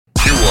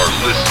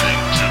listening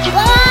to the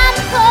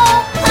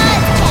Bombhole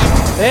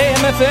Podcast. Hey,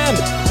 MFM.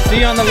 See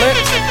you on the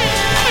lift.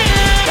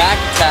 Back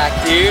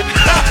attack, dude.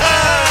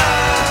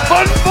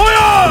 Fun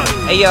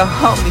Voyage! Hey, yo,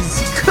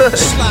 homies, good.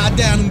 Slide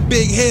down them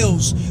big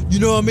hills, you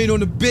know what I mean, on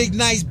the big,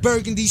 nice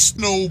burgundy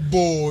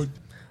snowboard.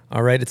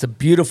 All right, it's a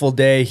beautiful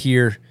day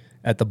here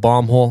at the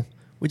Bomb Hole,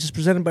 which is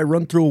presented by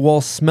Run Through a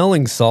Wall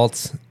Smelling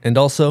Salts and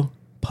also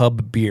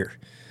Pub Beer.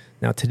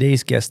 Now,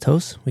 today's guest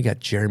host, we got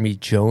Jeremy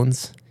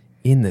Jones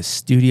in the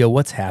studio.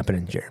 What's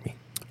happening, Jeremy?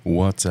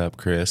 What's up,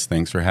 Chris?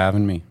 Thanks for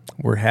having me.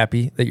 We're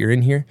happy that you're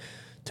in here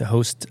to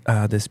host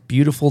this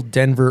beautiful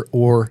Denver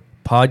Ore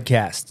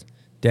podcast.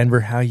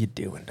 Denver, how you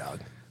doing,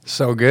 dog?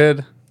 So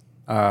good.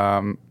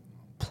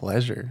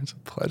 Pleasure. It's a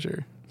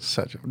pleasure.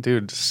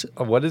 Dude,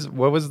 what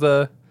was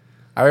the...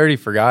 I already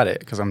forgot it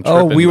because I'm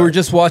tripping. Oh, we were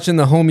just watching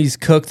the Homies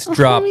Cooked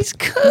drop. Homies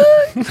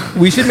cooked.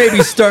 We should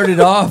maybe start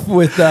it off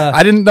with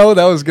I didn't know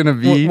that was going to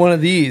be one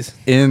of these.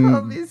 in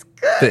Homies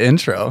cooked. the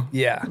intro.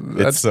 Yeah.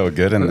 It's so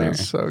good in there.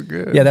 That's so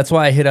good. Yeah, that's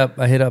why I hit up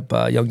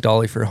Young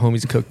Dolly for a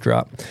Homies Cooked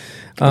drop.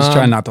 Just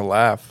trying not to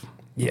laugh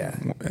Yeah.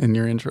 in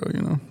your intro,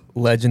 you know.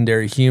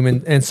 Legendary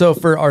human. And so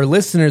for our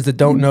listeners that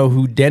don't know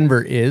who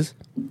Denver is,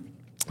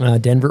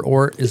 Denver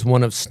Ore is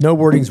one of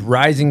snowboarding's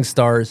rising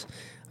stars.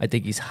 I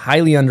think he's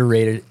highly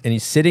underrated, and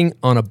he's sitting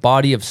on a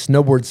body of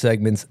snowboard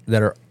segments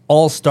that are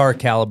all-star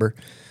caliber.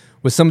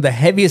 With some of the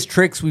heaviest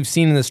tricks we've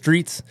seen in the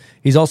streets,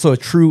 he's also a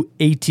true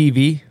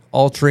ATV,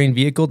 all-terrain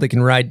vehicle that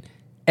can ride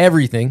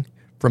everything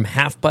from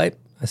half-pipe,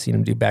 I seen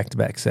him do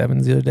back-to-back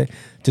sevens the other day,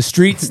 to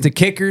streets, to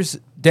kickers.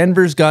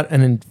 Denver's got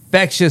an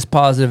infectious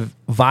positive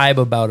vibe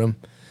about him,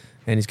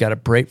 and he's got a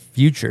bright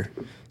future.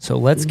 So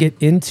let's get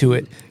into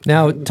it.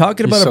 Now,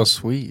 talking He's about so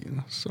sweet.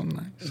 So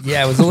nice.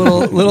 yeah, it was a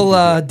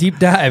little deep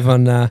dive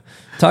on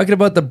talking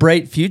about the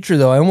bright future,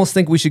 though. I almost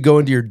think we should go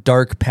into your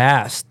dark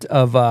past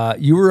of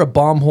you were a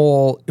Bomb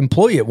Hole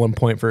employee at one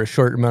point for a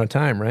short amount of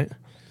time, right?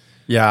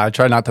 Yeah, I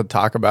try not to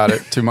talk about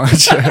it too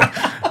much.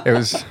 It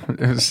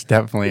was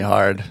definitely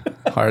hard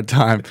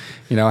time.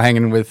 You know,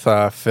 hanging with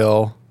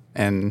Phil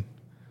and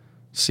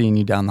seeing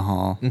you down the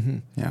hall. Mm-hmm.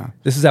 Yeah,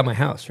 This is at my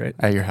house, right?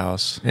 at your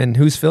house. And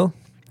who's Phil?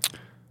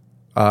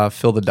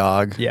 Phil the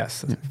dog.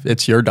 Yes.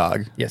 It's your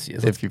dog. Yes, he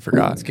is. If you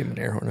forgot. Let's give him an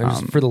air horn.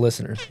 Just for the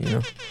listeners, you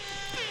know.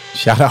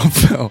 Shout out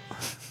Phil.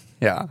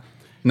 Yeah.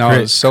 No, it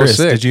was so Chris,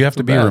 sick. did you have to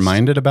The be best.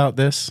 reminded about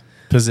this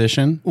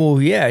position?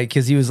 Well, yeah,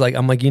 because he was like,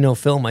 I'm like, you know,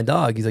 Phil, my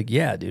dog. He's like,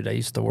 yeah, dude, I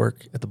used to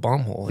work at the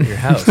Bomb Hole at your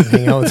house and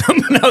hang out with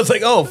him. And I was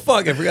like, oh,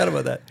 fuck, I forgot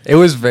about that. It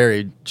was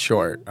very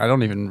short. I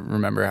don't even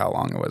remember how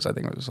long it was. I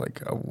think it was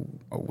like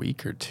a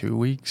week or 2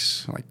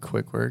 weeks, like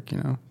quick work, you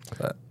know.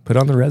 But Put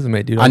on the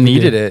resume, dude. I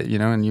needed it, you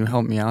know, and you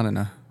helped me out it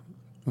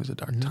was a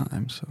dark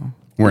time, so.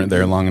 Weren't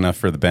there long enough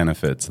for the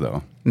benefits,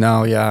 though.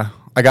 No, yeah.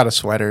 I got a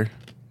sweater,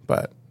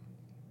 but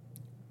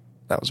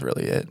that was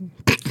really it.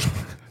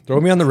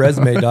 Throw me on the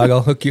resume, dog.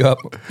 I'll hook you up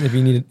if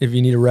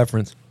you need a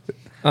reference.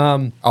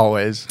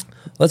 Always.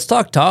 Let's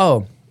talk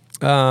Tahoe.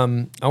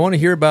 I want to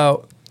hear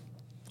about,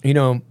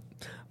 your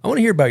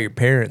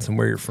parents and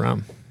where you're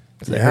from.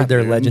 'Cause I Yeah, heard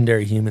they're dude.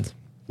 legendary humans.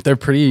 They're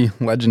pretty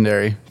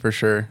legendary, for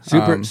sure.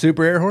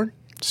 Super air horn?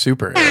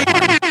 Super.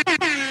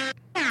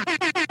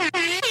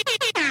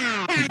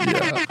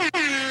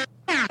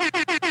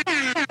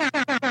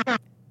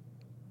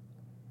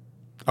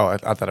 Oh, I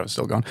thought I was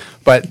still going.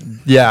 But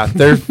yeah,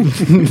 they're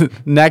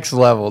next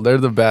level. They're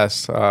the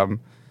best.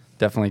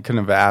 Definitely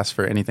couldn't have asked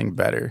for anything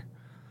better.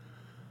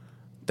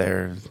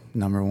 They're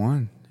number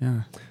one.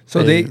 Yeah.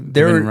 So they've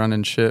they're been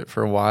running shit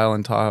for a while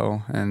in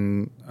Tahoe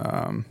and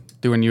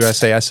doing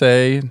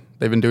USASA.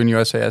 They've been doing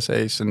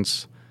USASA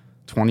since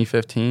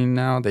 2015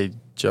 now. They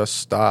just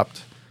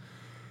stopped.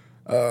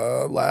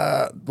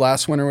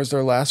 Last winter was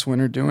their last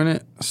winter doing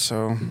it.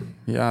 So,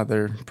 yeah,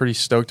 they're pretty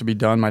stoked to be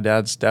done. My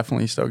dad's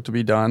definitely stoked to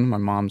be done. My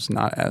mom's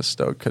not as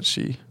stoked because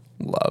she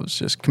loves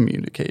just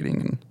communicating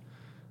and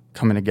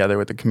coming together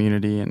with the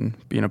community and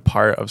being a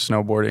part of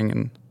snowboarding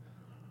and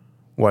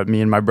what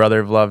me and my brother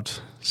have loved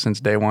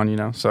since day one, you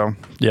know. So,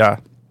 yeah,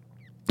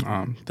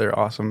 they're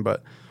awesome.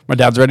 But my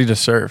dad's ready to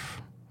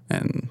surf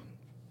and,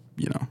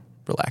 you know,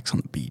 relax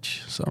on the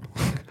beach. So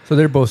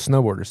they're both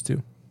snowboarders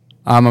too.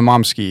 my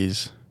mom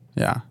skis.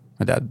 Yeah,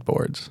 my dad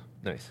boards.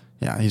 Nice.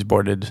 Yeah, he's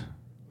boarded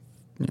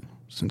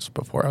since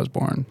before I was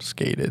born,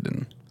 skated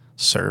and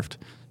surfed.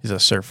 He's a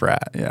surf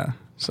rat, yeah.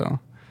 So,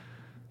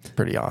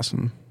 pretty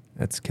awesome.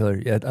 That's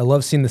killer. Yeah, I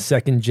love seeing the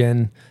second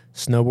gen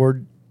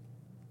snowboard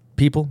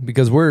people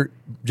because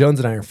Jones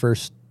and I are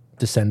first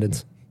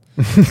descendants.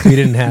 We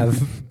didn't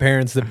have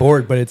parents that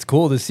board, but it's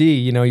cool to see.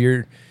 You know,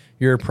 you're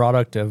a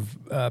product of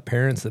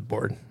parents that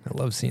board. I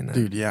love seeing that,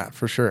 Dude, yeah,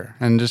 for sure.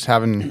 And just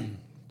having,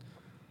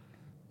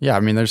 yeah, I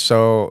mean, they're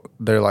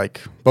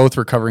like both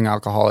recovering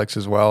alcoholics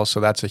as well. So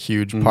that's a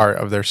huge part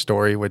of their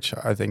story, which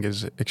I think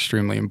is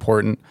extremely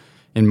important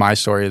in my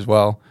story as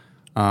well.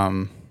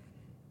 And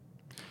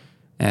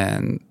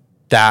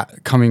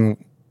that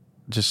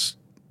just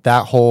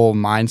that whole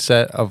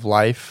mindset of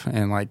life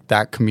and like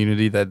that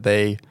community that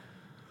they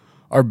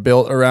are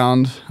built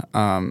around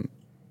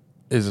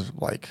is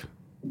like,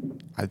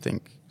 I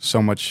think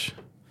so much.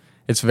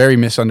 It's very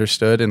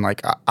misunderstood, and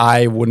like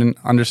I wouldn't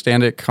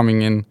understand it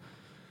coming in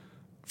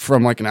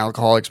from like an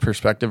alcoholic's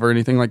perspective or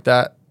anything like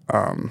that.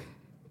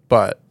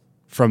 But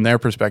from their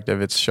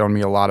perspective, it's shown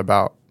me a lot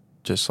about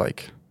just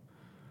like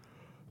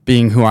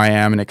being who I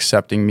am and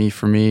accepting me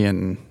for me,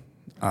 and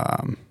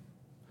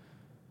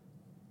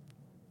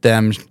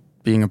them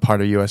being a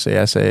part of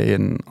USASA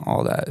and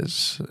all that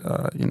is,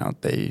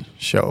 they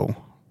show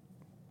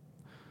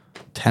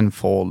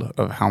tenfold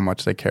of how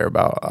much they care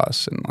about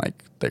us and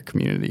like their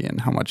community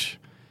and how much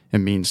it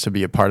means to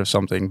be a part of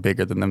something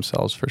bigger than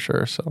themselves for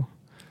sure. So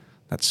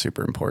that's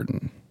super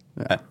important.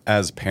 Yeah.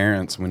 As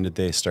parents, when did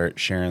they start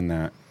sharing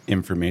that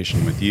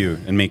information with you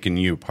and making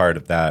you part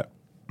of that,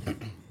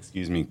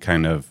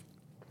 kind of,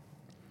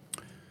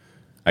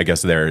 I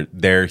guess,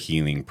 their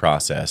healing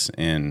process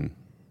and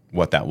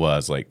what that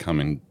was like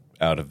coming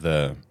out of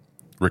the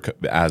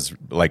as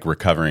like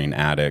recovering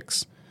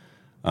addicts,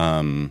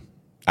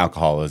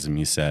 alcoholism,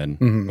 you said.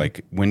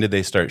 Like, when did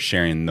they start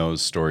sharing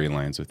those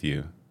storylines with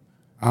you?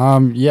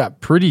 Yeah,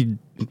 pretty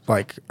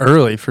like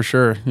early for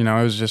sure. You know,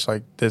 it was just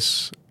like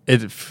this.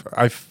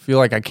 I feel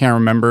like I can't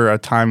remember a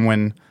time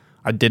when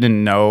I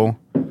didn't know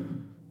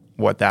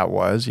what that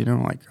was. You know,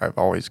 like I've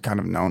always kind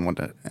of known what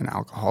an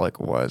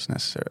alcoholic was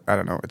necessarily. I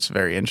don't know. It's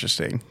very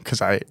interesting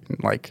because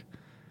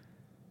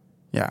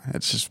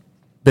it's just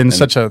been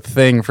such a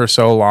thing for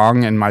so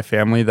long in my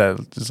family that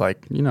is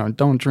like, you know,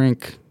 don't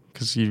drink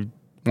because you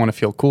want to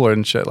feel cooler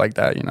and shit like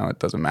that. You know, it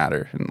doesn't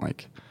matter. And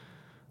like,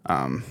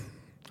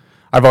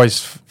 I've always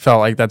felt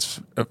like that's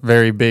a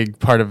very big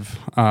part of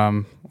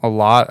a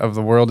lot of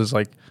the world is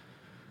like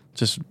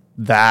just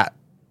that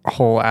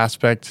whole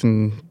aspect.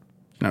 And,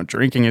 you know,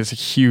 drinking is a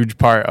huge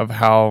part of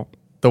how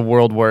the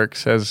world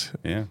works as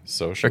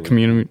socially. a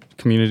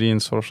community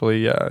and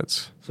socially. Yeah,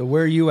 it's So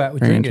where are you at with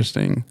very drinking?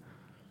 interesting.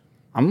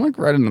 I'm like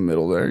right in the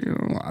middle there. You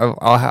know,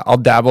 I'll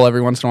dabble every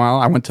once in a while.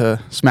 I went to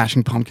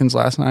Smashing Pumpkins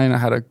last night and I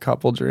had a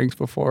couple drinks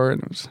before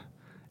and it was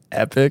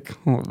epic.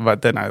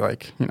 But then I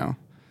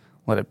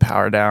let it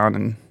power down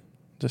and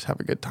just have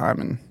a good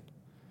time,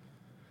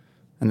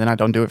 and then I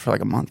don't do it for like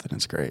a month and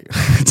it's great.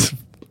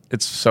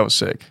 it's so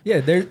sick. Yeah,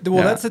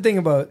 that's the thing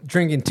about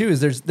drinking too,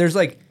 is there's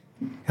like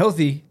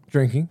healthy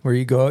drinking where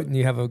you go out and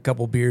you have a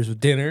couple beers with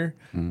dinner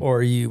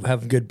or you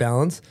have a good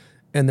balance,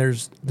 and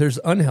there's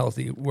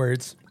unhealthy where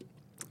it's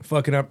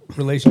fucking up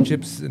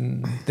relationships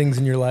and things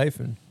in your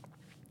life, and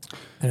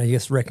I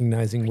guess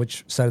recognizing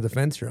which side of the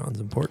fence you're on is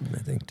important, I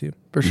think, too.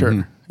 For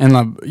sure. And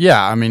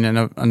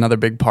another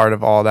big part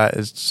of all that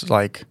is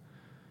like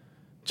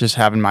just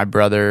having my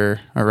brother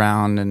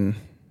around, and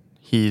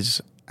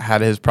he's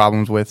had his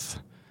problems with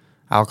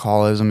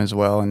alcoholism as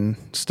well, and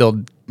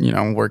still, you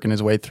know, working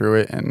his way through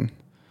it and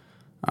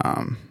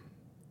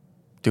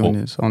doing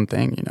his own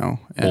thing, you know.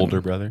 And Older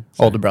brother?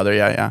 Older brother,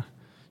 yeah.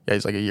 Yeah,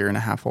 he's like a year and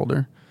a half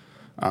older.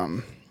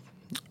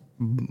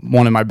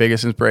 One of my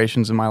biggest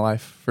inspirations in my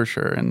life, for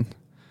sure,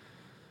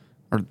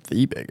 or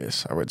the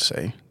biggest, I would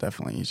say.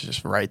 Definitely, he's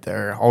just right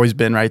there. Always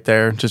been right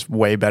there, just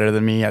way better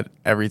than me at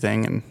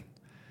everything. And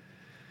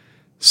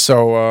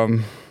so,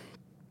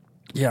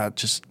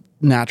 just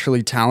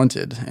naturally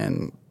talented,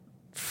 and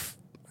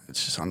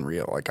it's just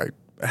unreal. Like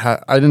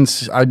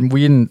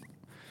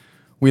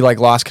we like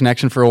lost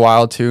connection for a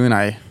while too, and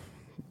I,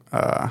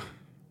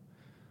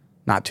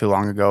 not too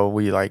long ago,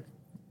 we like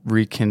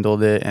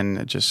rekindled it, and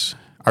it just,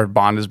 our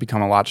bond has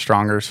become a lot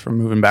stronger from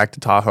moving back to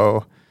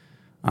Tahoe.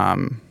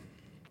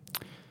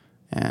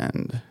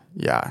 And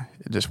yeah,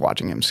 just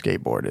watching him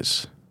skateboard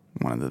is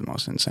one of the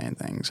most insane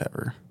things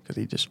ever, because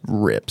he just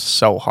rips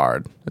so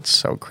hard. It's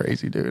so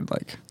crazy, dude.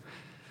 Like,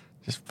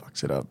 just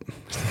fucks it up.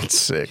 It's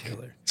sick.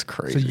 It's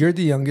crazy. So you're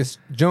the youngest.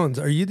 Jones,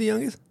 are you the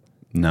youngest?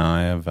 No,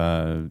 I have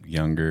a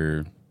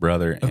younger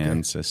brother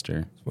and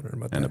sister, Wondering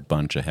about and a that.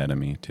 bunch ahead of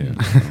me too.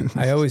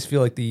 I always feel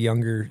like the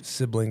younger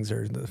siblings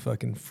are the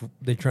fucking.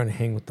 They're trying to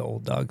hang with the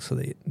old dogs, so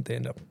they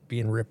end up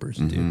being rippers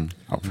too.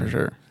 Oh, for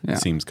sure. Yeah.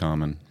 Seems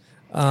common.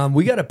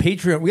 We got a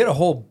Patreon. We got a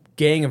whole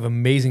gang of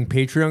amazing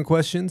Patreon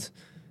questions.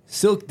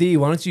 Silk D,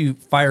 why don't you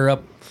fire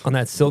up on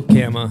that Silk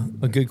Camera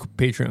a good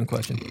Patreon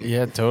question?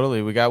 Yeah,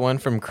 totally. We got one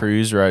from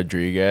Cruz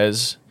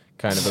Rodriguez,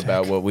 kind of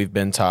about what we've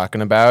been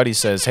talking about. He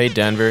says, "Hey,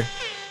 Denver,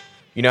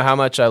 you know how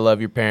much I love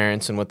your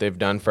parents and what they've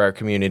done for our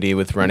community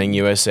with running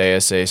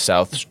USASA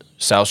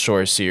South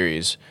Shore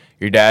Series.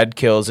 Your dad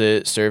kills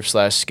it,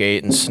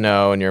 surf/skate and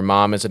snow, and your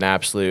mom is an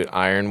absolute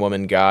Iron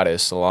Woman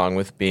goddess, along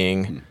with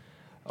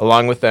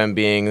them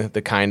being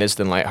the kindest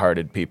and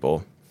lighthearted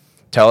people.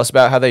 Tell us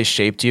about how they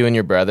shaped you and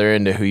your brother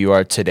into who you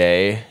are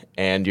today,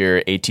 and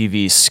your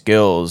ATV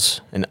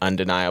skills and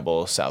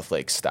undeniable South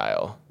Lake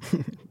style."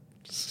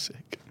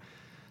 Sick.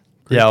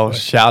 Yeah,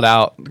 shout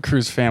out the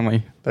Cruz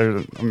family.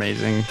 They're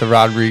amazing. The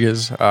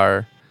Rodriguez's,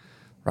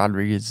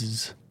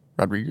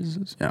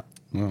 yeah.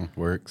 Well,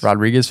 works.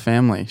 Rodriguez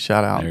family,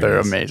 shout out. There it They're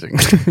is.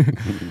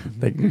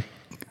 amazing.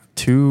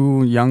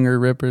 Two younger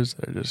rippers.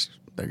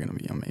 They're gonna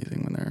be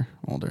amazing when they're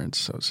older. It's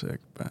so sick.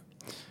 But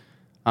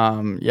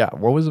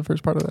what was the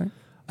first part of that?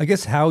 I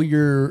guess how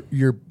your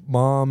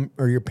mom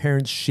or your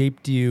parents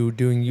shaped you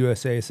doing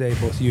USASA,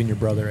 both you and your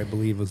brother, I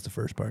believe, was the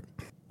first part.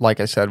 Like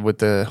I said, with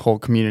the whole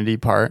community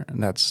part,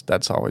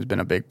 that's always been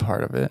a big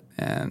part of it.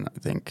 And I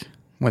think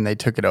when they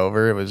took it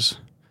over, it was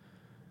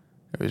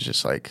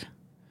just like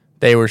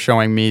they were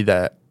showing me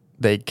that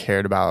they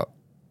cared about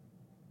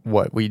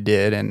what we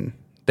did, and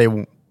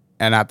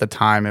at the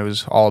time it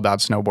was all about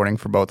snowboarding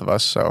for both of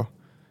us. So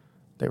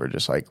they were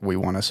just like, we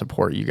want to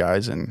support you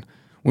guys and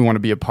we want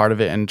to be a part of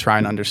it and try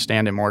and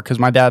understand it more. Because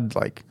my dad's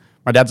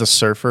a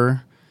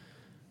surfer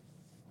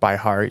by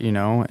heart,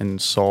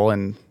 and soul,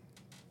 and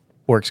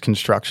works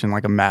construction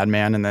like a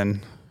madman. And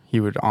then he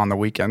would on the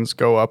weekends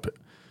go up at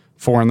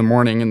 4 a.m.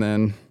 and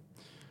then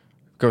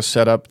go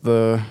set up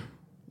the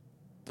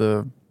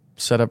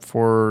setup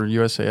for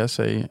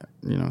USASA,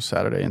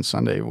 Saturday and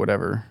Sunday,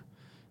 whatever,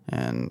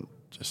 and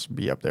just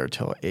be up there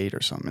till 8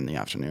 or something in the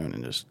afternoon,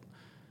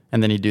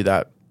 and then he'd do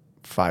that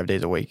 5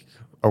 days a week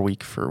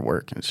for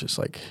work. And it's just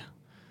like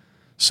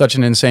such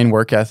an insane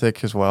work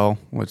ethic as well,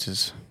 which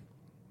is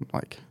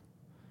like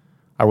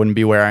I wouldn't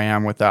be where I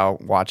am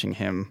without watching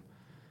him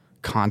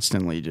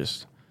constantly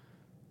just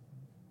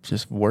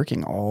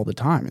working all the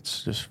time.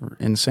 It's just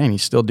insane.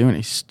 He's still doing it.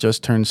 He's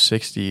just turned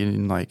 60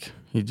 and like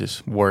he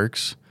just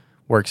works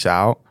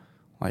out,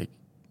 like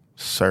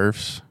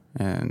surfs,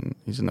 and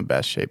he's in the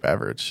best shape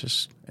ever.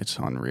 It's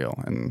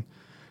unreal. And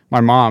my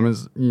mom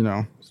is,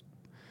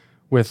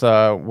 with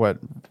what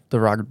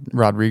the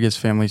Rodriguez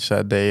family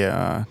said,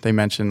 they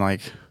mentioned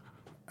like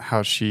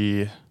how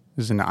she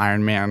is an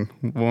Ironman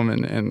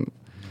woman, and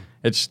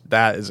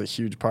that is a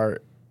huge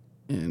part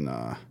in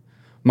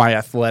my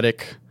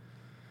athletic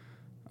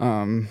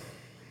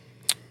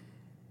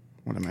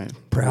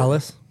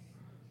Prowess.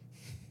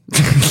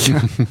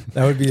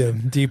 That would be a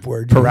deep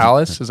word.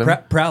 Paralysis? Is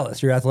that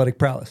prowess, your athletic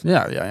prowess.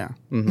 Yeah.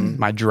 Mm-hmm.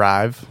 My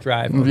drive.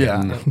 Okay.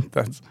 Yeah.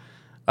 That's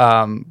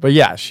but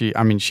yeah,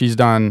 she's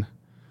done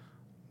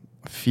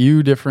a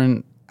few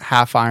different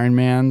half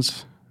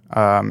Ironmans,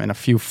 and a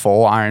few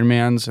full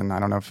Ironmans, and I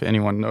don't know if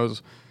anyone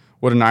knows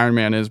what an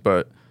Ironman is,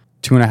 but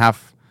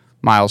 2.5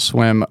 mile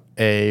swim,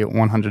 a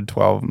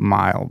 112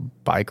 mile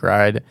bike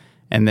ride,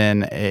 and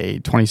then a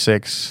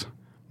 26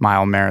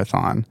 mile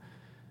marathon,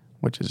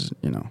 which is,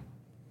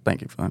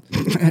 thank you for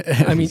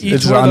that. I mean,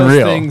 each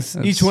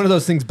one of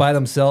those things by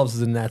themselves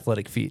is an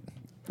athletic feat.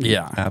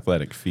 Yeah.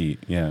 Athletic feat,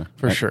 yeah.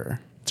 For sure.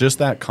 Just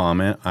that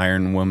comment,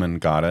 Iron Woman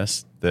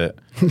Goddess, that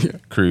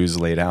Cruz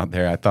laid out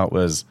there, I thought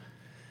was,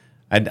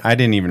 I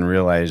didn't even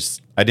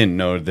realize, I didn't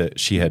know that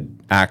she had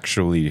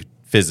actually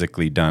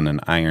physically done an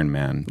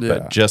Ironman,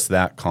 but just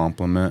that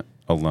compliment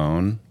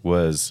alone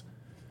was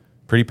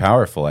pretty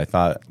powerful. I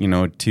thought,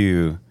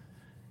 to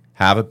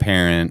have a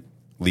parent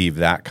leave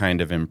that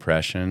kind of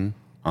impression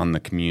on the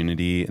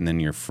community and then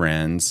your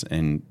friends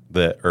and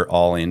that are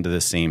all into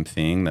the same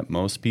thing that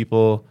most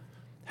people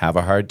have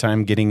a hard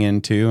time getting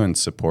into and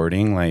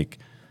supporting, like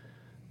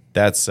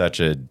that's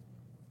such a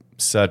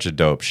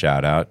dope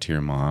shout out to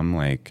your mom,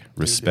 like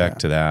respect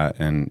to that.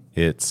 And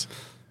I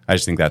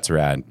just think that's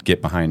rad.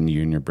 Get behind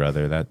you and your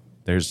brother. That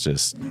there's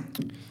just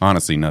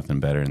honestly nothing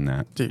better than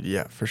that. Dude,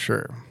 yeah, for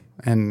sure.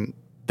 And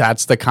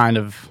that's the kind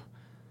of,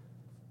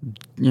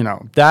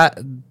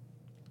 that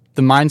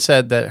the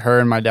mindset that her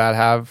and my dad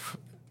have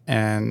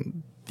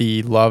and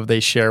the love they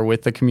share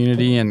with the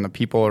community and the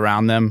people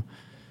around them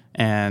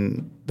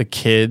and the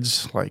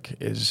kids, like,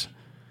 is,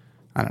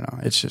 I don't know,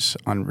 it's just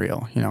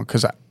unreal,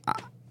 because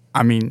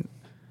I mean,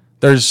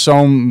 there's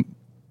so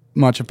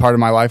much a part of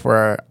my life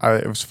where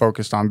I was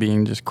focused on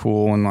being just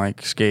cool and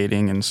like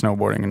skating and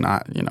snowboarding and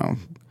not,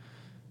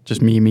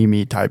 just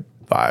me type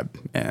vibe.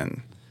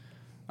 And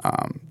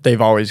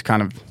they've always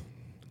kind of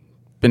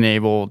been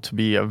able to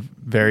be a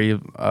very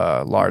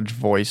large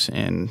voice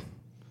in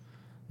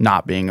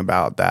not being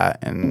about that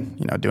and,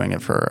 doing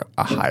it for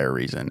a higher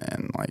reason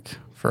and like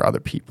for other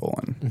people,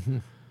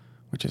 and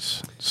which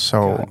is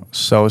so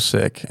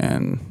sick.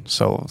 And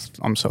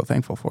I'm so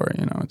thankful for it.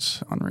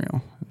 It's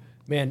unreal.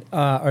 Man,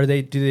 do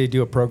they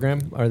do a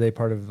program? Are they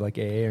part of like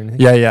AA or anything?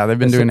 Yeah. They've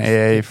been doing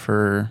AA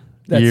for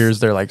years.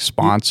 They're like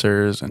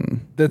sponsors.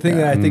 And the thing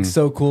that I think is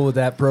so cool with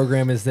that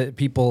program is that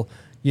people,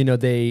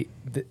 a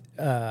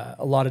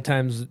lot of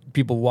times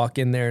people walk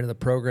in there in the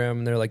program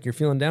and they're like, "You're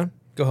feeling down?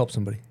 Go help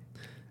somebody."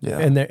 Yeah.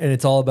 And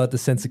it's all about the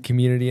sense of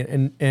community.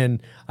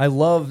 And I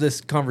love this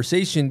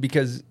conversation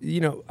because,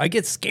 I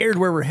get scared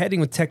where we're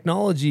heading with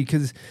technology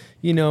because,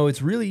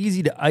 it's really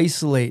easy to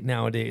isolate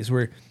nowadays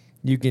where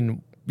you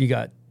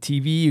got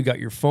TV, you got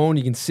your phone,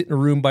 you can sit in a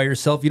room by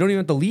yourself. You don't even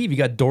have to leave. You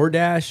got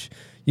DoorDash.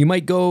 You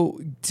might go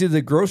to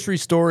the grocery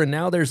store and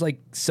now there's like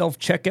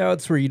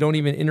self-checkouts where you don't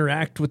even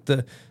interact with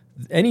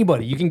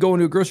anybody. You can go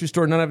into a grocery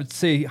store and not have to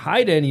say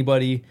hi to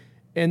anybody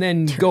and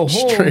then go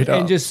home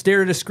and just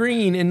stare at a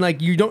screen. And like,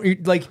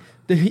 the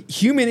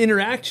human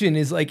interaction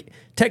is like,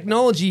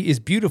 technology is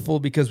beautiful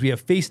because we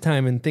have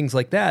FaceTime and things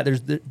like that.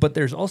 But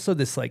there's also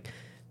this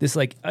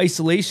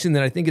isolation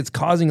that I think it's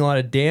causing a lot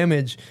of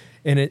damage.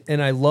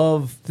 And I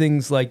love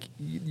things like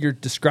you're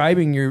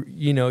describing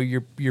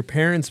your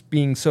parents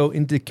being so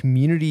into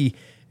community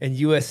and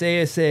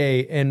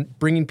USASA and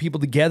bringing people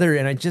together.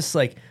 And I just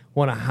like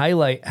want to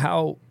highlight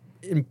how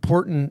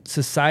important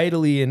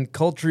societally and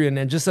culturally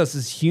and just us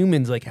as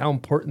humans, like how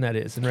important that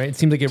is. And right, it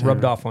seems like it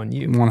rubbed off on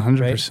you.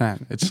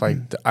 100%. It's like,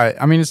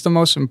 I mean, it's the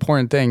most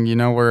important thing. You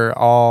know, we're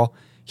all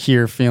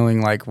here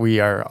feeling like we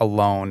are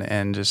alone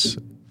and just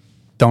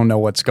don't know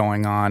what's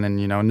going on.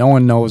 And, you know, no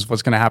one knows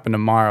what's going to happen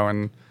tomorrow.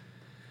 And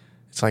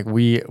it's like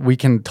we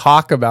can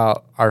talk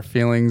about our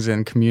feelings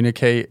and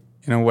communicate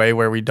in a way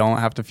where we don't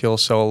have to feel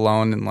so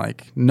alone. And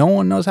like, no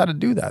one knows how to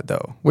do that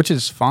though, which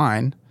is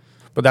fine.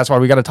 But that's why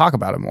we got to talk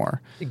about it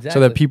more. Exactly.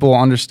 So that people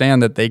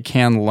understand that they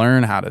can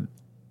learn how to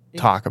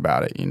talk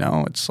about it. You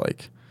know, it's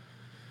like,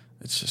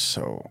 it's just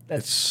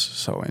it's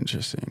so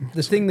interesting.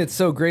 The thing that's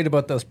so great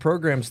about those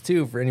programs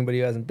too, for anybody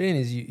who hasn't been,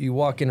 is you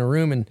walk in a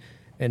room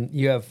and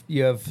you have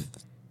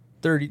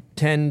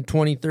 10,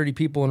 20, 30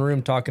 people in a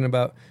room talking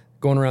about,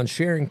 going around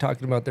sharing,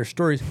 talking about their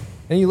stories.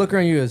 And you look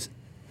around you as,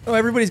 oh,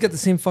 everybody's got the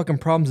same fucking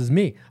problems as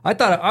me. I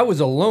thought I was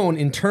alone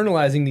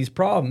internalizing these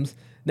problems.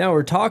 Now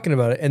we're talking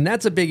about it. And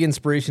that's a big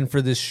inspiration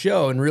for this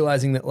show, and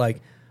realizing that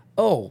like,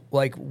 oh,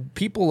 like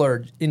people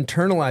are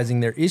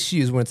internalizing their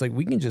issues when it's like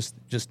we can just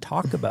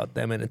talk about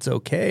them and it's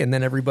okay. And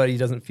then everybody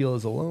doesn't feel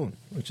as alone,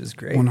 which is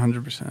great.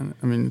 100%.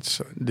 I mean, it's,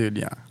 dude,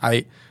 yeah.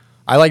 I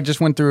like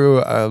just went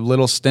through a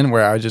little stint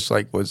where I just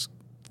like was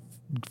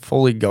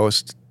fully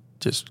ghost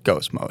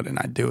mode, and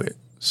I do it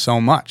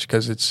so much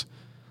because it's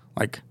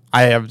like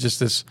I have just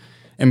this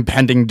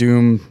impending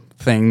doom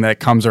thing that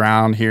comes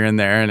around here and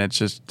there, and it's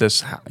just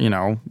this, you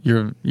know,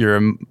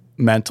 your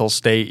mental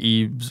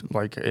state,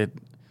 like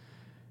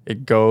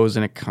it goes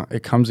and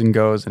it comes and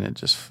goes, and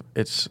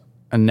it's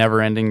a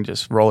never ending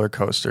just roller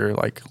coaster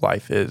like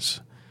life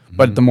is. Mm-hmm.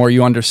 But the more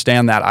you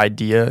understand that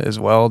idea as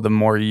well, the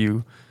more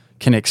you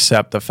can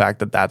accept the fact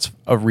that that's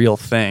a real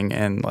thing,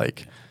 and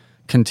like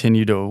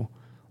continue to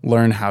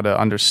learn how to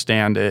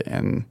understand it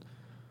and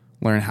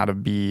learn how to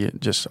be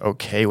just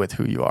okay with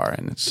who you are.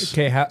 And it's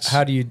okay.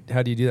 How do you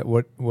do that?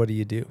 What do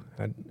you do?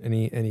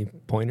 Any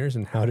pointers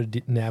on how to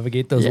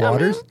navigate those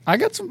waters? Man, I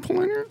got some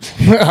pointers.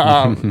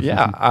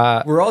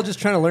 We're all just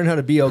trying to learn how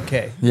to be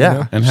okay. Yeah, you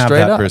know? And have straight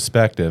that up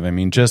perspective. I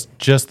mean, just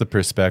the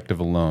perspective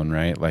alone,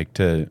 right? Like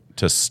to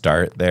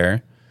start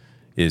there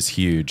is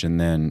huge, and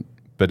then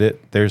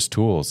there's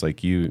tools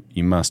like you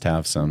must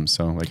have some.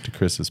 So like to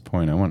Chris's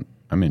point,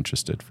 I'm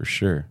interested for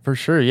sure. For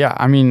sure, yeah.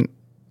 I mean,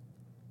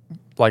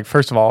 like,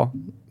 first of all,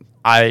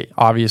 I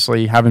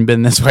obviously haven't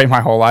been this way my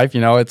whole life.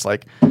 You know, it's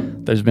like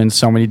there's been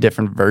so many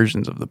different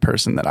versions of the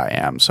person that I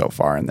am so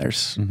far, and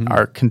there's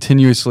are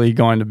continuously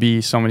going to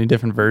be so many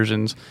different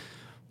versions.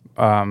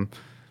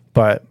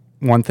 But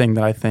one thing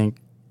that I think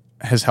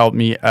has helped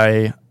me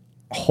a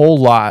whole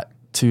lot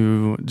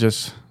to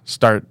just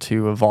start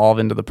to evolve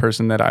into the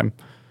person that I'm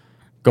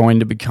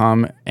going to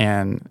become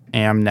and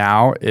am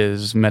now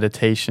is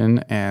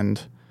meditation.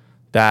 And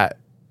that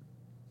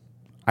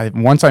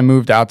once I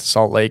moved out to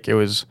Salt Lake, it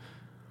was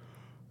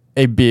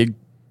a big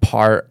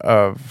part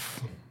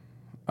of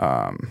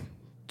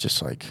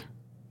just like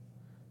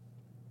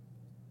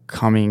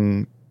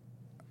coming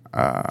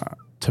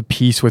to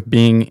peace with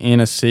being in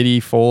a city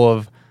full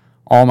of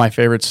all my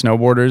favorite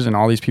snowboarders and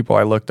all these people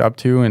I looked up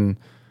to, and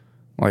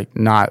like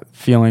not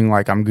feeling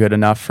like I'm good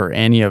enough for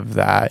any of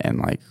that, and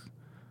like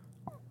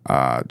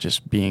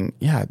just being,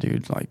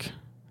 like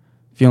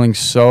feeling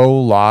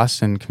so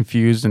lost and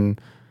confused, and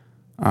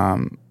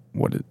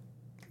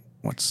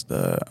what's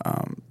the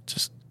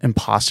just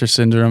imposter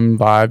syndrome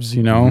vibes,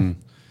 you know,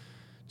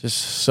 just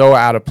so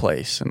out of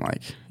place. And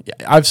like,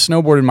 I've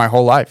snowboarded my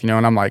whole life, you know,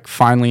 and I'm like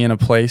finally in a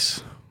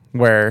place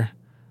where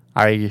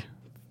I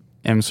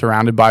am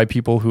surrounded by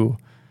people who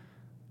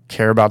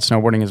care about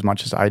snowboarding as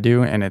much as I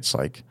do. And it's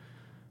like,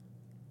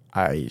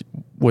 I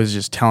was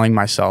just telling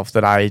myself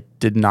that I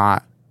did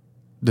not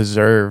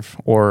deserve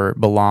or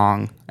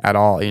belong at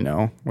all, you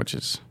know, which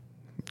is,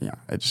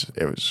 it's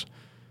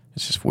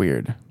just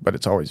weird, but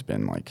it's always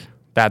been like,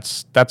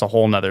 that's a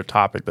whole nother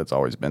topic that's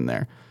always been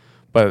there.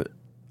 But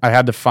I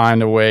had to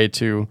find a way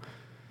to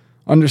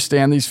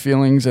understand these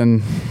feelings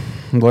and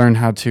learn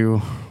how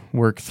to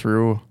work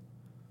through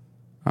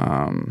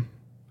the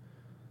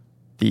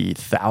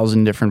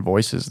 1,000 different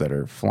voices that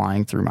are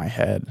flying through my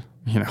head.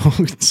 You know,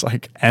 it's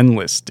like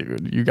endless,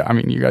 dude. You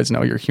guys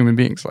know you're human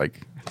beings.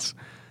 Like, it's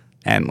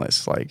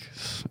endless. Like,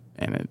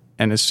 and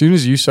as soon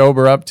as you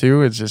sober up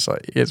too, it's just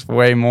like, it's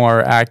way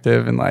more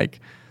active. And like,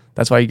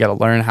 that's why you got to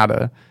learn how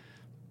to,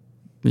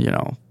 you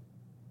know,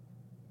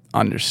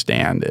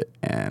 understand it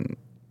and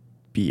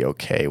be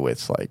okay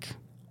with like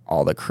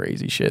all the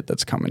crazy shit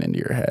that's coming into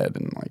your head.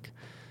 And like,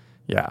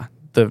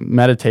 the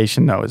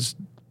meditation though is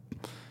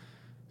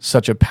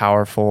such a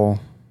powerful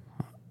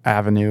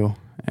avenue,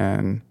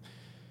 and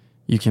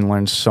you can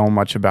learn so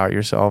much about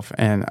yourself.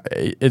 And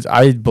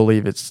I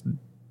believe it's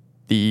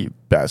the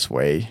best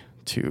way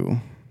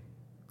to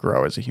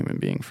grow as a human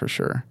being, for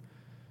sure.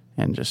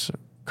 And just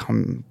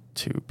come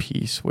to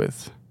peace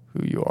with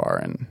who you are,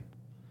 and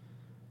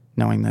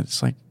knowing that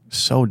it's like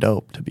so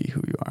dope to be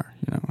who you are.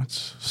 You know,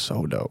 it's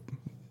so dope.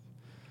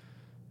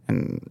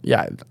 And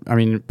yeah, I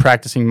mean,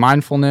 practicing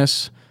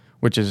mindfulness,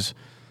 which is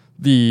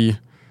the,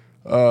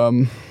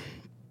 I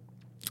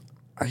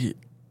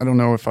don't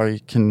know if I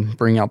can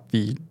bring out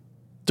the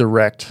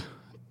direct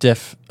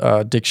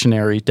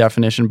dictionary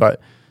definition,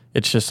 but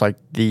it's just like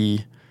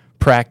the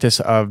practice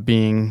of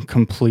being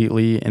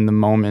completely in the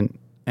moment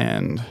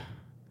and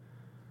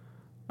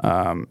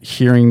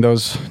hearing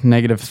those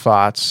negative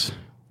thoughts,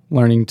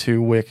 learning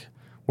to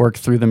work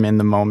through them in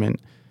the moment,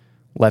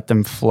 let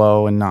them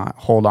flow and not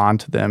hold on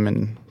to them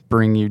and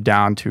bring you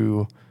down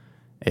to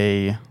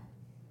a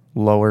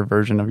lower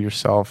version of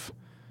yourself.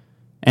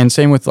 And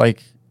same with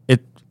like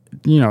it,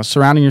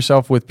 surrounding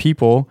yourself with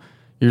people.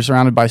 You're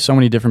surrounded by so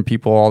many different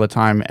people all the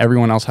time.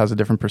 Everyone else has a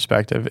different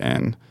perspective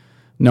and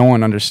no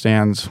one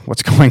understands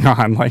what's going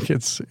on. Like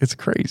it's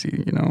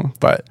crazy,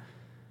 but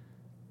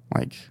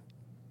like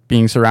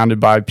being surrounded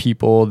by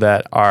people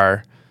that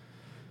are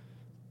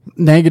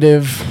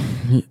negative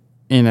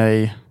in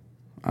a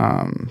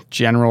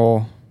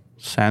general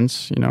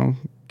sense,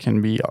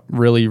 can be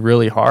really,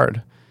 really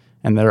hard.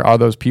 And there are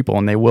those people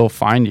and they will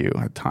find you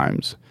at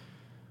times.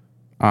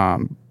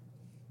 And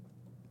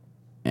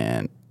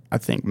I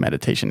think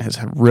meditation has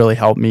really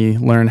helped me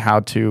learn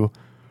how to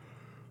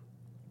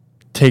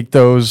take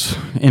those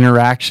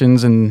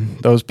interactions and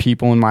those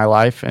people in my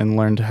life and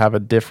learn to have a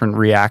different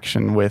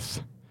reaction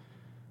with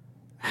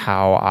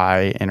how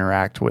I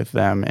interact with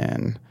them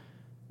and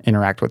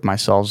interact with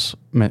myself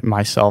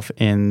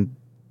in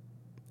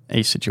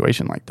a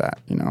situation like that,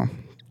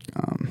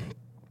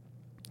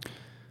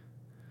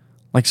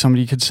 like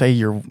somebody could say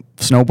your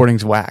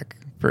snowboarding's whack,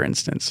 for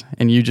instance,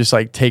 and you just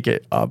like take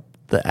it up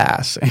the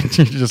ass and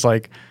you just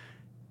like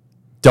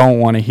don't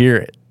want to hear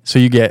it. So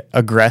you get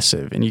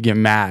aggressive and you get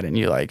mad and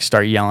you like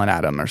start yelling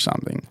at them or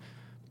something.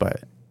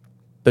 But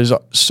there's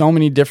so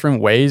many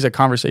different ways a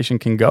conversation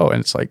can go. And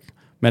it's like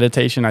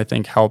meditation, I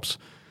think, helps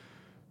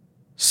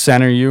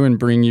center you and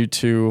bring you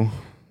to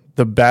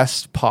the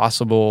best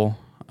possible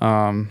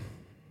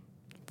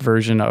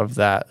version of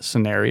that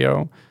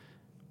scenario,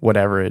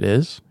 whatever it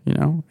is,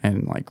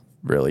 and like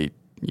really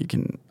you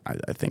can,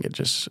 I think it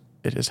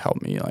has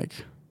helped me like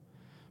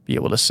be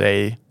able to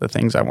say the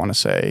things I want to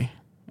say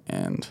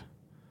and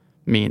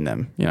mean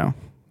them,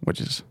 which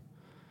is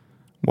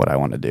what I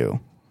want to do.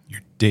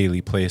 Your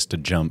daily place to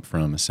jump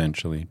from,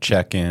 essentially.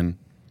 Check in,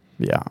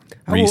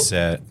 How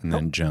reset, and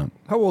then jump.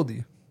 How old are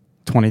you?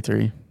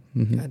 23.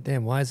 God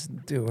damn, wise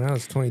dude. When I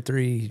was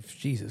 23,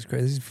 Jesus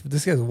Christ,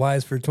 this guy's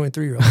wise for a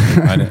 23-year-old.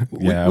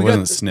 I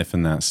wasn't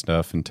sniffing that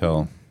stuff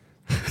until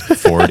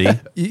 40.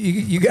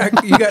 You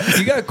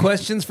got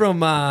questions from?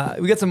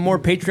 We got some more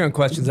Patreon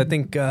questions. I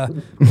think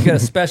we got a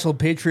special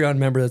Patreon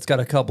member that's got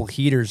a couple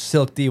heaters.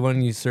 Silk D, why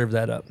don't you serve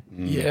that up?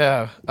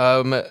 Yeah,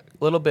 a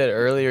little bit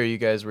earlier, you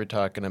guys were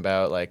talking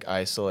about like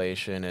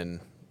isolation and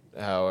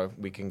how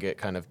we can get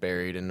kind of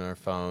buried in our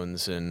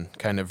phones and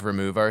kind of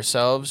remove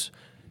ourselves.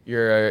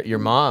 Your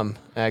mom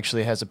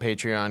actually has a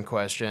Patreon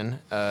question.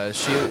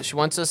 She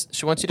wants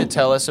you to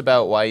tell us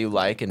about why you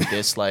like and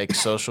dislike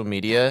social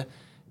media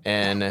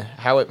and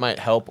how it might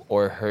help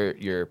or hurt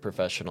your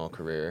professional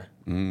career.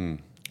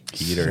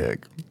 Heater.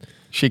 Sick.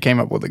 She came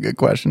up with a good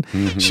question.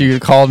 Mm-hmm. She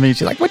called me.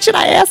 She's like, "What should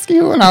I ask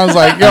you?" And I was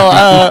like, "Yo,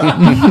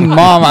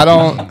 Mom, I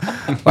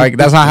don't like.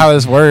 That's not how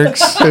this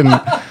works." And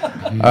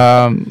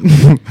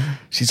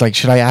she's like,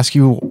 "Should I ask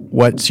you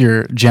what's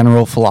your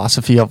general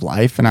philosophy of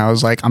life?" And I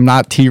was like, "I'm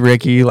not T.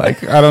 Ricky.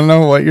 Like, I don't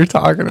know what you're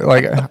talking about.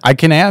 Like, I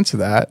can answer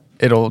that.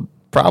 It'll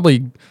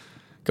probably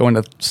go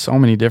into so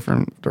many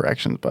different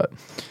directions, but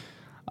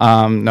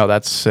no,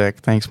 that's sick.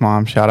 Thanks,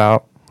 Mom. Shout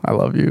out. I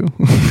love you."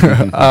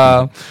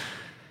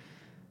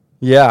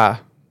 Yeah,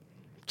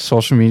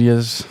 social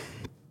media's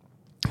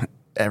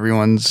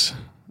everyone's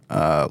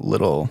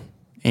little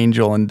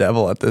angel and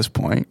devil at this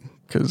point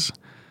because,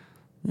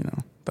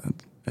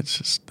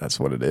 that's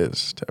what it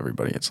is to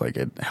everybody. It's like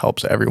it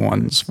helps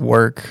everyone's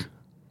work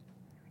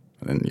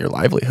and your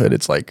livelihood.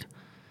 It's like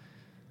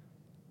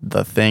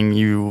the thing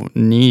you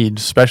need,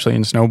 especially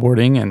in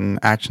snowboarding and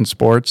action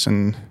sports.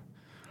 And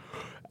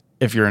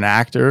if you're an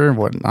actor or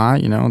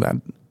whatnot,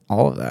 that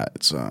all of that.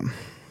 It's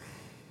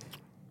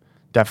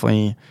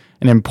definitely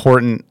an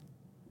important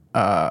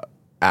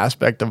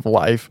aspect of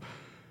life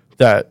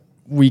that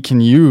we can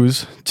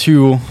use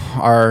to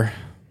our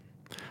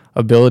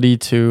ability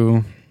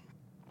to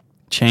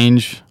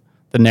change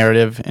the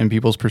narrative and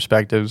people's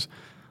perspectives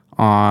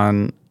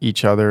on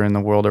each other and the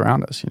world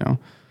around us,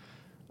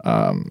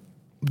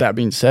 That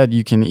being said,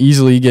 you can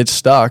easily get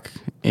stuck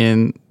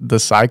in the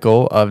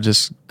cycle of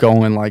just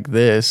going like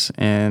this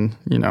and,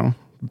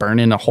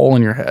 burning a hole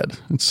in your head.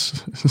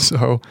 It's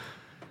so,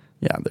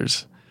 yeah,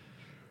 there's...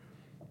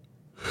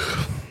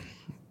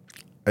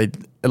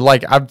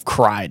 I've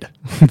cried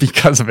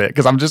because of it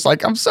because I'm just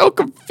like I'm so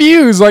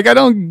confused. Like I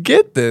don't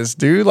get this,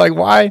 dude. Like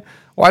why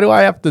do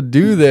I have to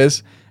do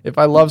this if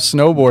I love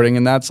snowboarding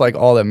and that's like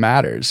all that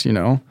matters,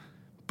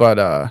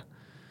 But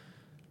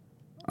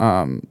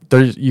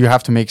you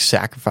have to make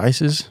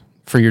sacrifices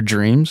for your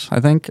dreams, I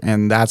think,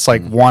 and that's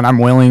like one I'm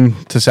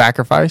willing to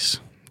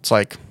sacrifice. It's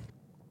like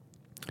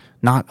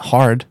not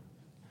hard.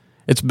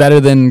 it's better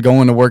than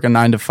going to work a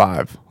 9 to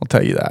 5. I'll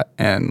tell you that.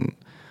 And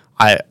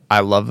I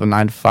love the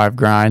 9 to 5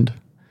 grind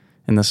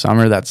in the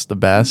summer. That's the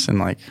best. And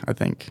like, I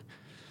think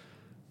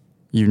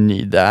you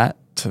need that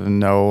to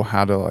know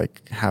how to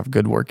like have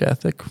good work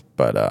ethic.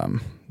 But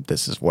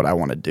this is what I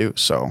want to do.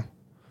 So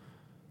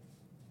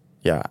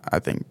yeah, I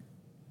think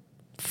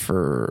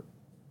for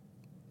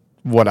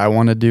what I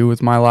want to do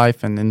with my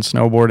life and in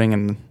snowboarding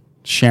and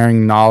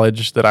sharing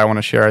knowledge that I want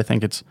to share, I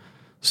think it's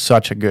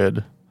such a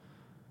good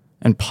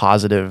and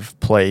positive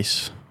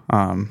place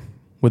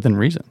within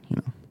reason. You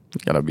know,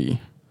 you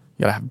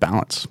gotta have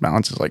balance.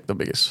 Balance is like the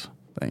biggest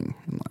thing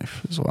in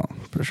life as well,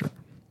 for sure.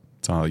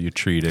 It's how you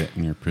treat it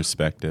and your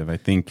perspective. I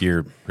think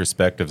your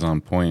perspective's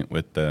on point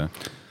with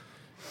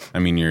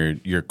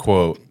your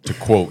quote, to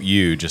quote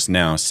you just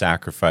now,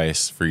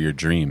 sacrifice for your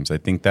dreams. I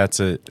think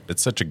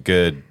it's such a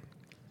good,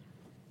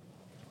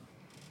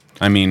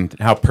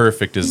 how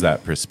perfect is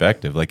that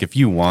perspective? Like if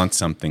you want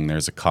something,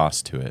 there's a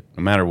cost to it,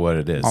 no matter what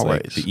it is.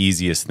 Always. Like the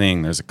easiest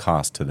thing, there's a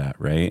cost to that,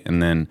 right?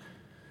 And then,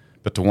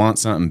 but to want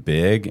something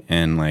big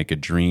and like a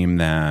dream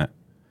that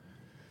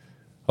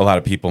a lot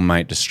of people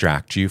might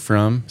distract you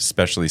from,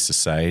 especially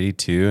society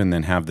too, and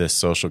then have this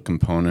social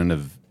component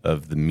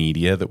of the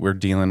media that we're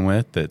dealing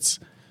with that's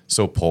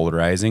so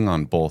polarizing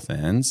on both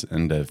ends,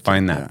 and to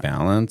find that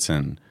balance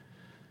and,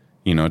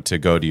 you know, to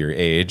go to your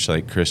age,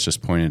 like Chris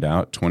just pointed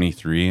out,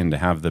 23, and to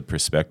have the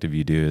perspective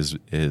you do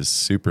is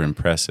super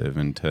impressive.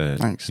 And to,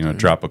 Thanks, you know, dude.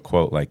 drop a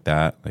quote like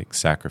that, like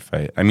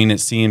sacrifice. I mean, it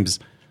seems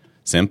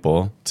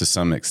simple to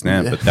some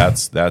extent, but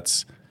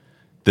that's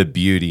the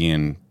beauty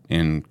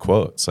in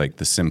quotes. Like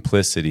the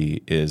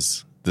simplicity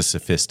is the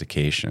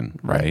sophistication,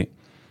 right?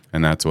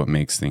 And that's what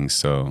makes things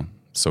so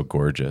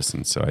gorgeous.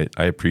 And so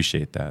I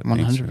appreciate that.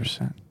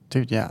 100%.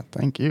 Dude, yeah,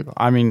 thank you.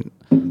 I mean,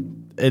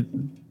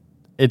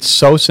 it's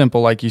so simple,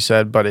 like you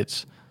said, but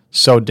it's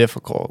so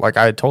difficult. Like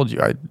I told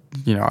you,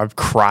 I've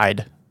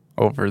cried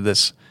over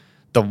the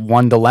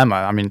one dilemma.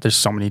 I mean, there's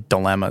so many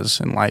dilemmas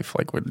in life.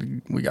 Like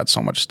we got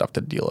so much stuff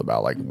to deal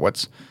about. Like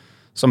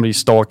somebody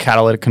stole a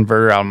catalytic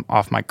converter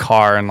off my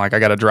car, and like I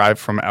got to drive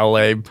from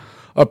LA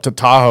up to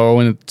Tahoe,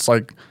 and it's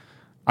like,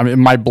 I mean, it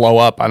might blow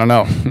up. I don't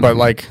know, but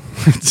like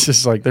it's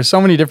just like there's so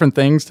many different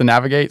things to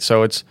navigate.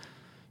 So it's,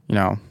 you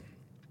know,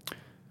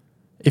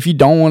 if you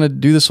don't want to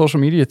do the social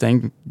media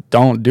thing,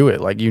 don't do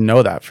it. Like, you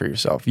know that for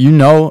yourself. You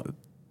know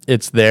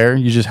it's there.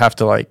 You just have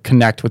to like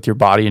connect with your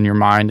body and your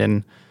mind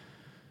and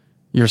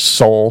your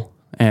soul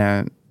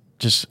and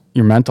just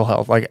your mental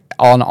health. Like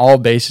on all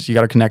bases, you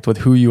got to connect with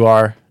who you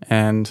are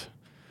and,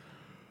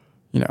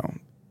 you know,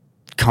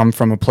 come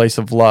from a place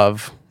of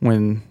love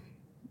when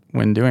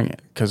doing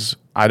it. Because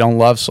I don't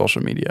love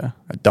social media.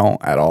 I don't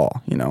at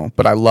all, you know,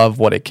 but I love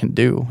what it can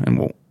do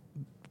and,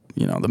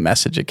 you know, the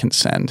message it can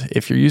send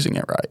if you're using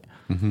it right.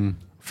 Mm-hmm.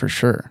 For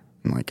sure.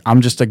 And like,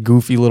 I'm just a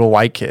goofy little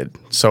white kid.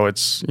 So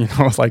it's, you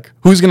know, like,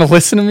 who's going to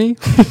listen to me?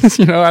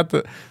 You know,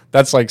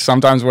 that's like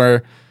sometimes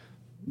where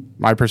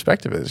my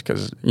perspective is,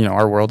 because, you know,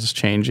 our world is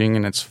changing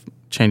and it's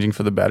changing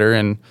for the better.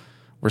 And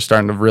we're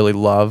starting to really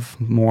love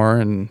more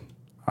and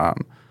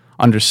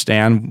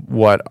understand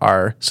what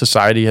our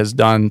society has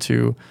done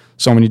to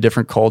so many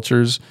different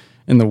cultures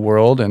in the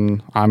world.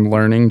 And I'm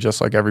learning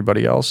just like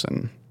everybody else.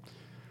 And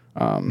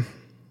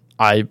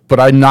but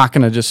I'm not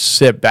going to just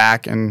sit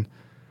back and,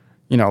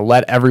 you know,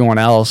 let everyone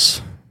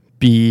else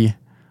be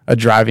a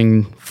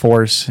driving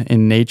force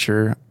in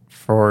nature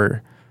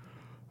for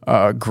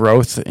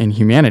growth in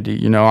humanity.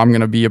 You know, I'm going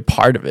to be a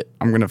part of it.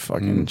 I'm going to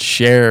fucking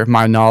share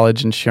my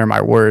knowledge and share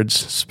my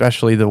words,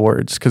 especially the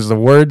words. Because the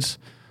words,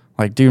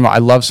 like, dude, I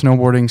love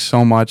snowboarding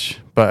so much,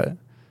 but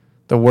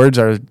the words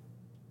are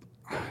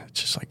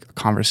just like a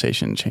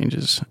conversation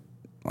changes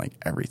like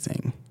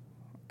everything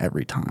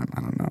every time. I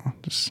don't know.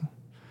 Just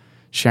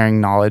sharing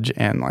knowledge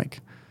and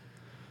like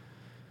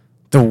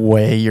the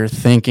way you're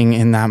thinking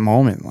in that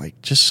moment,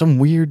 like just some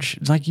weird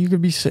like you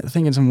could be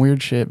thinking some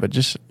weird shit, but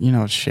just, you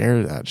know,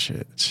 share that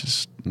shit. It's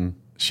just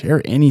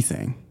share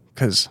anything,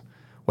 because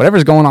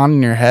whatever's going on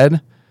in your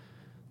head,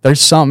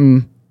 there's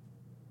something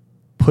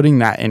putting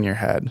that in your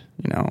head.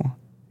 You know,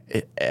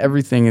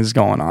 everything is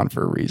going on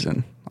for a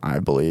reason, I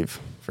believe,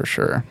 for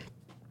sure.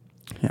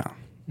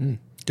 Yeah.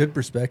 Good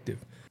perspective.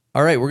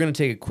 All right, we're going to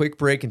take a quick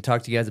break and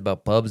talk to you guys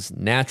about Bubs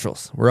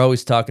Naturals. We're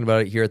always talking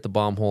about it here at the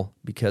Bomb Hole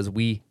because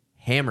we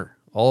hammer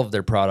all of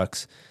their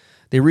products.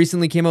 They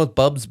recently came out with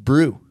Bubs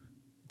Brew.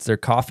 It's their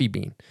coffee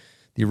bean,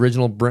 the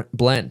original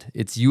blend.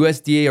 It's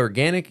USDA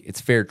organic,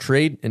 it's fair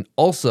trade, and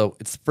also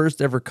it's the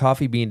first ever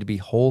coffee bean to be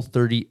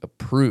Whole30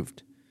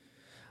 approved.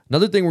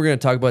 Another thing we're going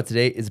to talk about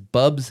today is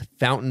Bubs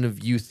Fountain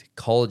of Youth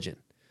Collagen.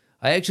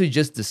 I actually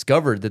just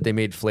discovered that they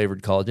made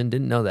flavored collagen.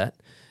 Didn't know that.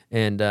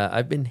 And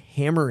I've been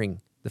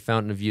hammering the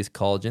Fountain of Youth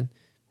Collagen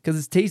because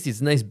it's tasty. It's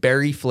a nice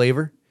berry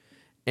flavor.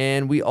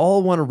 And we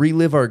all want to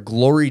relive our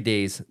glory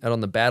days out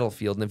on the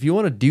battlefield. And if you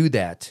want to do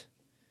that,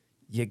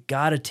 you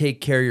got to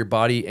take care of your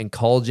body. And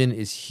collagen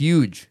is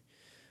huge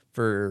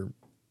for,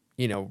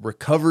 you know,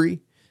 recovery.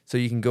 So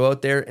you can go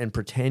out there and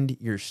pretend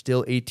you're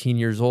still 18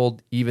 years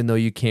old, even though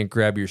you can't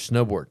grab your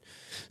snowboard.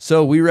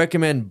 So we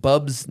recommend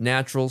Bubs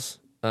Naturals.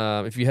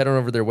 If you head on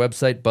over to their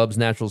website,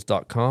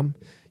 bubsnaturals.com,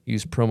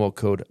 use promo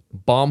code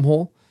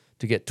BOMBHOLE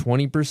to get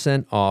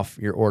 20% off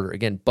your order.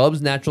 Again,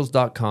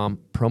 bubsnaturals.com,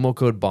 promo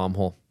code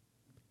BOMBHOLE.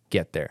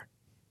 Get there.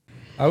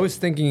 I was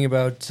thinking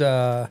about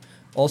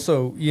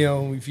also,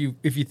 if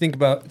you think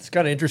about, it's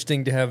kind of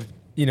interesting to have,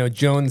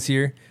 Jones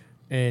here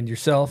and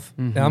yourself.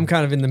 Now, I'm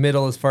kind of in the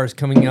middle as far as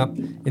coming up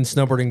in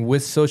snowboarding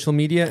with social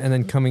media, and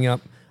then coming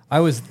up. I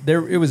was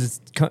there. It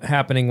was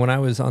happening when I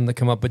was on the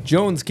come up, but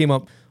Jones came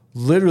up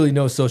literally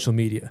no social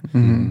media.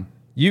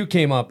 You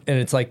came up, and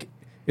it's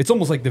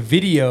almost like the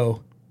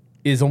video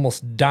is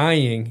almost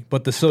dying,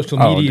 but the social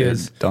media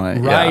is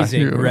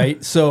rising,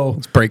 right? So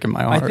it's breaking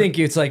my heart. I think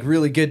it's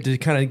really good to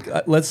kind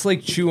of let's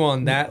chew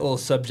on that little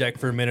subject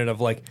for a minute of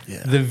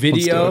the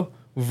video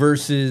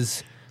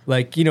versus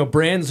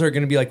brands are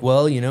going to be like,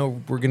 well,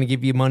 we're going to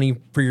give you money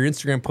for your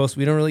Instagram post.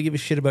 We don't really give a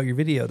shit about your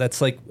video. That's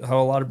how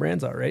a lot of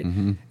brands are, right?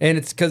 And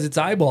it's because it's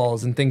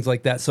eyeballs and things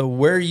like that. So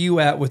where are you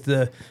at with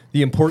the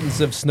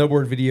importance of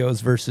snowboard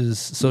videos versus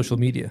social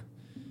media?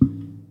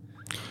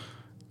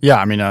 Yeah,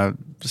 I mean,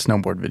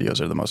 snowboard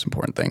videos are the most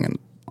important thing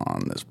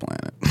on this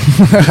planet.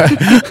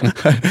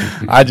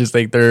 I just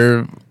think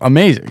they're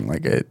amazing.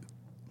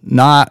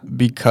 Not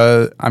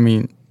because,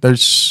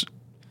 there's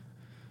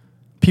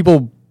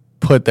people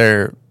put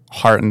their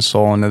heart and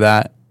soul into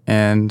that,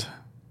 and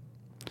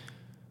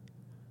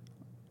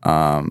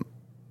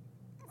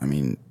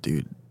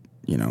dude,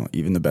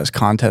 even the best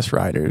contest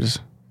riders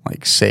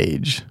like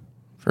Sage,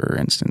 for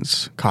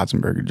instance,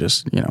 Kotzenberger,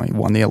 just he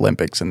won the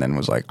Olympics and then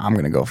was like, I'm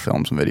gonna go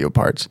film some video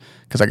parts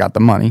because I got the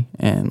money,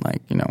 and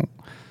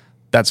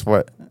that's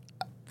what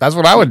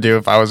I would do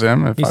if I was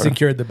him. He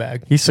secured the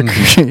bag. He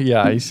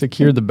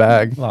secured the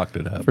bag, Locked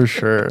it up for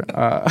sure.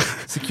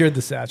 Secured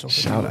the satchel.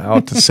 Shout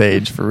out to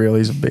Sage for real.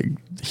 He's a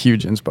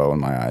huge inspo in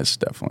my eyes,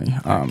 definitely.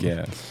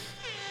 yeah.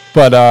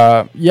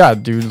 But yeah,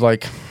 dude,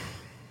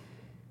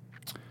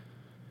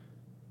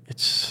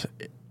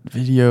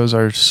 videos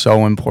are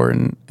so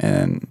important,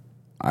 and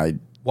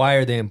why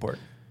are they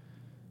important?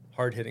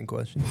 Hard hitting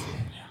questions.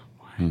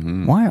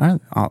 Why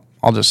are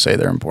I'll just say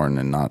they're important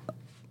and not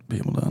be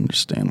able to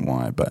understand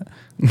why, but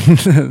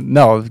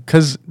no,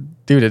 because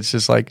dude, it's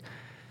just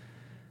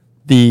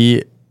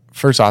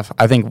first off,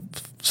 I think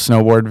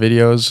snowboard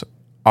videos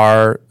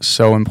are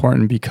so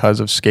important because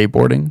of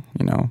skateboarding.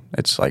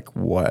 It's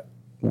what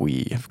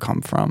we have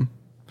come from,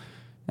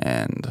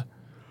 and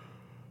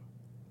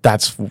I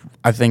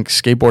think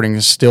skateboarding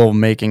is still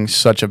making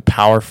such a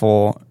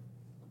powerful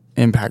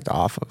impact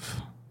off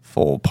of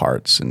full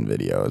parts and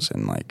videos,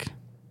 and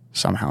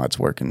somehow it's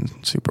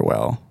working super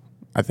well.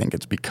 I think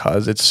it's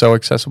because it's so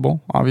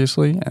accessible,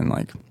 obviously, and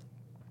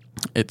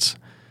it's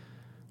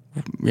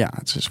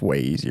just way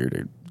easier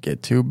to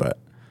get to, but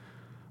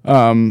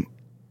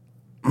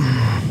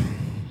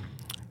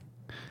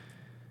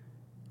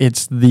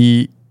it's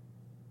the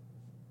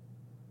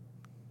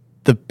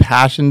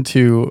passion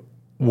to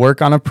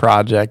work on a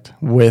project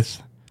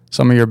with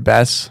some of your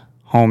best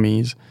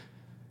homies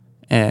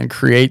and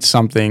create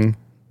something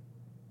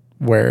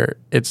where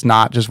it's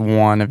not just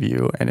one of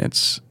you, and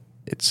it's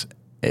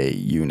a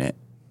unit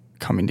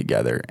coming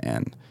together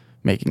and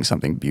making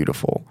something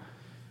beautiful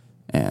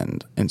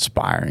and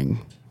inspiring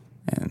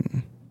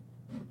and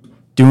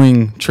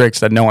doing tricks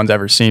that no one's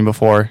ever seen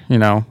before,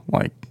 and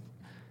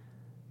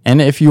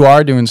if you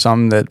are doing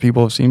something that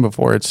people have seen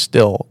before, it's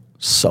still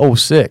so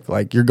sick.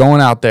 You're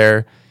going out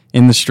there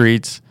in the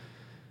streets,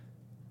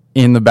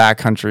 in the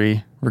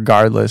backcountry,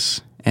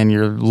 regardless, and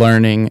you're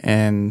learning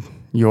and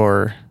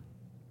you're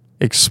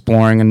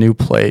exploring a new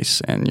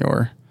place, and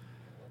you're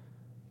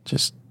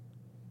just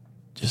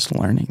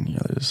learning.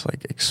 You're just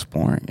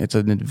exploring. It's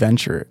an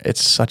adventure.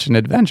 It's such an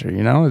adventure.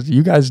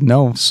 You guys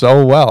know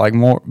so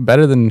well,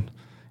 better than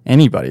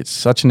anybody. It's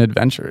such an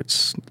adventure.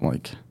 It's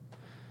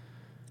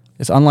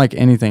it's unlike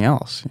anything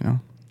else.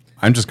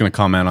 I'm just going to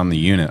comment on the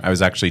unit. I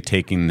was actually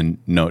taking the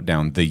note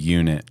down, the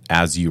unit,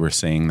 as you were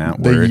saying that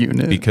word. The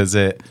unit. Because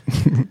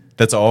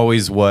that's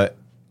always what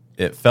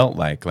it felt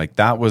like.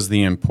 That was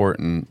the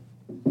important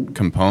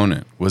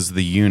component, was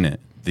the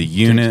unit. The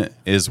unit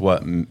is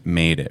what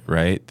made it,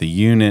 right? The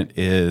unit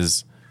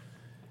is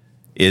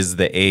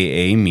the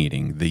AA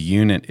meeting. The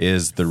unit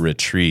is the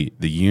retreat.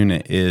 The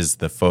unit is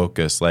the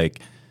focus.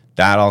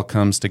 That all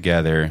comes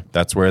together.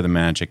 That's where the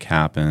magic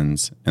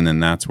happens. And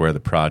then that's where the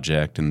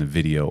project and the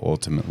video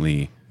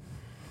ultimately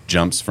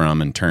jumps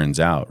from and turns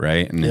out,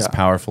 right? And as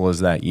powerful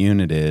as that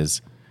unit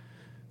is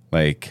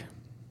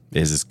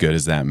as good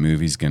as that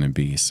movie's going to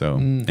be. So,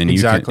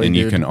 exactly,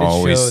 you can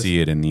always shows. see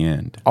it in the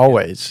end.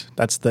 Always.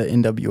 That's the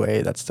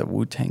NWA. That's the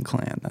Wu-Tang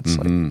Clan.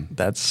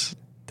 That's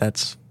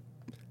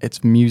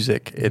it's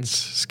music. It's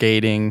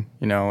skating.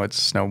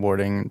 It's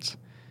snowboarding.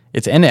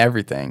 It's into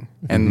everything.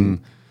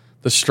 And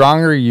the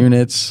stronger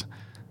units,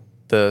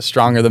 the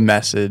stronger the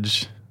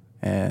message,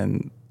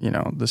 and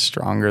the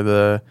stronger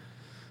the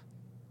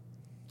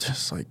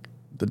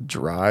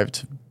drive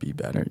to be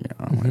better.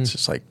 It's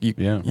just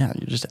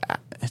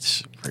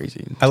it's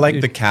crazy. I like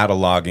the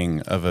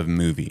cataloging of a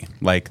movie,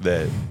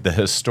 the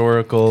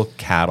historical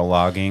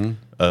cataloging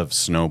of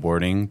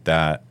snowboarding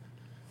that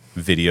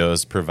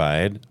videos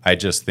provide. I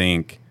just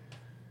think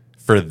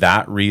for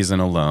that reason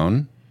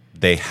alone,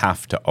 they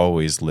have to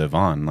always live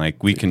on.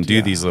 Like, we can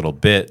do these little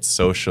bits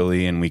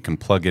socially and we can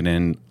plug it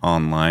in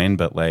online,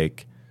 but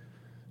like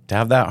to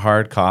have that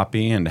hard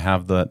copy and to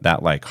have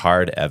that like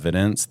hard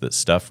evidence that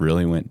stuff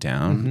really went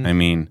down. I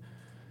mean,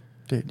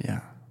 Dude,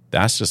 yeah.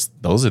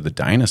 Those are the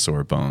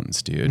dinosaur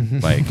bones,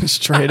 dude. Like,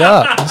 Straight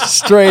up.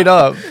 Straight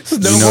up.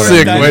 Snowboarding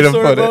Sick way to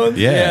dinosaur put bones?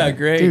 it. Yeah.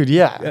 Great. Dude,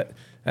 yeah.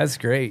 That's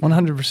great.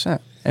 100%.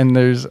 And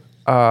there's,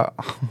 oh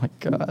my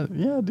God.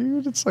 Yeah,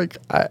 dude. It's like,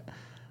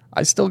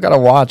 I still got to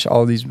watch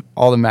all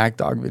the Mac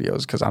Dog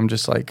videos because I'm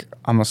just like,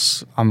 I'm a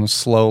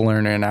slow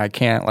learner and I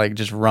can't like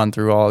just run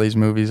through all these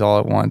movies all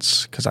at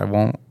once because I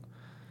won't.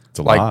 it's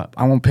a Like, lot.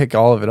 I won't pick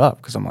all of it up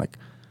because I'm like,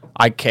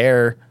 I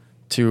care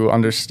to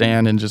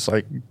understand and just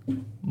like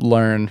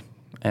learn,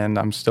 and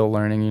I'm still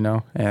learning, you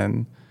know.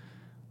 And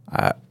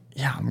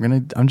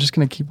I'm just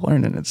gonna keep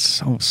learning. It's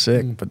so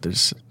sick, but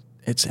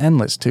it's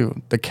endless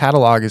too. The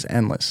catalog is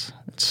endless.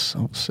 It's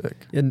so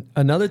sick. And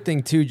another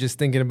thing too, just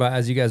thinking about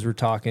as you guys were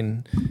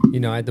talking, you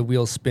know, I had the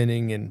wheels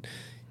spinning, and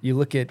you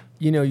look at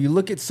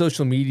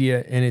social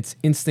media and it's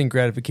instant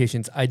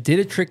gratifications. I did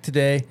a trick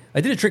today.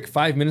 I did a trick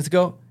 5 minutes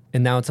ago,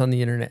 and now it's on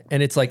the internet.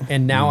 And it's like,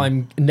 and now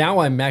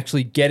I'm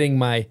actually getting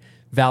my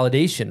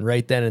validation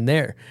right then and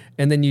there.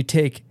 And then you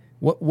take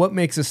what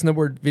makes a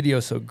snowboard video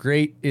so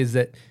great is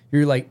that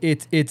you're like,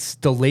 it's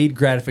delayed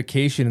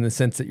gratification in the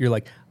sense that you're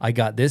like, I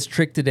got this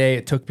trick today.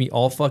 It took me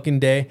all fucking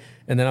day.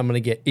 And then I'm going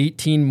to get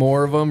 18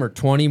 more of them or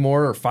 20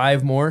 more or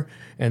 5 more.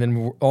 And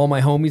then all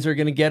my homies are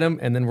going to get them.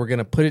 And then we're going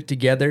to put it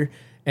together.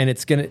 And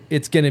it's going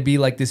to be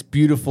like this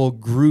beautiful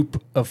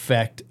group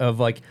effect of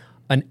like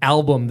an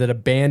album that a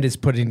band is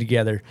putting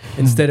together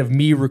instead of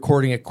me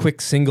recording a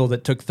quick single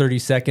that took 30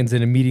 seconds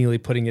and immediately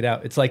putting it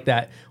out. It's like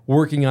that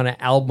working on an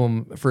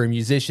album for a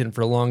musician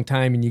for a long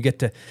time, and you get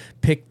to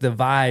pick the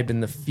vibe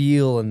and the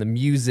feel and the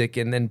music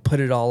and then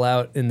put it all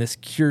out in this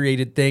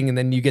curated thing, and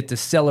then you get to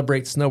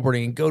celebrate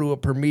snowboarding and go to a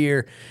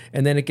premiere,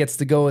 and then it gets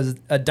to go as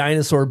a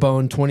dinosaur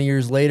bone 20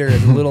 years later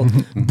as a little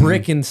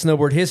brick in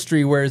snowboard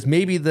history, whereas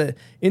maybe the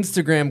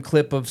Instagram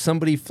clip of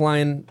somebody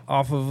flying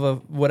off of a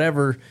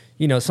whatever,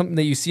 you know, something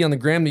that you see on the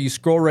gram that you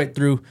scroll right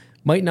through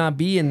might not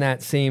be in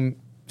that same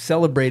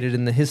celebrated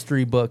in the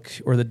history book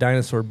or the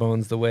dinosaur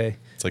bones the way.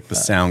 It's like the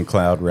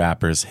SoundCloud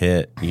rappers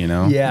hit, you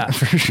know? Yeah.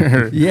 For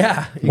sure.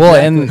 Yeah. Well,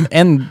 exactly.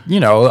 and you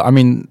know, I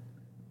mean,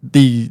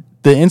 the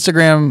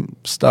Instagram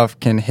stuff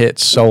can hit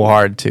so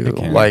hard too. It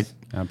can. Like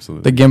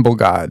Absolutely. the gimbal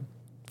god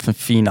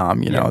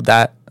phenom, you know,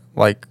 that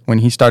like when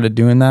he started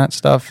doing that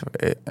stuff,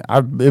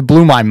 it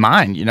blew my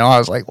mind. You know, I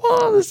was like,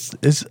 "Whoa, this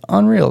is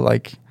unreal!"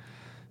 Like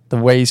the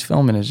way he's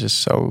filming is just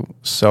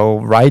so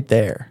right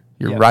there.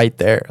 You're right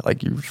there.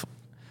 Like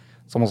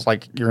it's almost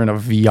like you're in a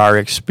VR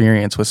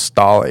experience with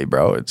Stale,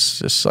 bro. It's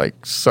just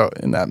like so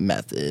in that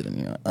method, and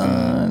you know,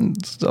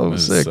 it's so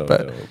sick. So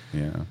but dope.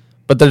 Yeah.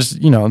 but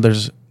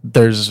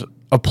there's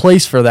a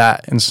place for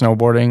that in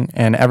snowboarding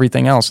and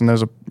everything else, and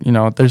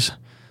there's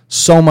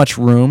so much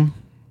room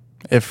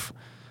if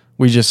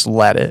we just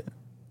let it,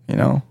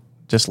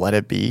 just let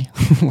it be.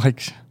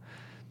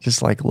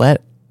 just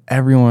let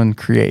everyone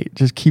create.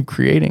 Just keep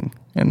creating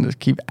and just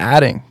keep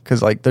adding,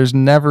 because like there's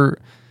never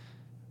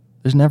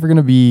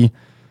gonna be.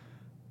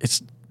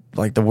 It's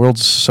like the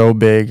world's so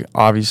big,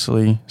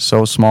 obviously,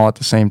 so small at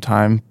the same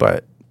time,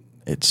 but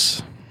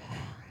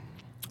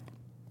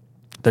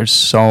there's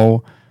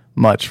so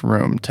much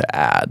room to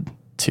add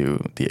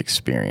to the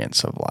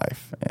experience of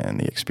life and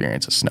the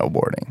experience of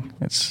snowboarding.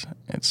 It's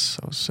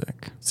so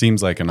sick.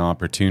 Seems like an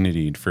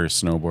opportunity for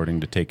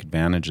snowboarding to take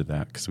advantage of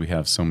that, because we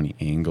have so many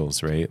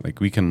angles, right? Like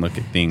we can look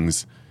at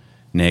things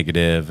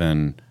negative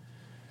and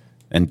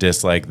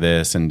dislike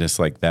this and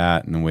dislike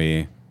that in a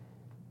way,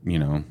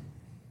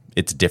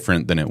 it's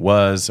different than it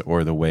was,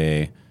 or the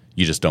way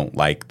you just don't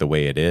like the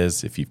way it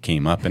is if you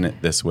came up in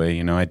it this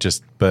way,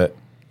 but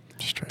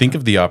think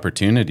of the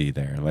opportunity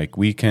there. Like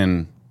we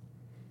can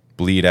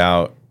bleed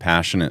out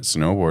passionate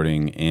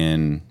snowboarding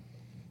in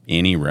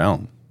any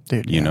realm.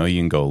 Dude, you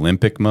can go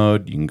Olympic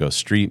mode, you can go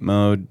street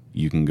mode,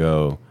 you can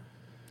go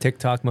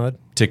TikTok mode,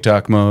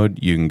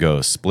 you can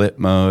go split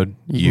mode,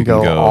 you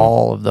can go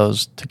all of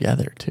those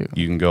together too.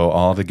 You can go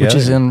all together. Which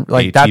is in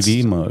like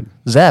ATV mode.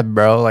 Zeb,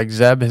 bro. Like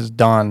Zeb has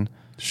done.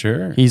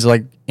 Sure. He's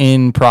like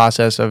in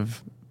process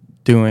of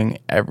doing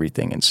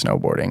everything in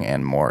snowboarding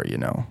and more,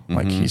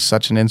 Like he's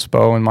such an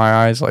inspo in my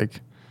eyes,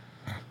 like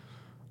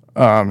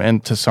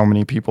and to so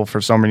many people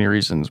for so many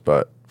reasons,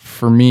 but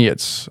for me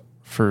it's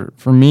for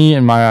me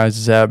in my eyes,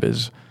 Zeb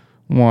is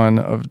one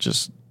of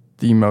just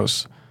the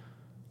most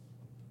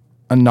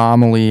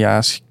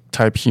anomaly-ass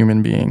type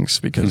human beings,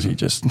 because he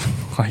just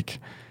like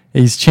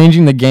he's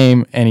changing the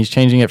game, and he's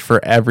changing it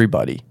for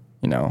everybody,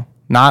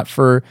 not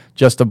for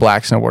just the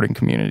black snowboarding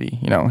community.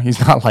 He's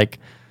not like,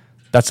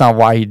 that's not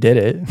why he did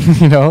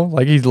it.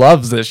 Like he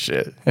loves this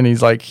shit, and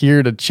he's like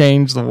here to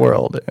change the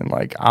world, and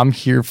like I'm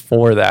here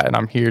for that, and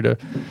I'm here to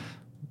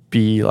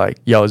be like,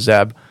 yo,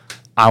 Zeb,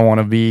 I want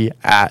to be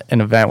at an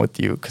event with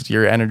you because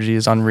your energy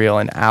is unreal.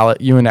 And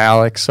you and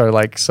Alex are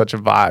like such a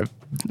vibe,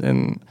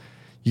 and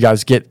you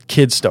guys get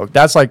kids stoked.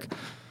 That's like,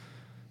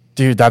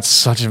 dude, that's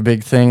such a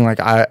big thing. Like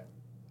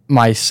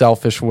my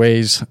selfish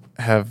ways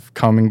have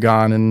come and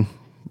gone and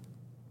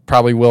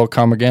probably will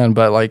come again.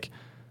 But like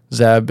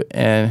Zeb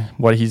and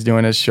what he's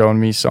doing has shown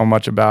me so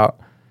much about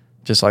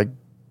just like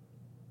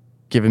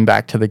giving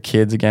back to the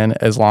kids again,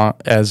 as well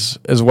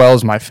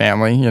as my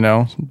family, you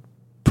know,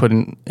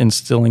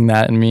 instilling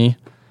that in me.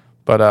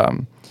 But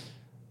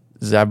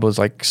Zeb was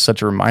like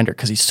such a reminder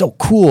because he's so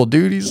cool,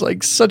 dude. He's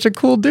like such a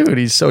cool dude.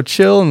 He's so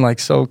chill and like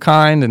so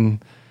kind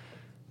and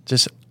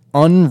just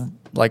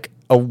like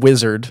a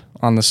wizard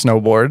on the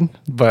snowboard.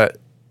 But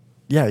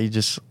yeah, he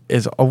just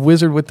is a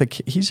wizard with the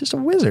kids. He's just a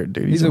wizard,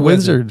 dude. He's a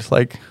wizard.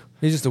 Like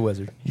He's just a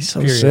wizard. he's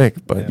so sick.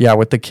 But yeah,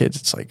 with the kids,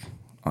 it's like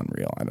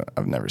unreal.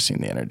 I've never seen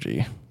the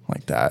energy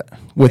like that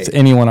with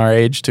anyone our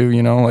age too.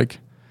 You know, like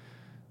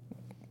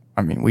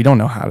I mean, we don't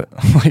know how to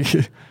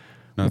like.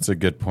 That's a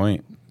good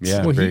point.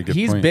 Yeah, Well, very good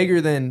he's point.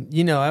 bigger than,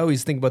 you know, I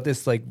always think about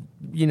this, like,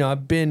 you know,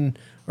 I've been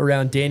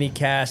around Danny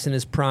Cass in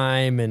his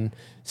prime and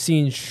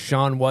seen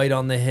Sean White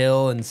on the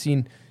hill and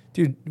seen,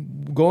 dude,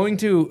 going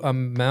to a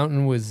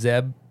mountain with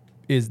Zeb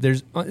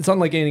it's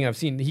unlike anything I've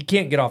seen. He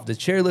can't get off the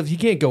chairlift. He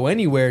can't go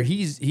anywhere.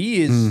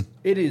 It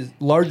is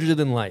larger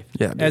than life,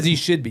 Yeah, dude. as he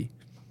should be.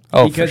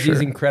 Oh, because for sure.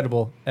 he's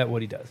incredible at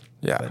what he does.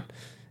 Yeah.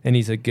 And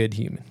he's a good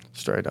human.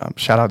 Straight up.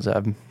 Shout out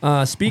Zeb.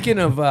 Speaking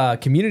of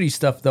community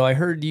stuff, though, I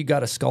heard you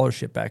got a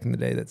scholarship back in the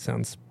day. That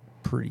sounds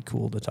pretty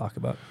cool to talk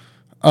about.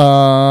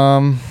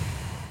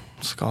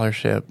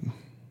 Scholarship.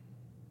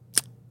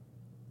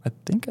 I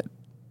think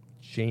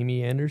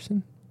Jamie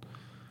Anderson?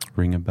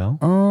 Ring a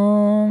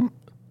bell?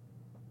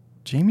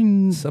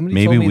 Jamie. Somebody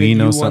Maybe told me we that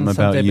know won something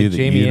some about type you of that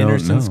Jamie you don't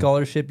Anderson know.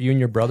 scholarship. You and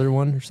your brother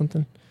won or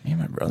something? Me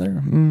and my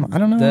brother. I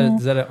don't know.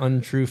 Is that an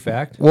untrue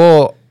fact?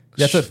 Well,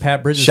 That's what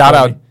Pat Bridges shout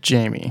told out me.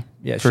 Jamie.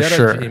 Yeah, for shout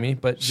sure. out Jamie.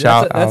 But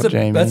Shout that's out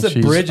Jamie. That's a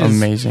She's Bridges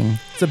amazing.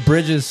 It's a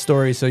Bridges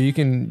story, so you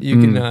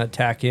can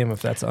attack him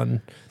if that's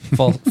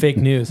fake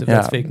news. If Yeah,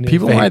 that's fake news.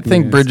 people Fake might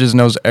think news. Bridges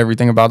knows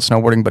everything about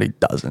snowboarding, but he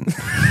doesn't.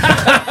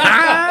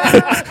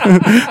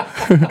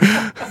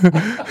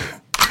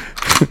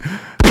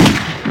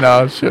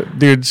 No,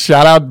 dude.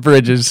 Shout out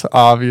Bridges.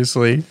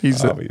 Obviously,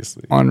 he's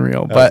Obviously.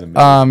 unreal. That was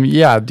But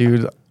yeah,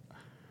 dude.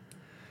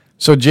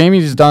 So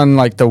Jamie's done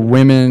like the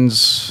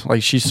women's,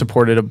 like she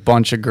supported a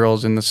bunch of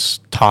girls in this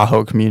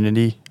Tahoe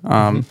community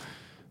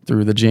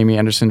through the Jamie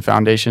Anderson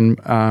Foundation.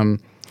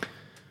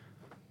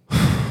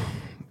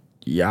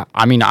 Yeah,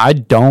 I mean, I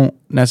don't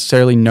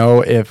necessarily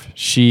know if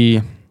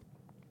she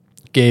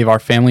gave our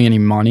family any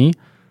money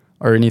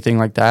or anything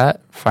like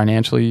that,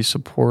 financially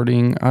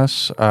supporting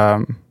us,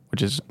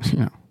 which is, you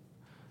know,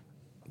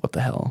 what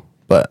the hell?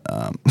 But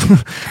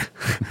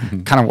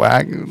kind of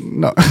whack.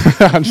 No,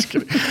 I'm just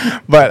kidding.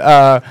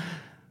 But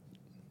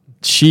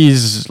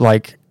she's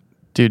like,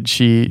 dude,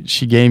 she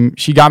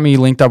got me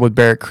linked up with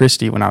Barrett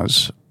Christie when I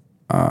was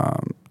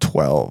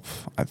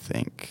 12, I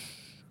think,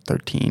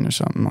 13 or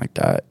something like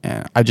that.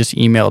 And I just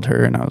emailed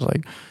her and I was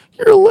like,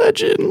 "You're a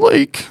legend.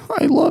 Like,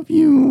 I love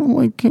you.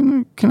 Like,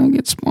 can I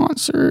get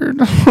sponsored?"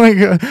 Like,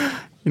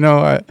 you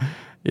know,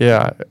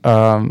 yeah.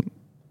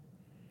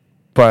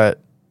 But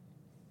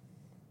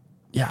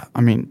yeah,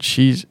 I mean,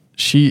 she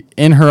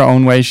in her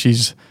own way,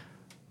 she's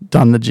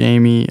done the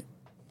Jamie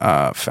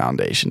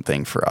Foundation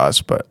thing for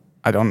us, but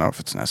I don't know if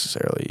it's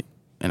necessarily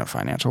in a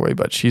financial way,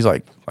 but she's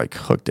like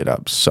hooked it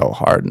up so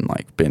hard and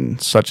like been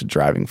such a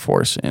driving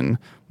force in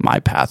my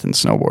path in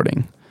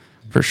snowboarding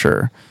for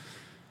sure.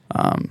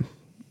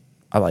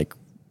 I like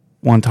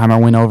one time I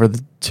went over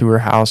to her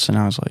house and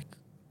I was like,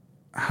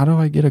 "How do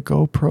I get a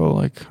GoPro?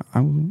 Like,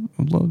 I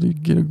would love to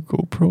get a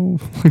GoPro."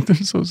 Like, they're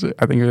so sick.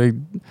 I think they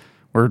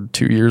were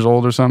 2 years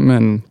old or something,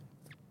 and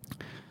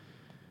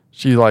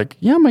she's like,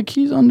 "Yeah, my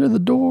key's under the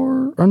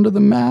door, under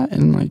the mat,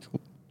 and like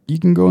you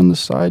can go in the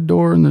side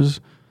door and there's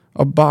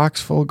a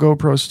box full of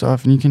GoPro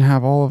stuff and you can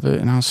have all of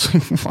it." And I was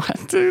like,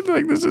 "What, dude?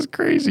 Like, this is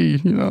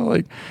crazy," you know?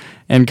 Like,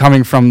 and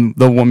coming from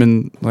the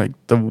woman, like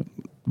the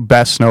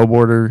best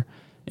snowboarder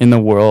in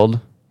the world,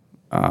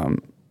 and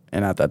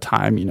at that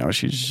time, you know,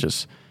 she's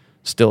just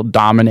still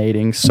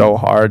dominating so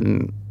hard.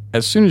 And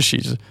as soon as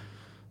she's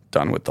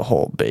done with the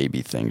whole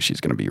baby thing, she's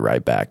going to be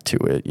right back to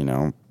it, you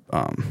know,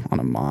 on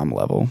a mom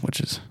level, which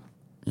is,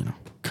 you know,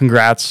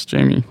 congrats,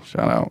 Jamie.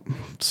 Shout out.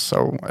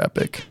 So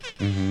epic.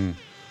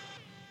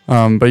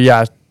 But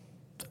yeah,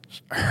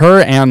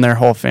 her and their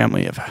whole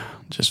family have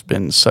just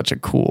been such a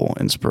cool,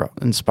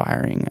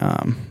 inspiring,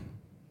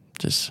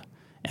 just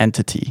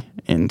entity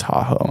in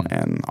Tahoe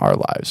and our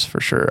lives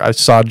for sure. I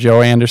saw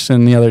Joe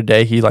Anderson the other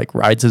day. He like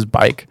rides his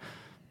bike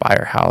by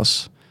our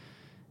house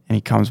and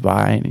he comes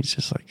by and he's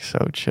just like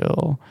so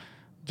chill,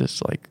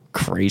 just like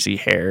crazy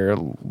hair,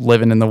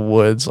 living in the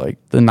woods, like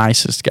the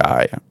nicest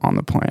guy on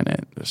the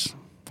planet, just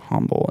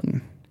humble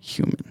and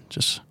human,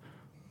 just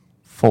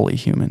fully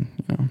human,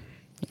 you know.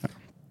 Yeah.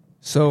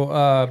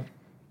 So,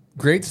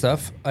 great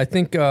stuff. I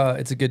think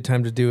it's a good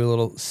time to do a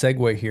little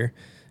segue here.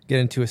 get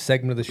into a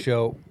segment of the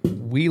show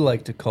we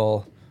like to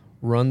call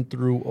Run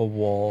Through a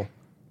Wall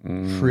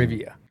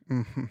Trivia.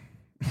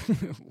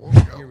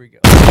 Here we go.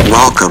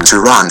 Welcome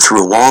to Run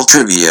Through a Wall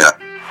Trivia.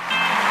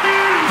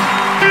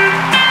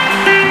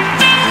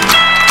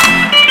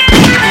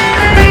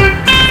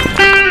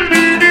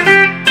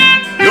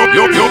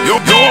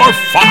 You're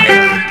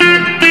fired.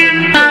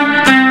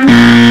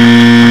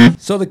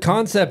 So the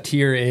concept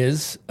here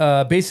is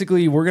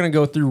basically we're going to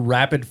go through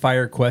rapid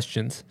fire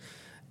questions.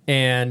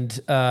 And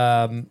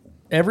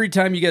every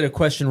time you get a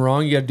question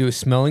wrong, you got to do a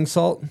smelling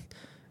salt.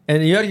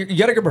 And you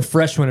got to grab a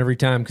fresh one every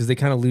time because they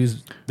kind of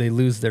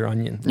lose their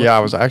onion. Yeah,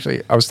 I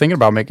was thinking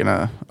about making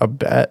a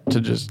bet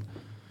to just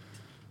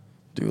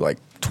do like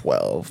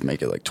 12,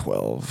 make it like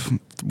 12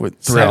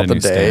 throughout the new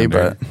day.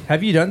 standard. But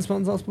Have you done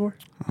smelling salts before?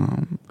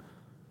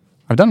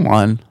 I've done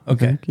one. I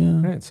Okay. think, yeah. All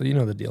right, so you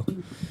know the deal.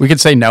 We could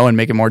say no and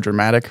make it more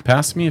dramatic.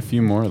 Pass me a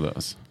few more of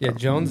those. Yeah,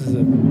 Jones is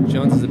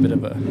a bit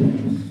of a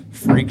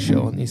freak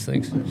show on these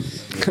things.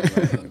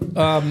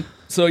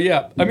 So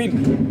yeah, I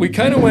mean, we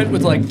kind of went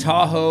with like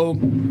Tahoe /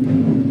 Tahoe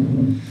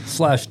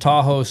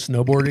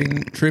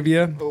snowboarding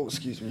trivia. Oh,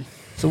 excuse me.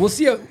 So let's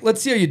see how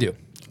you do.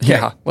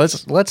 Yeah,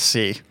 let's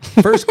see.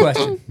 First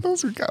question: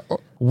 Those are go.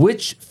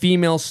 which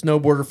female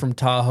snowboarder from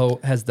Tahoe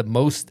has the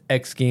most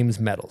X Games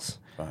medals?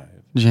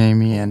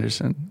 Jamie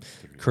Anderson.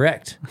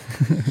 Correct.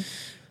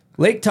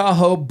 Lake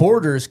Tahoe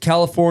borders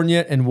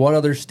California and what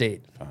other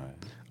state?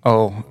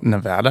 Oh,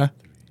 Nevada.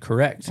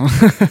 Correct.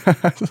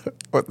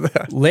 What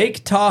the?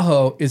 Lake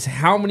Tahoe is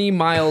how many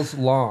miles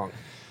long?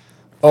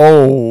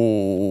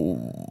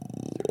 Oh,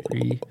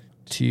 3,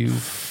 2,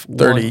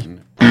 30.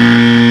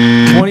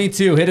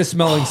 22. Hit a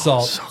smelling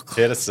salt.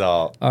 Hit a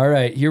salt. All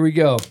right, here we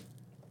go.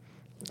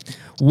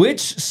 Which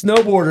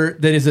snowboarder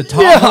that is a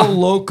Tahoe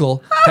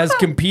local has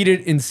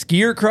competed in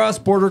skier cross,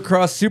 border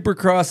cross,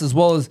 supercross, as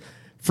well as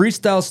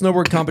freestyle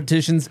snowboard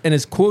competitions and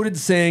is quoted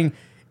saying,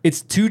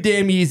 "It's too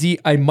damn easy,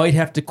 I might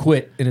have to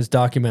quit," in his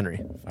documentary?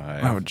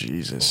 5, Oh,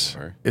 Jesus.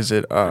 4, Is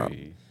it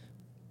 3,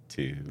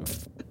 2,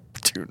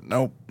 dude,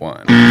 nope.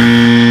 1.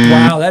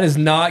 Wow, that is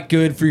not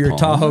good for your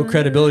Tahoe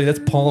credibility. That's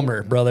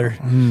Palmer, brother.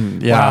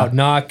 Yeah. Wow,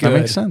 not good. That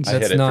makes sense. I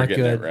That's hit it not for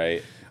getting good. it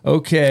right.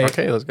 Okay.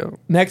 Okay, let's go.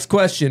 Next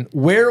question.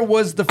 Where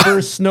was the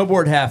first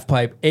snowboard half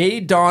pipe?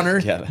 A, Donner.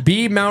 Yeah.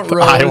 B, Mount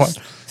Iowa. Rose.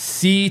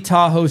 C,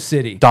 Tahoe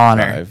City.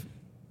 Donner. 5,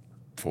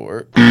 4.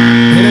 Hit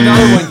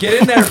another one. Get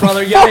in there,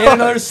 brother. You gotta hit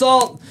another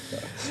salt.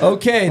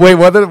 Okay. Wait,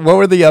 what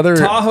were the other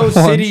Tahoe ones?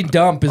 City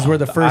Dump is where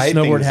the first I think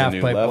snowboard it's a half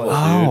new pipe level.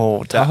 was.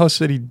 Oh, Tahoe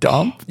City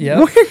Dump? Yep.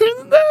 Where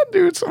is that,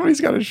 dude? Somebody's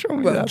got to show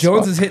me that.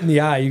 Jones spot. is hitting the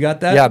eye. You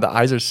got that? Yeah, the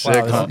eyes are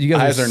sick. Wow, huh? you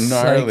guys Eyes are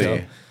gnarly.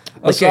 psycho.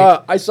 I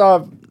Okay.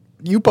 saw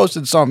you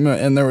posted something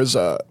and there was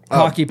a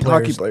Hockey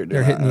players. player.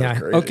 They're hitting the eye.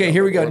 Okay,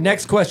 here we go.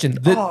 Next question.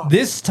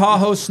 This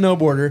Tahoe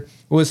snowboarder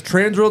was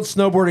Transworld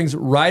Snowboarding's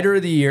Rider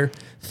of the Year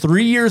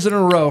 3 years in a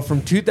row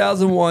from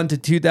 2001 to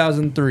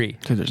 2003.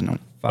 Dude, there's no.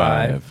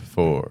 5,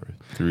 4,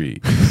 3,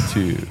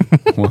 2,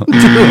 1.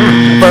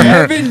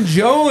 Kevin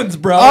Jones,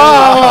 bro.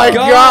 Oh my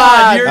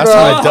God. Your That's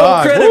Tahoe my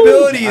dog.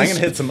 credibility I'm is. gonna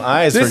hit some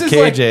eyes This for is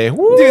like, KJ.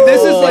 dude,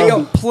 this is like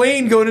a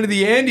plane going into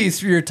the Andes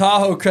for your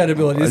Tahoe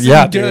credibility. This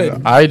Yeah, is good.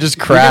 dude. I just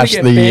crashed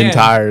get the banned.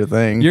 entire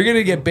thing. You're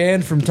gonna get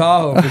banned from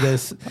Tahoe for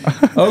this.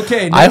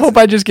 Okay, I next- hope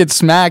I just get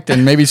smacked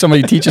and maybe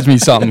somebody teaches me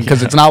something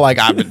because it's not like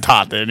I've been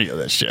taught any of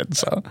this shit.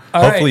 So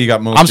All Hopefully right. you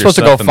got most. I'm of your supposed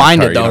to go stuff in the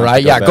find car. it You though, don't have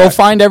right? to Yeah, go go back.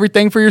 find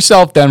everything for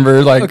yourself,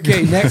 Denver. Like,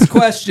 Okay, next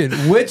question.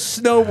 Which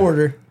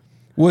snowboarder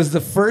was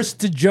the first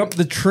to jump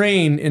the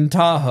train in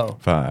Tahoe?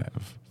 5,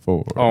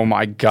 4. oh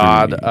my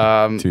God,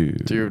 2,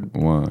 dude,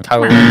 1.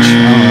 Tyler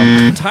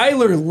Lynch.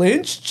 Tyler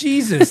Lynch?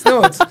 Jesus.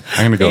 No, it's I'm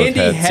gonna go with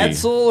Andy Hetzy.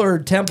 Hetzel or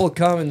Temple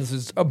Cummins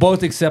is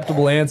both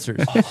acceptable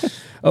answers.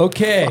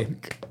 Okay.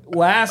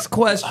 Last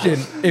question.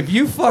 If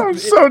you fuck I'm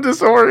so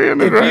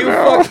disoriented if right you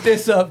now. fuck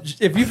this up,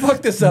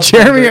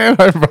 Jeremy and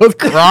I are both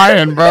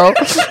crying, bro.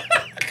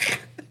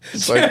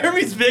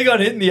 Jeremy's big on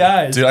hitting the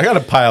eyes. Dude, I got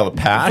a pile of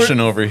passion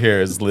over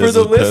here. As Liz For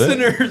the would put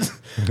it.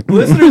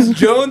 listeners,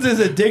 Jones is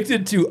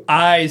addicted to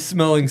eye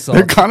smelling They're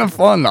salts. kind of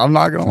fun. I'm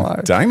not gonna lie.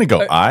 Dude, I'm gonna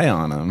go eye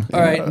on him. All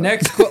right,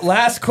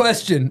 last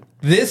question.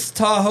 This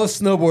Tahoe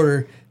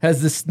snowboarder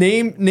has the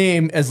same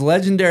name as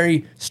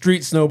legendary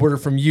street snowboarder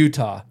from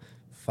Utah.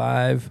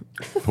 5,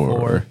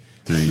 4,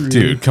 3.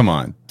 Dude, come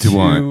on. 2,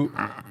 1. 2.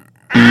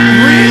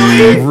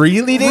 Really?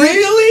 Really, dude?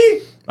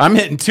 Really? I'm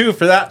hitting 2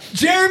 for that.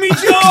 Jeremy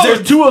Jones.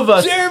 There's 2 of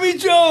us. Jeremy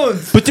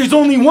Jones. But there's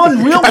only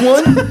one real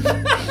one.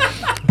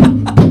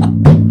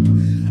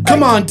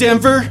 Come on,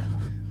 Denver.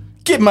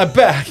 Get my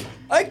back.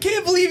 I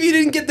can't believe you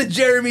didn't get the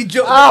Jeremy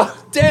Jones.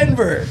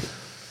 Denver.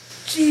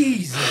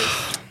 Jesus.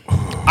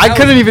 I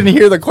couldn't even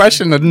hear the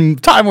question. The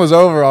time was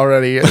over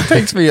already. It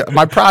takes me.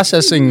 My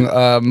processing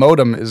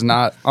modem is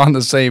not on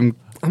the same.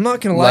 I'm not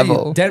gonna lie to you,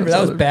 Level. Denver.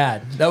 That was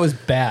bad. That was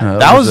bad.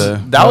 That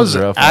was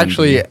a rough one,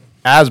 actually dude.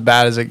 as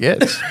bad as it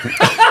gets.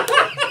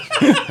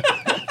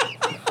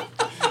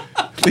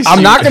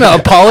 I'm not gonna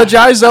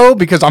apologize though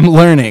because I'm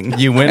learning.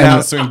 You went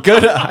out swing.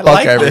 Good. I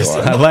like this.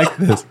 everyone. I like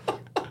this.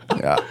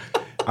 Yeah.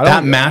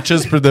 That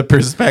matches for the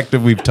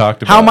perspective we've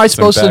talked about. How am I So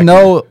supposed to back-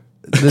 know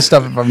this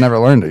stuff if I've never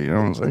learned it? You know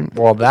what I'm saying?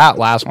 Well, that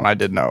last one I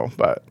did know,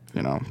 but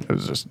you know, it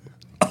was just.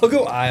 I'll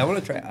go I want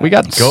to try I. We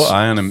got Go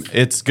eye on him.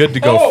 It's good to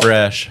go Oh.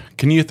 fresh.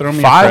 Can you throw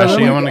me Five a of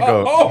freshie? them? I want to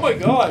go. Oh my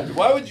God.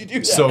 Why would you do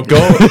that? So go.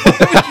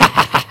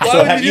 Why So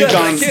would have do you that?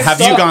 I gone? can't Have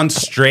stop. you gone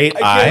straight I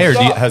eye, can't or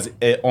stop. has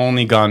it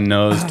only gone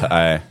nose to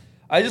eye?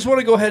 I just want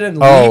to go ahead and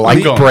Oh, legal- like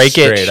I'm going break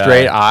it straight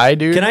straight eye. eye,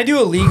 dude. Can I do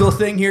a legal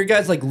thing here,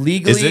 guys? Like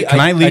legally, Is it? Can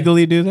I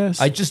legally do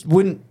this? I just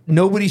wouldn't.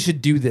 Nobody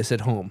should do this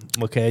at home.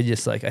 Okay,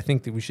 just like I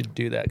think that we should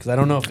do that because I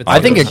don't know if it's. I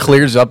think it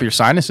clears up your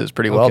sinuses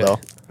pretty well, Okay. though.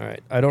 All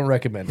right, I don't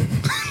recommend it.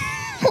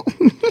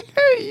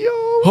 Hey, yo.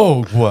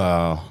 Oh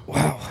wow!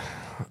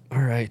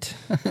 All right.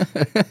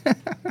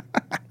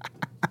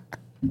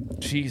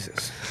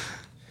 Jesus.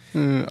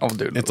 Oh,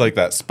 dude. It's like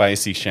that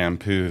spicy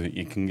shampoo that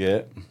you can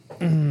get.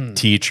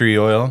 Tea tree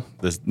oil,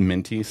 this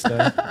minty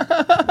stuff.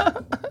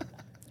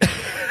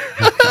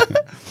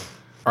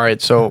 All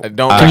right, so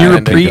don't can you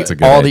recommend it. repeat That's a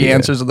good all the idea.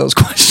 answers of those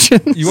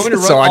questions? You want me to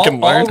run? so I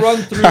can learn? I'll run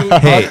through.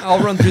 Hey. I'll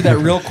run through that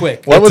real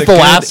quick. What was It's the a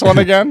good- last one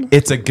again?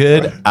 It's a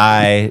good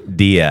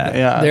idea.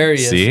 Yeah. There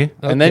he is. See?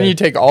 And then Okay. you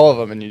take all of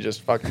them and you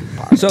just fucking.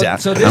 So, Dad-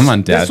 so this, I'm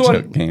on dad this one,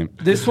 joke game.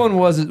 This one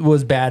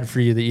was bad for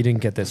you that you didn't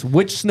get this.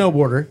 Which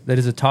snowboarder that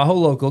is a Tahoe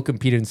local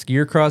competed in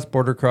skier cross,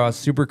 border cross,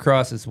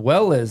 supercross, as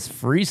well as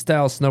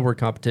freestyle snowboard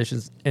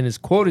competitions, and is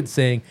quoted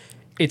saying,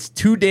 "It's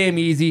too damn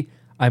easy.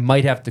 I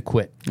might have to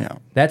quit." Yeah.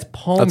 That's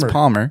Palmer. That's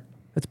Palmer.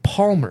 That's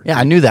Palmer. Yeah,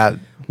 I knew that.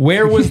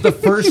 Where was the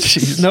first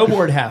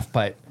snowboard half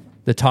pipe?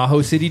 The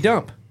Tahoe City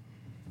Dump.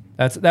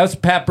 That was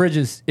Pat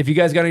Bridges. If you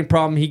guys got any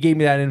problem, he gave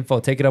me that info.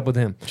 Take it up with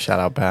him. Shout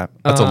out, Pat.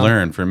 That's a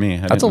learn for me.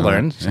 I That's a didn't know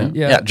learn. that.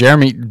 Yeah. Yeah.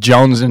 Jeremy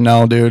Jones didn't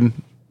know, dude.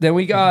 Then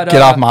we got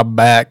Get off my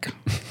back.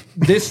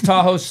 This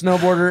Tahoe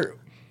snowboarder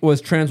was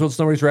Trans World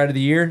Snowboarders Ride of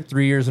the Year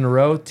 3 years in a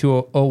row,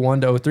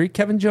 2001 to 03.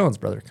 Kevin Jones,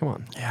 brother, come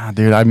on. Yeah,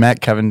 dude. I met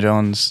Kevin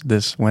Jones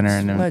this winter,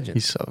 and legend.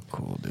 he's so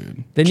cool,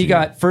 dude. Then you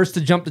got first to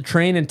jump the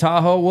train in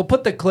Tahoe. We'll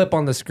put the clip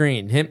on the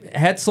screen. Him,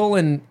 Hetzel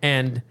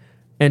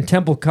and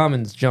Temple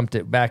Cummins jumped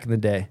it back in the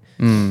day.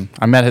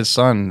 I met his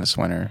son this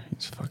winter.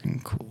 He's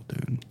fucking cool,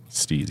 dude.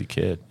 Steezy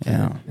kid.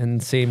 Yeah.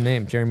 And same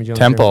name, Jeremy Jones.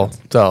 Temple. Jeremy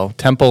Jones. So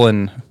Temple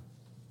and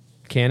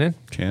Cannon?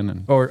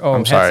 Cannon.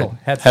 I'm sorry,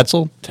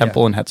 Hetzel.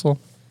 Temple Yeah. and Hetzel.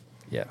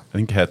 Yeah. I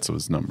think Hetz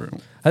was number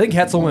one. I think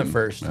Hetzel went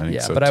first. I think Yeah,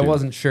 so, but I too.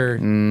 wasn't sure. I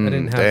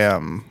didn't have.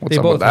 Damn. What's They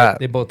up both with that?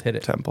 They both hit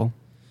it. Temple.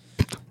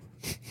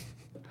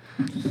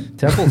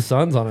 Temple's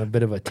son's on a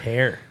bit of a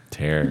tear.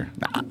 Tear.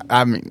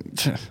 I mean,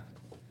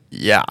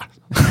 yeah.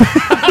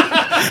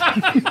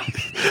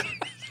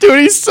 Dude,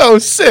 he's so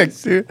sick,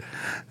 dude.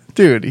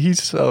 Dude,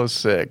 he's so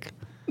sick.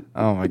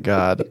 Oh my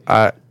god.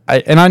 I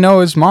know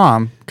his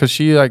mom because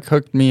she like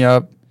hooked me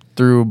up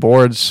through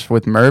boards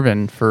with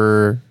Mervin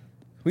for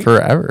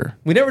forever.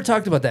 We never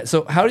talked about that.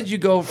 So how did you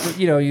go?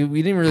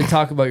 We didn't really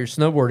talk about your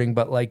snowboarding,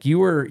 but like you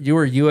were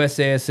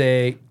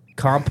USASA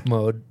comp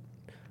mode.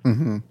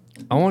 Mm-hmm.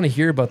 I want to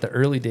hear about the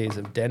early days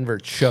of Denver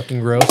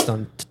chucking roast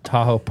on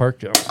Tahoe park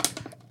jumps.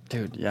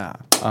 Dude, yeah.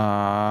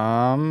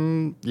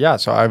 Yeah,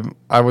 so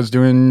I was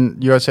doing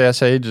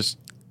USASA just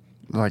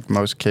like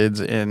most kids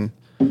in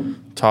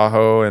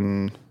Tahoe,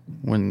 and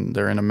when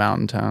they're in a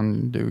mountain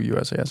town, do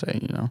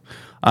USASA, you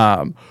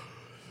know.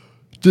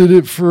 Did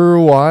it for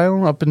a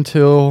while up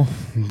until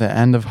the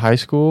end of high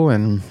school,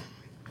 and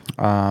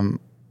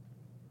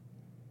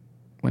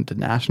went to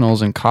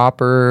nationals in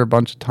Copper a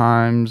bunch of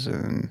times,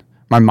 and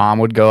my mom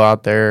would go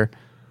out there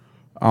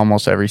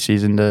almost every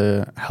season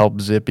to help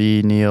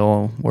Zippy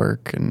Neal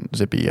work. And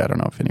Zippy, I don't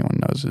know if anyone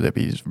knows,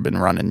 Zippy's been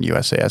running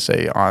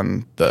USASA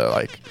on the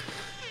like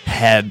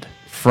head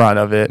front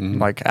of it,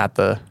 like at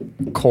the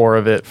core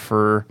of it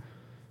for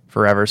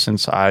forever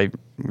since I,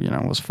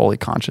 was fully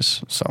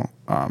conscious. So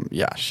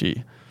yeah, she's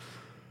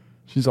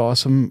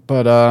awesome.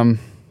 But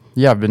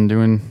yeah, I've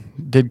been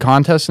did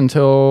contests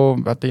until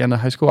about the end of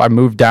high school. I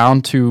moved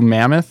down to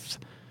Mammoth.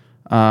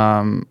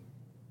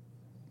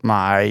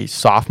 My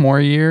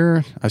sophomore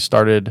year, I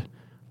started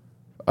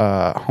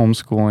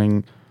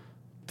homeschooling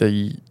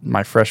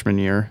my freshman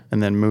year,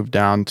 and then moved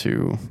down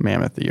to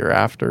Mammoth the year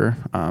after.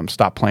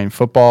 Stopped playing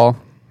football,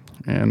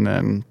 and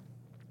then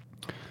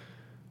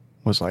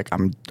was like,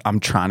 I'm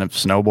trying to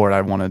snowboard.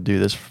 I want to do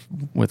this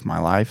with my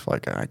life.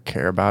 Like, I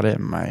care about it.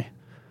 And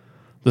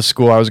the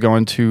school I was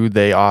going to,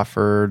 they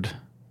offered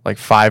like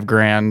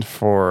 $5,000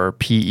 for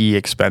PE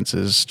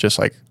expenses, just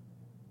like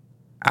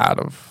out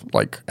of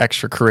like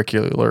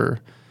extracurricular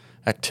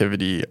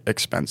activity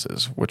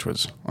expenses, which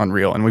was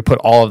unreal. And we put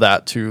all of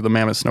that to the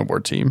Mammoth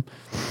snowboard team,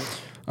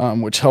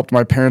 which helped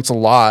my parents a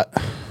lot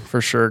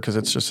for sure, because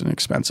it's just an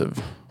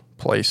expensive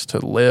place to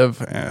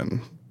live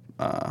and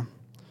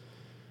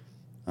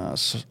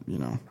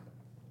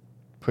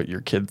put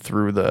your kid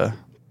through the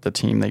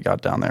team they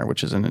got down there,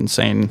 which is an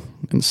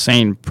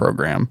insane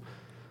program.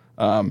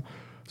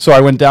 So I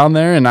went down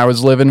there, and I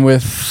was living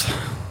with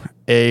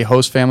a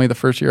host family the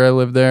first year I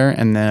lived there,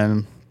 and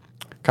then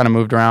kind of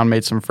moved around,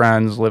 made some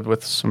friends, lived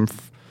with some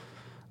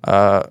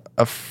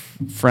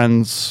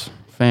friend's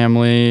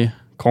family,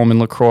 Coleman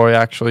LaCroix,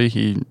 actually.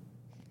 He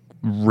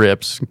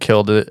rips and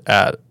killed it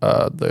at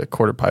the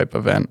quarter pipe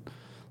event,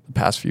 the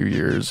past few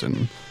years.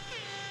 And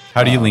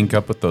How do you link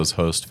up with those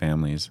host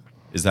families?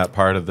 Is that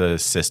part of the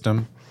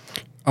system?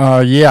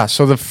 yeah,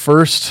 so the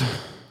first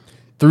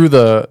through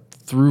the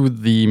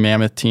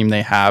Mammoth team,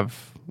 they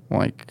have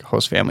like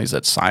host families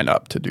that sign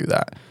up to do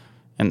that,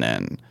 and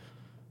then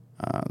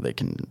they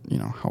can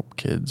help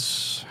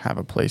kids have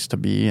a place to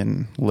be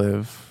and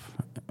live.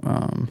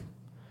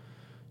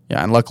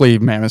 Yeah, and luckily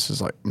Mammoth's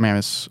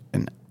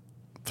in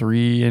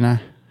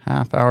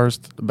 3.5 hours,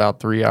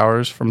 about 3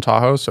 hours from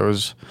Tahoe. So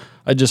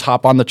I just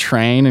hop on the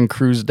train and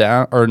cruise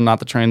down, or not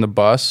the train, the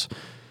bus,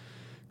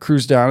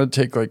 cruise down and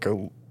take like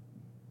it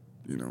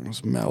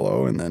was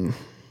mellow, and then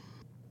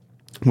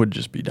would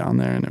just be down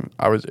there. And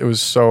it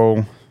was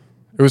so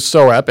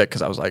epic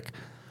because I was like,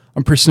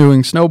 I'm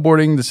pursuing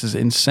snowboarding. This is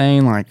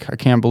insane. Like, I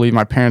can't believe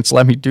my parents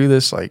let me do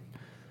this. Like,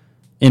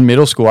 in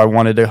middle school, I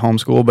wanted to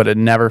homeschool, but it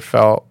never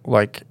felt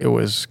like it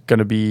was going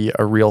to be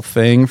a real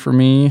thing for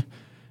me.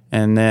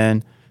 And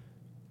then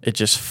it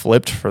just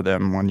flipped for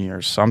them one year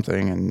or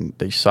something, and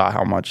they saw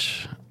how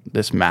much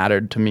this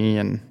mattered to me.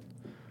 And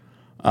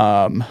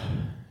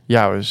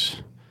yeah, it was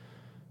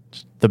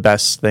the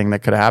best thing that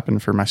could happen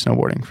for my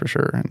snowboarding for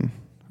sure. And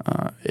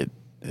it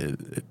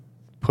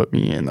put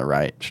me in the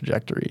right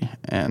trajectory.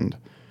 And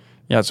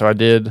yeah, so I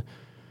did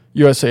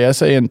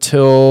USASA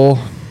until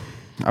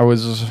I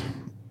was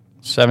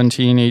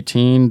 17,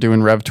 18,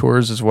 doing rev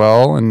tours as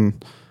well,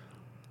 and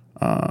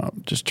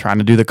just trying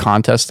to do the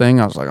contest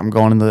thing. I was like, I'm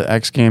going to the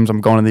X Games,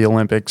 I'm going to the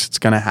Olympics, it's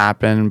going to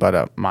happen.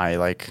 But I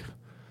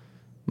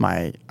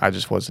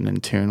just wasn't in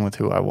tune with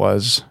who I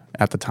was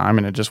at the time,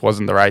 and it just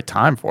wasn't the right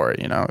time for it.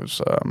 It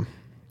was,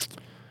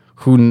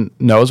 who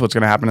knows what's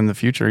going to happen in the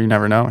future? You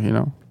never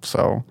know,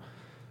 So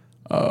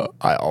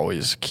I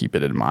always keep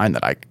it in mind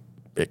that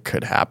it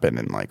could happen,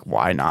 and like,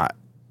 why not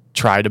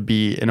try to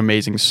be an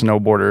amazing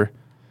snowboarder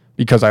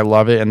because I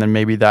love it, and then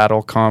maybe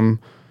that'll come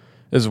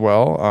as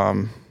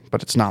well.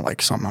 But it's not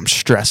like something I'm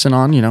stressing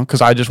on,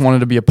 because I just wanted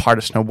to be a part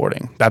of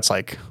snowboarding. That's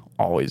like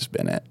always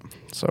been it.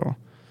 So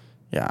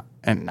yeah,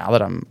 and now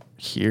that I'm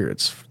here,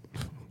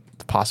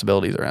 the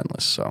possibilities are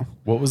endless. So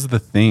What was the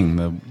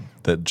thing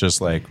that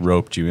just like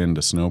roped you into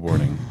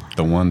snowboarding?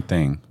 The one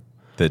thing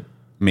that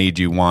made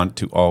you want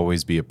to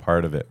always be a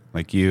part of it?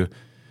 Like you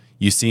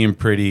seem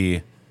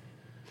pretty,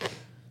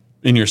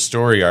 in your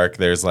story arc,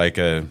 there's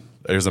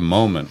a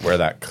moment where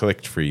that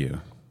clicked for you.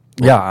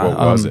 What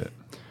was it?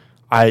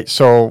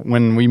 So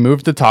when we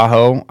moved to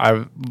Tahoe,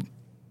 I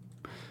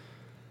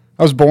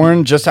was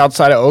born just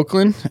outside of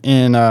Oakland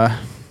in a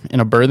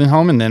birthing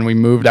home, and then we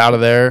moved out of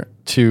there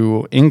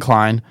to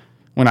Incline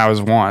when I was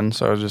 1.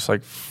 So I was just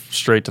like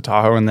straight to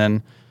Tahoe, and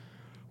then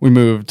we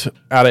moved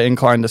out of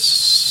Incline to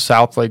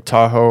South Lake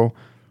Tahoe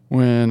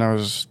when I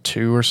was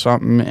 2 or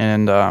something.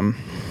 And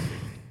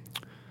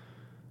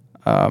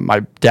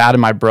my dad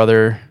and my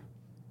brother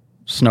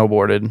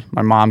snowboarded.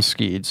 My mom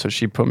skied, so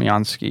she put me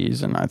on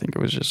skis, and I think it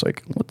was just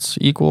like, let's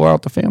equal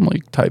out the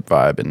family type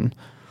vibe. And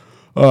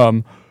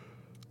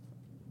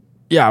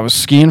yeah, I was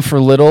skiing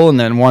for little, and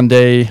then one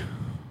day,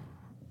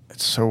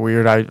 it's so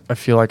weird, I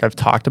feel like I've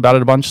talked about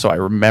it a bunch, so I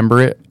remember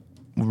it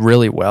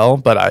really well.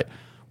 But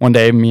one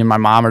day, me and my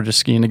mom are just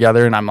skiing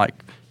together, and I'm like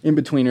in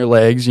between her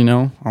legs,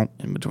 in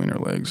between her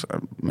legs. I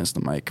missed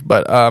the mic,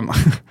 but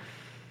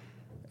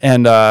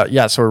and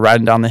yeah, so we're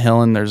riding down the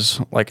hill, and there's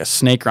like a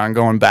snake run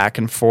going back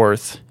and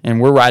forth,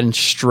 and we're riding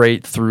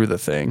straight through the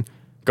thing,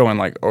 going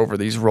like over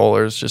these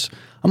rollers.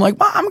 I'm like,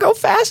 Mom, go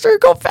faster,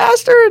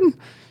 and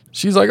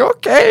she's like,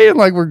 okay, and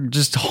like we're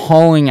just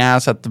hauling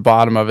ass at the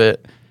bottom of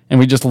it, and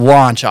we just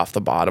launch off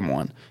the bottom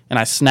one, and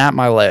I snap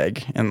my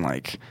leg, and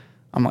like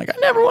I'm like, I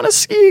never want to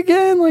ski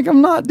again, like I'm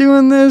not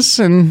doing this.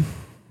 And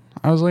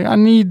I was like, I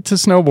need to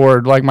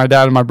snowboard like my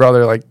dad and my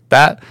brother, like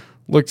that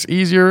looks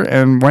easier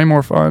and way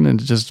more fun,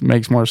 and it just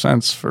makes more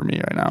sense for me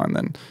right now. And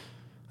then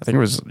I think it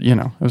was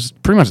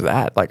pretty much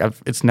that. Like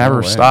it's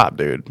never stopped,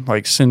 dude.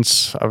 Like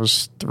since I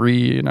was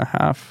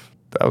 3.5,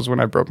 that was when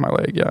I broke my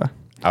leg. Yeah.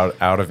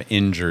 Out of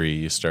injury,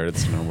 you started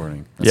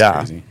snowboarding.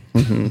 That's crazy.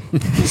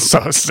 Mm-hmm.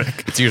 So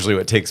sick. It's usually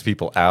what takes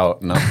people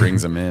out, not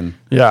brings them in.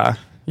 Yeah.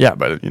 Yeah.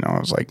 But I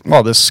was like,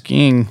 well, this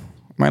skiing,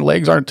 my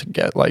legs aren't to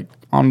get like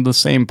on the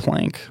same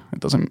plank.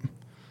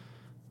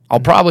 I'll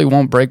probably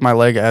won't break my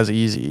leg as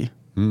easy.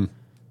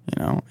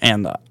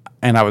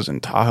 And I was in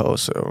Tahoe,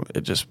 so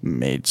it just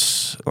made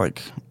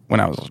like when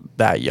I was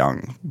that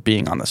young,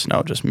 being on the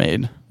snow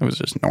it was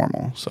just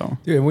normal. So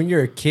Dude, when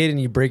you're a kid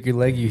and you break your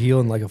leg, you heal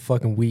in like a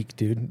fucking week,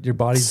 dude. Your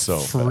body's So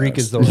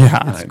freakazoid.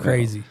 Yeah. It's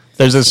crazy.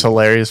 there's this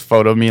hilarious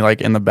photo of me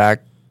like in the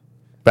back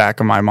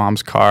of my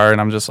mom's car,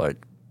 and I'm just like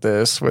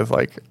this with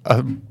like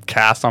a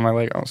cast on my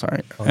leg. Oh,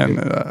 sorry. Okay.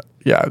 And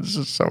yeah, it's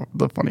just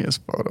the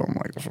funniest photo. I'm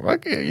like,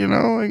 fuck it,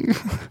 like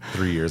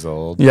 3 years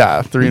old.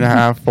 yeah,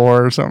 3.5,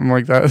 4 or something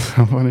like that.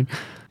 So funny.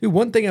 Dude,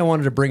 one thing I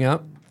wanted to bring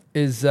up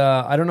is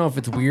I don't know if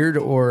it's weird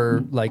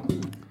or like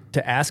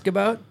to ask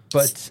about,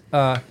 but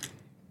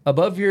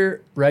above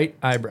your right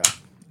eyebrow.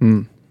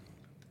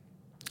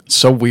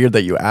 So weird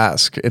that you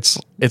ask. It's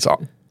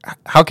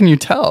how can you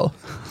tell?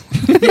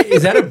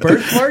 Is that a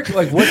birthmark?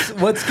 Like,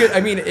 what's good?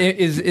 I mean,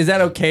 is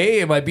that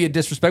okay? Am I being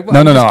disrespectful?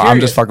 No. I'm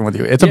curious. just fucking with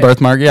you. It's a Yeah.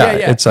 birthmark. Yeah,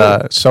 Yeah, it's cool.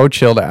 so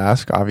chill to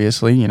ask.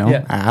 Obviously,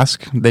 Yeah.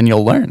 ask, then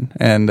you'll learn.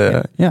 And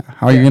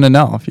how are you gonna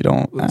know if you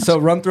don't? Ask? So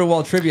run through a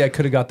wall trivia. I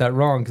could have got that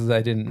wrong because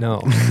I didn't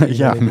know. You know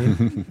Yeah. what I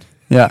mean?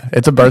 Yeah,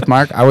 it's a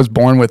birthmark. I was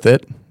born with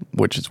it,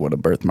 which is what a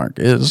birthmark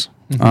is.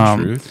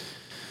 Truth.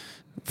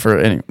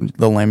 For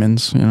the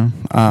layman's,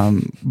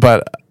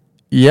 but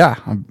yeah,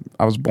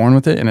 I was born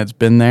with it, and it's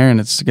been there, and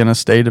it's gonna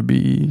stay to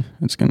be.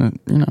 It's gonna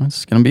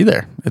be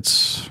there.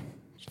 It's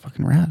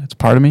fucking rad. It's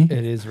part of me.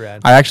 It is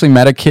rad. I actually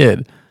met a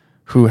kid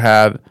who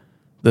had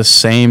the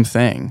same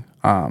thing,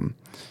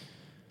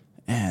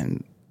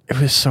 and it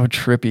was so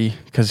trippy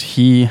because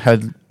he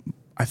had,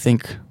 I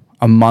think,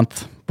 a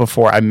month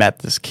before I met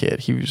this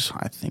kid. He was,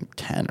 I think,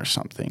 10 or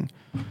something,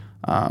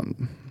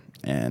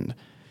 and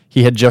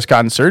he had just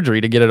gotten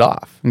surgery to get it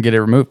off and get it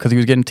removed because he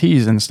was getting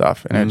teased and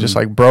stuff, and it just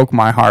like broke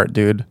my heart,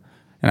 dude.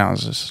 And I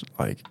was just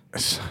like,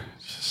 it's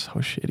just so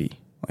shitty,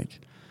 like,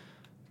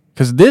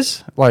 because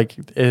this like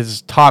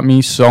has taught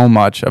me so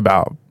much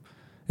about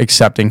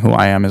accepting who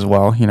I am as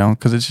well,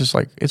 because it's just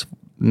like it's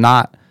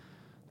not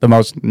the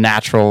most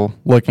natural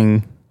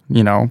looking,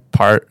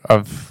 part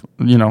of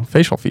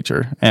facial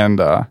feature,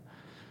 and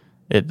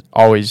it's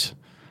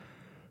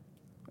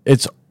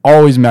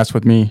always messed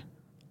with me.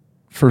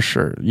 For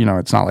sure.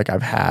 It's not like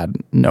I've had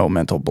no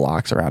mental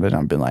blocks around it.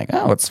 I've been like,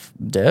 oh, it's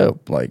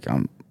dope. Like,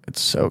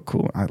 it's so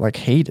cool. I like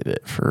hated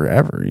it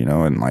forever,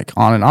 and like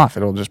on and off,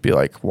 it'll just be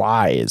like,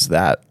 why is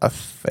that a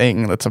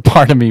thing that's a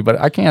part of me? But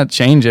I can't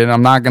change it.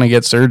 I'm not going to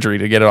get surgery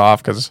to get it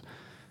off because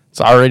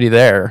it's already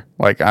there.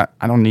 Like, I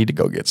don't need to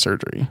go get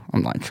surgery.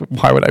 I'm like,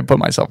 why would I put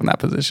myself in that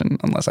position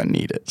unless I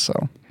need it?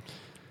 So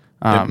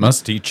It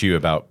must teach you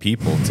about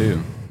people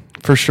too.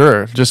 for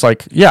sure. Just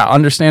like,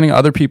 understanding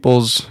other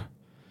people's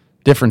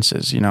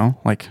differences,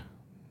 like,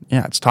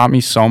 it's taught me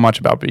so much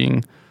about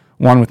being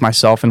one with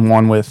myself and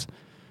one with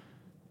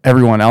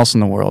everyone else in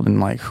the world,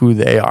 and like who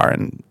they are,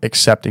 and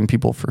accepting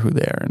people for who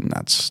they are. And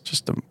that's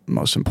just the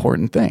most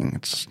important thing.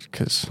 It's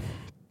because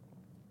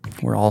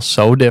we're all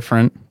so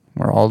different.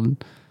 We're all,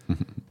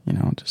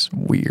 just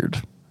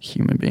weird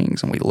human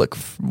beings, and we look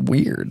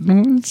weird.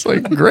 It's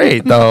like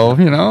great though,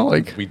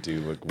 like We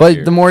do look but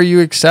weird. the more you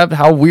accept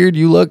how weird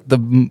you look,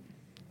 the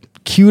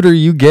cuter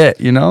you get,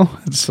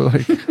 It's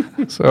like,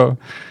 so,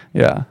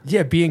 yeah.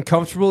 Yeah, being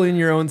comfortable in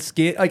your own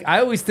skin. Like, I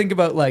always think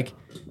about like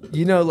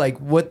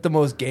what the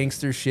most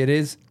gangster shit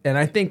is, and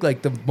I think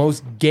like the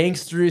most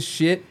gangsterous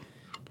shit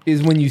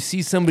is when you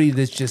see somebody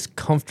that's just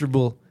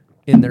comfortable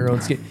in their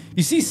own skin.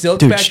 You see Silk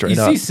Dude, back. straight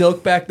You up. see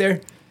Silk back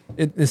there.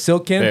 The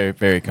Silk Kim. Very,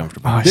 very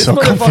comfortable. Oh, This so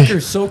motherfucker comfy.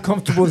 is so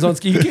comfortable in his own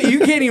skin. You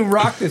can't even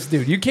rock this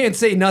dude. You can't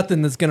say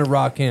nothing that's gonna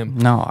rock him.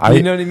 No,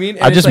 You know what I mean?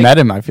 And I it's just like- met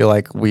him. I feel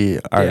like we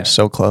are Yeah.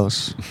 so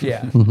close.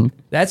 Yeah,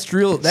 that's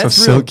real. That's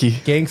real silky.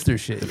 gangster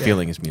shit. The Yeah.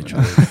 feeling is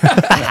mutual.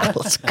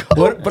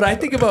 But I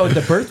think about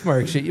the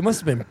birthmark shit. You must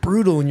have been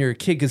brutal when you were a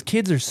kid, because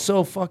kids are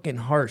so fucking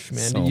harsh,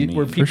 man. So Were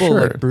mean. people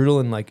sure. like brutal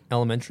in like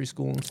elementary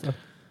school and stuff?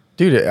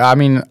 Dude, I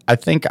mean, I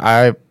think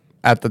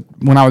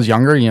when I was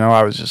younger,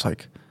 I was just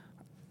like,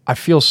 I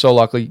feel so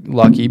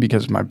lucky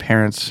because my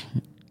parents,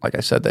 like I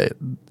said,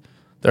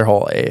 their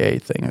whole AA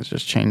thing has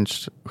just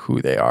changed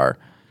who they are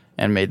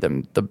and made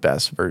them the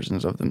best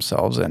versions of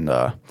themselves. And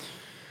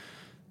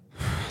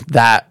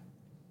that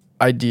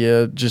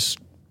idea just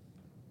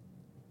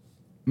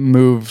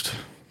moved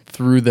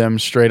through them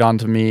straight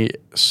onto me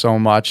so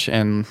much.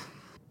 And,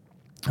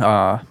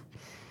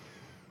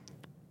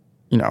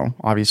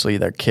 obviously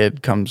their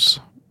kid comes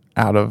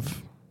out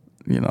of,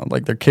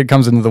 like their kid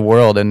comes into the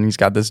world and he's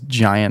got this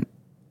giant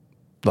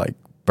like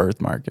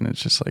birthmark, and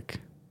it's just like,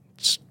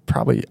 it's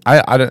probably,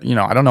 I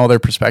don't know their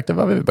perspective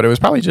of it, but it was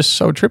probably just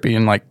so trippy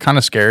and like kind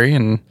of scary.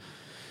 And,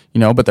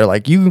 but they're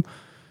like, you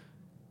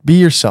be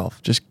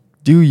yourself, just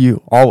do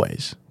you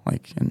always,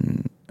 like,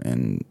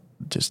 and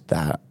just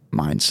that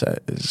mindset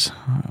is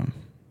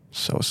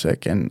so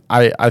sick. And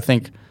I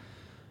think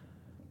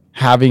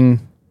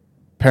having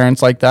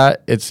parents like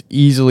that, it's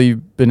easily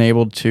been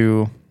able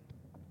to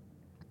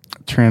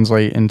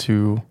translate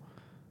into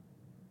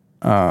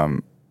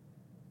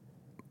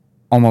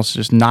almost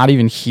just not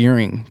even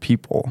hearing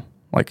people.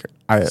 Like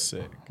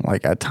Sick.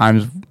 like at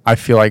times I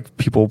feel like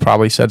people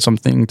probably said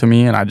something to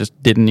me and I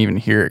just didn't even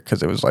hear it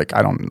because it was like,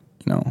 I don't,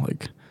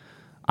 like,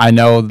 I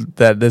know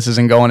that this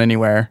isn't going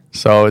anywhere.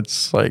 So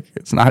it's like,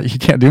 it's not, you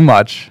can't do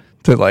much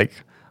to like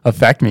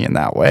affect me in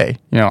that way.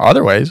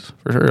 Other ways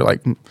for sure,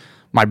 like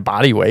my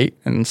body weight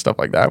and stuff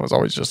like that was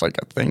always just like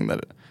a thing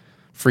that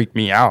freaked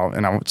me out.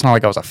 And it's not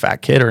like I was a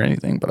fat kid or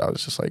anything, but I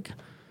was just like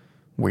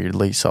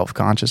weirdly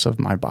self-conscious of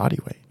my body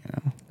weight.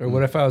 Or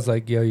what if I was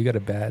like, yo, you got a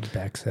bad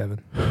back seven?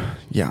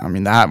 Yeah, I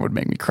mean, that would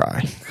make me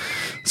cry,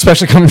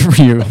 especially coming from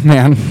you,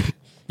 man.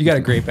 You got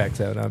a great back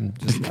seven. I'm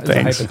just this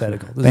Thanks. is a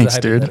hypothetical. This Thanks, is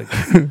a dude.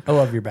 hypothetical. I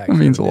love your back. That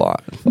means a seven.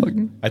 lot.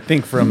 Fucking- I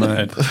think from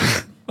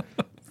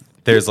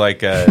there's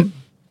like a,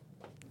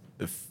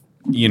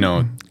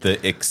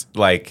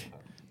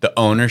 the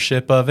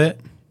ownership of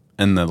it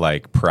and the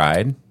like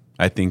pride,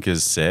 I think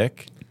is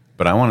sick.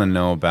 but I want to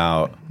know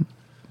about,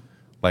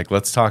 like,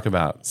 let's talk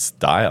about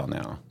style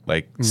now.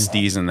 Like,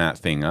 steezing that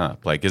thing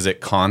up. Like, is it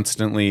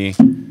constantly,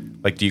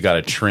 like, do you got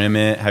to trim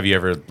it? Have you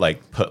ever,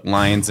 like, put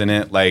lines in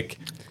it? Like,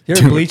 You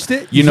ever bleached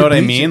it? you know should what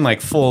I bleach mean? it.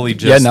 Like, fully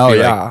just no, be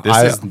yeah. like,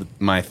 this is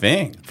my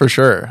thing. For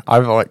sure.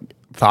 I've like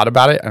thought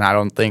about it, and I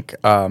don't think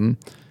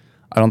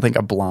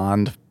a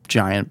blonde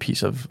giant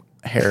piece of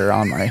hair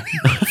on my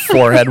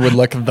forehead would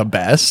look the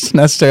best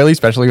necessarily,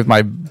 especially with my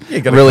You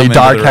gotta really come into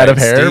dark the head right of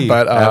hair. state.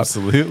 But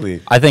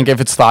Absolutely. I think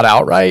if it's thought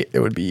out right, it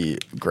would be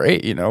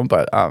great, you know.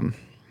 But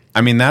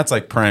I mean, that's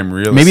like prime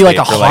real Maybe like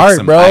estate a for heart,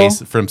 some bro.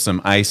 Ice, from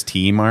some Ice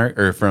Tea Mark,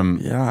 or from,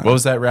 Yeah. what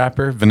was that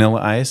rapper? Vanilla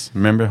Ice?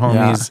 Remember,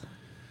 homies?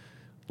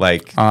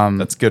 Like,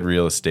 that's good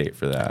real estate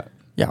for that.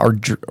 yeah,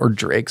 or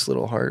Drake's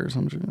little heart or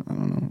something. I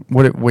don't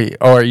know. Wait.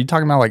 Oh, are you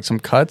talking about like some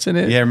cuts in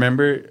it? Yeah,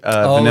 remember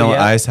Vanilla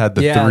yeah. Ice had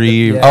the Yeah,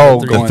 three, the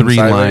going three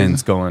sideways.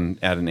 lines going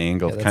at an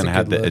angle. Yeah, that's Kind a of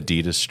had the good look.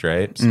 Adidas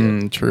stripes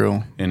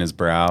True. in his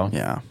brow.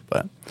 Yeah,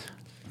 but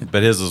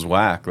But his was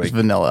whack. Like, it's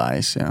Vanilla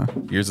Ice. Yeah.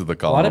 yours of the A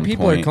call. lot of on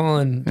people point. are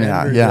calling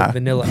Yeah, Denver yeah. the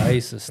Vanilla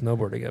Ice of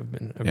snowboarding. I've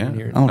been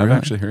hearing. Oh, I've really?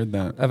 actually heard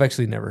that. I've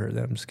actually never heard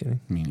that. I'm just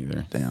kidding. Me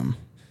neither. Damn.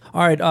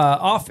 All right.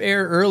 Off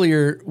air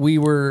earlier, we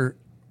were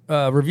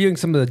reviewing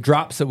some of the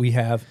drops that we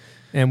have,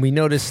 and we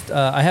noticed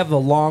I have the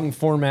long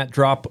format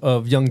drop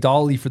of Young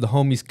Dolly for the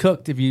Homies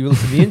Cooked. If you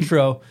listen to the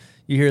intro,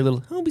 you hear a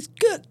little Homies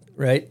Cooked,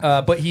 right?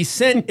 But he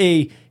sent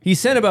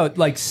about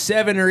like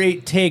 7 or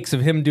 8 takes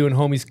of him doing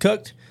Homies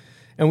Cooked,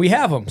 and we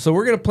have them. So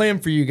we're gonna play them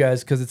for you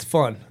guys because it's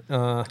fun.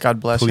 God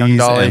bless Please Young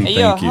Dolly. and Hey,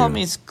 yo, thank you.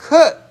 homies,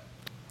 cook.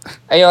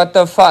 Hey, yo, what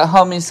the fuck,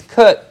 homies,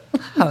 cook.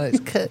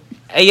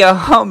 Hey, yo,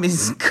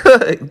 homies,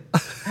 cook.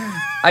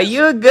 Are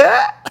you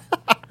good?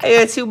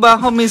 Hey, it's you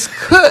about homies,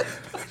 cook.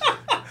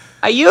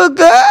 Are you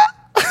good?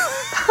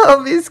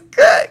 Homies,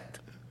 cooked.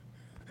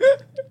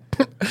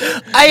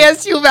 I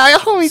asked you about your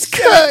homies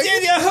cook.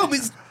 Yeah,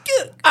 Homies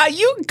Cooked. Are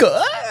you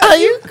good? Are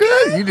you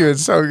good? You doing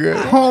so good.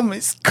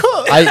 Homies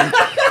cook.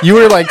 You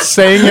were like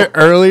saying it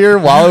earlier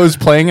while it was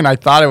playing, and I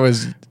thought it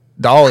was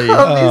Dolly,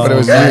 but it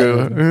was you.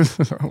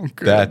 Oh,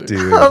 good. That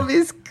dude.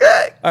 Homies,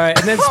 cooked. All right,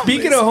 and then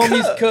speaking of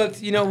Homies Cooked,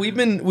 you know, we've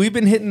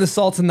been hitting the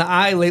salts in the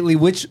eye lately,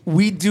 which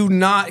we do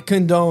not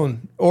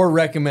condone or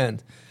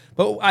recommend.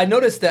 But I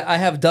noticed that I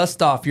have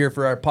Dust Off here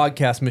for our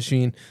podcast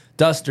machine,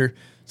 Duster.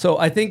 So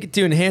I think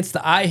to enhance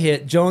the eye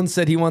hit, Jones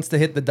said he wants to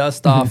hit the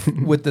dust off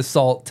with the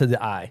salt to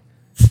the eye.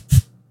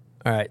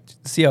 All right,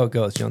 see how it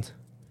goes, Jones.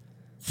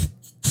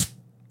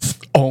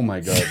 Oh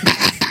my God.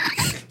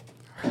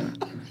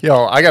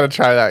 Yo, I gotta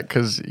try that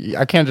because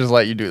I can't just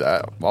let you do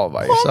that all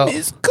by yourself.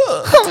 Homies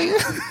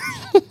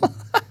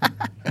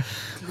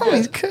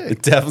cook.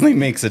 It definitely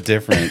makes a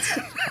difference.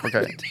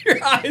 Okay.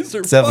 Your eyes are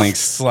It definitely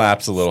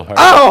slaps a little hard.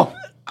 Oh.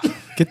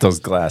 Get those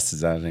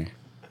glasses out of there.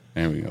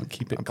 There we go.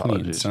 Keep it clean,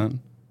 Apologies. son.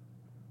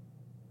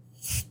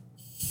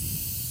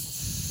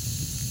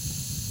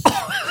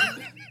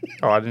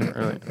 Oh, I didn't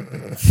really.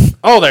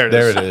 Oh, there it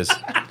is. There it is.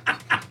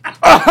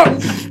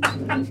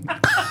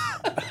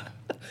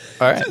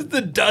 All right.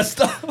 the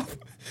dust off.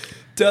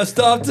 Dust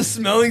off to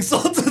smelling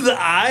salt to the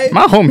eye.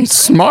 My homie's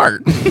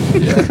smart.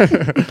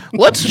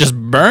 Let's just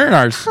burn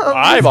our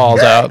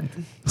eyeballs out.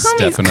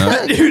 Stepping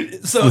up.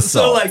 Dude, so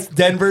salt. like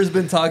Denver's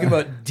been talking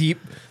about deep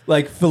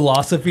like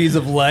philosophies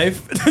of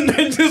life, and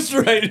then just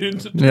right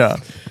into. Yeah.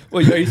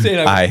 Well, are you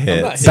saying Eye I'm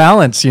hits. not hit?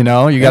 Balance, you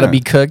know. You got to Yeah.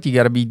 be cooked. You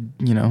got to be,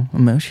 you know,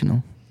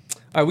 emotional.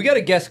 All right, we got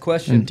a guest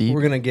question Indeed.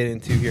 we're gonna get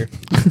into here.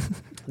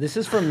 This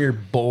is from your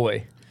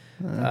boy,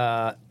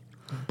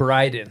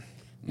 Bryden.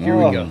 Here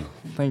we go.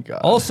 Thank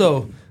God.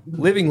 Also,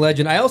 living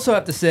legend. I also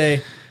have to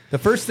say, the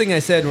first thing I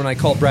said when I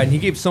called Bryden, he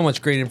gave so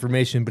much great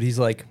information, but he's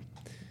like,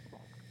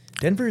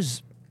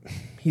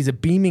 he's a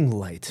beaming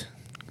light.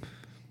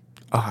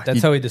 Oh,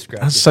 That's how he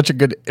described That's it. such a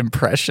good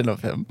impression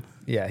of him.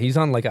 Yeah, he's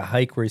on like a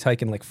hike where he's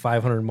hiking like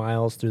 500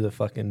 miles through the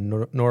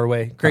fucking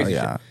Norway. Oh, Crazy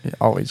yeah. shit. Yeah,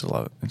 always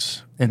love it.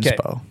 It's Okay.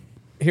 inspo.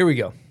 Here we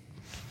go.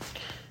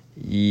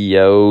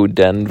 Yo,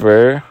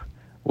 Denver.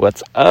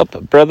 What's up,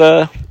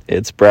 brother?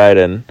 It's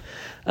Bryden.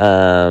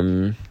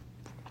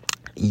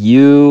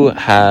 You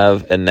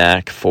have a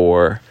knack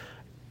for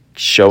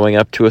showing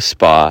up to a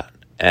spot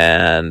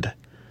and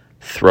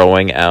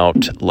throwing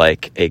out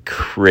like a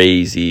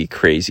crazy,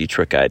 crazy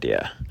trick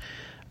idea.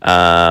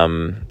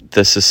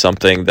 This is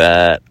something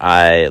that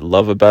I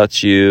love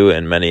about you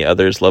and many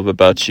others love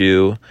about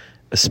you,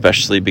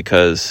 especially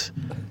because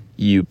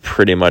you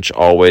pretty much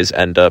always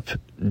end up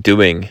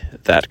doing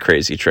that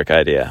crazy trick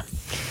idea.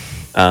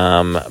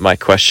 My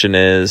question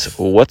is,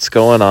 what's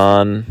going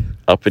on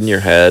up in your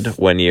head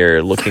when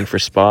you're looking for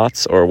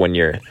spots or when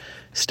you're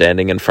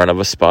standing in front of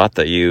a spot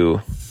that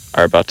you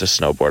are about to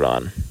snowboard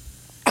on?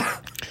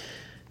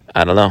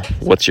 I don't know.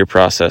 What's your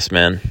process,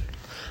 man?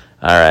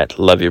 All right.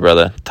 Love you,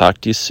 brother.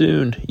 Talk to you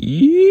soon.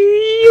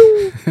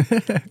 Yee-oo.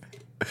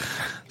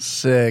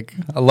 Sick.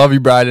 I love you,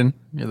 Bryden.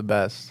 You're the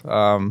best.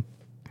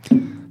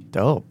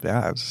 Dope.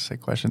 Yeah, that's a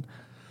sick question.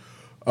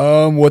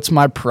 What's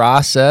my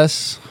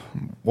process?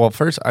 Well,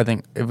 first, I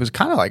think it was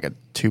kind of like a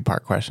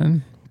 2-part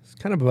question.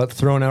 Kind of about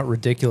throwing out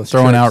ridiculous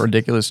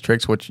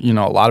tricks, which, you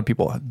know, a lot of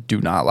people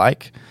do not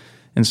like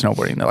in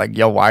snowboarding. They're like,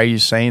 yo, why are you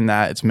saying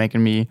that? It's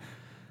making me,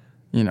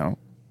 you know,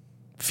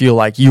 feel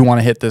like you want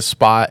to hit this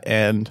spot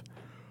and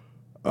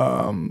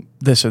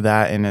this or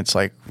that. And it's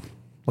like,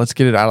 let's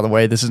get it out of the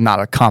way. This is not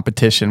a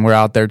competition. We're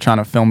out there trying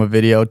to film a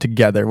video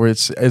together where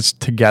it's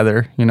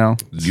together, you know.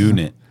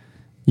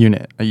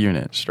 A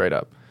unit, straight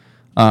up.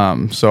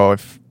 So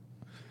if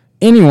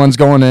anyone's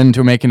going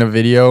into making a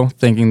video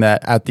thinking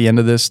that at the end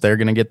of this, they're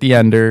going to get the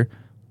ender,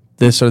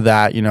 this or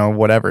that, you know,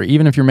 whatever.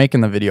 Even if you're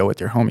making the video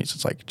with your homies,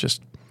 it's like,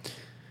 just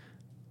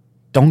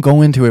don't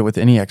go into it with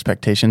any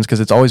expectations because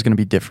it's always going to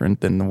be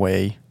different than the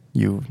way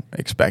you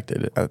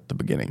expected it at the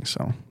beginning.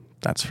 So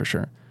that's for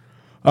sure.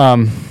 All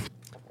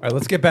right,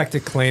 let's get back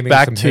to claiming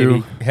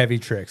some heavy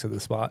tricks at the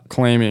spot.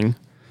 Claiming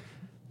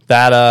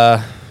that,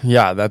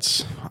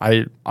 that's,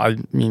 I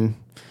mean,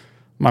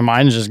 my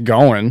mind's just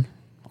going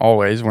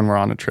always when we're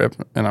on a trip.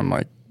 And I'm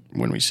like,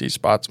 when we see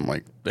spots, I'm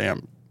like,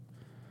 damn,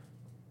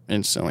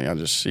 instantly I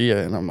just see it.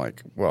 And I'm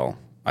like, well,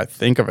 I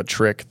think of a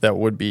trick that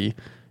would be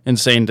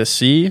insane to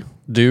see,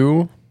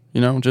 do, you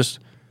know, just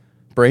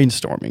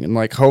brainstorming. And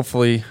like,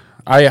 hopefully,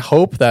 I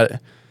hope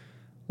that,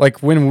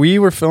 like, when we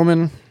were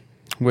filming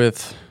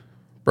with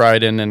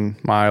Bryden and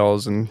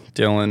Miles and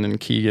Dylan and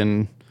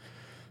Keegan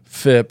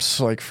Phipps,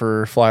 like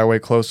for Fly Away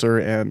Closer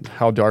and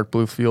How Dark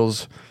Blue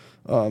Feels,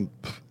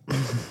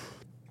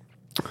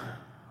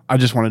 I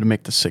just wanted to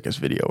make the sickest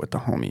video with the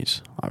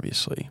homies,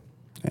 obviously.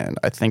 And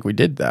I think we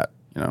did that,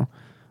 you know.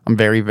 I'm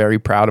very, very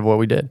proud of what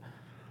we did.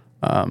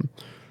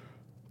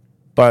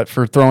 But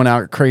for throwing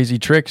out crazy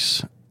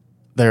tricks,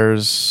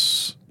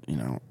 there's, you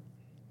know,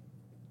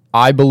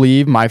 I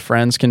believe my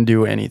friends can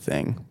do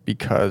anything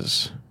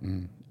because,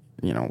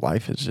 you know,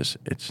 life is just,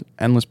 it's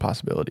endless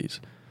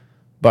possibilities.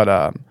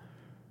 But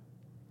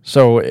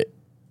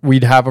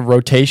we'd have a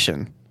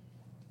rotation,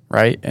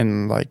 right?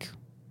 And like,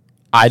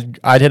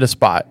 I'd hit a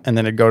spot and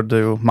then it'd go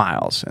to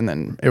Miles and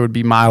then it would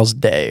be Miles'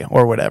 day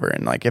or whatever.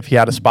 And like, if he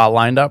had a spot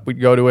lined up,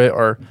 we'd go to it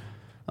or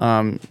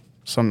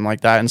something like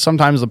that. And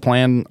sometimes the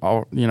plan,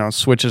 you know,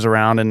 switches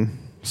around and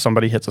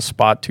somebody hits a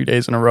spot 2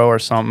 days in a row or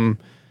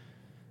something.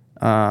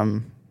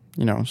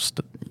 You know,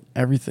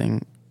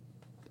 everything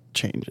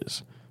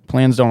changes.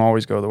 Plans don't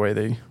always go the way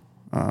they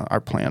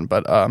are planned.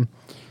 But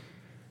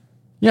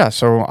yeah,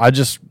 so I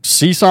just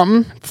see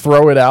something,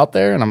 throw it out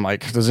there, and I'm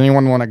like, does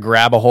anyone want to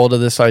grab a hold of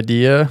this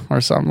idea or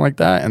something like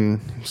that?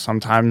 And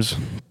sometimes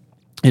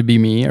it'd be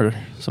me, or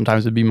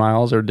sometimes it'd be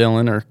Miles or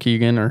Dylan or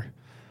Keegan or,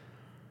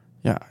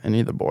 yeah, any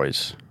of the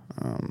boys.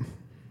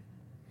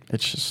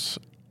 It's just,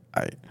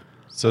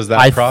 So is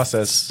that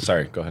process?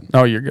 Sorry, go ahead.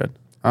 No, you're good.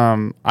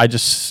 I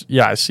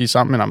see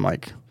something and I'm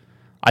like,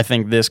 I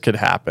think this could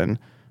happen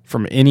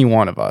from any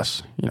one of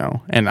us, you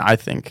know, and I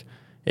think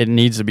it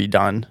needs to be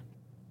done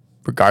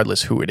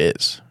regardless who it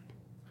is.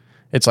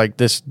 It's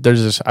like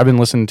I've been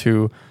listening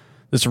to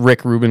this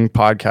Rick Rubin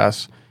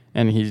podcast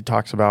and he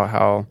talks about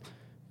how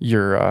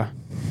your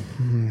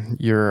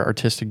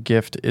artistic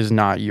gift is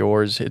not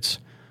yours. It's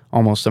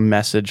almost a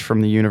message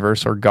from the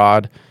universe or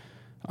God.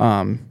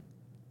 And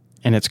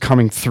it's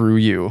coming through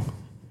you,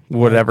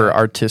 whatever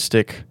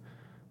artistic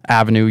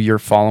avenue you're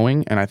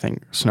following. And I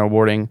think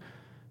snowboarding,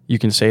 you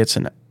can say it's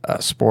a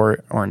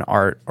sport or an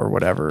art or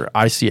whatever.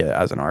 I see it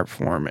as an art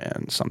form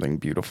and something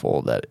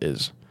beautiful that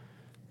is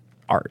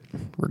art,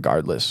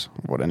 regardless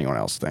of what anyone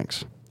else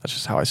thinks. That's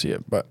just how I see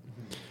it. But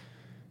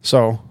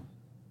so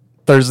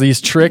there's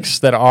these tricks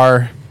that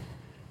are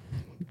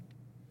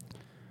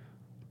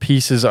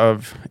pieces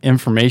of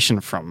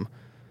information from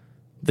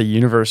the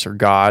universe or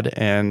God,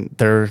 and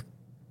they're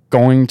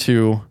going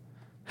to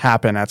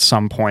happen at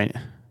some point.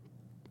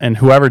 And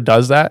whoever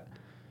does that,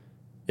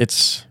 it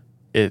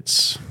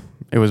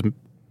was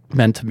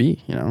meant to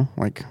be, you know,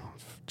 like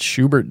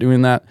Schubert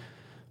doing that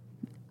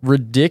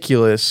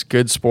ridiculous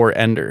good sport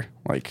ender,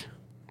 like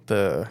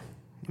flat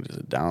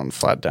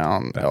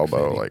down back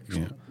elbow, like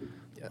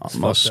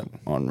most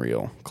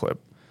unreal clip.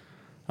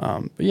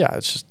 But yeah,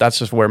 that's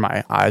just where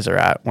my eyes are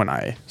at when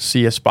I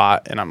see a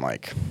spot and I'm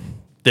like,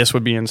 this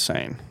would be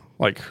insane.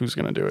 Like, who's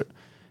gonna do it?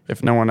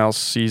 If no one else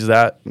sees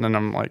that, then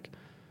I'm like,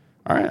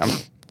 all right, I'm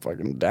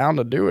fucking down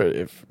to do it.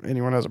 If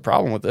anyone has a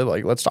problem with it,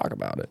 like, let's talk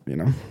about it, you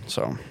know?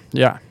 So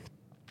yeah.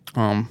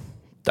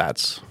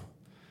 That's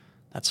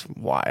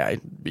why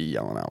I'd be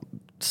yelling out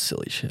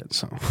silly shit.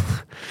 So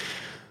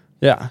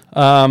yeah.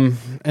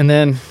 And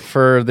then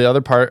for the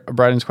other part of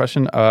Bryden's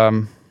question,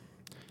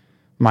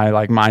 my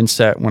like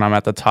mindset when I'm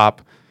at the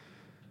top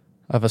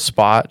of a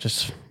spot,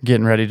 just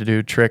getting ready to do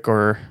a trick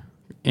or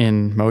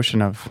in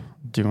motion of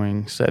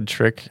doing said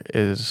trick,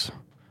 is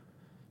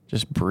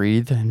just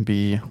breathe and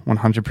be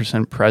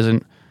 100%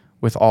 present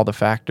with all the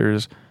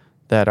factors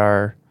that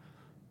are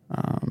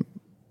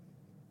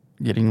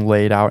getting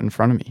laid out in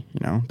front of me.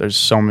 You know, there's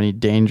so many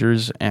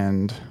dangers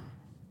and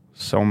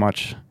so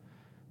much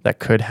that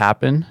could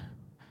happen.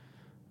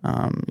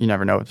 You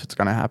never know if it's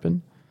going to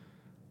happen,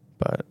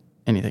 but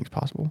anything's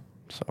possible.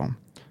 So,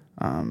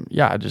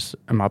 yeah, I just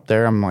am up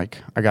there. I'm like,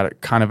 I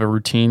got kind of a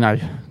routine.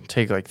 I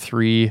take like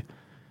 3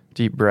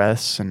 deep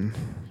breaths and,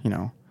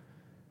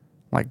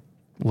 like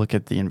look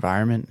at the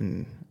environment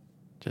and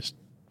just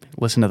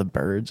listen to the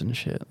birds and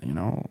shit,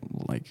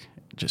 like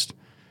just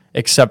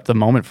accept the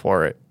moment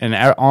for it. And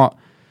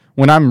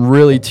when I'm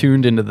really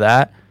tuned into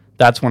that,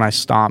 that's when I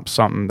stomp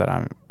something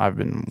that I've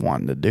been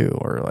wanting to do,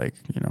 or like,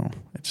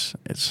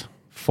 it's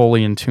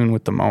fully in tune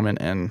with the moment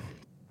and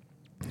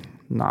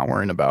not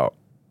worrying about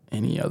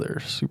any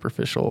other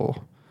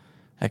superficial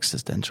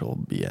existential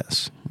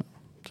BS.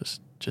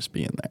 Just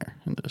being there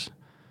and just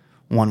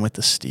one with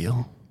the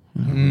steel.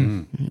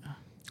 Yeah.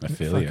 I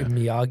feel fucking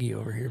you. Miyagi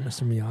over here,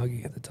 Mr.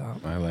 Miyagi at the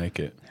top. I like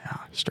it. Yeah,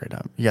 straight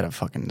up. You got to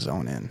fucking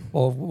zone in.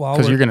 Well,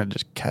 because you're gonna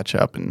just catch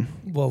up and.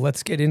 Well,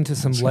 let's get into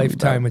some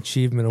Lifetime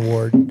Achievement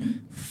Award,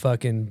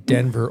 fucking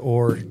Denver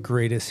Orr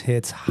Greatest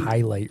Hits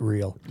highlight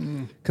reel.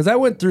 Because I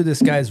went through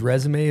this guy's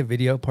resume of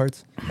video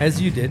parts,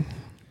 as you did.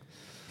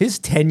 His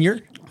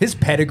tenure, his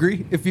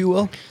pedigree, if you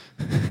will,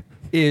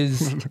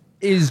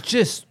 is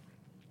just.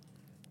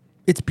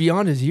 It's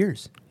beyond his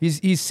years.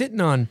 He's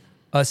sitting on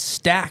a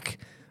stack,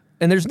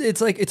 and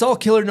it's all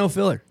killer, no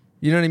filler.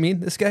 You know what I mean?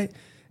 This guy.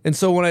 And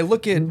so when I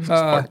look at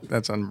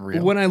that's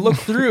unreal. When I look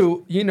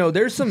through,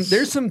 there's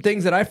some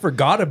things that I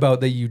forgot about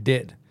that you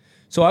did.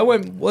 So I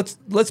went.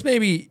 Let's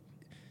maybe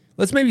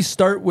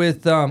start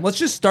with let's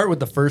just start with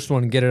the first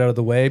one and get it out of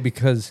the way,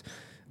 because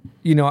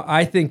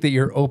I think that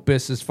your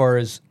opus as far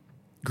as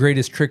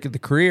greatest trick of the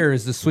career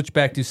is the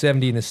switchback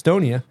 270 in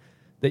Estonia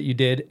that you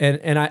did.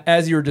 And I,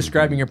 as you were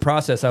describing your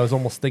process, I was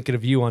almost thinking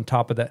of you on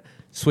top of that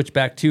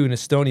switchback 2 in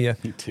Estonia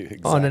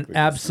on an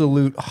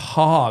absolute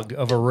hog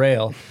of a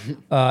rail.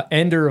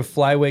 Ender of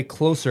Flyway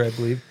Closer, I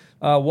believe.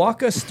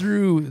 Walk us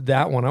through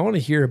that one. I want to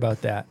hear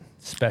about that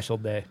special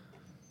day.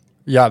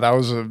 Yeah, that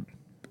was a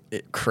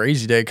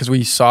crazy day because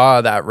we saw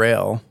that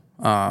rail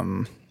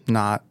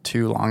not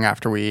too long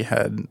after we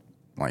had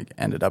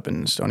ended up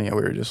in Estonia.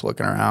 We were just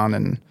looking around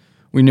and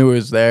we knew it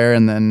was there,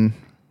 and then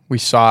we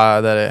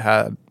saw that it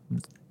had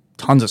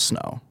tons of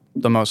snow,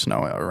 the most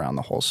snow around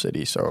the whole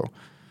city. So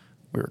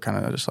we were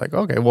kind of just like,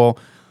 okay, well,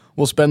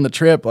 we'll spend the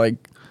trip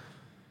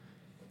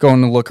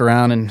going to look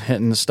around and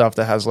hitting the stuff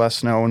that has less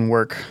snow and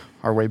work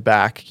our way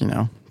back,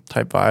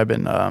 type vibe.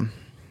 And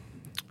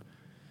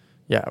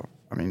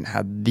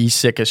had the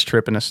sickest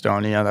trip in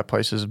Estonia. That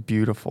place is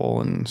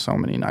beautiful and so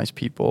many nice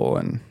people.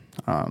 And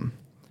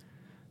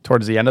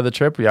towards the end of the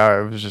trip,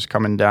 it was just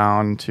coming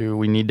down to,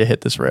 we need to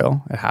hit this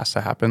rail. It has to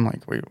happen.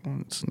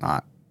 It's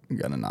not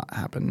gonna not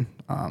happen.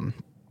 And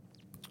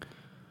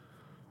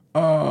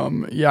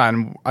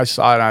I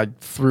saw it, and I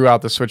threw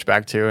out the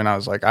switchback too, and I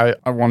was like, I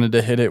wanted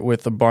to hit it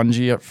with a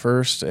bungee at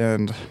first,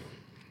 and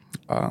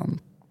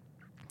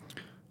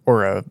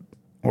or a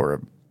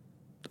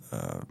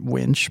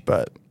winch,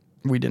 but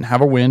we didn't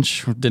have a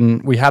winch.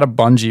 We had a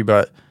bungee,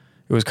 but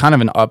it was kind of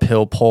an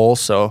uphill pull,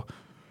 so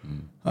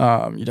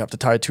you'd have to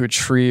tie it to a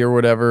tree or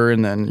whatever,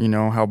 and then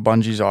how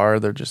bungees are,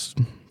 they're just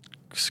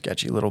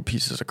sketchy little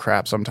pieces of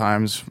crap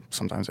sometimes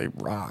they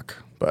rock,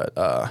 but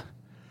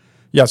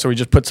so we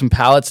just put some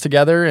pallets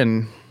together,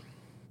 and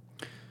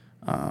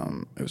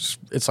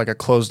it's like a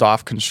closed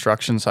off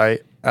construction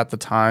site at the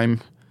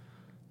time.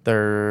 They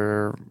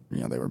were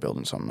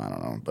building something, I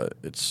don't know, but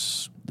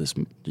it's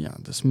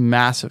this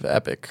massive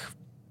epic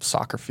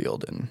soccer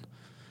field, and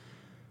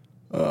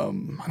I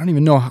don't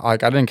even know, I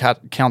didn't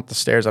count the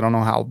stairs. I don't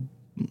know how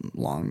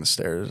long the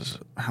stairs,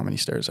 how many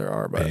stairs there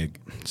are, but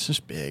it's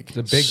just big. It's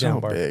a big so down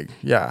bar. Big.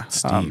 Yeah.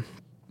 Steep.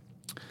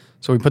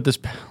 So we put this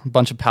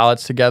bunch of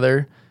pallets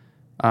together.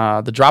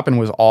 The drop-in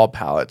was all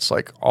pallets,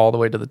 all the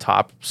way to the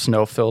top,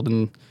 snow filled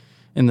in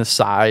the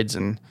sides,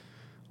 and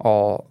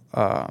all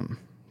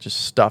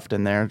just stuffed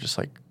in there, just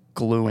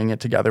gluing it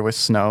together with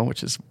snow,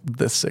 which is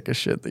the sickest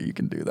shit that you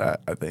can do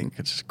that. I think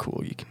it's just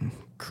cool. You can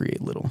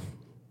create little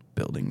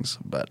buildings,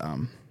 but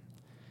and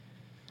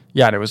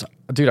it was,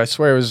 dude, I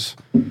swear it was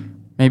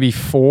maybe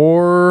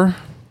 4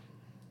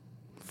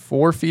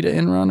 feet of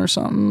in-run or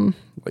something,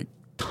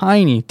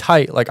 tiny,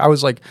 tight. I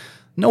was like,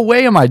 no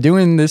way am I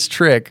doing this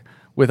trick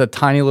with a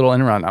tiny little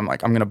in-run. I'm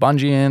like, I'm going to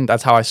bungee in.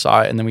 That's how I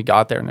saw it. And then we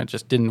got there and it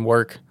just didn't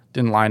work,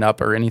 didn't line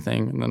up or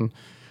anything. And then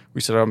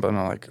we set up and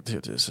I'm like,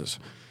 dude, this is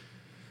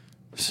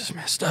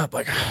messed up.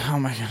 How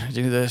am I going to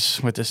do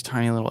this with this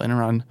tiny little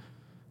in-run?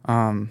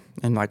 And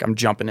I'm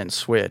jumping in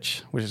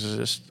switch, which is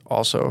just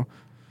also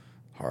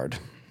hard.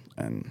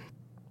 And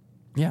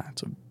yeah,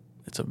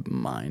 it's a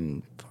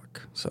mind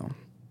fuck. So,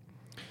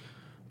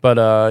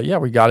 but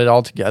we got it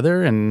all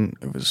together, and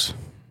it was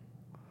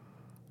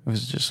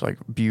just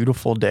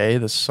beautiful day.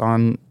 The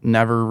sun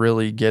never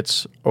really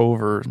gets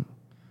over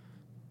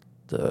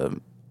the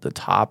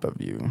top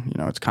of you.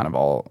 It's kind of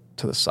all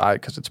to the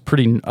side because it's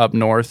pretty up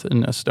north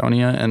in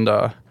Estonia, and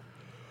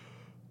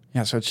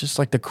so it's just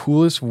the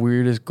coolest,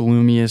 weirdest,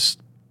 gloomiest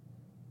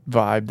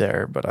vibe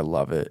there, but I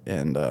love it,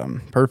 and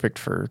perfect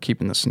for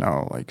keeping the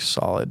snow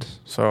solid.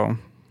 So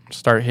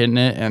start hitting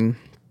it and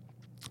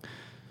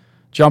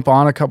jump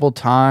on a couple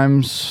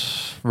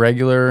times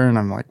regular, and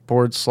I'm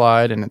board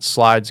slide, and it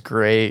slides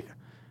great.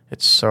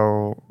 It's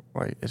so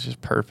it's just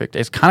perfect.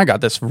 It's kind of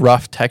got this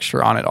rough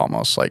texture on it,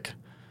 almost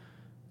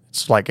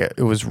it's like it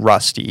was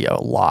rusty a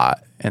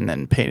lot, and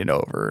then painted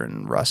over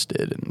and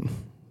rusted and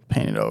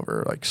painted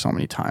over like so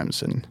many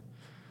times, and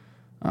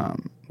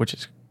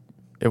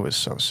it was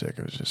so sick.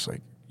 It was just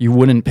like you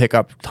wouldn't pick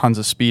up tons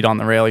of speed on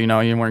the rail. You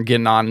weren't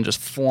getting on and just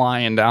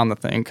flying down the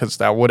thing, because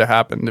that would have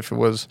happened if it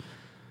was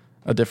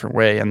a different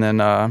way. And then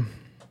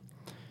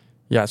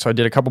so I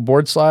did a couple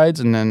board slides,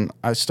 and then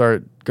I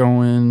start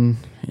going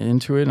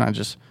into it, and I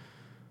just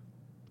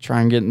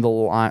try and getting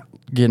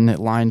it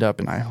lined up,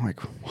 and I like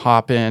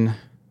hop in,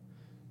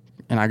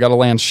 and I got to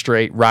land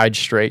straight, ride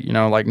straight,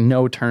 like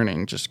no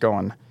turning, just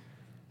going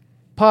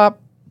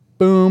pop,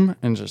 boom,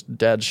 and just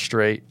dead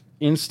straight.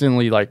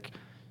 Instantly, like,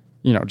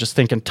 just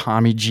thinking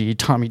Tommy G,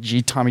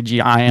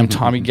 I am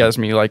Tommy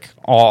Gesme, like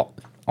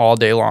all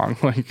day long,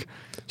 like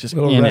just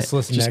little in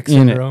restless it, just neck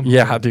in syndrome. it.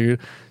 Yeah, dude,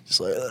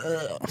 just like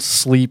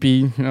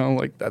sleepy,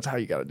 like that's how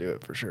you got to do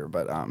it for sure.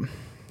 But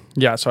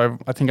so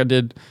I think I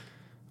did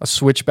a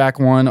switchback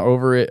one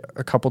over it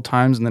a couple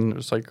times, and then it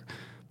was like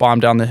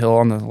bombed down the hill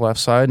on the left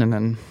side, and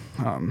then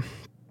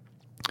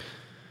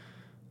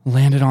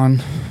landed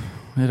on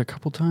it a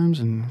couple times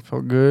and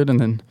felt good, and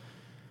then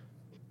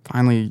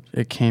finally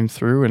it came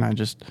through, and I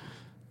just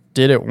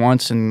did it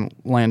once and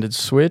landed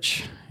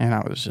switch, and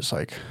I was just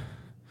like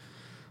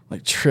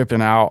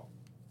tripping out,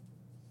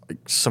 I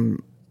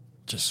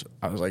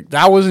was like,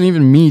 that wasn't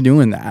even me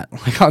doing that.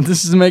 Like,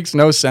 makes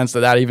no sense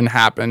that even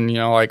happened.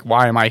 Like,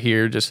 why am I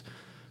here? Just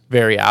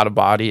very out of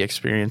body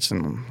experience,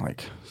 and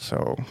like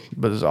so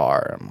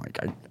bizarre. I'm like,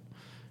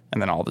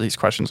 and then all these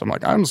questions. I'm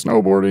like, I'm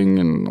snowboarding,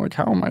 and like,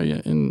 how am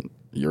I in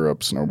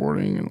Europe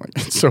snowboarding? And like,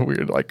 it's so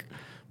weird. Like,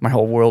 my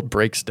whole world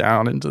breaks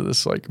down into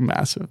this like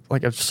massive.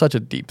 Like, I'm such a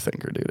deep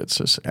thinker, dude. It's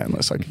just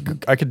endless.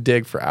 I could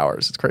dig for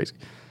hours. It's crazy.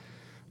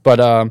 But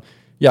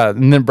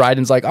and then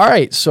Bryden's like, all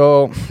right,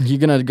 so you're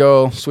going to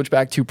go switch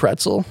back to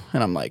pretzel?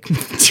 And I'm like,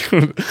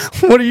 dude,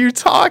 what are you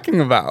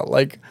talking about?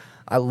 Like,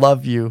 I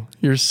love you.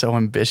 You're so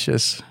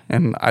ambitious,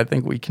 and I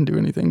think we can do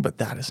anything, but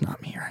that is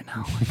not me right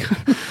now.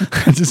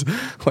 Like, just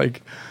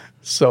like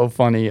so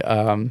funny.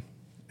 And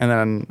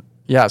then,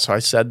 so I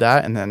said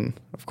that, and then,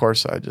 of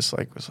course, I just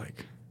like was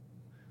like,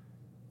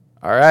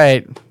 all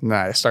right. And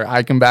I start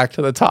hiking back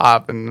to the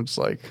top, and it's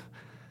like,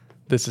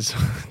 this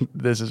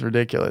is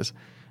ridiculous.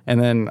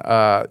 And then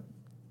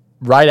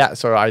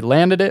so I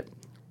landed it.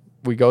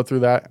 We go through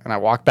that, and I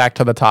walk back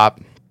to the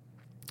top,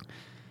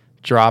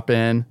 drop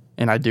in,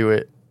 and I do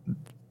it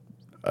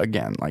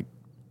again, like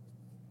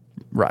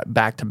right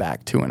back to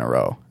back, 2 in a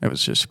row. It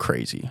was just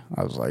crazy.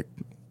 I was like,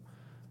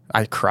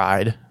 I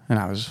cried, and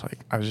I was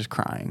just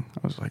crying.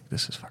 I was like,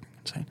 this is fucking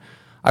insane.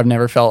 I've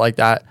never felt like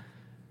that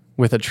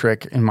with a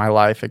trick in my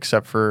life,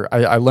 except for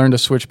I learned a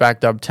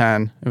switchback dub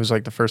 10. It was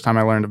like the first time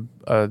I learned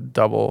a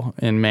double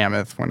in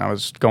Mammoth when I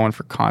was going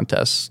for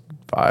contest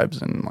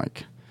vibes and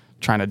like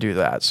trying to do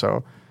that.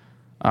 So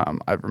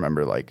I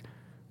remember like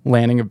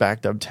landing a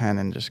back dub 10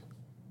 and just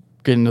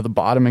getting to the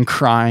bottom and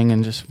crying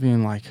and just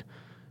being like,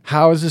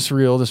 how is this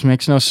real? This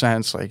makes no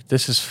sense. Like,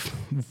 this is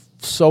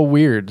so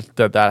weird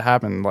that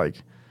happened.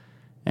 Like,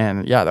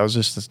 and that was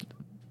just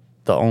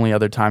the only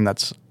other time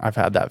I've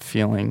had that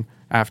feeling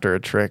after a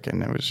trick,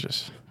 and it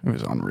was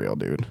unreal,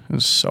 dude. It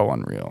was so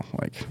unreal.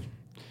 Like,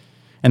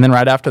 and then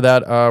right after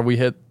that, we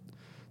hit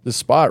the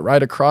spot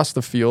right across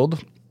the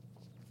field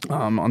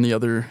on the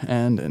other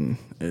end, and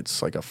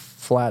it's like a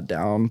flat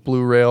down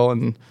blue rail,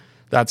 and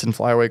that's in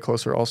Flyaway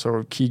Closer.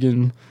 Also,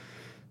 Keegan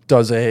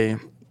does a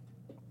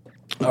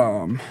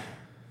what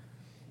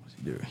does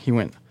he do? He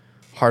went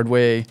hard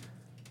way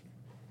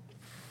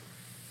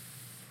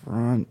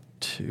front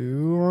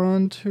 2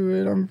 onto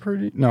it.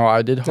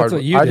 I did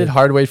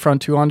hard way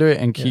front 2 onto it,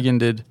 and Keegan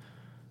did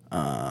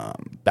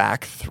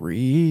back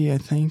 3, I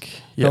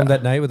think. Filmed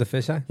that night with the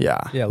fisheye? Yeah.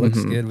 Yeah, it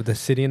looks good with the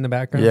city in the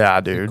background. Yeah,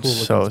 dude, Cool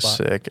so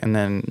sick. And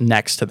then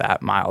next to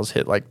that, Miles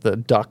hit like the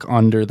duck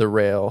under the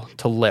rail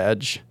to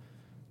ledge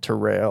to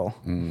rail.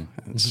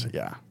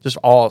 Just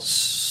all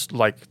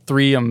like 4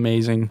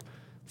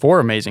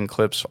 amazing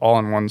clips all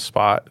in one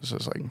spot. It's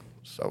just like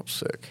so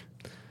sick.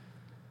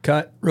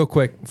 Cut real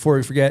quick before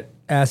we forget.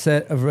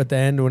 Asset over at the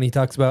end when he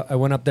talks about, I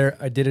went up there,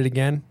 I did it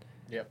again.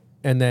 Yep.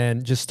 And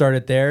then just start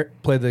it there,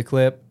 play the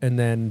clip, and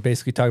then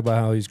basically talk about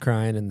how he's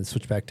crying and the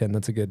switchback 10.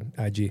 That's a good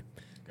IG.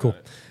 Cool.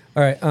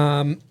 All right.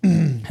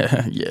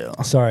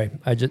 Yeah. Sorry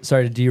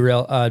to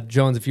derail.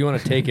 Jones, if you want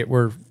to take it,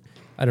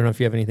 I don't know if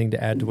you have anything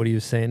to add to what he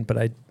was saying, but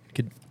I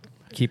could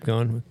keep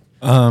going.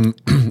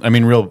 I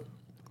mean, real,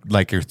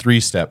 like your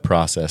 3-step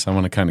process. I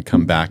want to kind of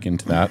come back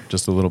into that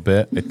just a little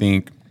bit. I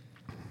think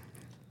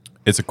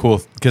it's a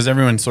cool, because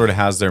everyone sort of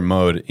has their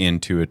mode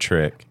into a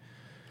trick.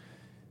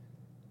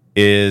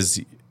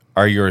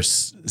 Are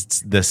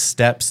the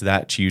steps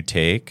that you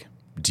take,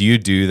 do you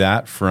do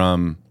that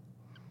from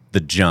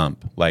the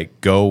jump? Like,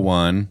 go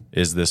 1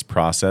 is this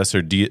process,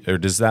 or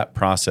does that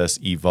process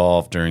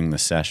evolve during the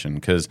session?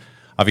 Because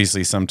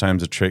obviously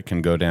sometimes a trick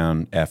can go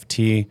down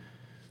FT,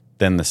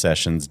 then the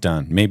session's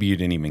done. Maybe you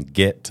didn't even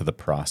get to the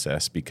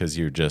process because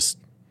you're just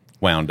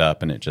wound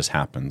up and it just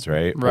happens,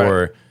 right?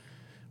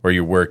 where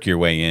you work your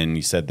way in.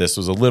 You said this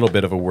was a little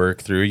bit of a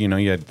work through. You know,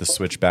 you had the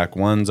switchback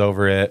ones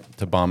over it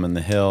to Bombing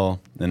the Hill,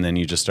 and then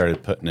you just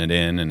started putting it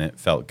in, and it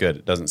felt good.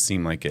 It doesn't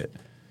seem like it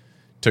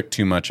took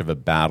too much of a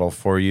battle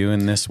for you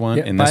in this one,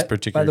 this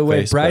particular By the way,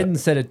 place, Bryden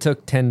said it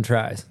took 10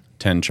 tries.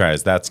 10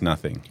 tries, that's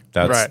nothing.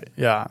 That's Right,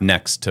 yeah.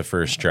 next to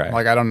first try.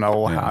 Like, I don't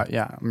know how.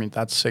 Yeah, I mean,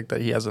 that's sick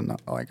that he has a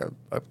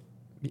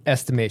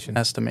estimation,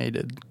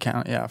 estimated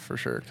count. Yeah, for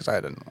sure. Because I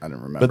didn't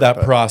remember. But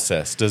that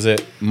process,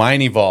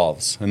 mine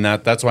evolves, and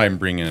that's why I'm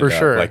bringing it For up.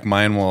 sure. Like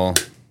mine will,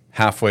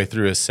 halfway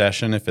through a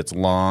session, if it's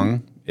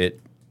long,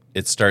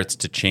 it starts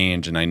to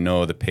change, and I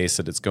know the pace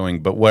that it's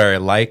going. But where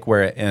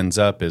it ends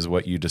up is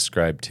what you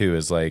described too,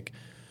 is like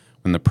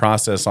when the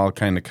process all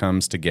kind of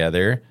comes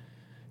together,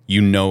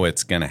 you know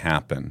it's going to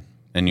happen.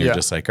 And you're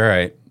just like, all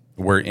right,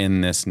 we're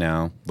in this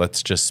now.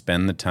 Let's just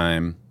spend the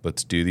time.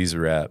 Let's do these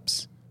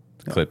reps.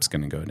 The clip's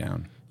going to go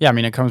down. Yeah, I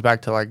mean, it comes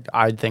back to like,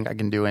 I think I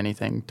can do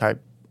anything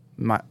type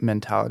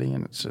mentality.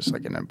 And it's just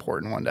like an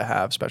important one to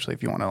have, especially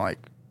if you want to like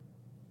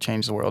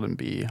change the world and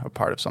be a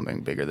part of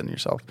something bigger than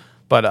yourself.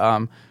 But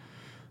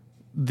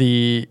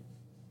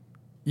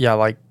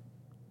like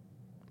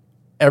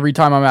every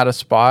time I'm at a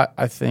spot,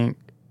 I think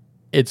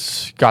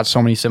it's got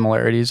so many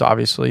similarities,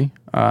 obviously,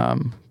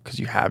 because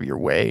you have your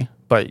way,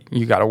 but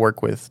you got to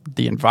work with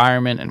the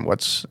environment and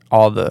what's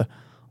all the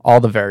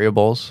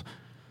variables,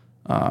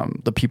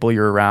 the people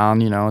you're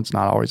around. You know, it's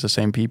not always the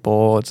same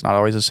people, it's not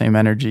always the same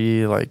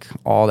energy, like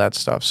all that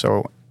stuff.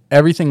 So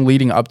everything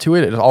leading up to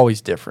it is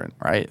always different,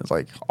 right? It's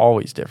like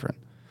always different.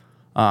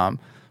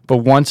 But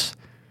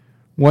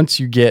once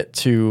you get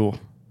to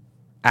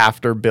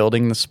after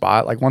building the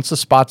spot, like once the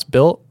spot's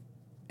built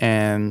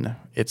and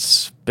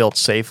it's built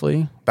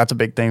safely, that's a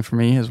big thing for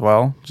me as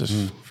well,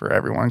 just for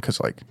everyone, because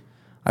like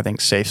I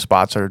think safe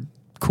spots are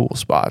cool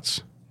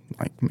spots.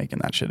 Like making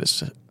that shit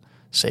as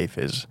safe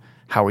is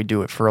how we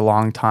do it for a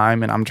long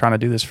time, and I'm trying to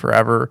do this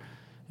forever,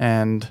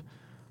 and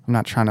I'm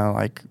not trying to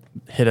like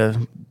hit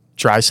a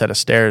dry set of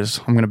stairs.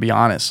 I'm going to be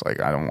honest, like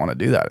I don't want to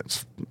do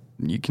that.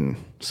 You can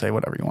say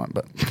whatever you want,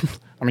 but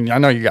I mean, I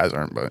know you guys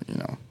aren't, but you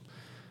know,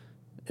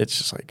 it's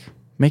just like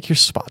make your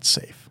spot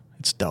safe.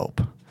 It's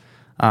dope.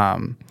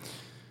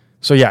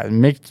 So yeah,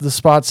 make the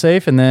spot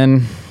safe, and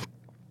then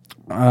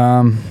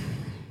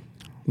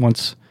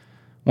once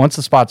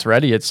the spot's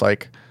ready, it's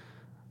like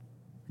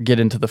get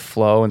into the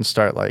flow and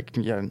start like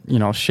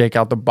shake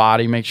out the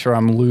body, make sure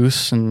I'm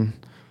loose, and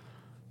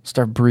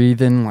start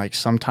breathing. Like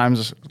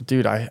sometimes,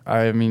 dude,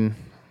 I mean,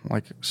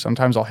 like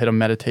sometimes I'll hit a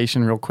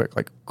meditation real quick,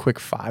 like quick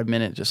 5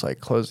 minute, just like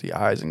close the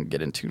eyes and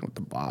get in tune with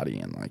the body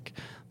and like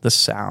the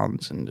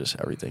sounds and just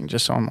everything,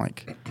 just so I'm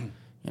like,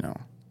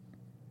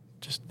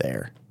 just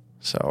there.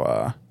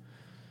 So,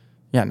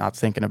 not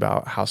thinking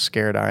about how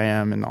scared I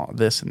am and all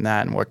this and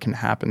that and what can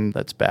happen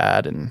that's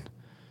bad. And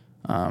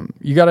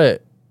you got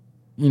to,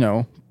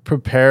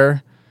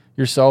 prepare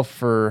yourself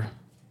for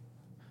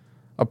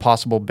a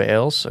possible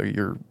bail so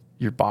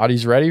your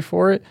body's ready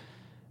for it.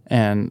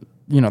 And,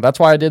 that's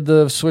why I did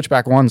the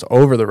switchback ones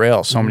over the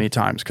rail so many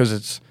times,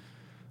 because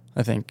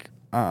I think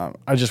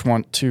I just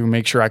want to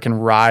make sure I can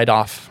ride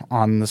off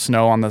on the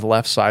snow on the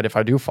left side if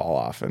I do fall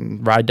off,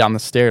 and ride down the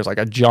stairs. Like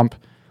I jump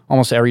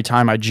almost every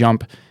time, I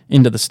jump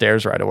into the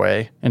stairs right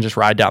away and just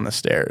ride down the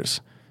stairs,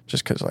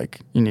 just because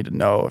like you need to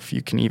know if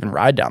you can even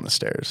ride down the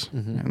stairs,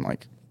 and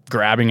like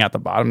grabbing at the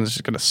bottom is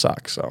just going to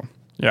suck. So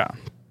yeah.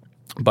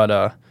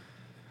 But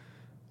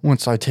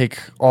once I take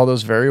all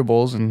those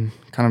variables and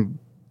kind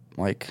of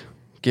like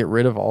get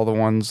rid of all the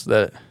ones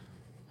that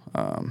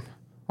are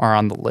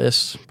on the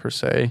list per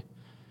se,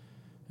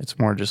 it's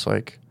more just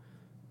like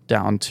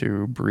down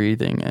to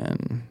breathing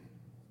and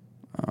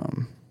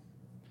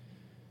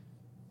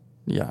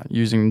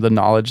using the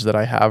knowledge that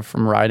I have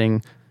from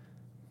riding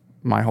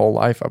my whole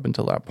life up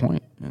until that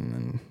point, and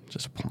then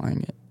just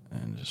applying it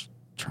and just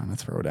trying to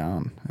throw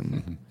down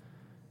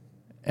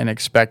and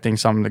expecting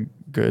something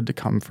good to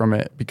come from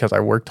it because I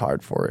worked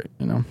hard for it,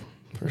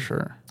 for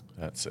sure.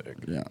 That's sick.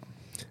 Yeah.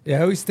 Yeah,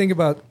 I always think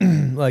about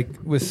like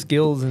with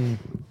skills, and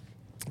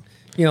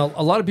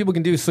a lot of people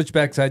can do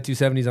switchback side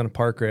 270s on a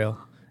park rail,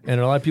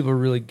 and a lot of people are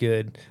really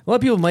good. A lot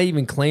of people might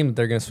even claim that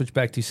they're going to switch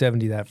back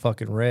 270 that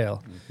fucking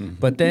rail.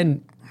 But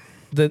then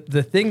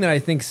the thing that I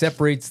think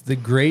separates the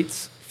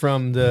greats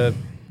from the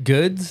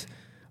goods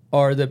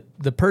are the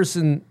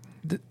person.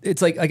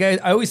 It's like I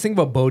always think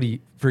about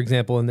Bodie, for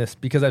example, in this,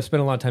 because I've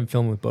spent a lot of time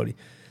filming with Bodie.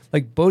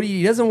 Like Bodie,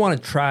 he doesn't want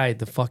to try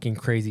the fucking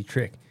crazy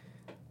trick,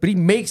 but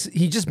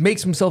he just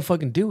makes himself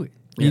fucking do it.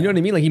 You know what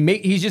I mean? Like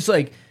he's just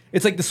like,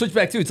 it's like the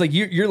switchback too. It's like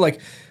you're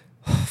like,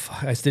 oh,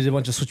 fuck, I just did a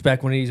bunch of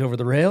switchback 180s over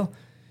the rail.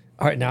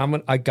 All right,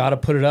 now I gotta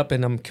put it up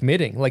and I'm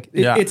committing. Like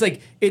it's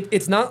like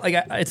it's not like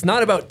it's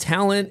not about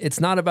talent. It's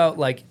not about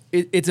like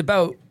it's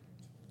about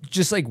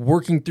just like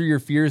working through your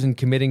fears and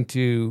committing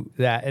to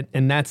that.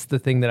 And that's the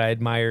thing that I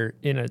admire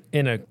in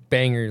a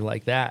banger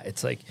like that.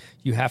 It's like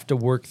you have to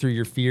work through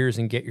your fears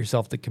and get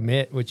yourself to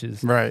commit, which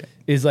is right.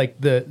 Is like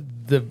the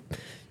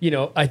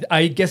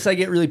I guess I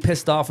get really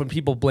pissed off when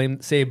people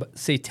say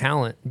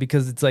talent,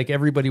 because it's like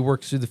everybody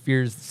works through the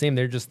fears the same.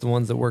 They're just the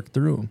ones that work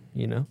through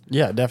them,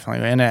 Yeah,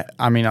 definitely.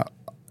 And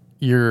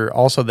you're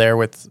also there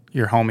with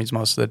your homies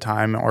most of the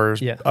time, or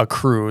a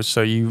crew.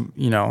 So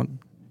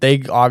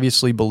they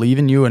obviously believe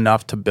in you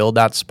enough to build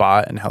that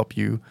spot and help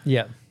you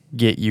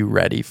get you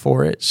ready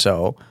for it.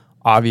 So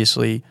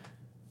obviously,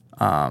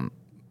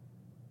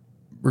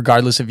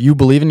 regardless if you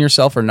believe in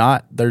yourself or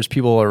not, there's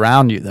people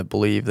around you that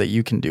believe that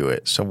you can do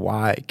it. So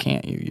why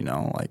can't you,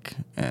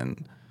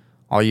 and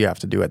all you have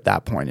to do at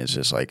that point is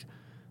just like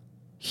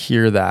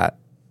hear that,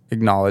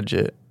 acknowledge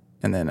it,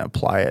 and then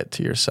apply it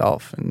to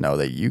yourself and know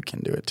that you can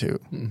do it too.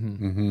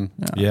 Mm-hmm.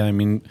 Mm-hmm. Yeah. I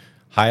mean,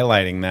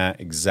 highlighting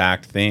that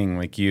exact thing,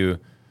 like you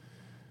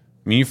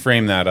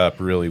frame that up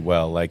really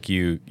well. Like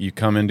you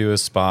come into a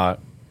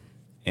spot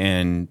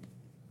and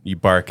you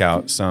bark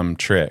out some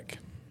trick,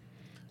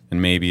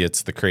 and maybe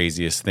it's the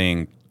craziest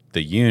thing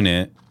the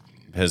unit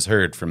has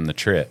heard from the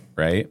trip,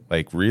 right?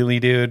 Like, really,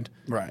 dude?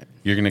 Right.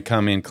 You're going to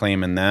come in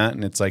claiming that?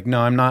 And it's like,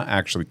 no, I'm not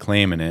actually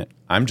claiming it.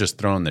 I'm just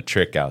throwing the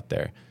trick out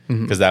there.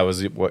 Because that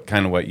was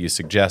what you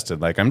suggested.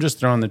 Like, I'm just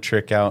throwing the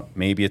trick out.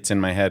 Maybe it's in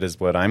my head is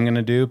what I'm going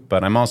to do,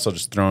 but I'm also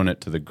just throwing it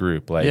to the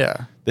group. Like,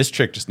 this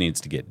trick just needs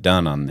to get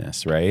done on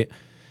this, right?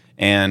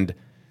 And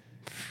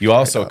you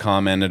also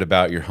commented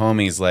about your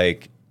homies,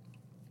 like,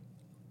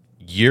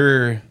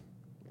 your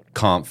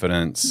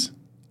confidence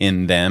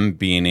in them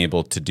being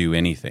able to do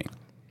anything.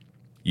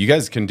 You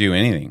guys can do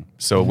anything.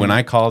 So when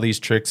I call these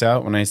tricks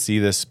out, when I see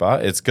this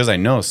spot, it's because I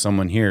know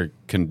someone here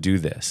can do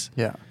this.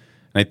 Yeah.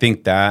 And I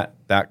think that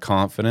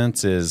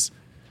confidence is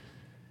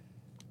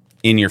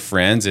in your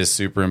friends is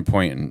super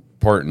important.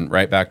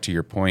 Right back to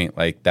your point,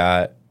 like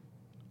that.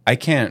 I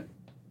can't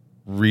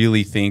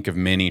really think of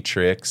many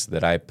tricks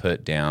that I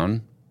put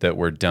down that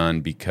were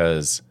done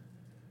because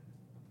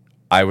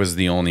I was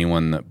the only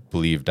one that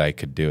believed I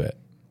could do it.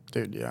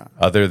 Dude, yeah.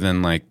 Other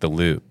than like the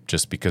loop,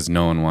 just because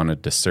no one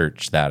wanted to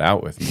search that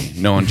out with me.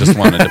 No one just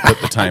wanted to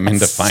put the time in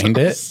to find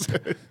it.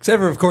 Except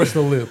for, of course, the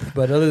loop.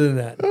 But other than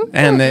that.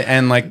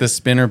 And like the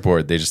spinner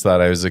board, they just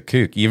thought I was a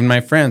kook. Even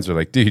my friends were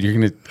like, dude, you're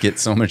going to get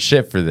so much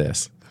shit for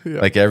this.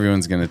 Yeah. Like,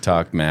 everyone's going to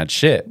talk mad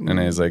shit. And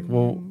I was like,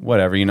 well,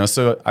 whatever,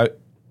 So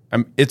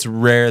it's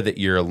rare that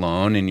you're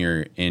alone in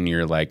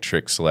your like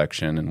trick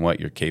selection and what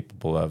you're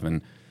capable of.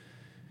 And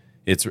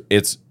it's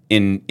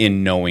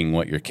in knowing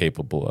what you're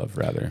capable of,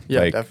 rather.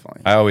 Yeah, like,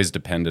 definitely. I always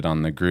depended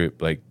on the group.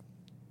 Like,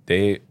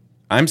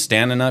 I'm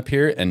standing up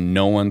here and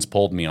no one's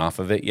pulled me off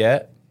of it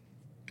yet.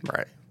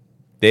 Right.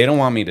 They don't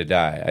want me to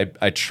die.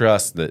 I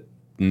trust that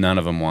none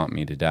of them want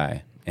me to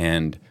die.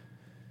 And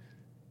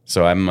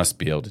so I must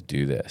be able to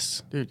do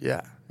this. Dude,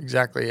 yeah,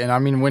 exactly. And I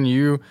mean, when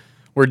you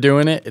were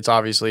doing it, it's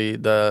obviously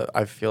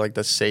I feel like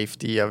the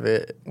safety of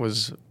it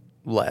was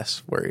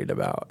less worried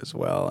about as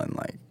well, and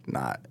like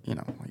not,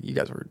 you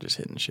guys were just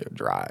hitting shit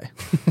dry.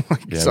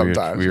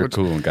 Sometimes we were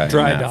cool guys.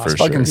 Dry dock, for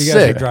fucking sure.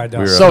 sick. Dry dock.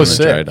 We were So up in the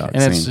dry sick, dock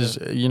and it's scene. just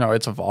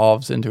it's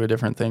evolved into a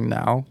different thing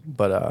now.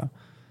 But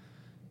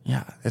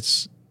yeah,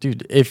 it's,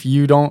 dude, if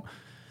you don't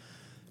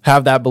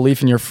have that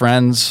belief in your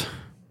friends,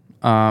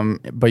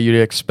 but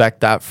you expect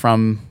that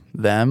from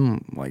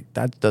them, like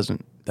that's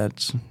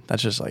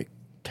just like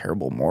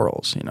terrible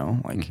morals,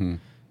 like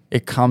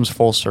it comes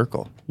full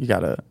circle. You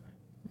gotta,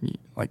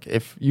 like,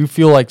 if you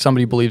feel like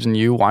somebody believes in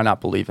you, why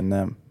not believe in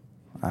them?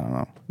 I don't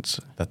know.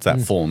 That's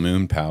that full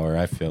moon power,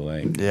 I feel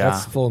like. Yeah,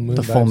 That's full moon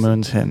the full vibes.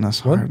 moon's hitting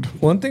us hard.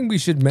 One thing we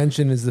should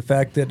mention is the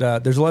fact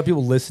that there's a lot of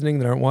people listening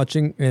that aren't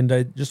watching, and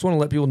I just want to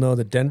let people know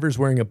that Denver's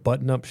wearing a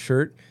button-up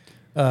shirt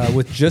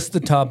with just the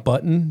top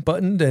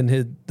buttoned,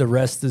 and the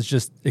rest is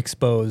just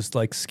exposed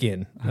like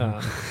skin.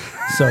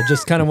 So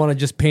just kind of want to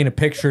just paint a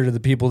picture to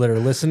the people that are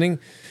listening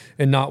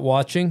and not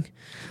watching.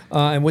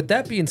 And with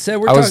that being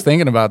said, I was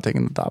thinking about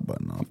taking the top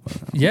button off.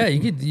 Yeah, you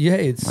could. Yeah,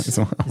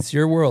 it's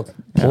your world.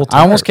 Yeah. I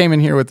almost came in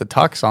here with the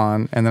tux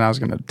on, and then I was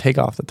going to take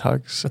off the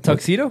tux. A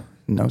tuxedo?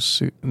 No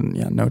suit.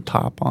 Yeah, no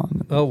top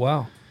on. Oh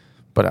wow.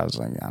 But I was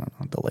like, I don't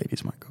know. The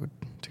ladies might go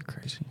too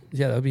crazy.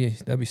 Yeah,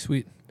 that'd be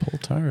sweet. Pull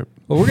tarp.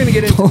 Well, we're gonna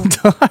get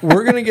into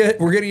we're gonna get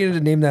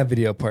into name that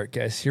video part,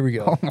 guys. Here we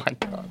go. Oh my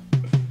god.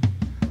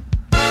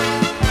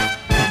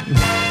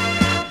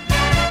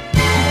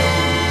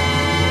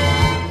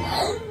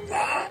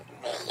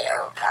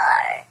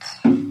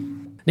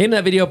 Name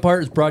That Video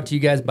Part is brought to you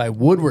guys by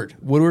Woodward.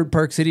 Woodward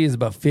Park City is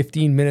about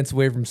 15 minutes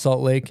away from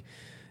Salt Lake.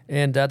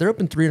 And they're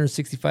open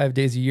 365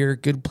 days a year.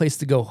 Good place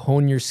to go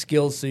hone your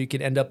skills so you can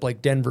end up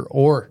like Denver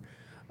Orr,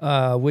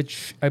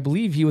 which I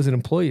believe he was an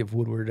employee of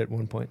Woodward at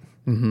one point.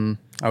 Mm-hmm.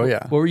 Oh,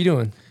 yeah. What were you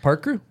doing?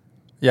 Park crew?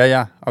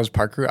 Yeah. I was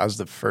park crew. I was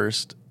the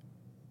first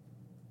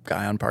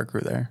guy on park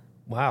crew there.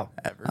 Wow.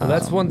 Ever. Well,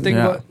 that's one thing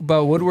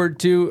about Woodward,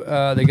 too.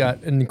 They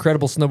got an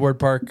incredible snowboard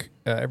park.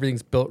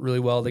 Everything's built really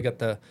well. They got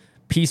the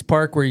Peace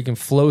Park where you can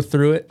flow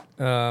through it.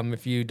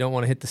 If you don't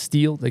want to hit the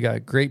steel, they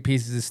got great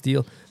pieces of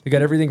steel. They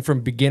got everything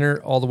from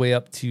beginner all the way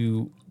up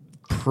to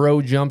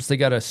pro jumps. They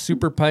got a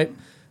super pipe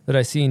that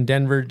I see in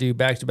Denver do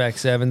back-to-back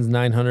 7s,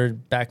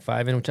 900, back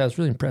 5 in, which I was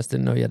really impressed.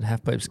 Didn't know you had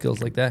half pipe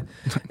skills like that.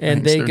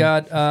 And they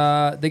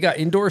got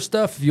indoor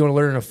stuff. If you want to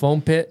learn in a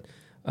foam pit,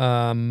 you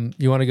want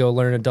to go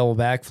learn a double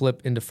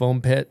backflip into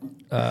foam pit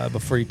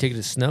before you take it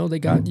to snow. You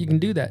can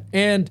do that.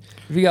 And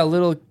if you got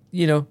little,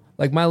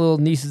 like my little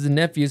nieces and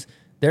nephews,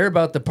 they're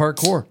about the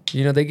parkour.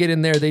 They get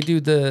in there, they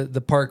do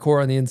the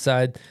parkour on the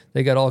inside.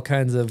 They got all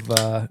kinds of,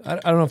 I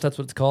don't know if that's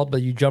what it's called,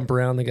 but you jump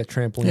around. They got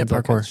trampolines,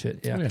 all kinds of shit.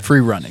 Yeah. Free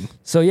running.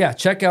 So yeah,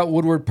 check out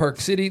Woodward Park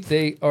City.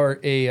 They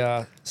are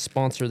a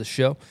sponsor of the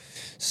show.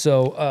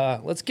 So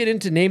let's get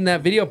into name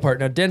that video part.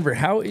 Now, Denver,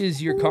 how is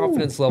your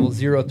confidence level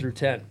 0 through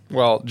 10?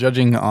 Well,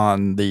 judging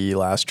on the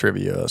last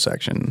trivia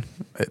section,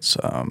 it's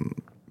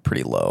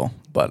pretty low.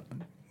 But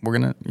we're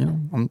gonna,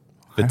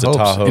 If it's a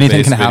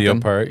Tahoe-based video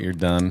part, you're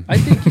done. I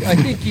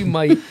think you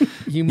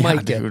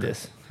might get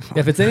this.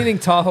 If it's anything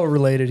Tahoe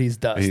related, he's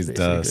dust. He's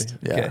basically. dust.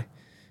 Yeah. Okay,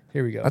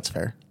 here we go. That's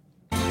fair.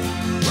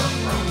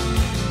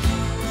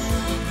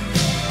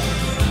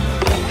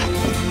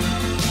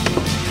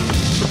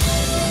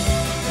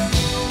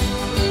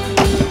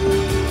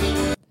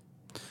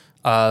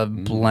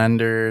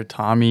 Blender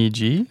Tommy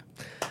G.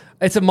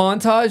 It's a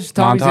montage.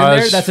 Tommy's in Montage.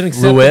 there.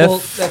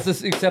 That's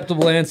an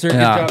acceptable answer.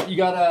 Yeah. Good job. You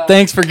got a.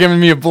 Thanks for giving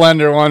me a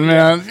blender one,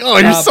 man. Oh,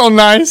 you're so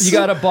nice. You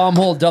got a bomb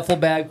hole duffel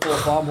bag full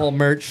of bomb hole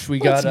merch. We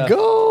got Let's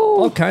go.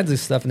 all kinds of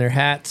stuff in there.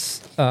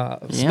 Hats,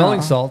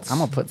 smelling salts. I'm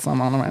gonna put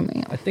some on right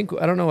now.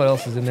 I don't know what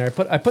else is in there.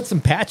 I put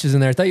some patches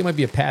in there. I thought you might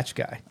be a patch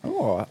guy.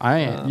 Oh, I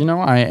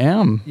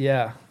am.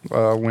 Yeah.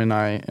 When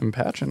I am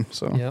patching.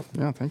 So Yep.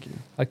 yeah, thank you.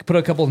 I could put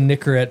a couple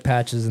Nicorette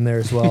patches in there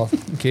as well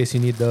in case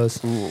you need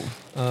those. Ooh.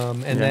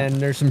 Then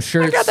there's some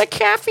shirts. I got the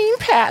caffeine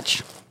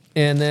patch.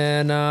 And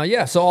then,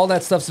 so all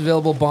that stuff's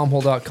available,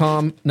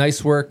 bombhole.com.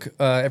 Nice work.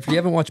 If you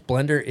haven't watched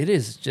Blender,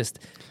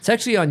 it's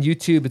actually on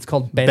YouTube. It's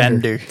called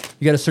Bender.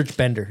 You got to search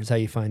Bender is how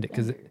you find it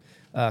because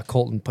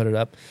Colton put it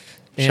up.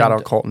 And shout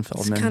out Colton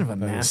Feldman. It's kind of a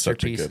That was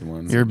such a masterpiece. good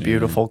one. You're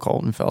beautiful,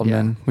 Colton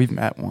Feldman. Yeah. We've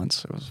met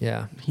once.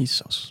 He's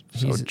so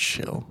He's-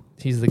 chill.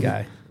 He's the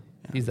guy.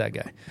 He's that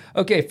guy.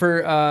 Okay,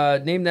 for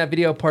Name That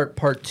Video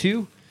part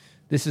 2,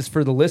 this is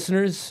for the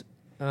listeners.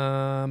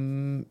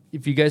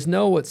 If you guys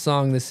know what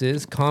song this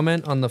is,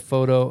 comment on the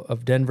photo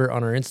of Denver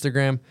on our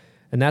Instagram,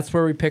 and that's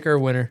where we pick our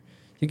winner.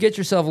 You get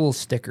yourself a little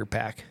sticker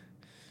pack.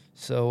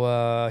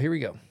 So here we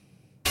go.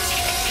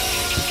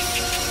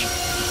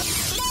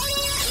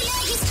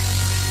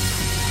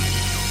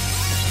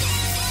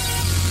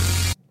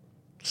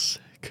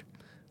 Sick.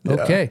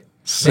 Okay. Thank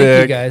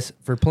Sick. you guys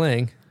for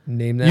playing.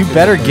 Name That You Video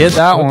better part. get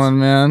that Whoops. one,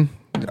 man.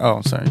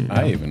 Oh, sorry.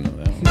 I even know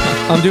that one.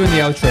 I'm doing the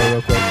outro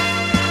real quick.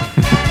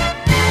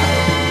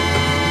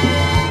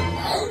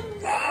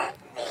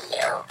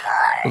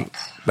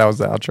 That was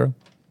the outro.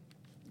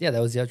 Yeah,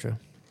 that was the outro.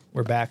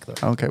 We're back,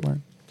 though. Okay,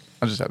 word.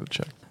 I just had to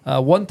check.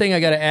 One thing I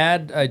got to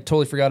add, I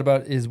totally forgot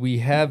about, is we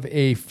have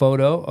a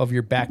photo of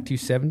your back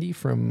 270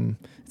 from,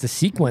 it's a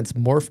sequence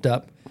morphed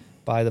up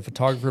by the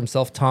photographer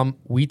himself, Tom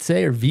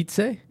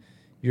Wietse,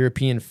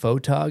 European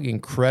photog.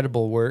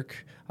 Incredible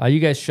work. You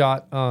guys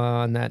shot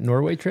on that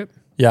Norway trip?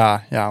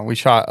 Yeah. We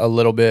shot a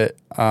little bit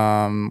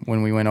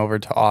when we went over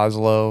to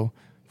Oslo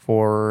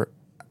for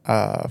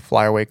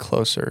Fly Away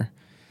Closer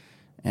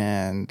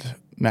and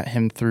met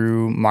him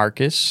through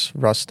Marcus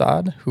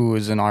Rustad, who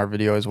was in our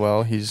video as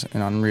well. He's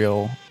an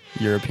unreal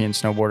European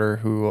snowboarder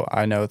who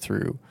I know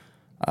through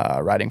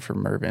riding for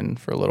Mervyn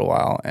for a little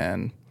while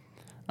and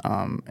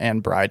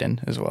Bryden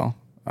as well.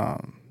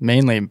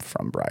 Mainly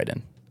from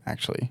Bryden,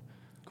 actually.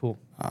 Cool.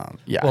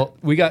 Yeah. Well,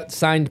 we got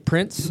signed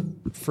prints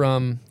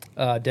from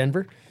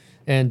Denver,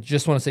 and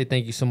just want to say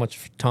thank you so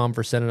much, Tom,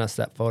 for sending us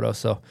that photo.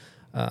 So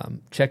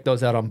check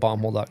those out on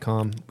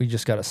bombhole.com. We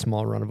just got a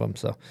small run of them.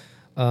 So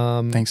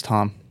Thanks,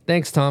 Tom.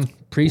 thanks, Tom.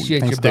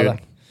 Appreciate Thanks, you, brother.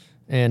 dude.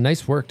 And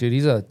nice work, dude.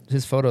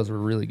 His photos were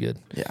really good.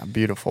 Yeah,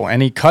 beautiful.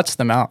 And he cuts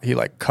them out. He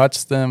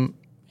cuts them.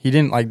 He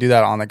didn't do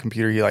that on the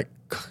computer. He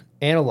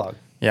Analog.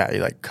 yeah,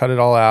 he cut it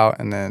all out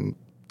and then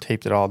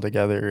taped it all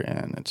together,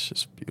 and it's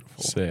just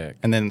beautiful. Sick.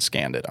 And then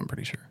scanned it, I'm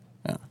pretty sure.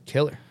 Yeah.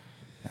 Killer.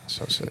 Yeah,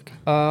 so sick.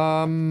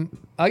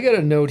 I got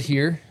a note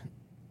here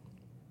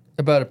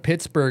about a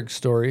Pittsburgh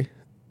story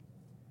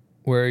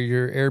where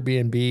your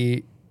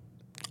Airbnb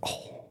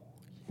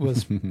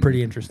was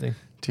pretty interesting.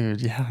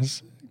 Dude,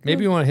 yes.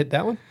 Maybe you want to hit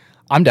that one?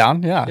 I'm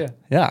down. Yeah.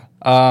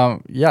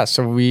 Yeah.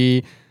 So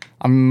it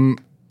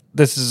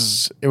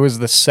was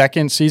the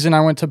second season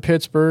I went to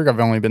Pittsburgh. I've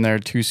only been there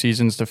 2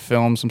 seasons to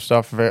film some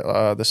stuff.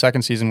 The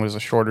second season was a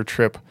shorter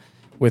trip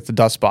with the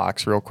Dust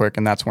Box real quick.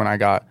 And that's when I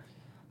got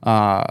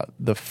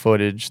the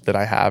footage that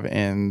I have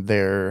in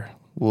their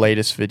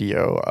latest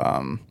video,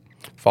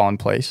 Fall in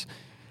Place.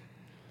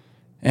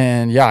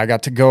 And yeah, I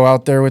got to go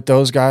out there with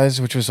those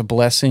guys, which was a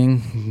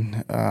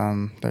blessing.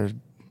 They're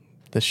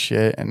the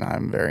shit, and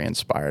I'm very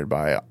inspired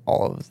by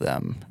all of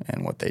them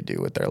and what they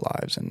do with their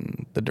lives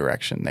and the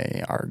direction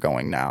they are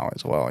going now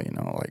as well.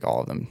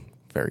 All of them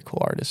very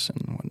cool artists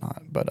and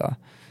whatnot. But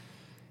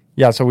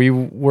yeah, so we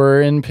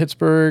were in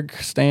Pittsburgh,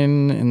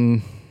 staying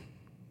in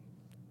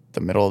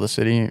the middle of the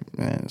city.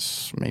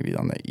 It's maybe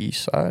on the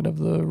east side of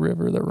the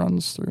river that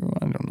runs through.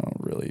 I don't know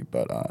really,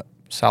 but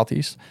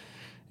southeast.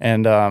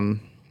 And I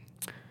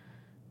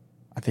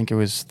think it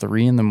was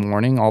 3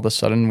 a.m. All of a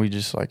sudden, we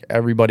just like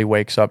everybody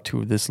wakes up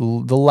to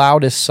the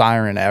loudest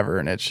siren ever,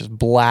 and it's just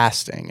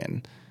blasting,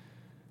 and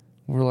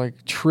we're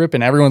like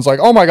tripping. Everyone's like,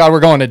 "Oh my God,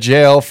 we're going to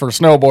jail for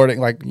snowboarding!"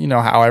 Like, you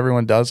know how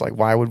everyone does. Like,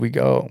 why would we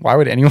go? Why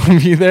would anyone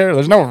be there?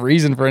 There's no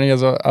reason for any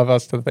of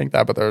us to think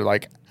that, but they're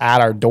like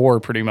at our door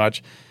pretty much.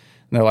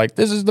 And they're like,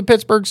 "This is the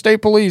Pittsburgh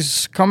State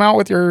Police. Come out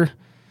with your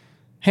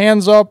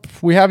hands up.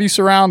 We have you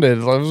surrounded."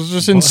 It was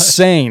just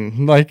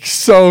insane, like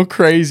so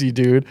crazy,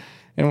 dude.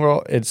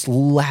 And it's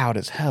loud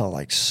as hell,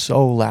 like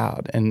so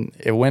loud. And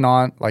it went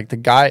on like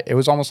it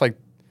was almost like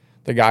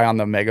the guy on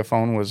the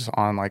megaphone was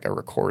on like a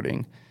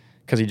recording.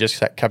 Because he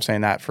just kept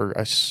saying that for,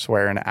 I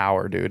swear, an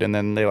hour, dude. And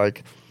then they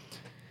like,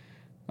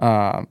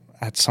 at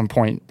some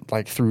point,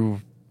 like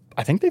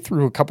I think they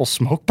threw a couple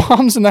smoke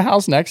bombs in the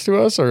house next to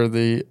us, or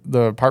the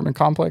apartment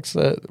complex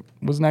that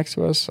was next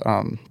to us.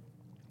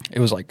 It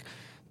was like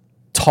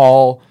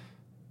tall,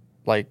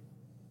 like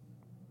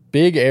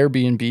big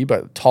Airbnb,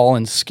 but tall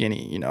and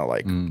skinny, you know,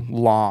 like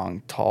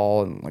long,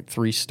 tall, and like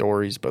 3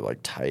 stories, but like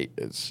tight.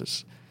 It's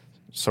just,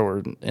 so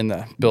we're in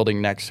the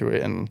building next to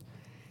it, and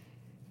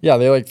yeah,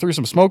 they like threw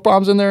some smoke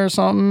bombs in there or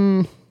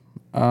something,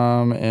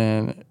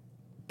 and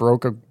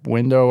broke a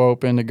window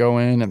open to go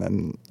in, and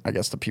then I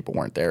guess the people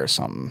weren't there or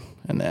something,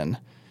 and then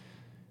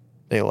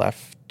they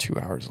left 2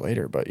 hours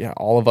later. But yeah,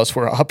 all of us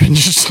were up and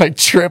just like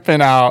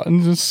tripping out,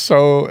 and it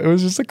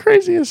was just the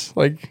craziest,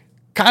 like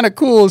kind of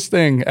coolest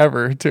thing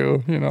ever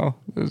too, you know.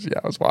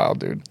 It was wild,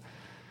 dude. It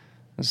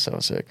was so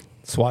sick.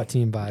 SWAT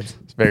team vibes.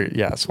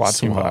 It's SWAT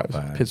team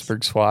vibes.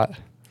 Pittsburgh SWAT.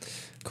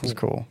 Cool. It was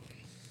cool.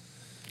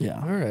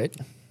 Yeah. All right.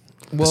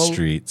 The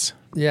streets.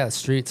 Yeah,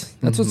 streets.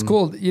 That's what's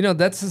cool. You know,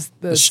 that's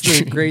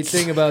the great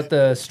thing about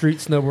the street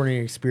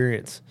snowboarding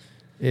experience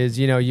is,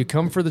 you know, you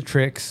come for the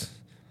tricks,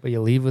 but you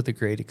leave with a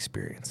great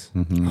experience.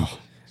 Mm-hmm. Oh,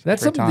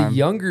 that's something the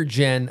younger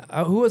gen,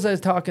 who was I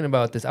talking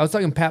about this? I was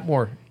talking to Pat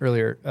Moore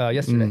earlier,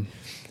 yesterday.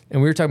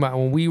 And we were talking about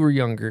when we were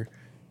younger,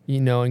 you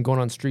know, and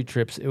going on street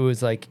trips, it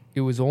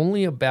was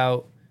only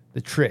about the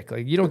trick.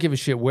 Like, you don't give a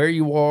shit where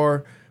you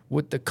are,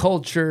 with the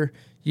culture.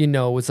 You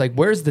know, it's like,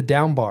 where's the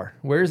down bar?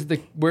 Where's the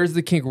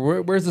kink?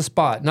 Where's the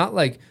spot? Not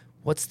like,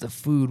 what's the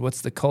food?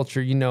 What's the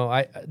culture? You know,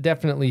 I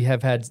definitely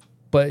have had,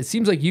 but it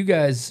seems like you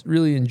guys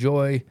really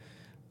enjoy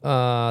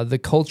the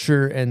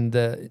culture and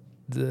the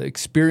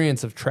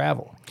experience of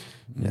travel.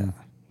 Yeah,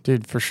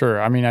 dude, for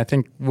sure. I mean, I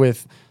think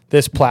with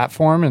this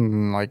platform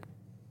and like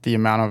the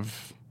amount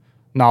of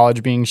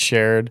knowledge being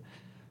shared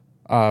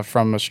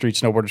from a street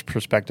snowboarder's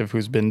perspective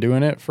who's been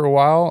doing it for a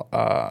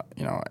while,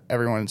 you know,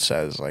 everyone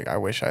says like, I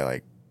wish I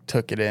like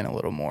took it in a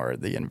little more,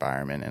 the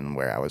environment and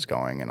where I was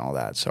going and all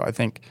that. So I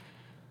think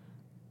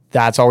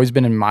that's always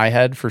been in my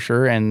head for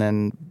sure. And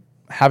then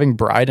having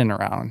Bryden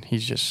around,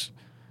 he's just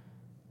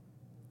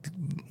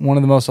one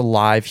of the most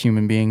alive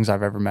human beings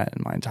I've ever met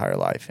in my entire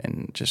life,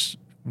 and just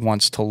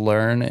wants to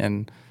learn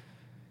and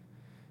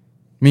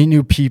meet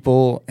new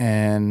people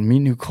and meet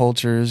new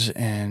cultures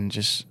and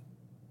just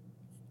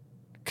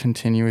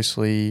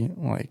continuously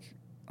like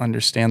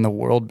understand the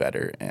world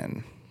better.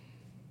 And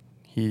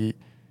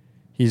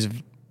he's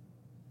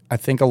I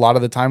think a lot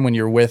of the time when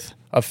you're with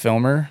a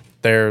filmer,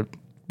 they're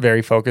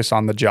very focused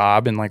on the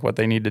job and like what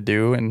they need to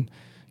do and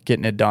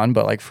getting it done.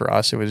 But like for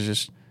us, it was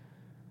just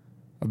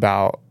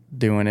about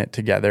doing it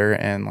together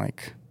and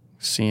like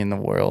seeing the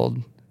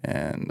world.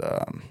 And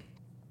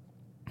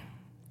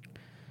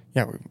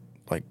we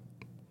like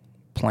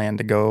planned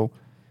to go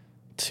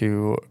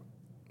to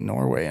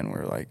Norway, and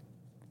we're like,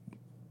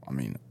 I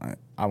mean,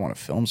 I want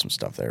to film some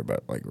stuff there,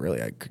 but like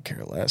really I could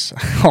care less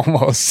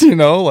almost, you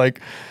know, like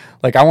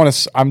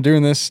I'm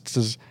doing this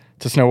to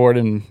snowboard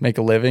and make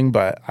a living,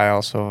 but I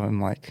also am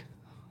like,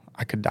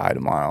 I could die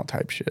tomorrow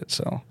type shit.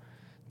 So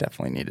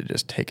definitely need to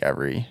just take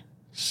every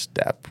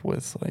step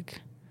with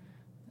like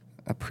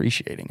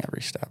appreciating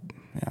every step.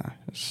 Yeah.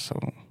 So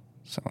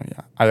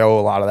yeah, I owe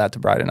a lot of that to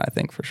Bryden, I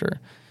think, for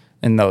sure,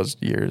 in those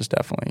years,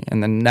 definitely.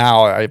 And then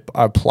now I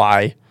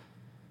apply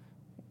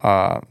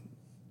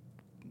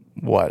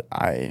what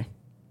I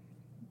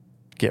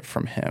get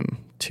from him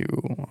to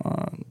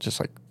just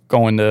like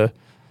going to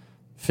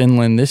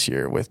Finland this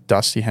year with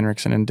Dusty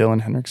Henriksen and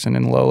Dylan Henriksen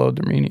and Lolo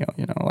Dominio,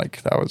 you know,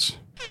 like that was,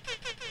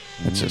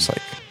 it's just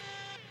like,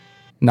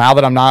 now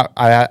that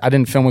I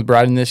didn't film with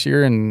Bryden this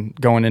year, and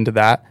going into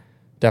that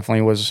definitely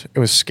it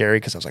was scary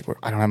because I was like,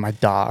 I don't have my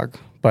dog,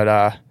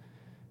 but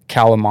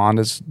Cal Lamond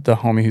is the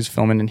homie who's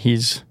filming, and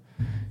he's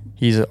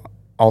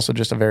also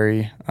just a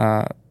very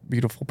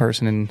beautiful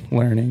person and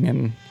learning,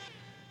 and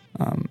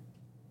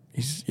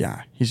he's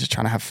just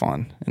trying to have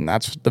fun, and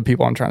that's the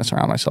people I'm trying to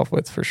surround myself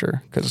with for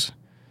sure, because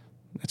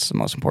it's the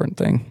most important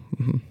thing.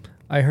 Mm-hmm.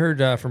 I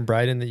heard from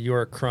Bryden that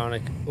you're a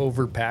chronic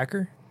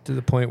overpacker to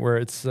the point where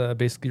it's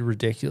basically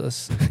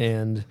ridiculous.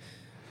 And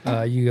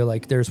you go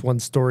like, there's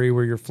one story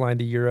where you're flying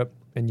to Europe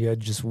and you had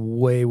just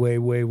way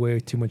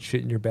too much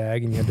shit in your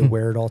bag, and you had to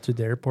wear it all through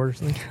the airport or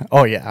something?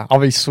 Oh yeah, I'll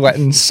be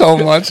sweating so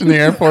much in the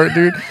airport,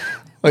 dude.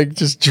 Like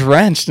just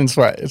drenched in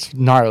sweat. It's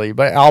gnarly.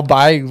 But I'll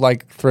buy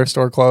like thrift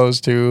store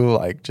clothes too.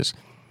 Like just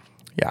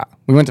yeah.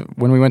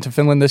 When we went to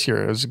Finland this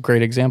year, it was a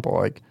great example.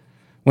 Like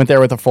went there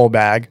with a full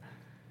bag.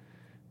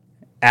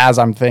 As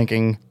I'm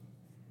thinking,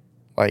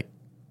 like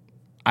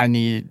I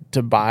need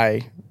to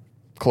buy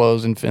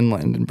clothes in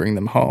Finland and bring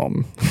them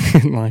home.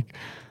 And like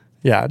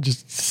yeah,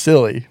 just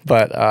silly.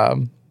 But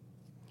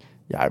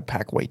yeah, I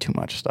pack way too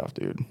much stuff,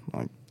 dude.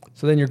 Like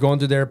So then you're going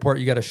through the airport.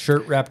 You got a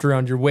shirt wrapped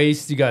around your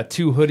waist. You got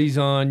 2 hoodies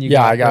on.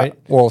 I got right?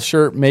 well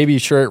shirt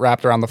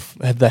wrapped around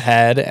the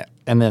head,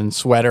 and then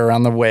sweater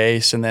around the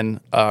waist, and then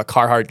a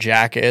Carhartt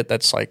jacket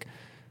that's like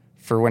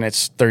for when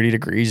it's 30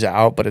 degrees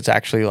out, but it's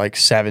actually like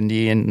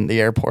 70 in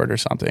the airport or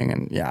something.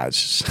 And yeah,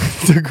 it's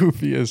just the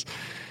goofiest,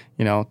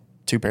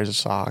 2 pairs of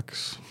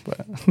socks.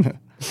 But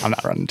I'm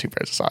not running 2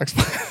 pairs of socks,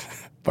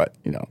 but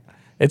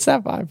it's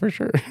that vibe for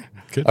sure.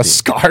 Could a be.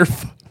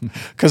 scarf,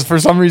 because for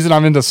some reason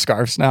I'm into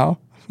scarves now.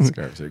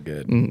 Scarves are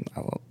good. I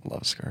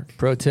love a scarf.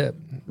 Pro tip.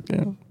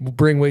 Yeah. We'll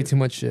bring way too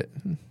much shit.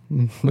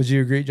 Would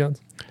you agree, Jones?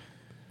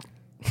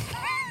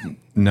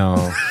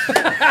 No.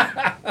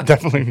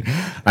 Definitely.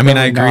 I mean,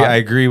 I agree. not. I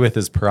agree with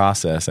his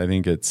process. I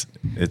think it's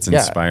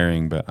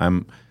inspiring, but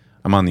I'm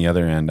on the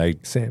other end. I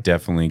Same.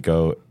 definitely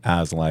go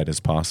as light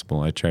as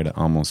possible. I try to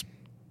almost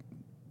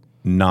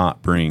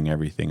not bring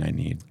everything I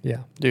need. Yeah.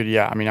 Dude,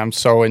 yeah. I mean, I'm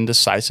so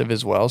indecisive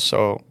as well.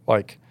 So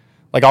like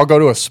I'll go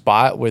to a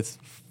spot with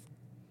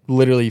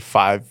literally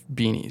 5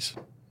 beanies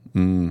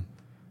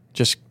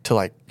just to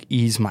like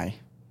ease my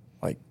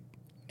like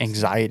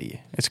anxiety.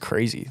 It's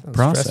crazy.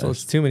 Process. Stressful.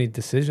 It's too many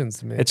decisions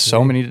to make. It's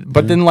so many.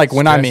 But then like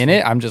when I'm in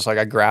Stressful. it, I'm just like,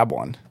 I grab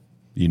one,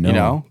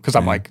 because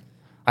I'm like,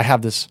 I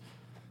have this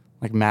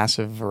like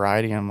massive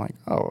variety. And I'm like,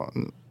 oh,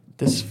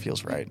 this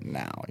feels right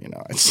now.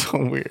 It's so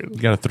weird. You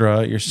got to throw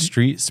out your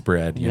street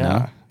spread, you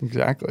know?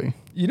 Exactly.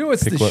 You know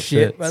what's Pick the what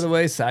shit, fits. by the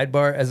way,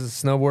 sidebar, as a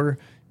snowboarder?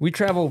 We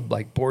travel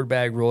like board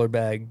bag, roller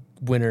bag,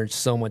 winter,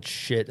 so much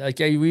shit. Like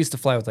we used to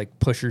fly with like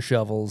pusher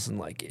shovels and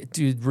like,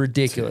 dude,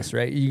 ridiculous,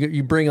 right?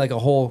 You bring like a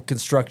whole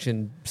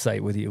construction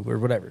site with you or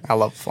whatever. I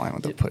love flying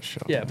with the push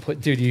shovel. Yeah,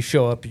 dude, you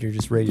show up and you're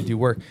just ready to do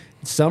work.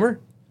 In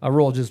summer, I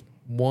roll just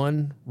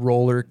one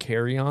roller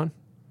carry-on.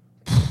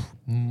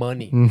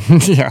 Money.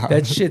 Yeah.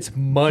 That shit's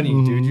money,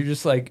 dude. You're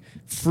just like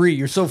free.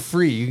 You're so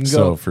free. You can go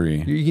So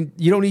free.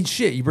 You don't need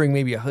shit. You bring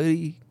maybe a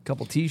hoodie, a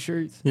couple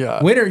t-shirts.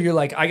 Yeah. Winter, you're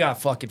like, I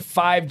got fucking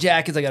 5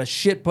 jackets. I got a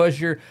shit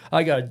pusher.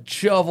 I got a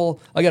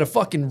shovel. I got a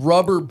fucking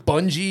rubber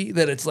bungee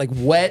that it's like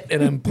wet,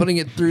 and I'm putting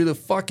it through the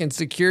fucking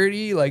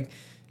security. Like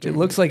it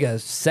looks like a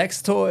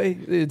sex toy.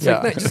 It's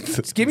Yeah. like that.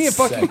 Just give me a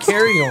fucking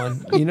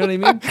carry-on. You know what I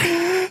mean?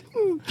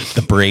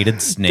 The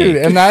braided snake. Dude,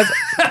 and that's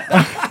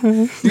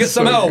Because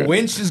somehow a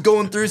winch is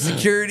going through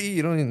security.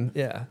 You don't even.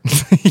 Yeah.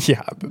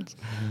 yeah. that's-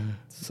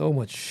 So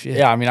much shit.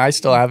 Yeah, I mean, I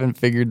still haven't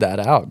figured that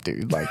out,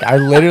 dude. Like, I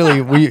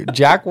literally,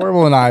 Jack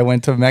Warble and I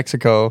went to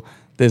Mexico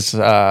this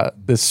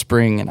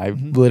spring, and I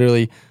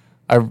literally,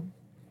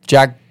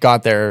 Jack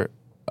got there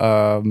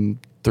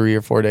 3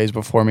 or 4 days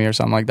before me or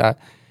something like that,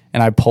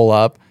 and I pull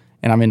up,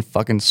 and I'm in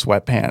fucking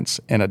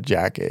sweatpants and a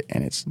jacket,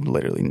 and it's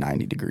literally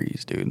 90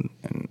 degrees, dude,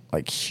 and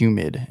like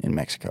humid in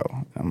Mexico.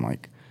 And I'm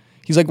like,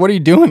 he's like, "What are you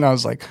doing?" I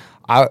was like,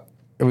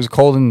 it was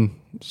cold in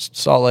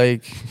Salt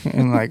Lake,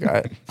 and like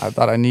I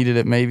thought I needed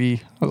it.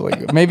 Maybe I was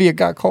like, maybe it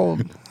got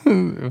cold.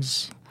 It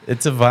was,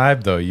 It's a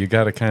vibe, though. You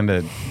got to kind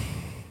of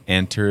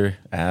enter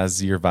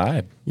as your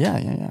vibe.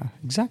 yeah,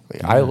 exactly.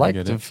 Yeah, I I like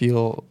get to it.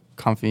 feel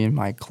comfy in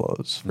my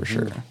clothes for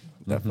sure,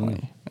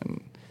 definitely,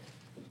 and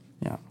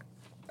yeah,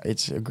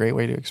 it's a great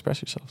way to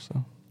express yourself.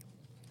 So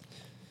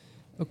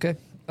Okay.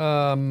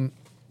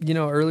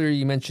 Earlier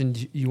you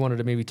mentioned you wanted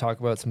to maybe talk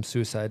about some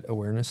suicide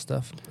awareness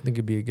stuff. I think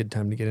it'd be a good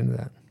time to get into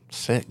that.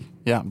 sick.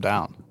 Yeah, I'm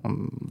down.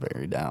 I'm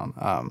very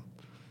down.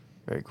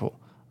 Very cool.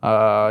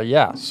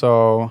 Yeah.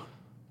 So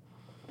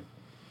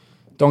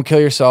don't kill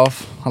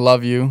yourself. I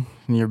love you,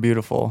 and you're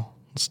beautiful.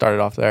 Let's start it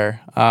off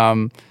there.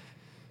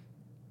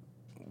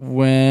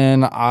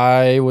 When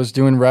I was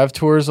doing Rev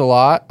tours a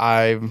lot,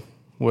 I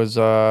was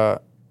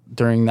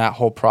during that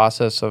whole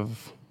process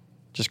of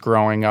just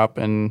growing up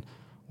and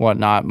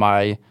whatnot.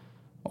 My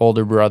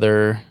older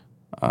brother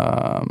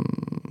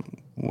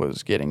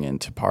was getting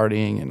into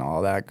partying and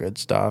all that good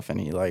stuff, and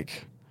he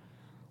like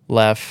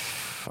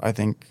left. I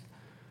think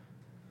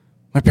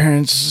my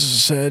parents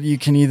said you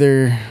can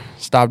either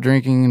stop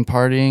drinking and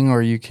partying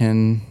or you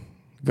can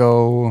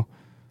go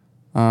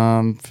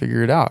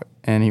figure it out.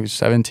 And he was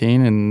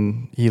 17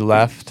 and he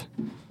left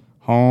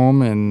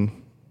home, and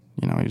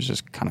he was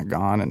just kind of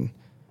gone. And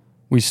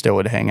we still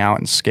would hang out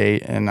and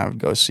skate, and I would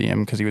go see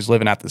him because he was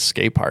living at the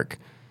skate park,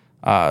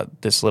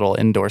 this little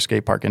indoor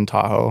skate park in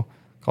Tahoe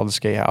called the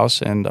Skate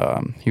House. And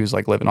he was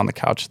like living on the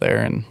couch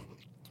there. And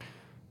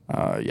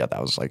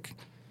that was like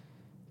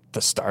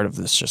the start of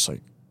this, just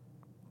like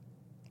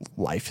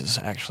life is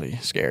actually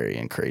scary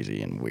and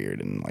crazy and weird,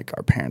 and like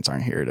our parents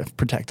aren't here to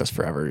protect us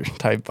forever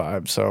type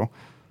vibe. So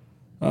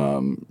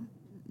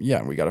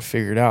yeah, we got to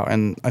figure it out.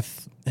 And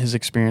his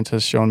experience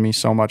has shown me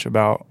so much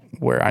about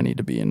where I need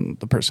to be and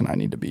the person I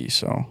need to be.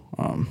 So,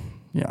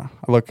 yeah,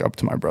 I look up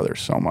to my brother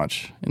so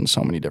much in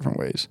so many different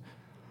ways.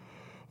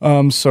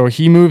 So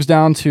he moves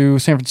down to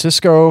San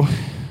Francisco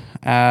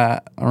at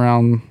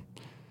around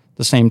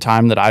the same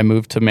time that I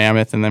moved to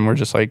Mammoth, and then we're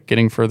just like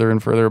getting further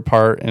and further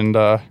apart. And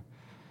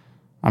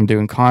I'm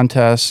doing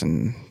contests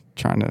and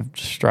trying to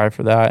strive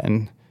for that.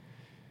 And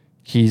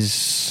he's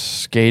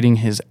skating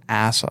his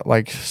ass off,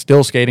 like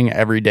still skating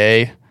every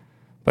day,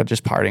 but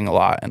just partying a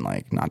lot and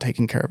like not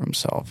taking care of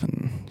himself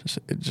and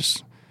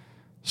just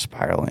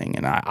spiraling.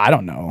 And I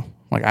don't know,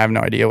 like I have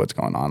no idea what's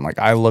going on. Like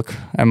I look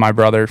at my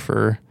brother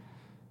for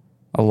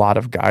a lot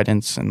of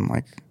guidance, and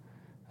like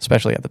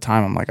especially at the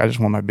time I'm like, I just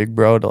want my big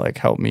bro to like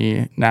help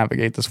me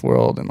navigate this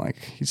world, and like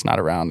he's not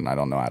around and I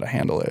don't know how to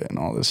handle it and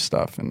all this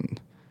stuff. And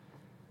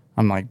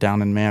I'm like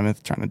down in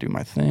Mammoth trying to do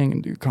my thing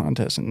and do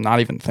contests and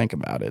not even think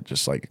about it,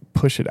 just like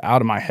push it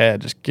out of my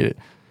head,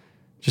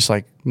 just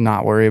like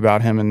not worry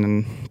about him. And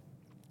then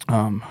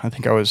I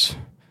think I was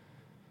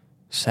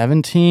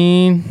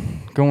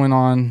 17 going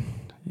on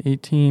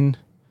 18,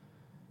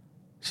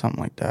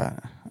 something like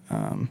that.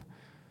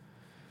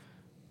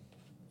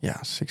 Yeah,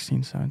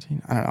 16,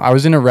 17. I don't know. I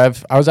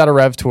was at a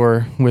Rev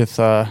tour with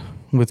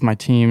my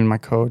team and my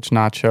coach,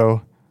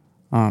 Nacho.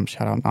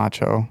 Shout out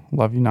Nacho.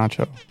 Love you,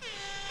 Nacho.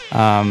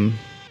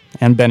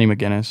 And Benny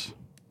McGinnis,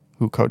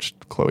 who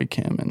coached Chloe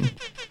Kim and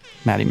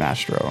Maddie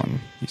Mastro, and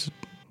he's an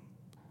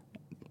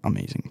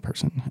amazing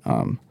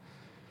person.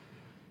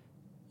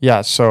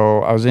 Yeah,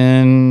 so I was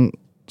in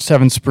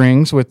Seven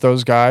Springs with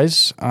those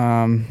guys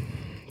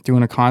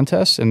doing a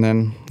contest, and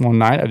then one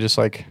night I just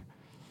like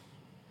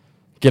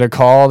get a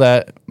call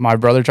that my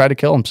brother tried to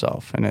kill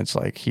himself, and it's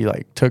like he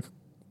like took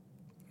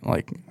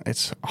like,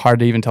 it's hard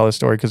to even tell his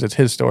story because it's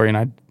his story, and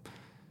I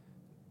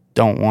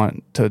don't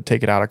want to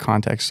take it out of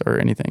context or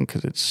anything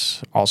because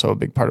it's also a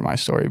big part of my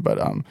story. But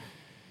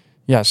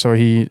yeah, so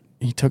he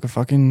took a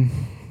fucking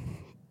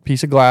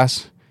piece of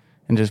glass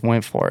and just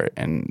went for it,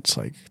 and it's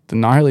like the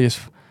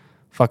gnarliest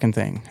fucking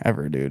thing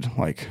ever, dude.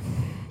 Like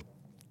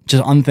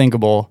just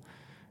unthinkable.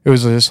 It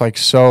was just like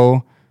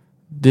so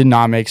did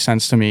not make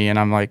sense to me, and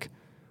I'm like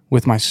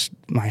with my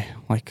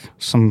like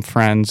some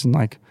friends, and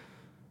like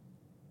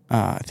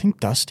I think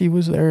Dusty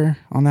was there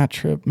on that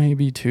trip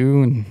maybe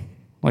too, and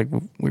like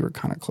we were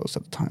kind of close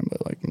at the time,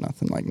 but like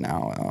nothing like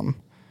now.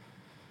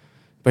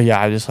 But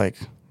yeah, I just like,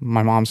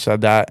 my mom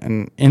said that,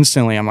 and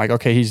instantly I'm like,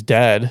 okay, he's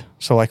dead.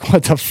 So like,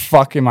 what the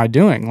fuck am I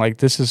doing? Like,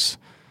 this is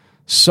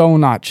so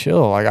not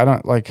chill. Like, I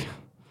don't like,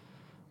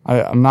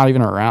 I'm not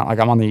even around. Like,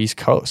 I'm on the East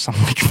Coast. I'm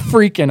like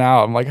freaking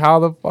out. I'm like, how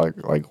the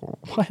fuck? Like,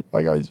 what?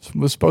 Like, I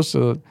was supposed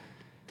to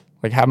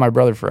like have my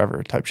brother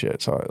forever type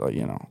shit. So I, like,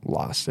 you know,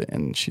 lost it.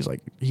 And she's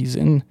like, he's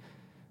in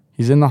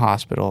the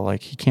hospital.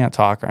 Like, he can't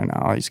talk right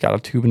now. He's got a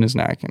tube in his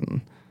neck,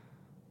 and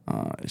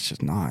it's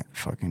just not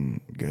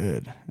fucking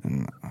good.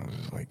 And I was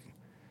just like,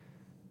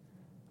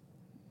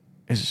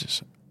 it's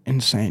just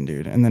insane,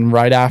 dude. And then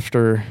right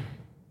after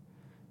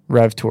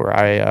Rev Tour,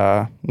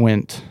 I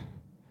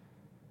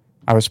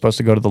was supposed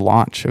to go to the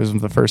launch. It was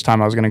the first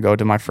time I was going to go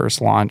to my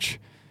first launch,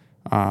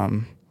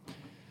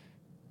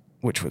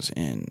 which was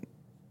in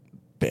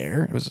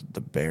Bear. It was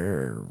the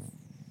Bear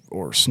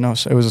or Snow.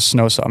 It was a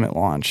Snow Summit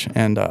launch.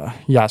 And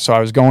yeah, so I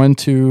was going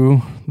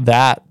to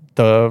that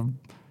the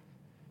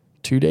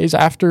 2 days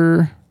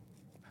after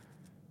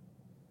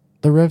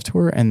the Rev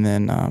Tour. And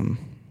then,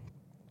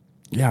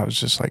 yeah, it was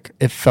just like,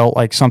 it felt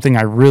like something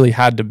I really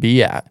had to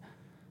be at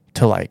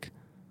to like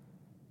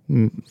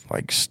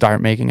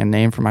start making a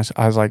name for myself.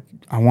 I was like,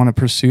 I want to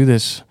pursue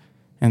this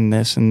and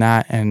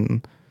that,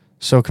 and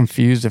so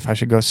confused if I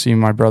should go see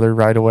my brother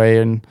right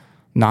away and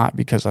not,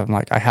 because I'm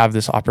like, I have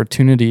this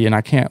opportunity and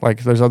I can't,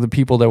 like, there's other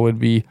people that would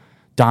be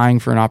dying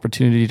for an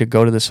opportunity to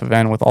go to this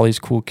event with all these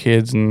cool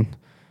kids and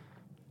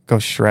go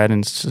shred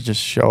and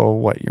just show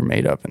what you're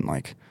made of. And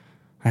like,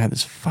 I had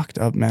this fucked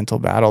up mental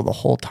battle the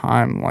whole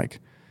time. Like,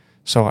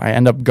 so I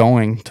end up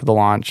going to the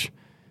launch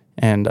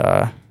and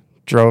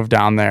drove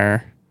down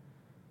there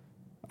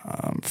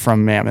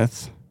from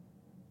Mammoth,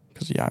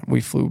 because yeah,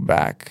 we flew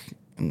back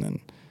and then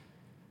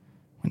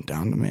went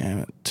down to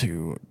Mammoth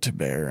to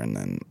Bear, and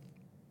then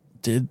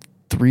did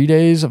 3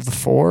 days of the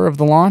 4 of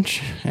the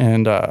launch.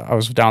 And I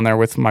was down there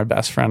with my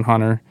best friend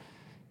Hunter,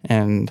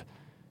 and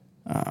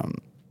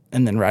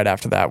then right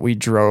after that we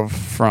drove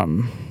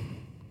from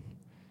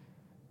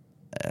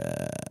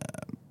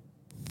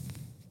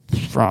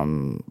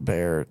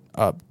Bear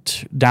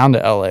down to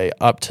LA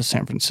up to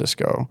San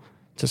Francisco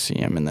to see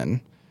him. And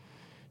then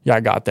yeah, I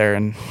got there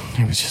and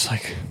it was just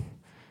like,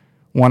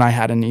 one, I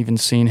hadn't even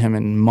seen him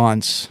in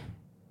months,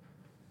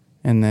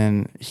 and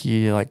then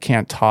he like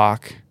can't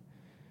talk,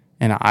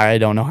 and I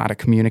don't know how to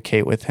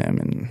communicate with him,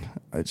 and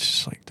it's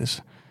just like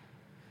this,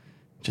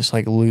 just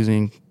like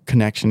losing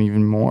connection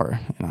even more,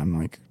 and I'm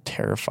like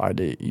terrified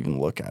to even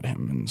look at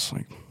him, and it's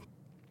like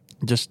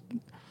just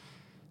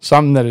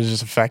something that has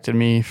just affected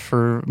me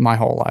for my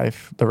whole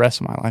life, the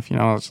rest of my life. You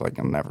know, it's like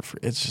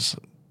it's just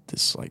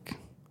this like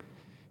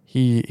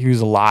he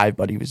was alive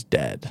but he was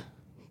dead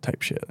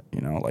type shit.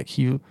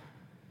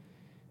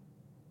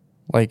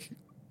 Like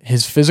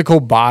his physical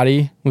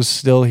body was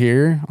still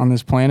here on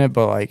this planet,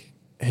 but like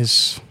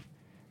his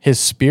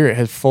spirit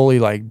had fully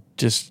like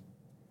just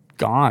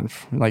gone.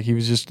 Like he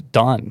was just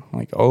done,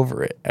 like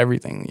over it,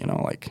 everything,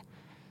 like.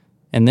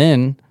 And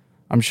then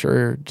I'm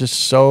sure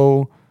just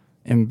so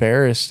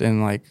embarrassed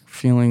and like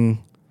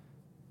feeling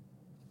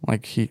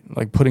like he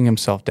like putting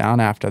himself down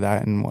after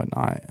that and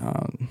whatnot.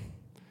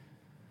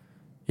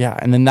 Yeah,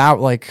 and then that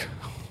like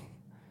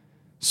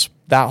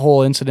that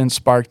whole incident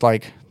sparked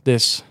like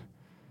this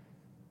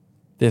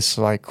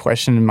like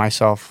question in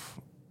myself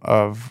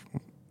of,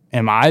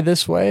 am I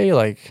this way?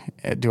 Like,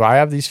 do I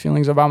have these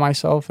feelings about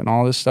myself and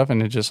all this stuff?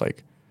 And it just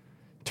like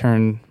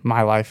turned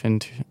my life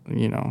into,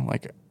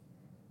 like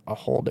a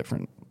whole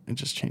different, it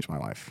just changed my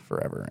life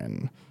forever.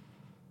 And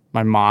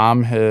my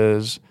mom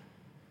has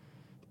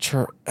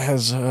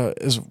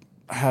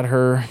had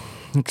her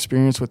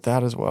experience with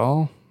that as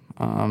well.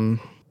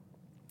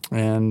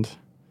 And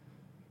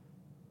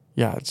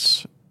yeah,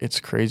 it's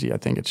crazy. I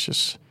think it's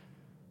just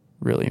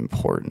really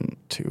important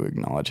to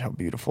acknowledge how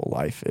beautiful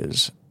life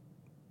is.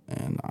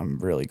 And I'm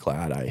really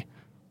glad I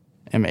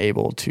am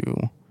able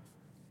to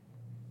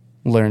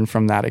learn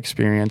from that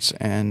experience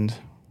and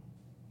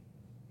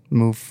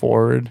move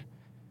forward.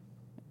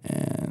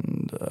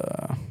 And,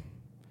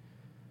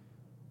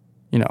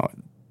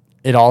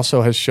 it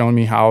also has shown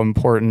me how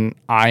important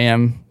I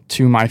am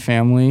to my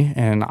family,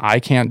 and I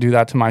can't do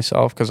that to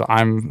myself because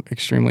I'm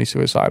extremely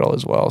suicidal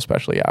as well,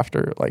 especially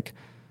after like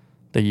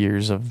the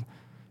years of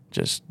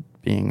just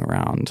being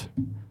around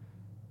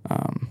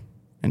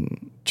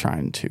and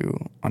trying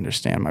to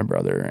understand my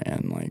brother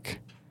and like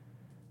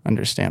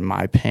understand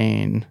my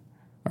pain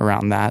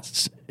around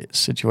that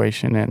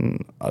situation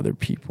and other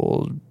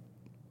people's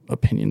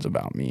opinions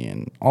about me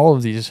and all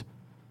of these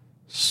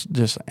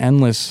just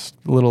endless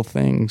little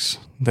things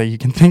that you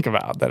can think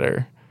about that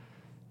are,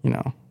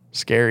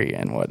 scary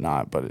and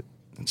whatnot. But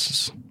it's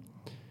just,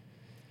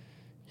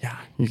 yeah,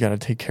 you got to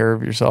take care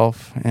of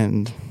yourself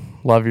and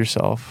love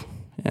yourself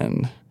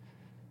and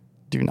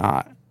do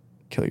not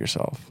kill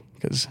yourself,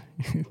 because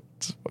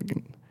it's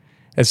fucking,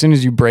 as soon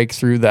as you break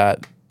through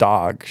that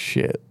dog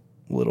shit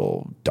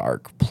little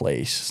dark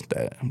place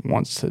that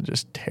wants to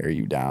just tear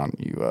you down,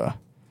 you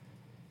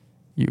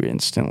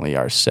instantly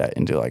are set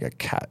into like a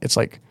cat. It's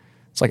like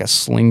a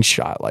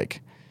slingshot.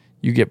 Like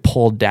you get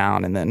pulled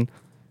down, and then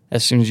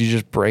as soon as you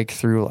just break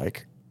through,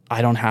 like,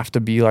 I don't have to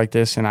be like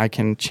this, and I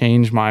can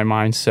change my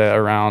mindset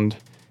around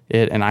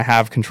it, and I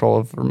have control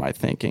over my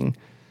thinking,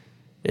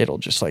 it'll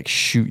just like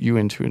shoot you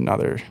into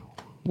another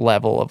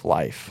level of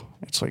life.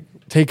 It's like,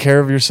 take care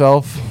of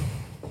yourself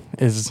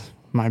is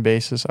my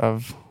basis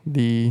of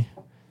the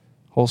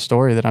whole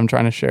story that I'm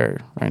trying to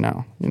share right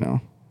now.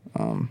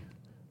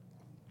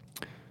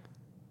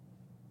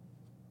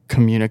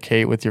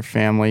 Communicate with your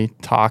family,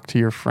 talk to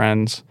your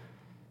friends,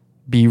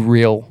 be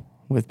real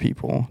with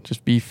people.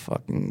 Just be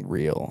fucking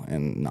real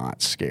and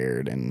not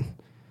scared, and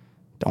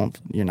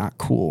you're not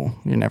cool.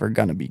 You're never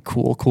gonna be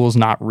cool. Cool's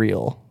not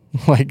real.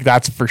 Like,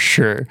 that's for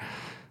sure.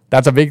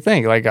 That's a big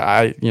thing. Like,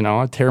 I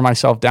tear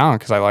myself down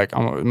because am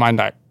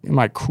I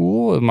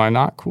cool? Am I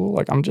not cool?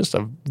 Like, I'm just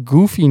a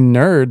goofy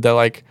nerd that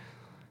like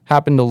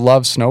happened to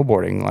love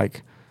snowboarding.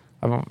 Like,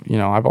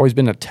 I've always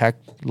been a tech,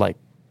 like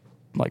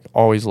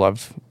always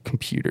loved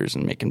computers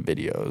and making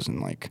videos and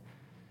like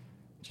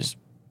just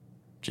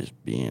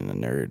being a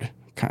nerd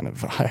kind of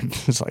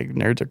vibe. It's like,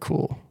 nerds are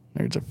cool.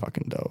 Nerds are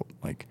fucking dope.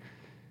 Like,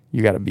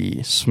 you got to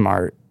be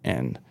smart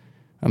and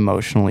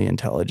emotionally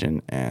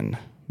intelligent and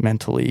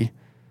mentally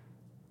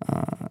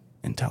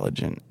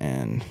intelligent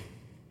and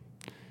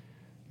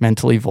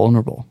mentally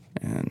vulnerable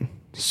and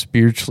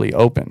spiritually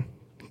open,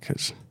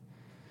 because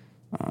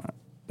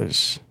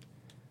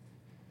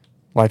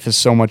life is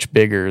so much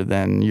bigger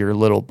than your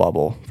little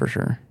bubble, for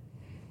sure.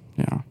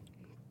 Yeah.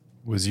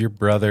 Was your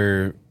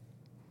brother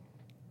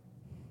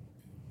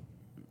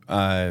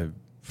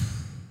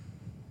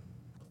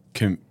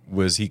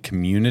was he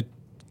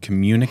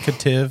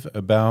communicative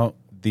about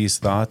these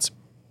thoughts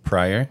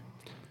prior?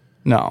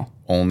 No.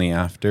 Only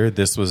after?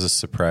 This was a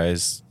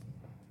surprise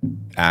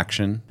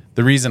action?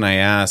 The reason I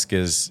ask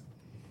is,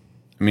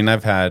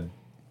 I've had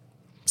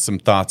some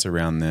thoughts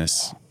around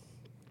this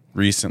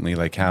recently,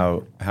 like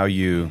how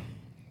you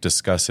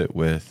discuss it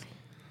with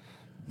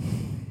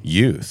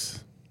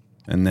youth,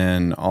 and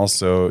then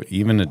also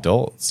even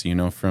adults.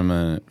 From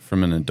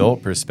an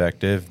adult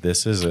perspective,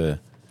 it's a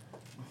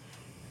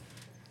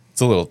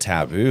little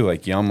taboo.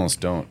 Like, you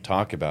almost don't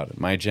talk about it.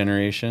 My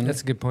generation.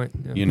 That's a good point.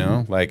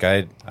 Yeah. Like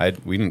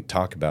we didn't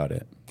talk about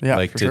it. Yeah,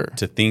 like for to sure.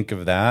 to think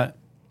of that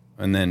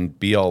and then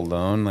be all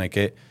alone.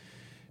 Like,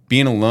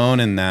 being alone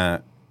in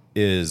that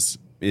it's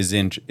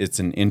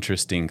an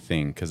interesting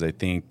thing, because I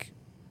think,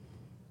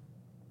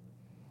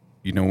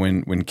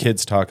 when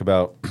kids talk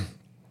about,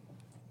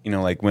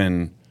 like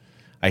when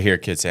I hear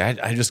kids say,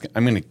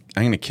 I'm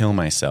gonna kill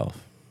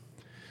myself,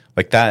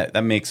 like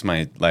that makes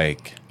my,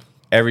 like,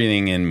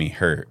 everything in me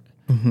hurt.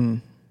 Mm-hmm.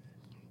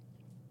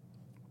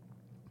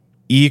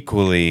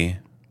 Equally,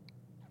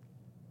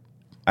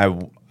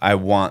 I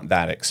want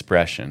that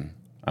expression.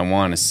 I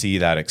want to see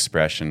that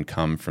expression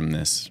come from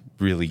this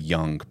really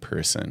young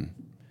person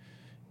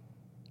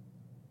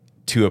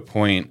to a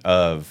point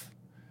of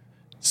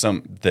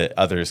that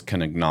others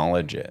can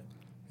acknowledge it.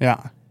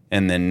 Yeah.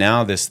 And then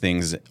now this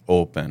thing's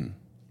open.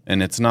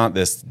 And it's not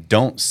this,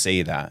 don't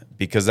say that,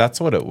 because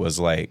that's what it was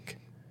like.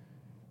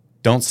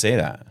 Don't say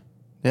that.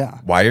 Yeah.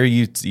 Why are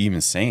you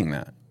even saying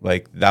that?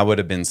 Like, that would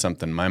have been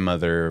something my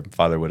mother or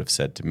father would have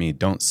said to me.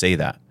 Don't say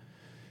that.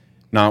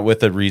 Not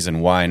with a reason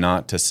why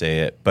not to say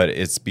it, but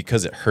it's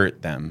because it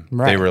hurt them.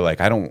 Right. They were like,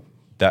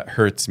 that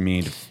hurts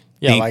me to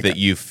think that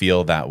you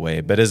feel that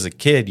way. But as a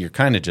kid, you're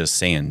kind of just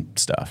saying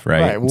stuff,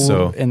 right? Right.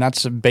 Well, and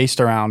that's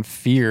based around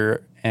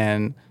fear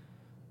and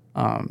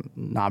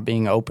not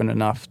being open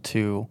enough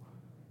to,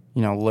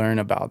 learn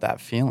about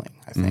that feeling.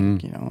 I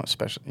think,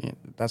 especially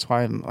that's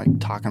why I'm like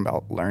talking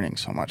about learning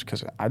so much,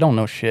 because I don't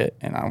know shit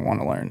and I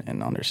want to learn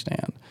and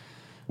understand.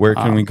 Where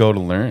can we go to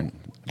learn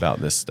about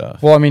this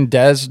stuff? Well, I mean,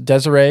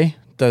 Desiree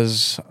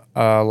does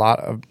a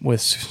lot with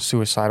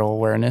suicidal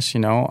awareness.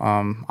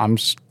 I'm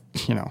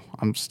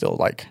still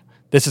like,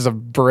 this is a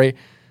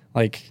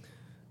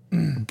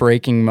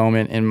breaking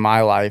moment in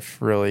my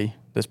life, really,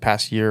 this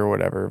past year or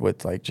whatever,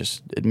 with like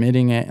just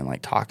admitting it and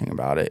like talking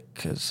about it,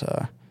 because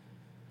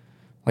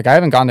like I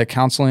haven't gone to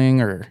counseling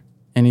or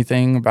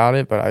anything about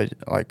it, but I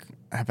like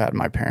have had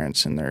my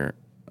parents and they're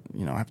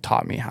have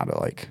taught me how to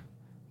like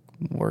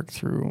work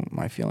through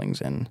my feelings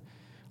and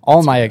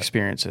all my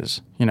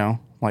experiences,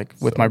 like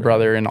with my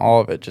brother and all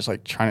of it, just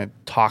like trying to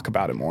talk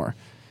about it more.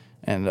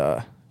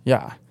 And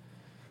yeah,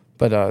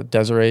 but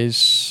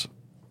Desiree's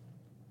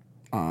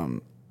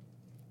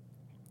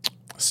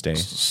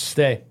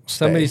Stay.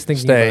 Somebody's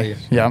thinking about you.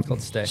 Yeah. It's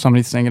called Stay.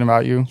 Somebody's thinking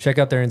about you. Check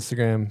out their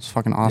Instagram. It's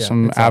fucking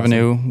awesome it's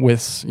avenue awesome.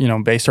 with,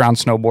 based around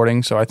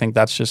snowboarding. So I think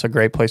that's just a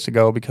great place to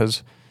go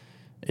because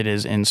it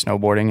is in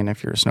snowboarding. And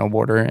if you're a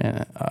snowboarder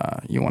and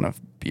you want to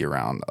be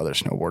around other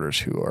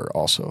snowboarders who are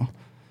also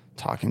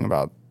talking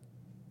about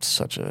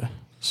such a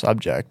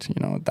subject,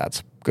 that's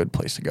a good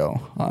place to go.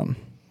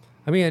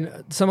 I mean,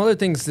 some other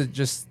things that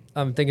just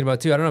I'm thinking about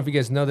too. I don't know if you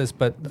guys know this,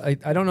 but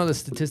I don't know the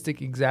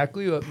statistic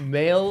exactly, but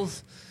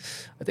males,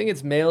 I think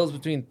it's males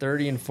between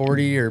 30 and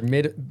 40 or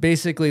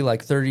basically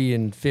like 30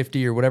 and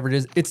 50 or whatever it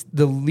is. It's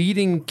the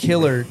leading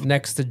killer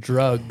next to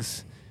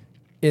drugs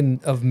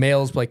of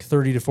males like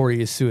 30 to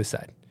 40 is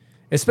suicide.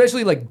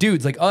 Especially like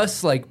dudes like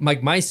us, like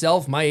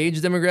myself, my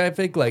age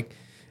demographic, like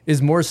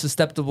is more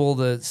susceptible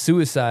to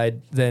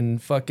suicide than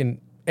fucking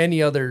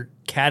any other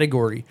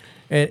category.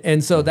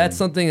 And so that's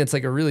something that's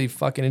like a really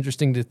fucking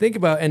interesting to think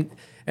about.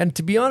 And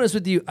to be honest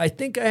with you, I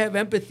think I have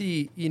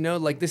empathy,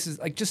 like this is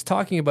like just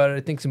talking about it,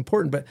 I think is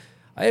important, but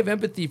I have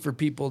empathy for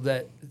people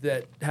that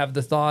have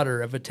the thought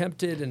or have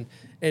attempted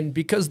and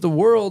because the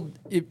world,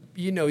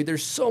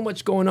 there's so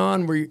much going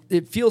on where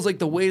it feels like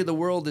the weight of the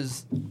world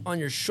is on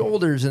your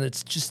shoulders and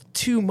it's just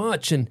too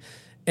much. And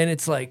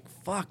it's like,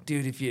 fuck,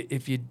 dude,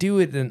 if you do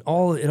it, then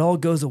it all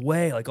goes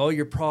away. Like all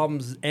your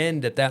problems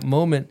end at that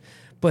moment.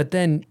 But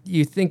then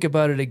you think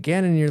about it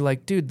again and you're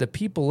like, dude, the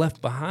people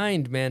left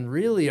behind, man,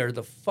 really are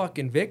the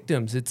fucking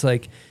victims. It's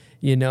like,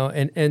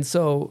 and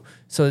so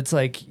it's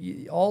like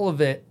all of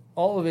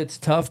it's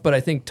tough, but I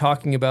think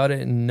talking about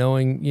it and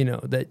knowing,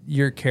 that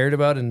you're cared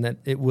about and that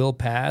it will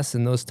pass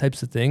and those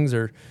types of things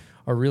are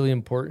really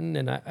important.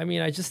 And I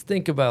mean, I just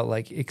think about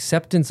like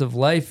acceptance of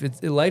life.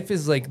 Life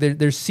is like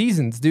there's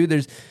seasons, dude.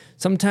 There's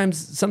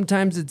sometimes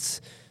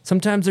it's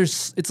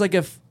like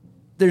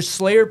there's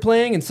Slayer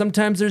playing and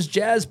sometimes there's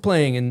jazz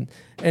playing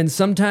and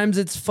sometimes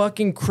it's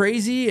fucking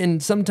crazy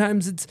and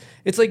sometimes it's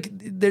like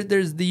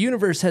there's the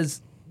universe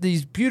has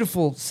these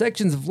beautiful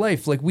sections of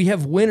life. Like we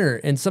have winter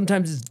and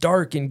sometimes it's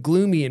dark and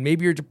gloomy and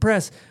maybe you're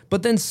depressed,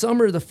 but then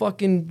summer the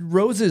fucking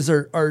roses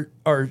are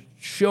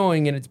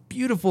showing and it's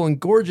beautiful and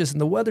gorgeous and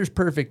the weather's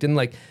perfect and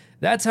like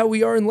that's how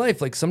we are in life.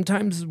 Like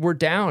sometimes we're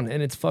down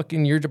and it's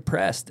fucking you're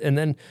depressed and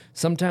then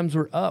sometimes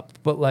we're up,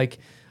 but like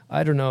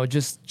I don't know,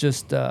 just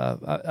I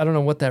don't know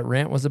what that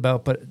rant was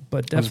about, but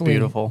definitely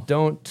beautiful.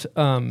 Don't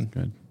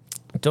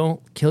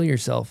kill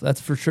yourself.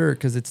 That's for sure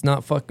because it's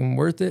not fucking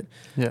worth it.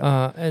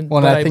 Yeah.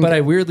 But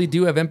I weirdly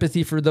do have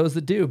empathy for those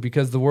that do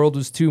because the world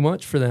was too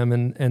much for them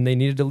and they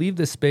needed to leave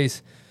this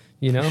space.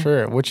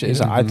 Sure, which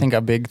is I think a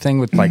big thing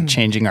with like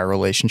changing our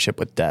relationship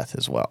with death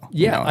as well.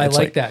 Yeah, I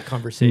like that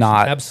conversation.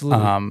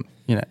 Absolutely.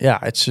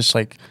 It's just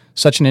like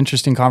such an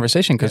interesting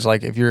conversation because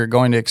like if you're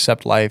going to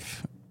accept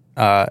life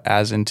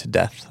as into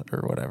death or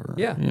whatever.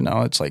 Yeah.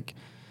 It's like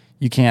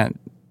you can't,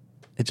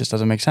 it just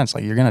doesn't make sense.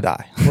 Like you're going to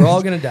die. We're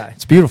all going to die.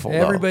 It's beautiful.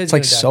 Everybody's It's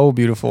like gonna die. so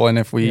beautiful. And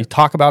if we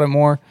talk about it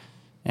more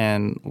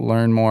and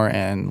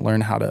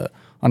learn how to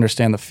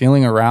understand the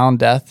feeling around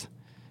death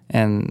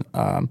and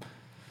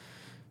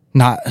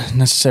not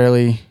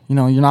necessarily,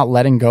 you're not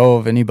letting go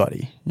of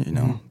anybody,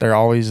 they're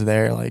always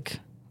there. Like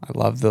I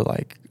love the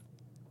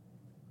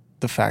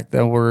fact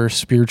that we're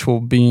spiritual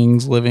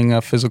beings living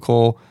a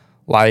physical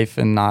life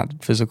and not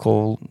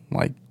physical,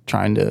 like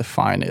trying to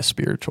find a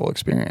spiritual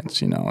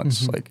experience.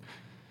 It's like,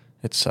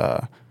 it's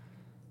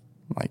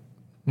like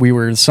we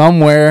were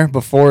somewhere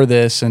before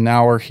this, and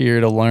now we're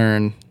here to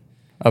learn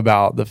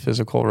about the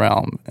physical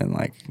realm. And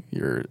like,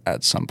 you're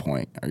at some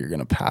point, or you're going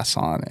to pass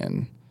on,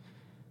 and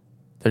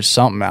there's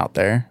something out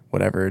there,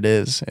 whatever it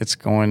is, it's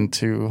going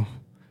to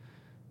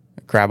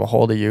grab a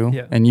hold of you.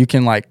 Yeah. And you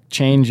can like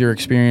change your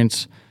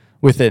experience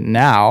with it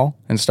now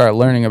and start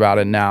learning about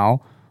it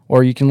now,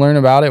 or you can learn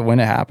about it when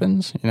it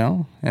happens, you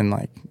know? And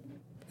like,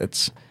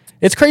 it's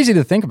crazy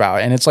to think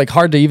about, and it's like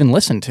hard to even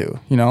listen to,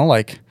 you know,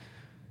 like,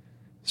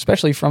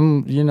 especially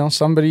from, you know,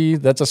 somebody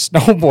that's a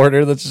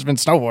snowboarder that's just been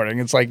snowboarding.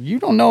 It's like, you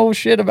don't know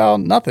shit about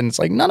nothing. It's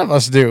like, none of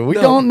us do. We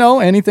don't know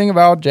anything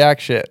about jack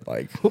shit,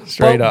 like,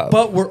 straight up.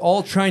 But we're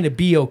all trying to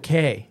be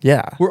okay.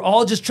 Yeah. We're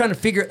all just trying to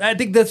figure. I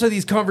think that's why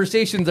these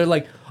conversations are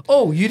like,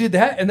 oh, you did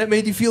that and that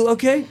made you feel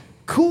okay?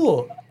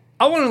 Cool.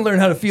 I want to learn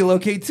how to feel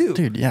okay too.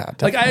 Dude, yeah.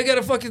 Like, Definitely. I got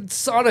a fucking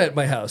sauna at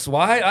my house.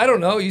 Why? I don't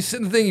know. You sit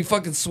in the thing, you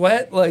fucking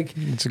sweat. Like,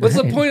 what's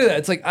the great. point of that?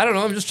 It's like, I don't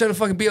know. I'm just trying to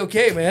fucking be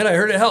okay, man. I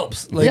heard it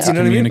helps. Like, Yeah. you know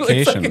what I mean?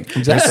 Communication. Like,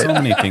 fucking- There's so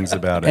many things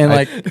about it. And I-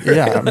 like,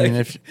 yeah, I mean,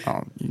 if you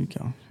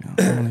go, yeah,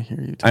 I want to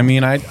hear you. I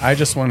mean, I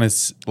just want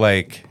to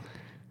like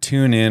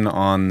tune in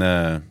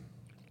on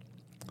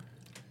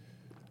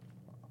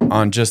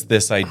just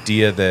this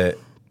idea that,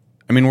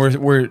 I mean,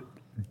 we're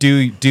do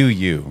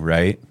you,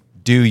 right?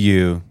 Do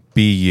you,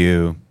 be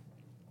you,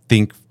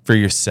 think for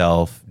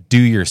yourself, do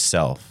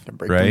yourself,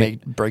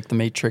 right? Break the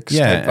matrix.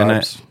 Yeah, type and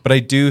vibes. but I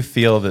do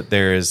feel that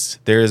there is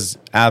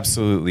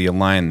absolutely a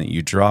line that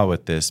you draw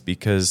with this,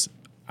 because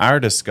our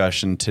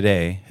discussion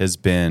today has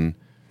been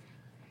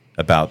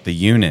about the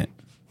unit.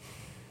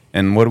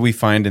 And what do we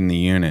find in the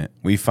unit?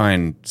 We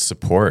find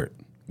support.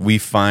 We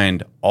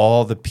find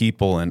all the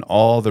people and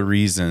all the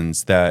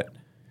reasons that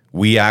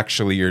we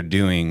actually are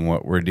doing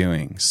what we're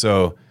doing.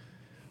 So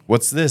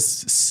what's this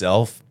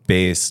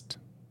self-based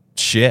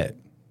shit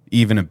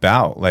even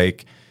about?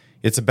 Like,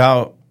 it's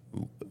about,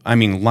 I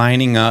mean,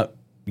 lining up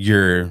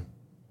your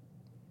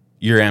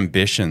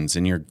ambitions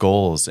and your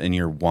goals and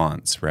your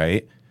wants,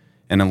 right?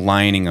 And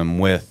aligning them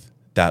with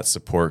that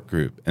support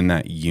group and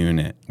that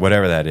unit,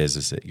 whatever that is.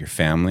 Is it your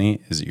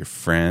family? Is it your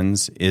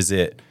friends? Is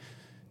it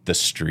the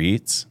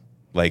streets?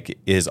 Like,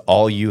 is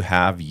all you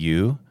have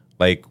you?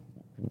 Like,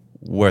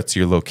 what's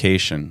your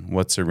location?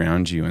 What's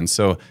around you? And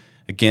so,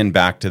 again,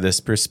 back to this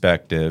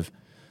perspective,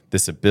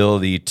 this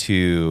ability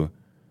to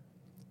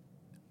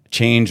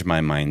change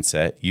my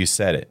mindset. You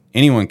said it.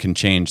 Anyone can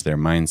change their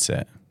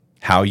mindset.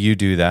 How you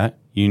do that,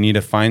 you need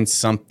to find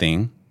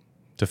something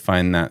to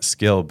find that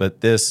skill.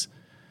 But this,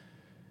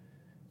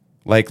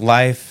 like,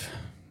 life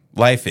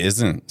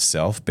isn't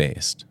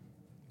self-based.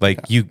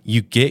 Like, you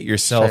get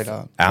yourself Straight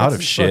up. out That's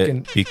of shit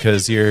fucking-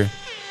 because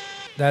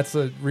That's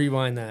a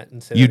rewind that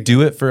and say you that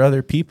do it for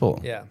other people.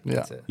 again. Yeah.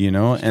 That's it. You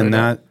know, and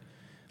that,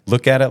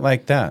 look at it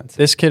like that.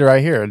 This kid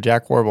right here,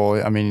 Jack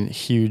Warble, I mean,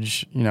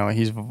 huge, you know,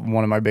 he's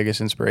one of my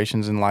biggest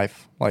inspirations in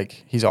life.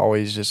 Like, he's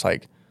always just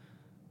like,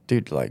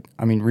 dude, like,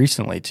 I mean,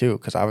 recently too,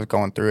 because I was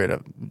going through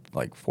it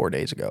like 4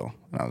 days ago,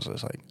 and I was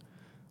just like,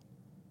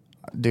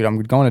 dude,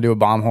 I'm going to do a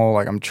bomb hole.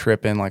 Like, I'm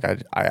tripping. Like, I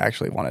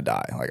actually want to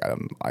die.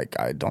 Like,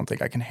 I don't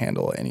think I can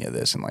handle any of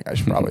this, and like, I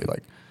should probably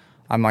like,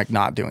 I'm like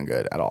not doing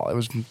good at all. It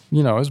was,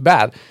 you know, it was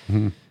bad.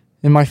 Mm-hmm.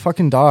 And my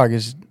fucking dog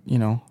is, you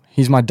know,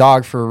 he's my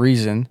dog for a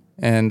reason.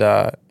 And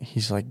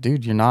he's like,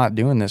 dude, you're not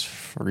doing this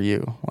for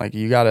you. Like,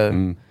 you got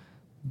to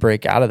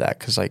break out of that,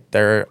 because like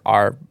there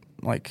are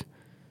like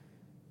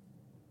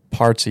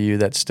parts of you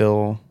that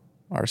still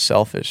are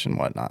selfish and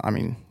whatnot. I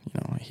mean, you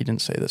know, he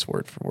didn't say this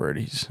word for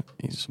word.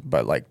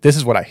 But like, this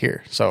is what I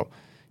hear. So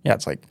yeah,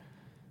 it's like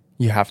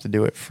you have to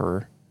do it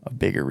for a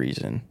bigger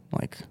reason,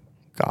 like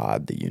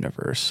God, the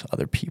universe,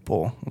 other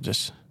people,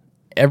 just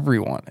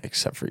everyone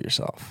except for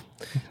yourself.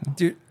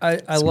 Dude, I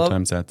love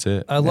Sometimes that's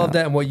it. I love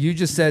that. And what you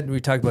just said, we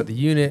talked about the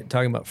unit,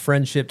 talking about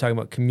friendship, talking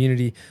about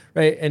community,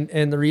 right?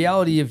 And the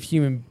reality of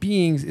human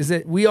beings is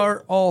that we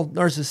are all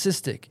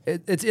narcissistic.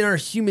 It's in our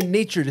human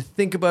nature to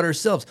think about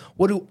ourselves.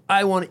 What do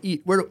I want to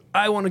eat? Where do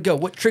I want to go?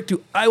 What trick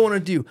do I want to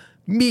do?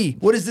 Me.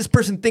 What does this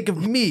person think of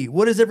me?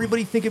 What does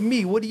everybody think of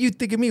me? What do you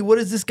think of me? What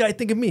does this guy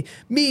think of me?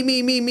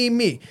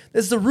 Me.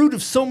 That's the root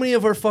of so many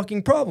of our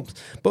fucking problems.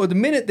 But the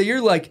minute that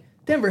you're like,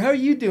 Denver, how are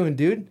you doing,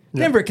 dude?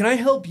 Yeah. Denver, can I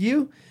help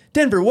you?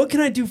 Denver, what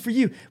can I do for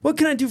you? What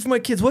can I do for my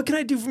kids? What can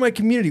I do for my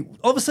community?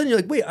 All of a sudden, you're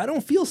like, wait, I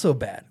don't feel so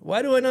bad.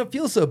 Why do I not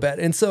feel so bad?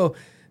 And so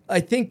I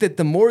think that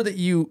the more that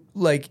you,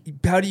 like,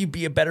 how do you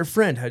be a better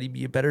friend? How do you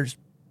be a better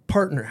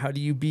partner? How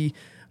do you be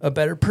a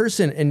better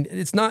person? And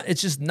it's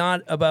just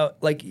not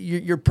about, like,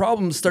 your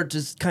problems start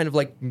to kind of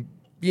like,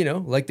 you know,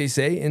 like they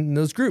say in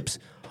those groups.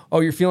 Oh,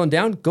 you're feeling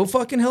down? Go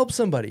fucking help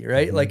somebody,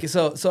 right? Mm-hmm. Like,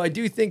 so I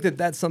do think that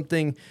that's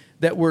something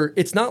that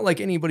it's not like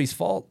anybody's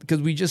fault, because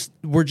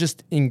we're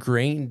just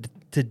ingrained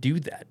to do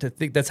that, to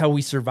think that's how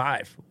we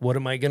survive. What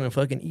am I going to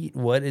fucking eat?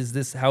 What is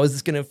this? How is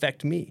this going to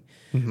affect me?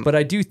 Mm-hmm. But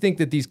I do think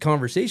that these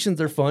conversations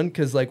are fun,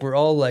 because like we're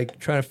all like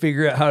trying to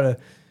figure out how to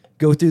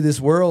go through this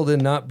world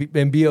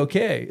and be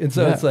okay. And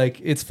so it's like,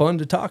 it's fun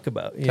to talk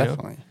about, you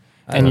Definitely. know?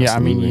 And yeah, I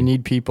mean, you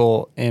need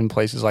people in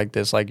places like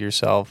this, like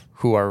yourself,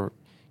 who are,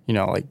 you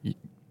know, like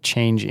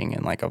changing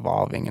and like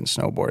evolving in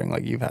snowboarding.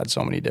 Like you've had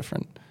so many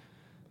different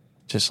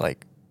just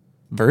like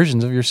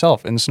versions of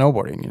yourself in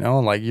snowboarding, you know,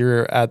 and like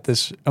you're at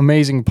this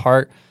amazing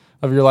part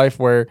of your life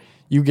where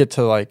you get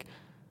to like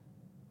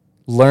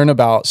learn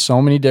about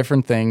so many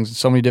different things,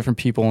 so many different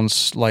people, and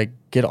like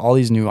get all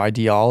these new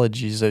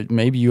ideologies that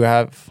maybe you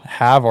have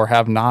or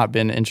have not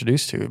been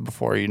introduced to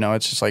before, you know.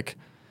 It's just like,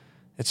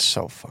 it's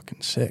so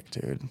fucking sick,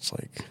 dude. It's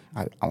like,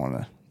 I want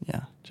to,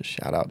 just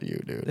shout out to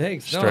you, dude.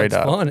 Thanks. Straight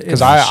up. Fun.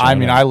 Because I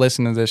mean, I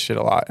listen to this shit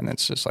a lot, and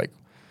it's just like,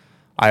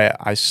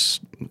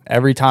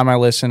 every time I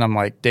listen, I'm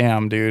like,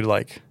 damn, dude,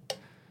 like,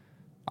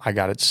 I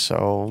got it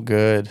so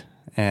good.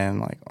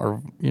 And like,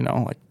 or, you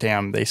know, like,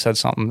 damn, they said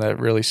something that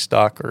really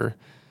stuck, or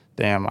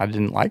damn, I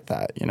didn't like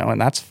that, you know, and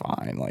that's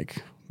fine.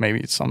 Like, maybe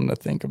it's something to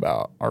think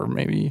about, or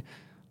maybe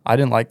I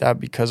didn't like that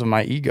because of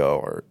my ego,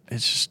 or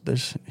it's just,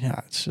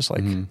 it's just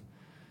like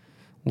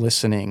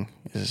listening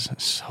is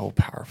so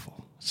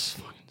powerful. It's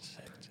fucking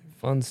sick, dude.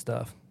 Fun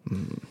stuff.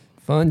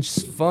 Fun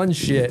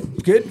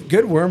shit. Good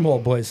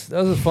wormhole, boys.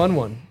 That was a fun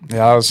one.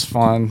 Yeah, that was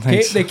fun.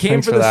 Thanks, they came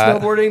thanks for the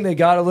that. snowboarding. They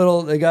got a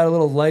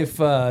little life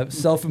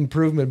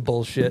self-improvement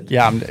bullshit.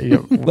 Yeah,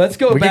 let's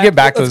go. We back, can get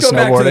back to let's the go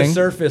back to the snowboarding.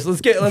 surface. Let's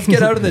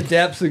get out of the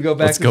depths and go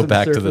back. Let's to go some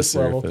back to the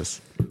level.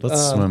 surface.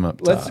 Let's swim up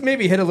top. Let's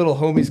maybe hit a little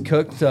homies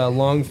cooked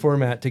long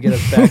format to get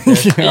us back there.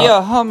 Hey,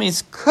 yo,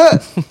 homies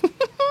cook.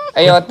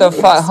 Hey, yo, what the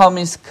fuck,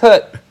 homies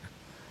cook?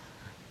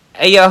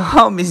 Hey, yo,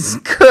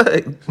 homies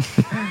cook.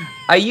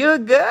 Are you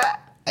good?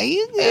 Are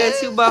you good? Hey,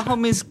 it's you, my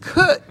homies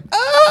cook.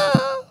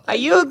 Oh, are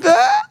you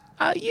good?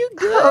 Are you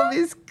good?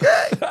 Homies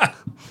cook.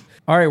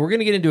 All right, we're going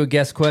to get into a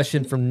guest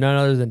question from none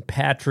other than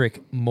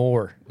Patrick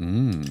Moore,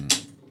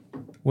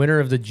 winner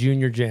of the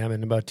Junior Jam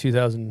in about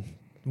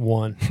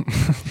 2001.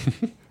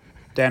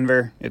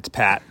 Denver, it's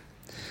Pat.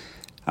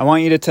 I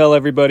want you to tell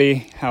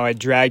everybody how I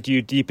dragged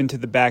you deep into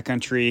the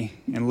backcountry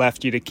and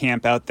left you to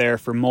camp out there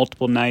for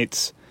multiple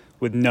nights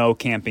with no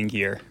camping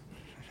gear.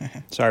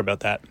 Sorry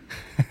about that.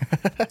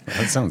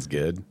 That sounds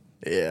good.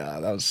 Yeah,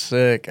 that was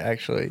sick,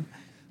 actually.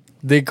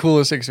 The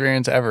coolest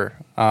experience ever.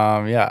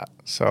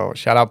 So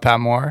shout out Pat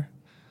Moore.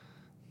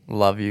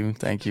 Love you.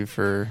 Thank you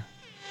for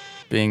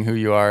being who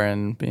you are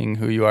and being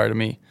who you are to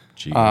me.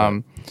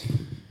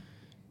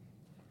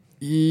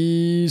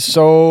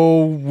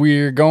 So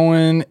we're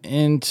going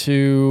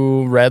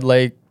into Red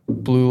Lake,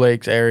 Blue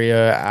Lakes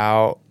area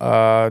out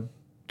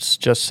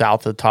just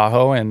south of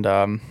Tahoe,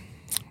 and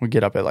we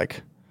get up at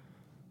like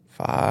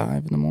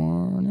 5 in the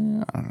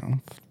morning, I don't know,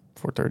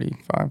 4:30,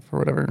 5 or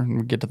whatever, and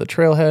we get to the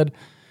trailhead.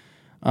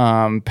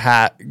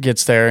 Pat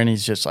gets there, and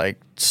he's just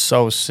like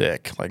so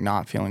sick, like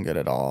not feeling good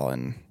at all,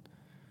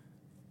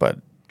 but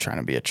trying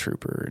to be a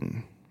trooper.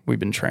 And we've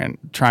been trying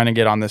to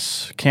get on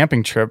this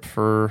camping trip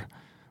for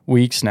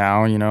weeks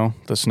now. You know,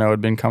 the snow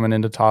had been coming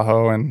into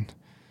Tahoe, and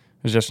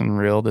it was just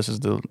unreal. This is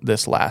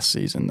this last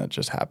season that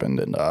just happened,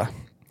 and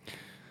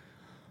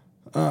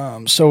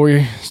so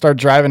we start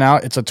driving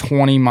out. It's a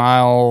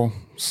 20-mile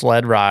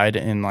sled ride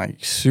in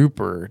like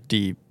super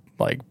deep,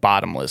 like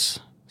bottomless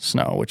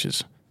snow, which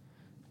is,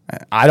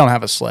 I don't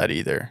have a sled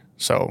either.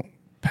 So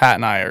Pat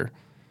and I are,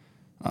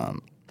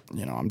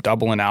 I'm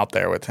doubling out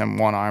there with him,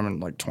 one arm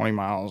and like 20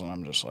 miles, and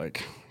I'm just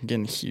like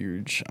getting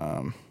huge.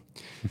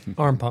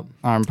 Arm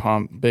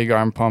pump, big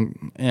arm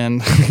pump.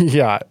 And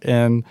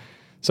and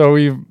so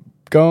we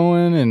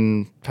going,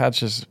 and Pat's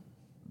just,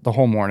 the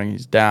whole morning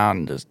he's down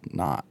and just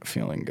not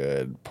feeling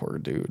good, poor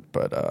dude.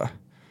 But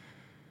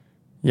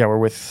we're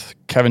with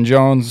Kevin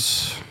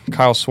Jones,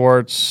 Kyle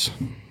Swartz,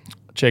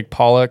 Jake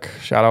Pollock.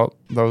 Shout out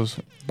those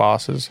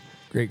bosses.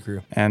 Great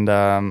crew. And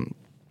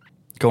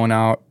going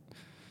out.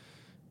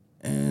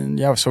 And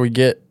so we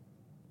get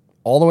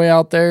all the way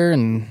out there,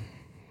 and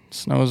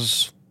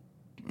snow's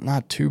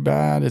not too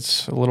bad.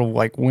 It's a little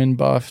like wind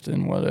buffed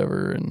and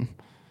whatever. And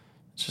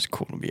it's just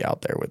cool to be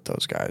out there with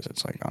those guys.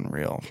 It's like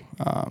unreal.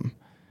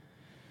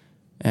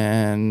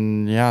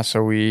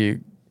 So we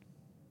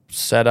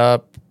set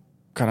up,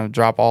 kind of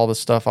drop all the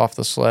stuff off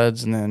the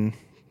sleds, and then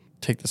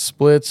take the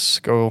splits,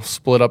 go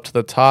split up to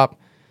the top.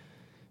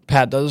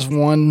 Pat does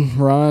one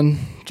run,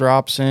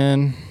 drops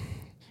in.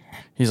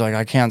 He's like,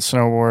 I can't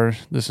snowboard.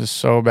 This is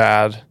so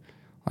bad.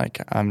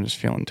 Like, I'm just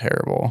feeling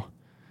terrible.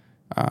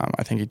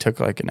 I think he took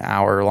like an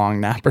hour-long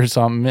nap or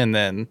something, and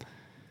then,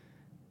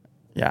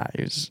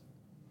 he was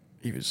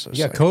just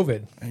got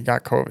COVID. He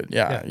got COVID.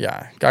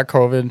 Yeah. Got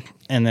COVID.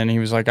 And then he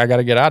was like, I got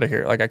to get out of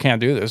here. Like, I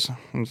can't do this,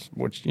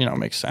 which,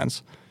 makes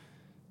sense.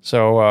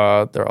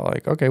 So they're all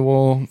like, okay,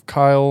 well,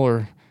 Kyle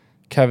or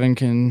Kevin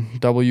can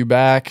double you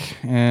back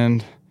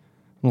and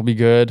we'll be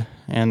good.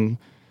 And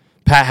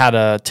Pat had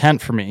a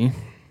tent for me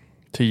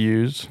to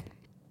use.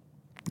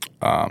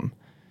 And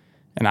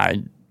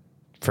I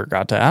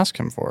forgot to ask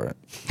him for it.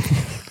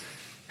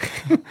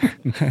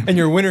 And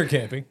you're winter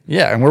camping.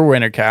 Yeah, and we're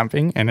winter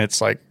camping, and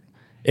it's like,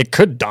 it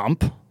could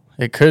dump.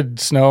 It could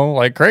snow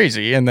like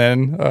crazy, and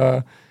then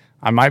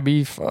I might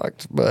be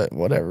fucked, but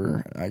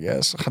whatever, I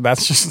guess.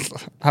 That's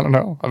just, I don't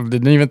know. I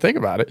didn't even think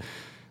about it.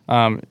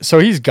 So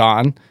he's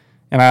gone,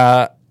 and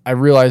I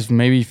realized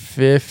maybe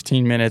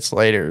 15 minutes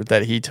later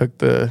that he took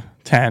the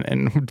tent,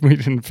 and we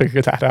didn't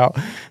figure that out.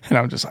 And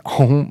I'm just like,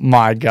 oh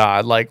my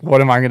God, like,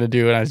 what am I going to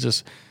do?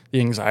 And the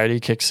anxiety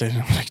kicks in.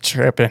 I'm like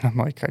tripping. I'm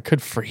like, I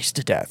could freeze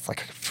to death.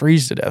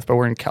 But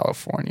we're in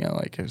California.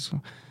 Like,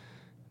 I'm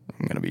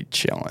going to be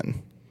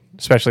chilling,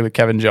 especially with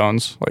Kevin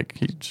Jones. Like,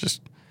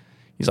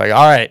 he's like,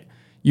 all right,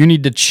 you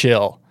need to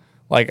chill.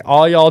 Like,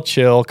 all y'all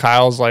chill.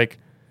 Kyle's like,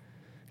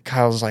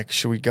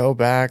 should we go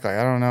back? Like,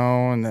 I don't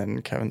know. And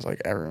then Kevin's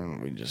like,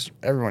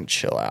 everyone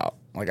chill out.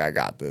 Like, I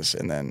got this.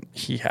 And then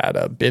he had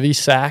a bivy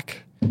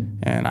sack,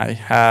 and I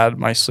had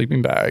my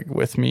sleeping bag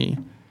with me.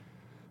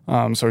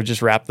 So I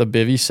just wrapped the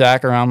bivy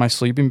sack around my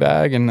sleeping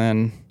bag, and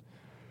then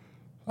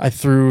I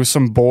threw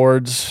some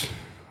boards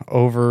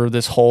over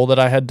this hole that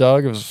I had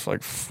dug. It was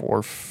like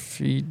 4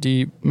 feet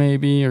deep,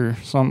 maybe, or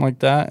something like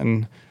that.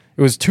 And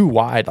it was too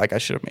wide. Like, I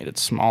should have made it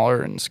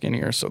smaller and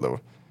skinnier, so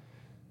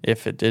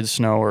if it did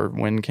snow or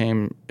wind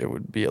came, it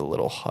would be a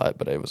little hut.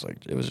 But it was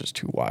just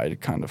too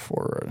wide, kind of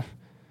for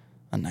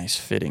a nice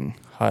fitting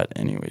hut.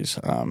 Anyways,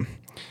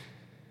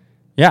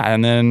 yeah,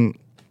 and then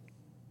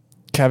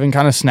Kevin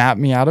kind of snapped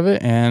me out of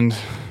it, and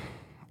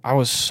I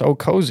was so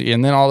cozy.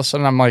 And then all of a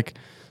sudden, I'm like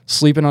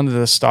sleeping under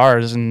the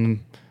stars in the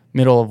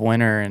middle of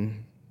winter,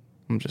 and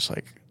I'm just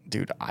like,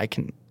 dude, I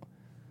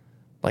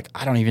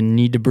don't even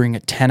need to bring a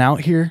tent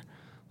out here.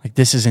 Like,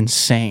 this is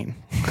insane.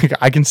 Like,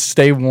 I can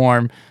stay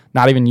warm,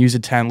 not even use a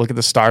tent, look at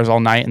the stars all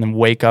night, and then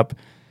wake up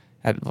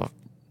at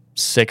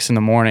 6 in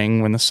the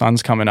morning when the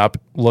sun's coming up,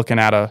 looking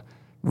at a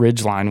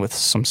ridge line with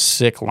some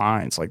sick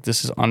lines. Like,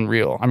 this is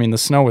unreal. I mean, the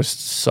snow was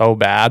so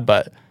bad,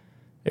 but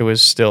it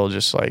was still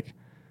just like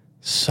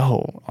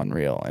so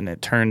unreal. And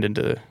it turned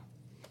into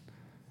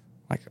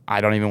like, I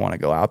don't even want to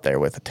go out there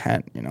with a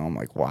tent. You know, I'm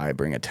like, why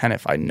bring a tent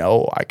if I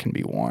know I can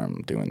be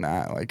warm doing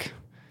that? Like,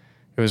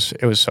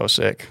 it was so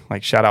sick.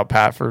 Like, shout out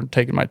Pat for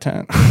taking my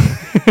tent.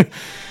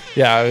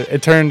 Yeah,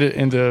 it turned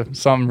into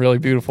something really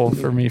beautiful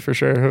for me, for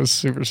sure. It was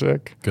super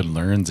sick. Good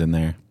learns in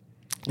there.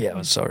 Yeah, it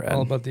was so rad.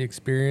 All about the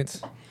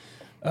experience.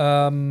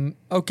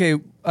 Okay,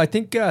 I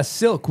think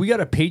Silk, we got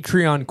a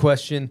Patreon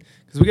question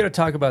because we got to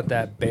talk about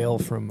that bail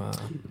from the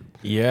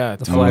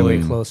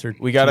Flyway Closer.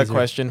 We got teaser. a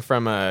question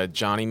from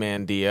Johnny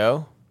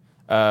Mandio.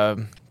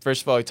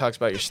 First of all, he talks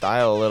about your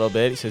style a little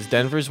bit. He says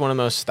Denver's one of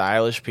the most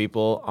stylish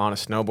people on a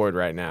snowboard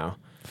right now.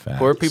 Facts.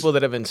 Who are people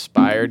that have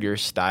inspired your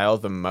style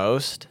the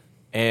most?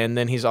 And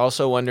then he's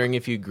also wondering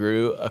if you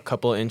grew a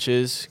couple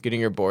inches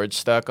getting your board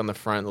stuck on the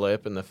front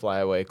lip in the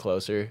Flyaway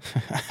Closer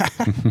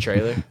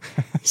trailer.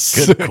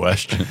 Good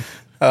question.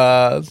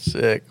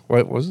 Sick.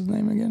 What was his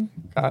name again?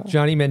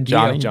 Johnny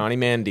Mendio. Johnny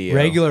Mandio.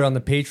 Regular on the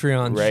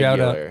Patreon.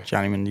 Shout out.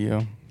 Johnny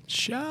Mendio.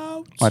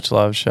 Shouts. Much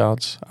love.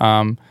 Shouts.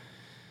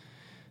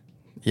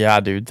 Yeah,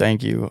 dude.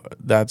 Thank you.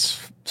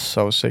 That's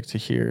so sick to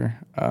hear.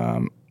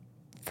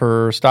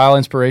 For style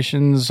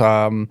inspirations,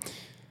 almost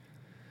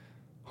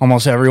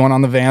everyone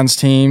on the Vans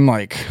team,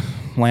 like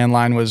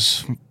Landline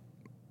was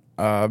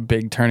a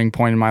big turning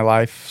point in my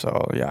life.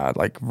 So yeah,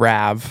 like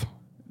Rav,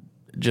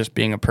 just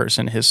being a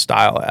person, his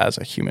style as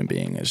a human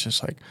being is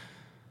just like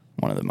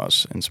one of the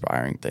most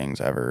inspiring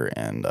things ever.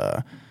 And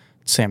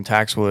Sam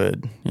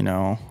Taxwood, you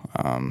know,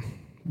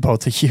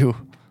 both of you,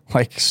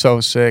 like, so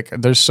sick.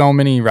 There's so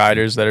many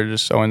riders that are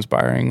just so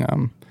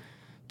inspiring.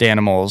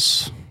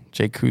 Danimals,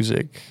 Jay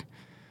Kuzik,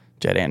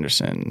 Jed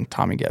Anderson,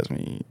 Tommy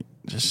Gesme,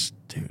 just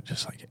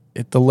like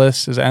the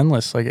list is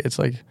endless. Like, it's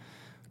like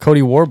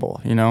Cody Warble,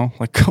 you know,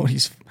 like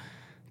Cody's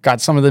got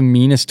some of the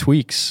meanest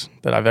tweaks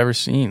that I've ever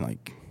seen.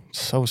 Like,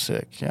 so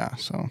sick. Yeah.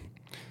 So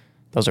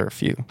those are a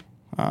few.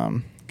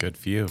 Good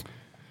few.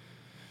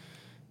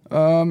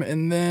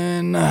 And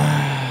then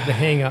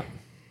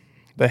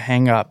The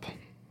hang up.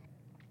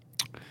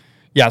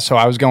 Yeah. So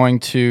I was going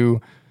to,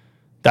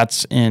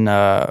 that's in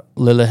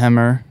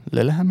Lillehammer,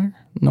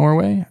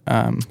 Norway.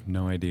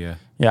 No idea.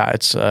 Yeah,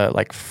 it's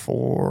like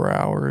 4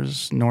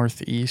 hours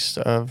northeast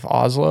of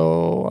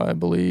Oslo, I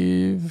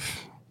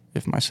believe,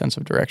 if my sense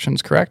of direction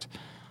is correct.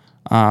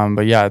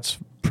 But yeah, it's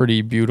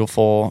pretty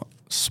beautiful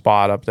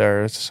spot up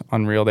there. It's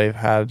unreal. They've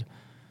had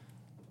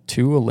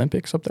 2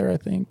 Olympics up there, I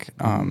think.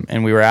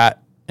 And we were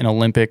at an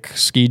Olympic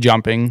ski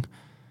jumping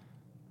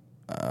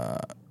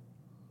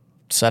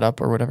setup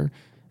or whatever.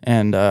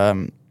 And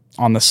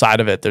on the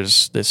side of it,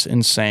 there's this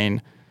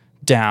insane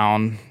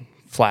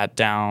flat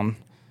down,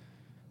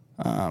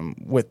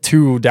 with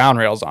 2 down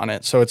rails on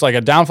it. So it's like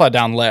a down, flat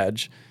down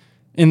ledge.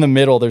 In the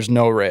middle, there's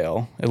no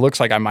rail. It looks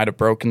like I might have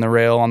broken the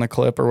rail on the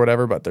clip or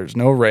whatever, but there's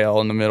no rail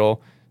in the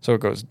middle. So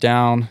it goes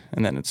down,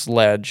 and then it's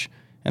ledge,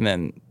 and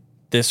then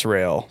this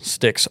rail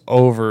sticks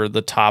over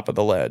the top of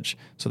the ledge.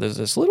 So there's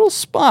this little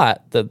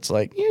spot that's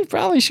like, you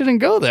probably shouldn't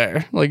go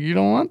there. Like, you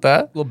don't want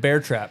that. Little bear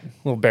trap.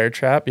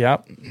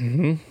 Yep.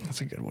 Mm-hmm.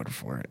 That's a good word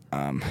for it.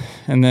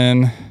 And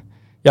then,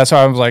 yeah, so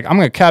I was like, I'm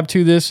going to cab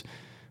to this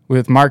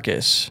with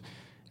Marcus.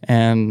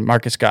 And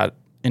Marcus got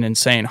an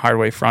insane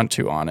hardway front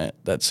 2 on it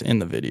that's in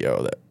the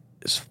video that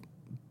is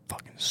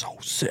fucking so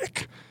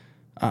sick.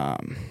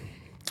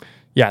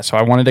 Yeah, so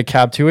I wanted to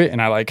cab to it, and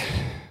I like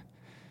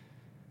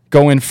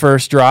go in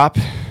first drop,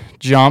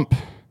 jump,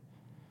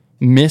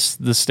 miss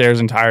the stairs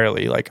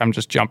entirely. Like I'm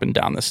just jumping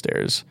down the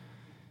stairs,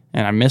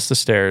 and I miss the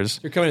stairs.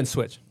 You're coming in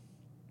switch.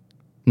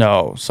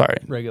 No, sorry.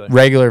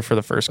 Regular. For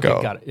the first Okay,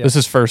 go. got it. Yep. This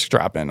is first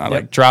drop in. I Yep.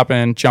 like drop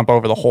in, jump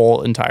over the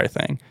whole entire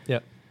thing.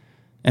 Yep.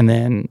 And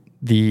then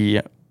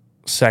the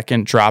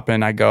second drop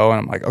in, I go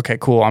and I'm like, okay,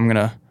 cool. I'm going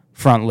to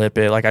front lip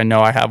it. Like I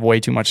know I have way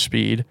too much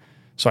speed.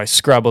 So I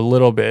scrub a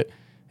little bit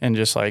and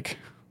just like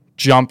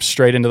jump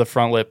straight into the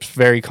front lip,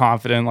 very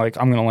confident. Like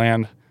I'm going to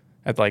land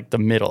at like the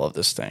middle of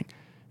this thing.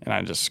 And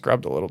I just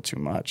scrubbed a little too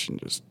much and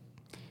just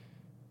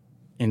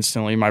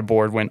instantly my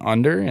board went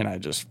under and I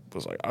just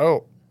was like,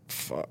 oh,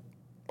 fuck.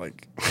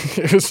 Like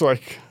it was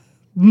like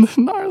the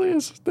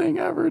gnarliest thing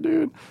ever,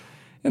 dude.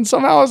 And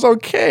somehow I was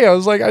okay. I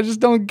was like, I just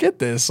don't get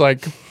this.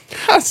 Like,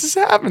 how's this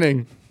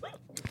happening?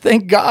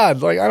 Thank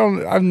God. Like,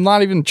 I'm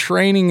not even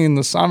training in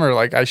the summer.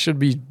 Like, I should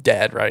be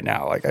dead right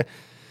now. Like, I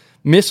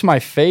miss my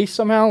face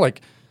somehow.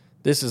 Like,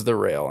 this is the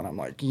rail. And I'm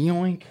like,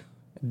 yoink.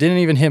 Didn't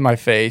even hit my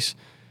face.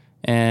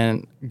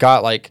 And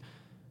got, like,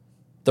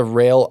 the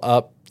rail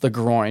up the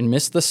groin.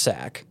 Missed the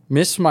sack.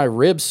 Missed my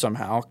ribs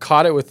somehow.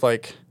 Caught it with,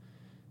 like,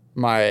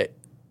 my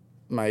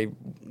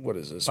what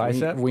is this?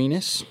 Bicep?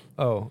 Weenus.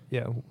 Oh,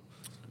 yeah.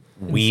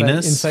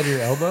 Weenus? Inside your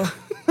elbow?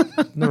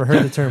 Never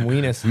heard the term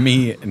weenus.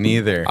 Me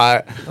neither.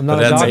 I'm not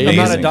That's I'm not a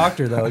amazing.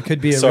 doctor, though. It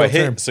could be a So real I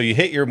hit. term. So you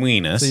hit your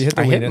weenus. So you hit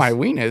the I weenus. hit my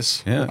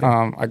weenus.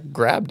 Yeah. I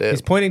grabbed it.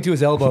 He's pointing to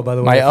his elbow, by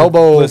the way. My for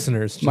elbow,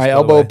 listeners. just my by the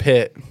elbow way.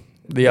 pit,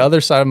 the other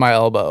side of my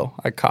elbow.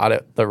 I caught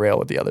it, the rail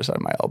with the other side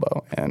of my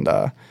elbow, and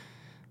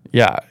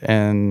yeah,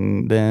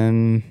 and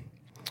then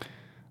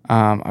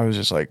I was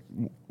just like,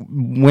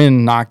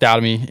 wind knocked out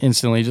of me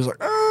instantly, just like,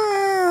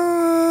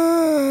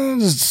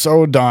 just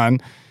so done.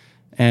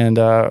 And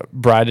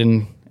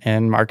Bryden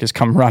and Marcus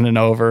come running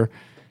over,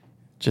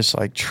 just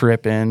like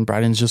tripping.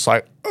 Bryden's just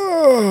like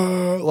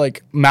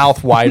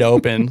mouth wide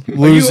open,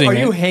 losing Are it.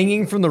 you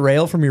hanging from the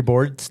rail from your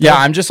board? Still? Yeah,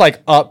 I'm just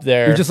like up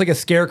there. You're just like a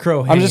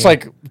scarecrow. I'm just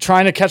like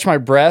trying to catch my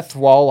breath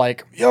while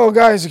like, yo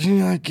guys, can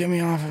you like get me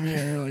off of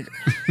here?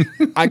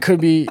 Like I could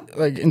be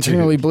like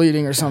internally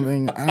bleeding or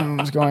something. I don't know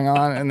what's going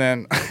on. And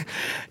then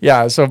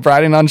yeah, so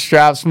Bryden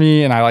unstraps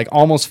me and I like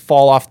almost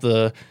fall off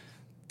the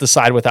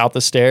side without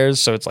the stairs.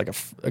 So it's like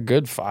a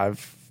good 4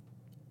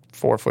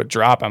 foot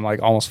drop. I'm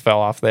like almost fell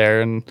off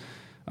there and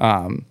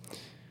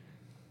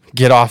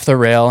get off the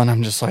rail and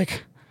I'm just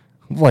like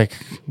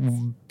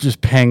just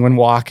penguin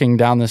walking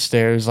down the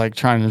stairs, like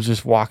trying to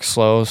just walk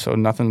slow so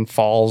nothing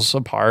falls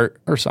apart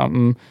or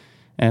something.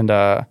 And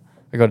I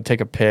go to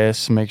take a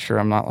piss, make sure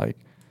I'm not like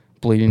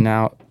bleeding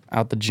out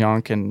the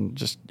junk and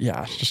just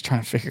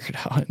trying to figure it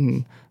out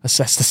and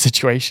assess the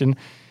situation.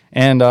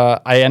 And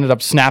I ended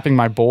up snapping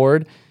my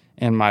board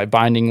and my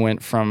binding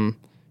went from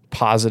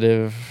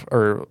positive,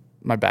 or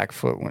my back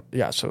foot went,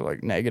 so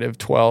like negative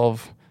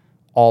 12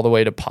 all the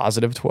way to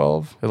positive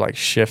 12. It like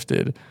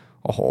shifted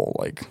a whole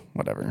like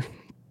whatever,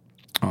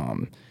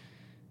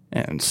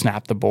 and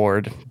snapped the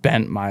board,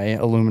 bent my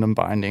aluminum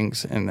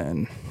bindings, and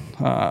then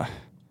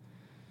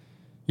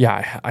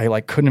I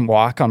like couldn't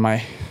walk on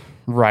my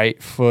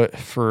right foot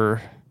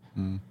for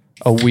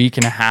a week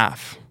and a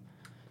half,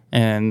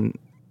 and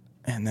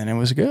then it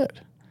was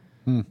good.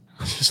 I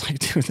was just like,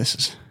 dude, this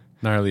is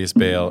gnarliest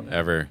bail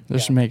ever.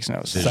 This makes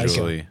no sense.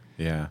 Visually,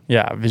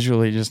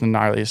 visually just the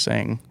gnarliest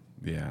thing.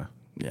 Yeah,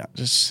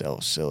 just so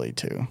silly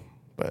too,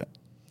 but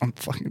I'm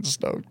fucking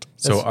stoked.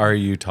 So are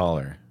you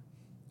taller?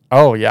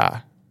 Oh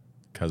yeah,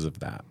 because of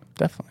that,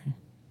 definitely.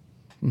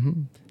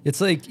 Mm-hmm. It's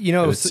like,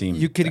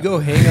 you could go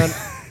hang on.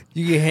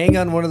 You can hang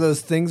on one of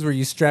those things where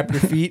you strap your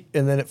feet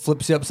and then it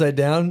flips you upside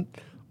down,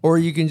 or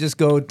you can just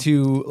go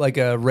to like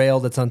a rail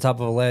that's on top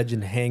of a ledge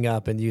and hang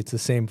up, and it's the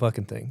same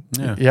fucking thing.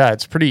 Yeah,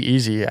 it's pretty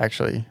easy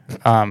actually.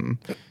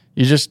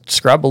 You just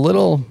scrub a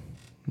little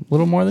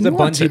more than the you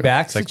want bungee to.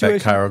 back It's like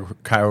situation.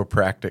 that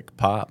chiropractic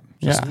pop.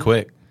 Just Yeah.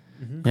 quick.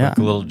 Yeah,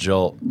 Quick little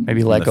jolt.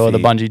 maybe let go of the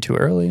feet. bungee too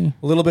early.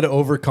 A little bit of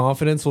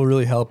overconfidence will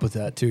really help with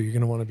that too. You're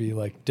gonna want to be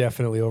like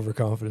definitely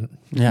overconfident.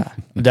 Yeah,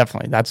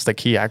 definitely. That's the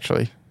key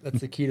actually. That's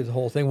the key to the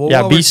whole thing. Well,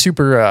 Yeah, while be we're-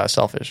 super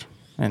selfish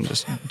and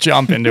just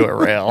jump into a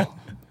rail.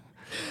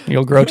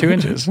 You'll grow 2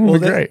 inches. It'll be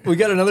then great. we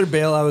got another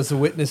bail I was a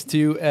witness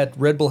to at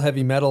Red Bull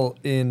Heavy Metal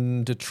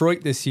in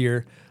Detroit this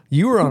year.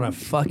 You were on a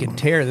fucking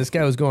tear. This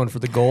guy was going for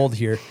the gold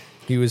here.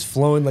 He was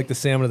flowing like the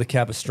salmon of the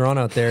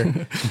Capistrano out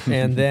there.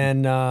 And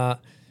then,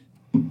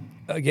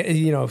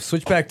 again,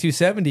 switchback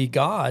 270,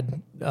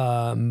 God.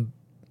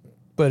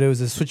 But it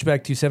was a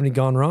switchback 270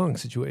 gone wrong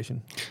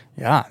situation.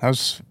 Yeah, that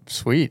was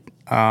sweet.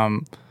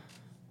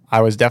 I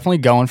was definitely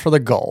going for the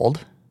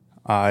gold.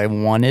 I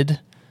wanted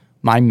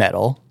my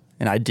medal,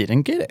 and I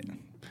didn't get it.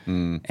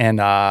 And,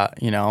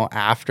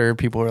 after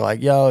people were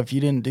like, yo, if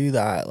you didn't do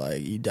that,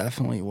 like, you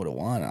definitely would have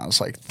won. And I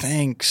was like,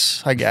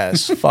 thanks, I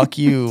guess. Fuck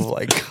you.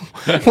 Like,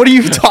 what are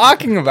you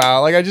talking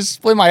about? Like, I just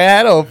split my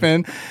head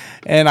open,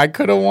 and I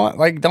could have won.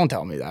 Like, don't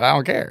tell me that. I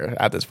don't care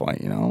at this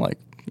point, like,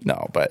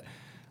 no. But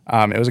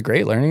it was a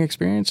great learning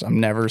experience. I'm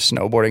never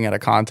snowboarding at a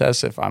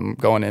contest if I'm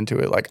going into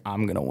it like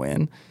I'm going to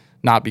win.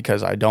 Not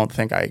because I don't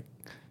think I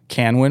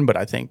can win, but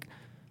I think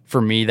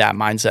for me that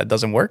mindset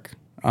doesn't work.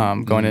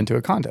 going into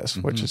a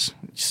contest, which is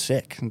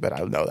sick that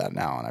I know that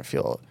now. And I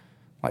feel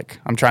like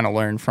I'm trying to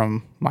learn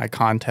from my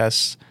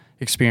contest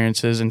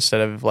experiences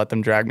instead of let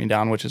them drag me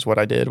down, which is what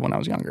I did when I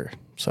was younger.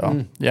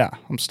 So yeah,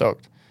 I'm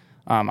stoked.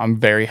 I'm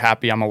very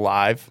happy I'm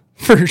alive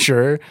for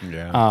sure.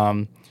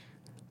 Yeah.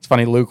 It's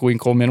funny, Luke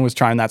Winkelman was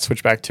trying that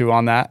switchback 2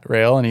 on that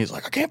rail, and he's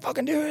like, I can't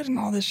fucking do it and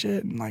all this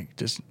shit. And like,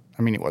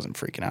 I mean, he wasn't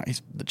freaking out.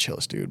 He's the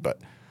chillest dude, but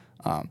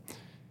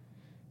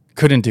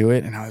couldn't do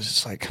it. And I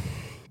was like,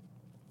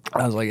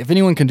 if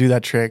anyone can do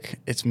that trick,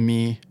 it's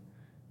me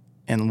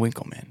and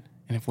Winkelman.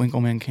 And if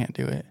Winkelman can't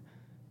do it,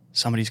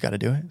 somebody's got to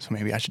do it. So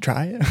maybe I should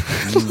try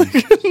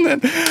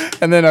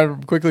it. and then I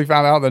quickly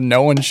found out that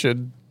no one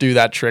should do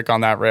that trick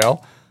on that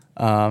rail.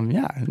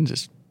 And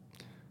just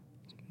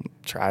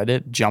tried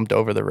it, jumped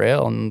over the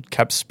rail and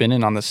kept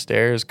spinning on the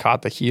stairs,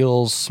 caught the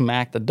heels,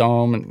 smacked the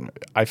dome, and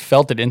I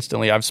felt it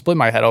instantly. I've split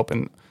my head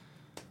open.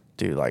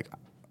 Dude, like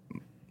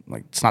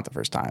it's not the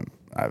first time.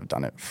 I've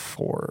done it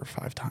 4 or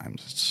 5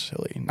 times. It's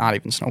silly. Not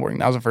even snowboarding.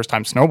 That was the first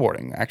time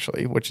snowboarding,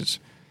 actually, which is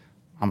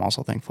I'm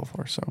also thankful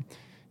for. So,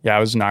 yeah,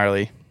 it was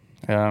gnarly.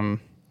 I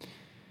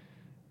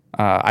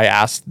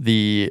asked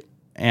the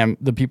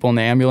people in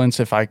the ambulance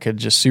if I could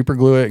just super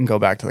glue it and go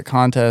back to the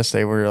contest.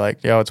 They were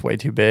like, yo, it's way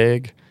too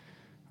big.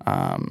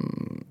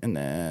 And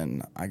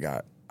then I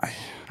don't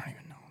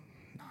even know,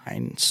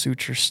 9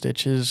 suture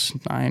stitches,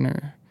 9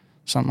 or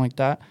something like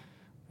that,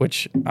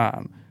 which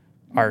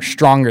are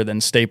stronger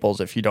than staples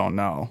if you don't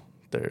know.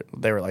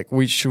 They were like,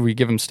 should we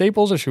give him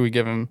staples or should we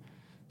give him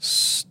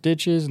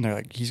stitches? And they're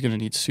like, he's going to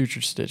need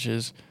suture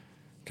stitches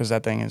because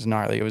that thing is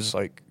gnarly. It was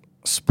like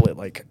split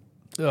like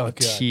a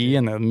T,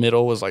 and the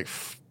middle was like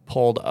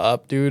pulled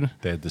up, dude.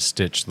 They had to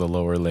stitch the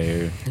lower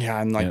layer.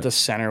 Yeah, and like the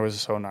center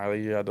was so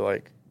gnarly. You had to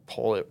like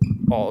pull it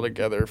all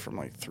together from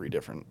like 3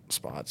 different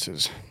spots.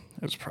 It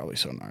was probably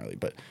so gnarly.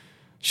 But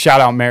shout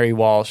out Mary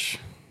Walsh.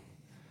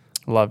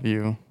 Love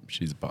you.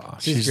 She's a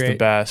boss. She's the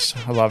best.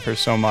 I love her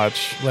so much.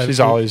 She's She's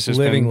always just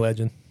living been,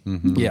 legend.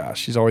 Mm-hmm. Yeah,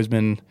 she's always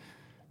been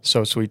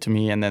so sweet to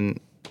me. And then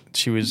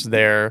she was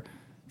there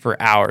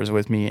for hours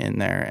with me in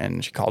there,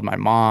 and she called my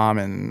mom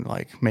and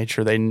like made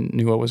sure they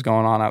knew what was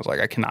going on. I was like,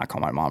 I cannot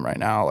call my mom right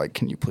now. Like,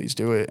 can you please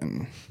do it?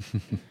 And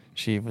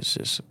she was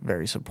just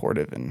very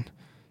supportive and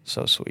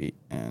so sweet.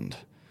 And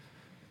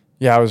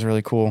yeah, it was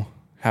really cool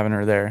having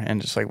her there.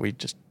 And just like we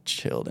just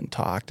chilled and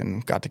talked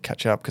and got to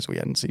catch up because we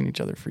hadn't seen each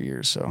other for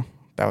years. So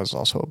that was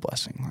also a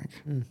blessing.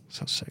 Like,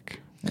 so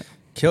sick. Yeah.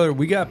 Killer.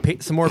 We got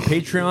some more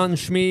Patreon,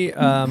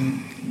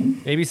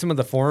 Shmi. Maybe some of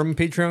the forum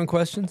Patreon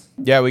questions.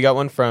 Yeah, we got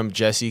one from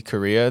Jesse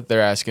Correa.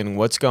 They're asking,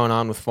 what's going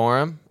on with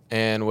Forum,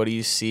 and what do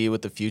you see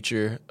with the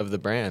future of the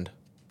brand?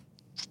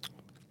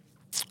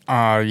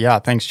 Yeah,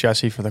 thanks,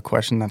 Jesse, for the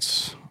question. I'm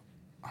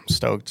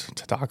stoked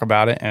to talk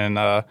about it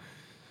and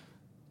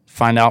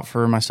find out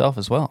for myself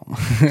as well.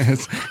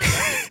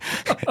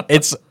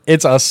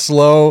 It's a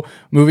slow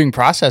moving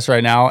process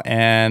right now,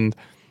 and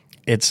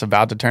it's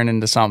about to turn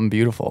into something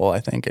beautiful, I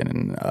think.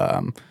 And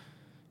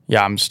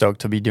yeah, I'm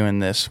stoked to be doing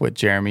this with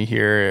Jeremy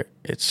here.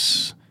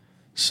 It's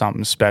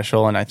something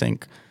special, and I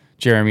think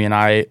Jeremy and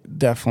I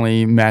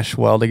definitely mesh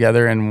well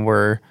together, and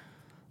we're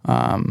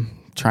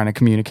trying to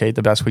communicate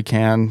the best we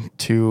can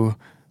to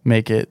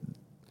make it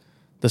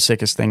the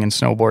sickest thing in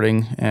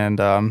snowboarding.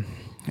 And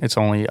it's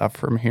only up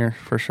from here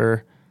for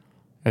sure.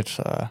 It's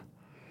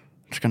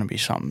going to be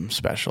something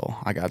special.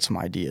 I got some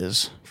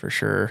ideas for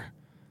sure.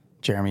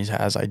 Jeremy's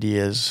has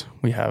ideas.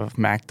 We have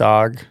Mac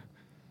Dog,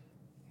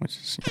 which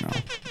is,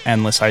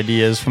 endless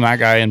ideas from that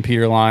guy and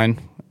Peter Line.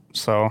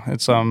 So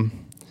it's,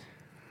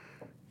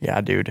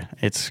 yeah, dude,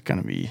 it's going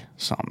to be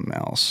something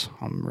else.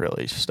 I'm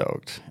really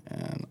stoked.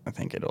 And I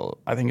think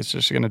it's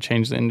just going to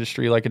change the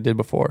industry like it did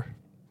before.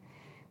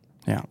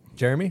 Yeah.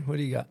 Jeremy, what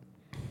do you got?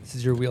 This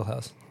is your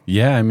wheelhouse.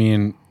 Yeah, I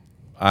mean,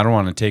 I don't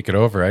want to take it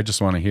over. I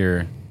just want to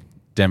hear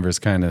Denver's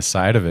kind of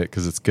side of it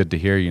because it's good to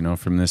hear,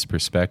 from this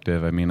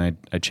perspective. I mean,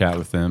 I chat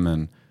with them,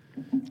 and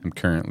I'm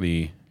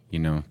currently,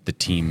 the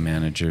team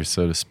manager,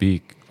 so to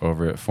speak,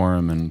 over at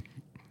Forum. And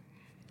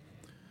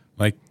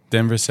like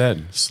Denver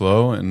said,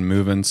 slow and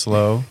moving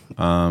slow,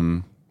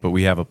 but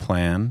we have a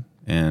plan,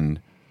 and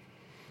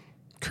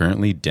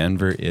currently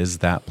Denver is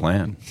that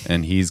plan.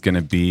 And he's going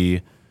to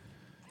be,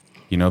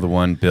 the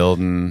one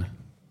building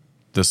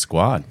the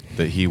squad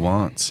that he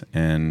wants.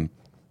 And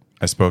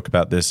I spoke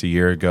about this a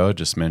year ago,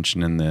 just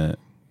mentioning that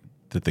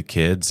the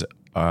kids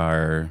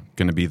are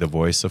going to be the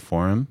voice of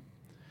Forum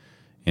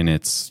in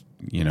its,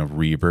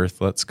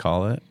 rebirth, let's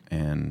call it.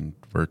 And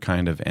we're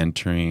kind of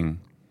entering,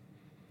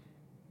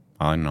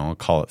 I don't know, I'll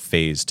call it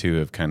phase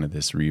 2 of kind of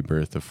this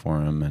rebirth of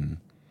Forum. And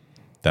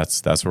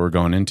that's what we're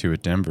going into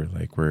at Denver.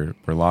 Like we're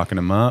locking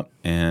him up,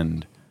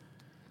 and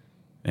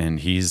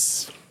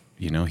he's,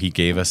 he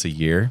gave us a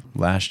year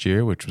last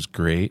year, which was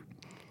great.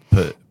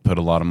 Put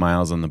a lot of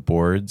miles on the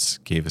boards,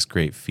 gave us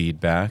great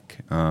feedback,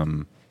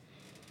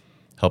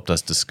 helped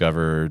us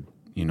discover,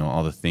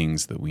 all the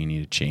things that we need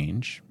to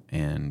change.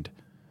 And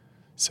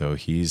so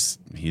he's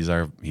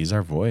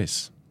our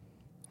voice.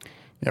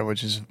 Yeah,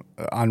 which is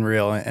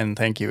unreal. And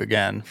thank you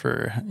again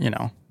for,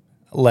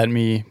 let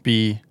me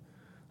be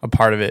a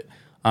part of it.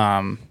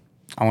 I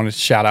want to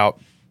shout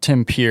out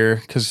Tim Peer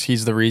because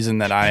he's the reason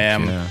that I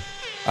am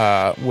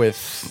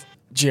with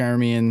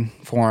Jeremy and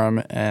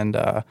Forum. And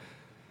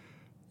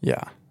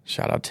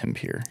shout out Tim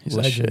Peer. He's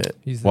the shit.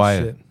 He's the Why?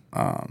 shit.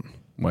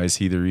 Why is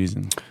he the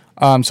reason?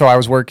 So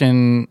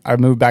I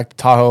moved back to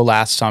Tahoe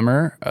last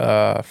summer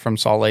from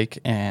Salt Lake,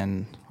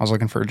 and I was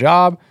looking for a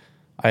job.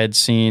 I had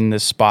seen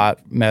this spot,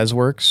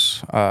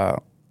 Mezworks,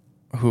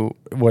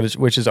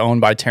 which is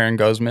owned by Taryn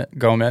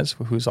Gomez,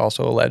 who's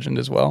also a legend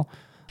as well.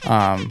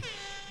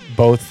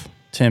 Both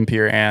Tim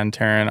Peer and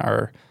Taryn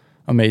are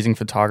amazing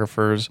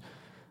photographers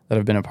that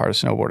have been a part of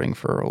snowboarding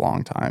for a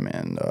long time,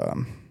 and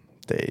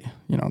they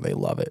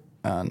love it.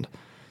 And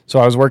so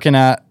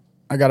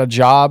I got a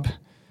job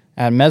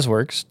at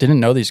Mezworks. Didn't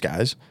know these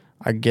guys.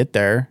 I get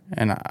there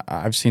and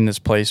I've seen this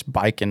place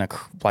biking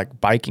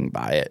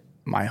by it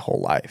my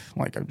whole life.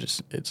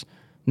 It's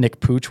Nick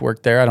Pooch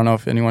worked there. I don't know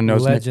if anyone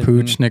knows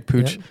Legend. Nick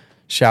Pooch. Yep.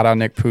 Shout out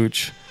Nick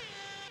Pooch.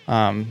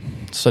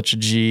 Such a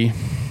G.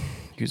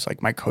 He was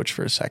like my coach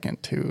for a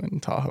second too in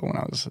Tahoe when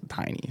I was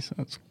tiny. So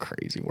it's a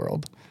crazy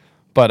world.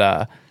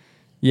 But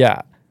so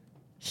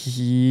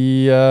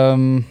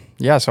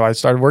I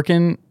started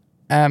working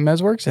at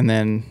Mezworks, and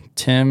then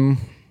Tim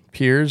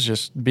Peers,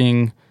 just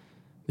being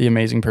the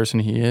amazing person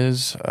he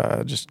is,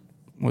 just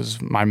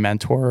was my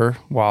mentor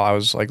while I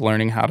was like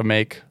learning how to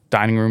make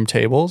dining room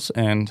tables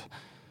and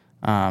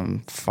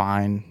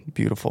fine,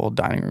 beautiful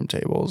dining room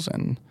tables.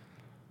 And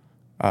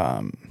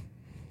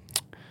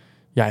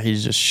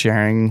he's just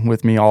sharing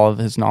with me all of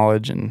his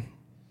knowledge. And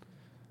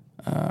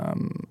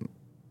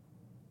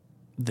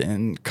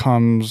then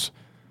comes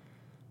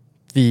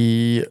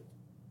the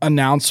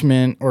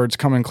announcement, or it's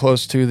coming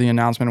close to the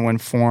announcement when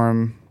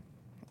Forum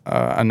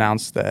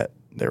announced that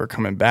they were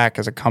coming back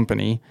as a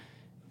company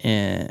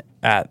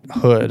at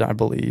Hood, I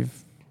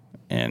believe.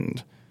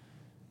 And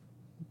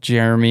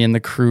Jeremy and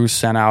the crew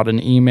sent out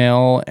an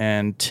email,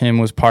 and Tim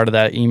was part of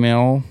that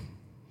email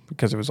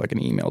because it was like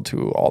an email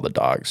to all the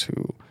dogs who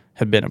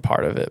had been a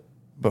part of it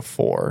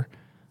before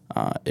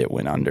it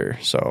went under.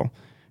 So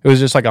it was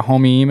just like a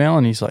homie email,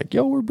 and he's like,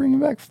 yo, we're bringing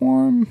back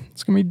Forum.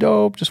 It's going to be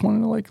dope. Just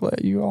wanted to like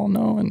let you all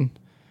know, and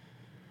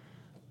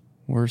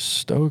we're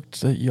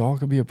stoked that y'all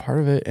could be a part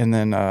of it. And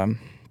then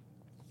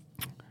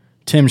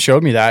Tim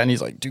showed me that, and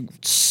he's like,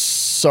 dude,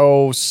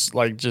 so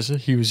like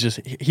he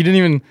didn't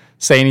even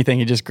say anything.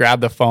 He just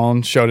grabbed the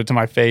phone, showed it to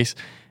my face,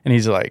 and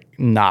he's like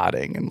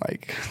nodding and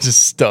like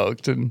just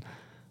stoked. And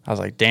I was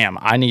like, damn,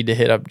 I need to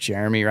hit up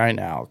Jeremy right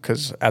now,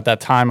 because at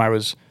that time I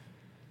was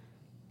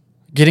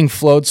getting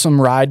flowed some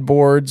ride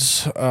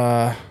boards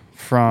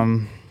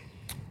from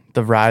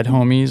the Ride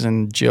Homies,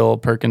 and Jill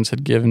Perkins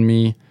had given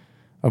me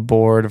a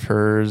board of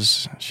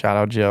hers. Shout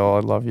out Jill, I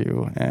love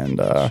you. And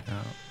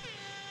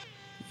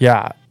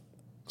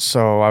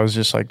so I was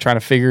just like trying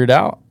to figure it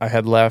out. I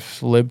had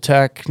left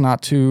LibTech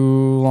not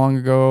too long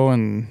ago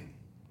and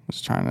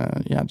was trying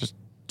to just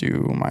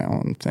do my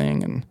own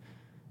thing and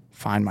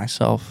find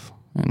myself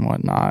and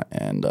whatnot.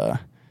 And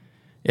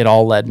it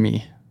all led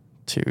me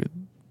to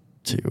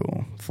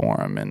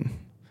Forum and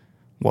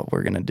what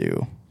we're gonna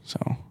do. So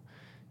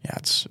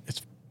it's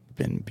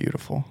been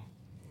beautiful.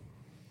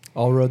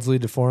 All roads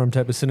lead to Forum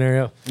type of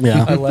scenario.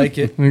 Yeah. I like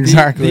it.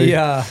 Exactly.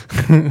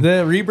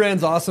 The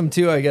rebrand's awesome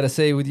too. I got to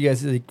say with you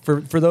guys, like,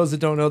 for those that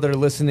don't know that are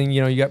listening,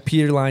 you got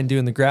Peter Line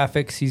doing the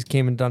graphics. He's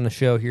came and done the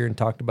show here and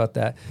talked about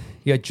that.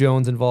 You got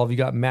Jones involved. You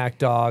got Mac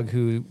Dog,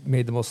 who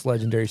made the most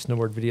legendary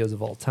snowboard videos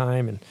of all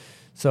time. And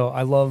so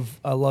I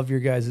love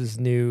your guys'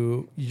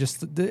 new,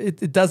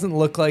 it doesn't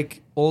look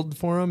like old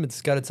Forum.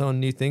 It's got its own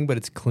new thing, but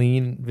it's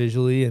clean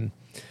visually.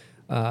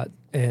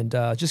 And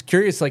just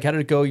curious, like, how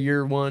did it go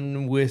year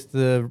one with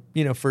the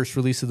first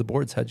release of the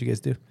boards? How'd you guys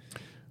do?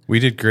 We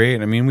did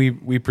great. I mean,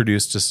 we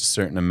produced just a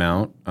certain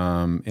amount,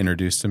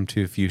 introduced them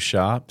to a few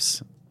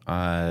shops.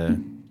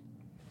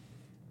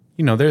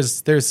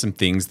 There's some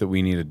things that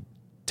we need to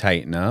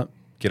tighten up,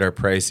 get our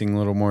pricing a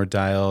little more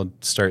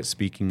dialed, start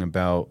speaking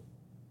about,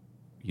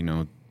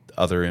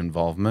 other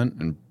involvement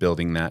and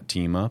building that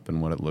team up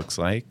and what it looks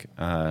like.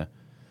 But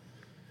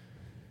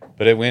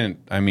it went,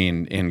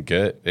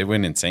 it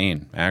went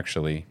insane,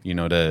 actually,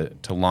 to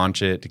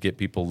launch it, to get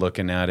people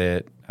looking at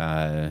it.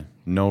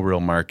 No real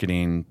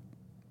marketing,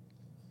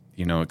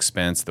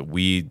 expense that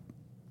we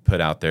put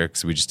out there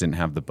because we just didn't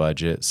have the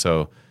budget.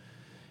 So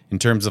in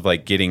terms of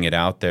like getting it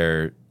out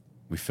there,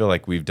 we feel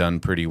like we've done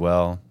pretty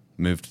well,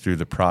 moved through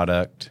the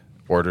product,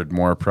 ordered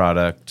more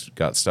product,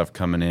 got stuff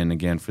coming in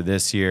again for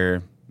this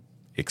year,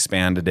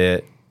 expanded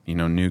it,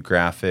 new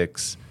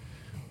graphics,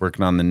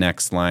 working on the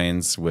next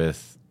lines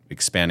with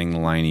expanding the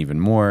line even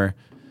more.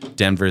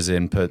 Denver's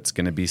input's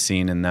going to be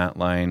seen in that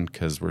line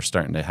because we're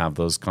starting to have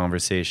those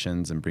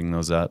conversations and bring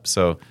those up.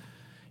 So,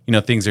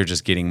 things are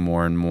just getting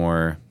more and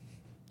more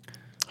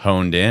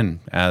honed in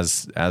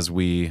as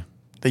we...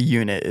 The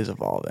unit is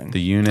evolving.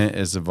 The unit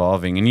is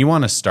evolving. And you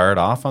want to start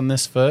off on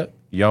this foot.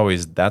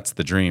 That's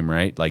the dream,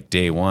 right? Like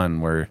day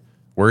one, we're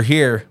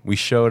here, we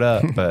showed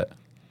up, but,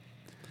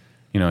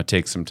 it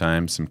takes some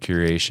time, some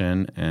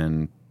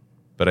curation,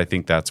 but I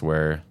think that's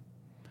where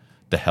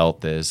the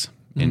health is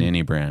in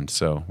any brand.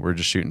 So we're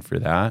just shooting for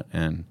that,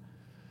 and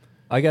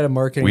I got a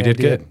marketing we did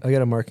idea. good. I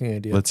got a marketing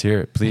idea. Let's hear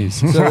it, please.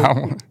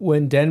 So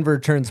when Denver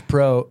turns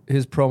pro,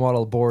 his pro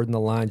model board in the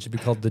line should be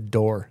called the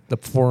Door, the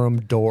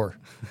Forum Door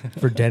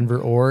for Denver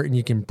Ore, and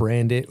you can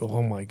brand it.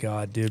 Oh my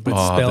God, dude!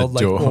 But spelled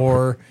like Door.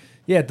 Ore.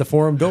 Yeah, the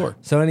Forum Door.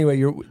 So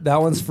anyway,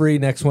 that one's free.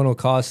 Next one will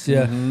cost you.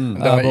 But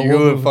you we'll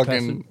would move past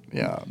fucking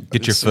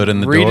Get your foot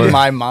in the reading door.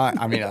 my mind.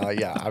 I mean,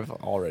 I've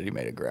already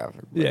made a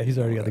graphic. it. Yeah, he's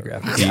already got the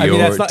graphic.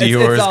 Dior's got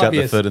the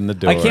obvious. foot in the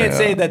door. I can't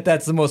say that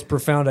that's the most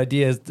profound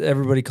idea.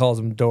 Everybody calls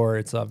him Door.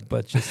 It's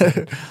but just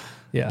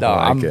yeah.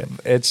 No,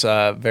 it's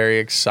very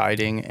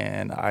exciting,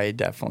 and I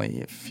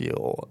definitely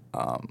feel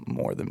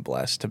more than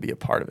blessed to be a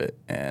part of it.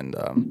 And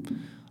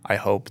I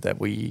hope that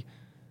we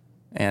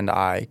and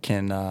I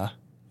can,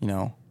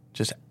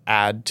 just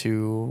add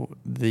to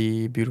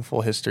the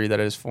beautiful history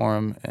that is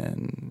Forum,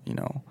 and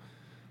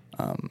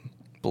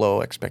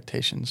blow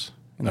expectations.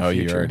 In the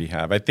future. You already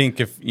have. I think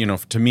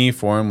to me,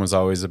 Forum was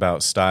always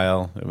about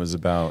style. It was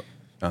about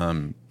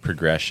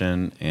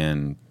progression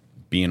and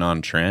being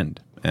on trend.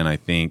 And I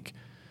think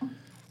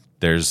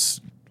there's,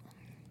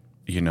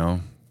 no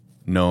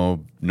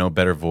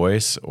better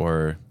voice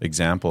or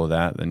example of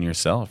that than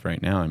yourself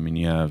right now. I mean,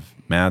 you have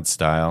mad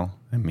style.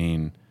 I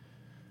mean,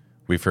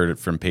 we've heard it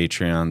from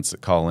Patreons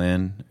that call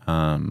in.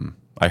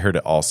 I heard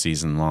it all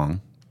season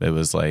long. It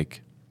was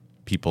like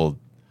people,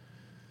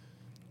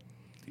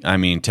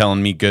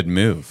 telling me good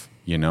move.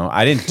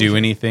 I didn't do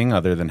anything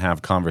other than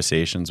have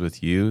conversations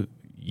with you.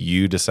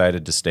 You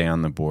decided to stay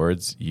on the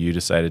boards. You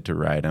decided to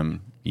ride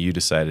them. You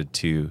decided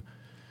to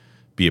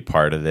be a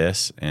part of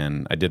this.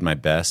 And I did my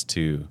best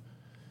to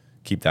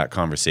keep that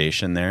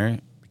conversation there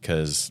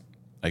because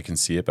I can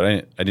see it, but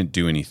I didn't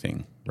do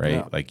anything, right?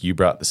 Yeah. Like you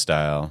brought the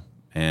style.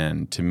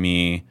 And to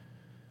me,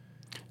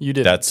 you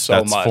did that's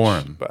so much.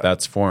 Forum. But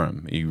That's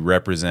Forum. You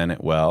represent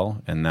it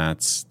well, and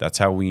that's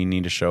how we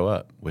need to show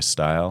up with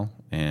style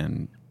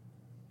and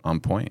on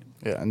point.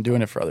 Yeah, and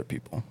doing it for other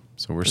people.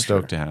 So we're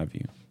stoked to have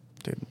you,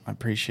 dude. I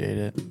appreciate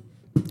it.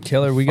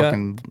 Killer. We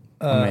Fucking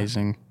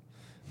amazing.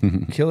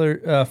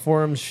 Killer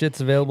Forum shit's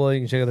available.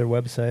 You can check out their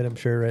website. I'm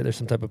sure, right? There's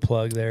some type of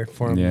plug there.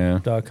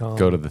 Forum.com.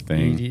 Go to the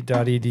thing.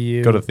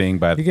 .edu. Go to the thing.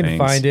 Buy the You can things.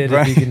 find it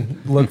if you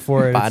can look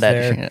for it. Buy It's that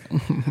there. shit.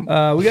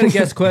 We got a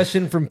guest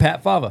question from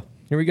Pat Fava.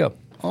 Here we go.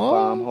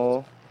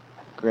 Bombhole,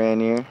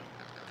 Granier,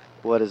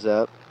 what is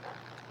up?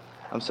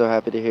 I'm so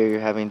happy to hear you're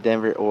having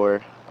Denver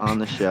Orr on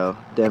the show.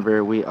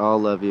 Denver, we all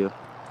love you.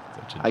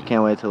 I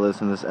can't wait to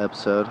listen to this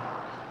episode.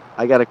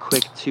 I got a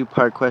quick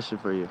 2-part question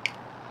for you.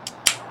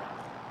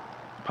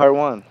 Part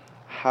 1,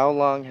 how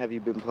long have you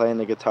been playing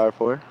the guitar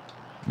for?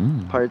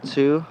 Part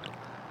 2,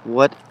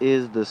 what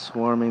is the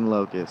swarming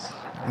locust?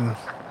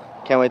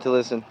 Can't wait to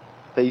listen.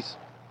 Peace.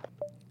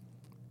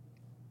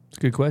 It's a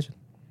good question.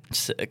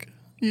 Sick.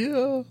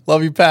 Yeah.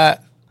 Love you,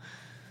 Pat.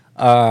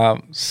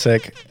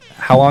 Sick.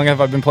 How long have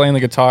I been playing the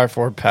guitar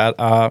for, Pat?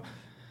 I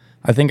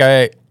think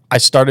I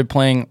started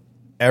playing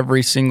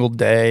every single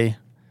day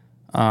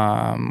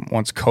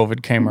once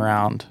COVID came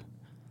around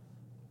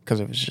because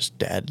it was just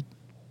dead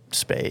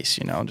space,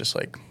 just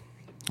like,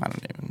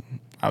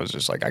 I was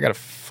just like, I got to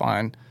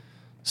find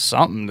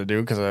something to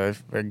do because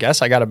I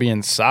guess I got to be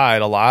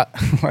inside a lot.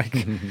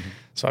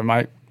 So I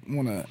might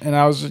want to, and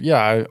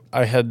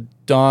I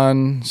had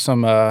done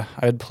some, I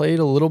had played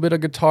a little bit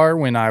of guitar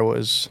when I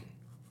was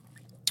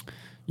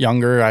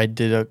younger. I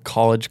did a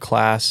college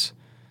class,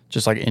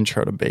 just like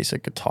intro to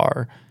basic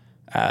guitar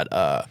at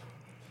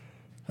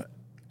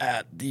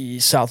the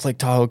South Lake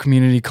Tahoe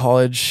Community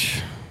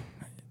College.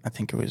 I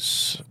think it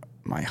was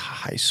my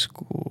high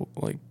school,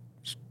 like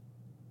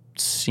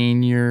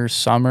senior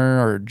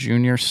summer or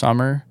junior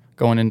summer,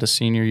 going into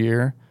senior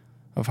year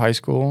of high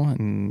school.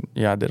 And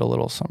I did a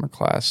little summer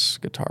class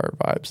guitar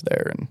vibes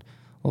there, and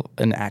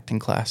an acting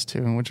class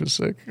too, which was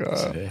sick.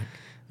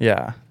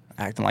 Yeah,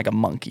 acting like a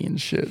monkey and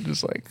shit,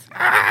 just like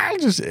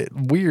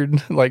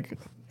weird. Like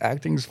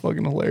acting's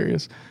fucking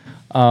hilarious.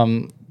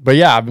 But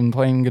yeah, I've been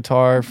playing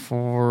guitar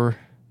for.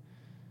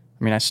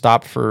 I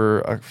stopped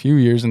for a few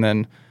years and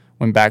then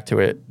went back to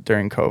it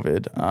during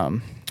COVID.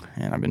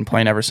 And I've been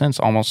playing ever since,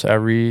 almost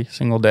every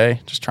single day,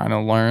 just trying to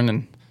learn.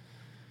 And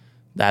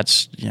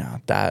that's,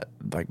 that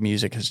like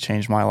music has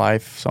changed my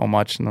life so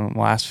much in the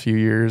last few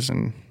years,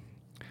 and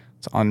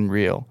it's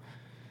unreal.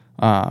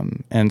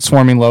 And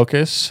Swarming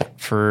Locusts,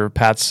 for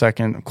Pat's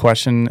second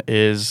question,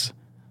 is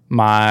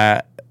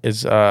the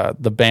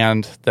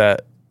band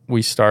that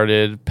we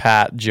started,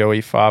 Pat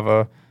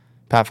Fava,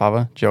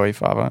 Joey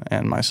Fava,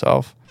 and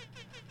myself.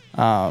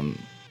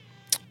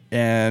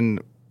 And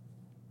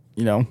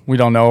we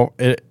don't know.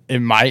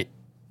 It might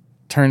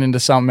turn into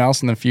something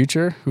else in the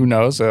future. Who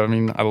knows? I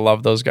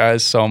love those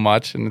guys so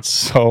much, and it's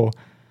so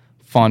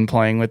fun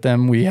playing with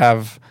them.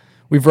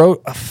 We've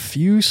wrote a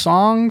few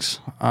songs,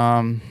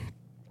 but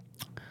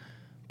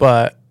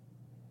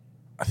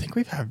I think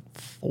we've had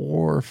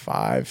 4 or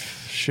 5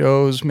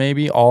 shows,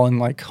 maybe, all in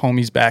like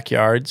homies'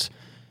 backyards,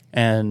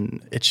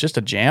 and it's just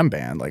a jam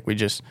band. Like we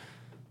just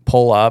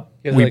pull up.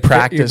 You're We like,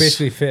 practice. You're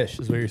basically fish,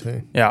 is what you're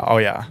saying. Yeah. Oh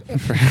yeah.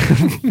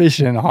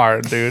 Fishing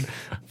hard, dude.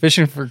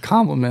 Fishing for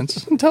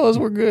compliments. Tell us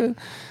we're good.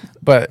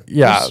 But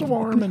yeah,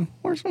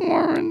 We're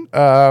swarming.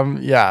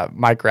 Yeah,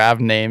 Mike Rav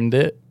named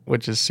it,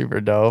 which is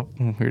super dope.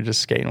 We were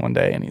just skating one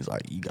day, and he's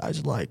like, "You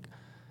guys like."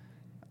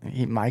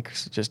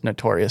 Mike's just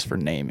notorious for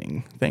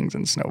naming things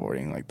in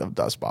snowboarding, like the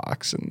dust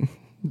box, and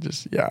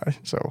just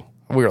So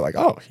we were like,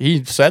 "Oh,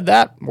 he said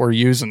that. We're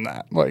using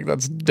that. Like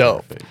that's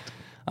dope."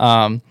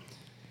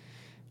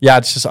 Yeah,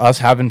 it's just us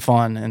having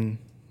fun and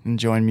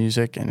enjoying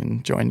music and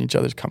enjoying each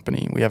other's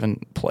company. We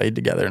haven't played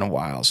together in a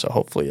while, so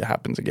hopefully it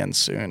happens again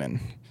soon. And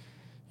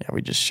yeah,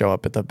 we just show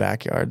up at the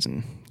backyards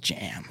and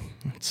jam.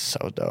 It's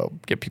so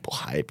dope. Get people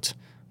hyped.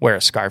 Wear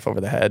a scarf over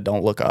the head.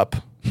 Don't look up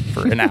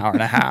for an hour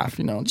and a half.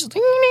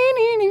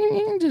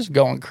 Just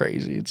going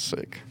crazy. It's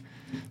sick.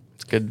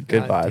 It's good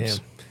vibes.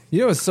 Damn.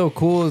 You know what's so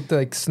cool with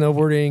like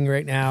snowboarding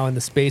right now and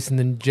the space and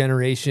the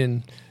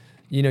generation,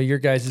 you know, your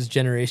guys'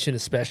 generation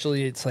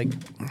especially, it's like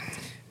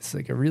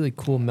a really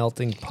cool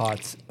melting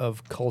pot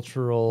of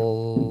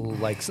cultural,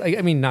 like,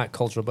 I mean, not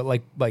cultural, but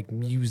like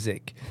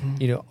music,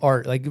 you know,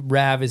 art. Like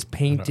Rav is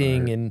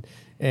painting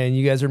and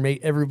you guys are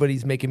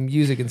everybody's making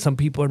music and some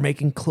people are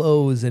making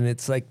clothes, and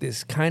it's like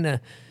this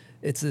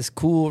it's this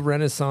cool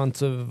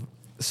renaissance of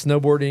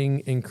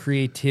snowboarding and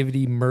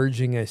creativity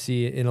merging. I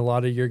see in a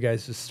lot of your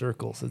guys'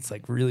 circles. It's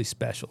like really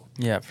special.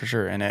 Yeah, for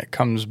sure. And it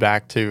comes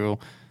back to,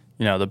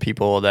 you know, the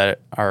people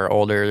that are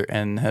older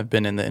and have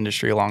been in the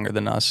industry longer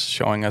than us,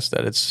 showing us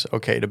that it's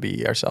okay to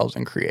be ourselves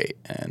and create.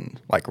 And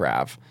like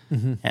Rav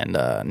and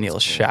Neil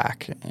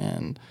Shack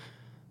and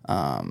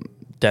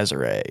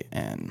Desiree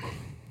and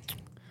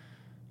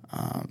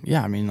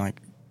I mean,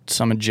 like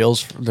some of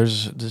Jill's.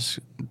 There's this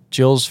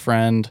Jill's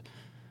friend.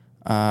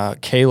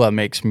 Kayla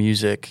makes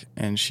music,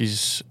 and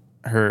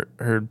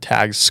her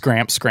tag's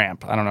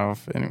Scramp. I don't know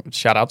if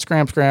shout out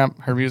Scramp.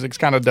 Her music's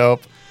kind of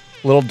dope,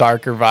 a little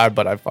darker vibe,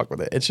 but I fuck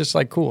with it. It's just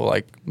like cool,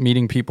 like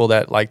meeting people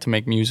that like to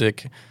make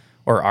music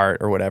or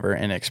art or whatever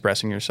and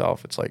expressing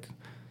yourself. It's like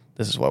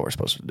this is what we're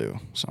supposed to do.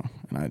 So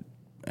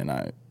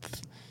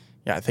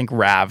I think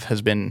Rav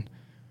has been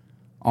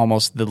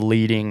almost the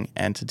leading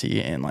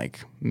entity in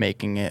like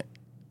making it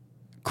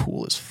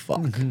cool as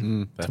fuck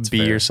to be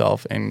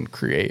yourself and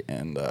create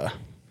and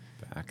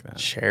back that.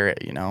 Share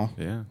it, you know?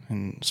 Yeah.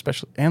 And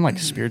especially, and like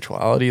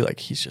spirituality,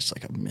 like he's just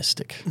like a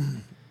mystic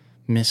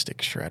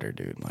shredder,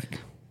 dude. Like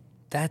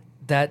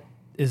that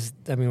is,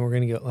 I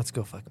mean, let's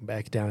go fucking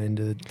back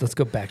down let's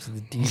go back to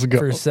the deep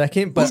for a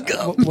second. But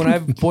when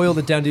I've boiled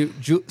it down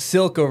to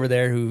Silk over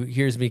there, who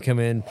hears me come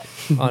in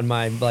on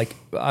my, like,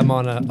 I'm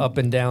on a up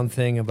and down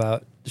thing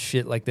about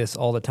shit like this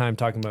all the time,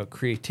 talking about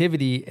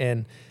creativity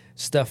and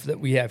stuff that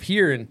we have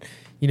here. And,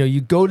 you know, you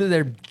go to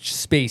their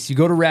space, you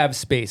go to Rav's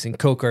space and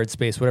Cocard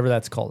space, whatever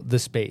that's called, the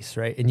space,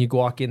 right? And you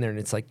walk in there and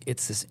it's like,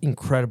 it's this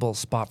incredible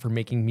spot for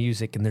making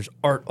music and there's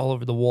art all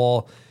over the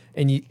wall.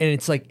 And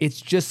it's like,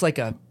 it's just like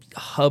a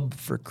hub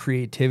for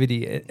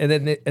creativity. And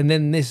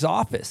then this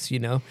office, you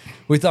know,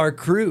 with our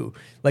crew,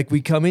 like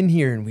we come in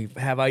here and we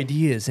have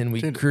ideas and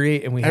we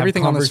create and we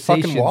everything have on this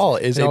fucking wall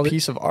is a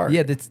piece of art.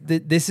 Yeah,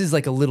 this is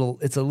like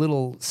it's a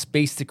little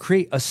space to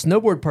create. A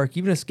snowboard park,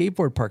 even a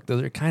skateboard park,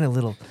 those are kind of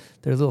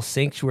they're little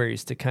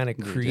sanctuaries to kind of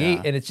create.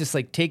 Yeah. And it's just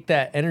like take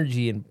that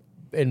energy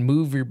and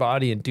move your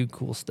body and do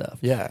cool stuff.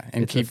 Yeah,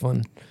 and it's keep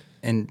fun.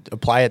 And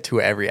apply it to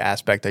every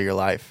aspect of your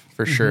life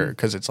for sure.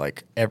 Because it's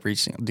like every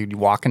single dude,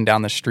 walking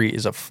down the street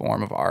is a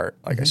form of art.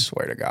 Like I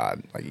swear to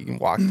God, like you can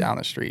walk down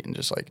the street and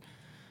just like,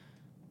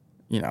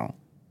 you know,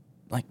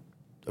 like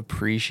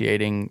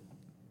appreciating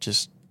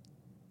just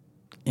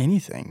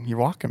anything you're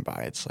walking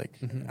by. It's like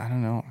I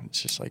don't know.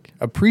 It's just like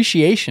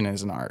appreciation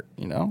is an art.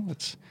 You know,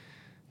 it's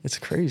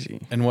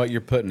crazy. And what you're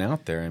putting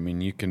out there. I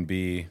mean, you can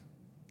be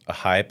a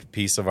hype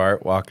piece of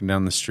art walking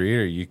down the street,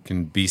 or you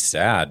can be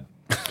sad.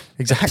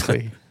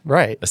 Exactly.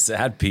 Right. A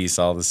sad piece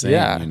all the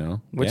same, you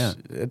know? Which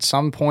at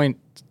some point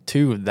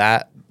too,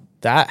 that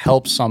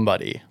helps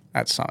somebody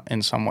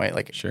in some way.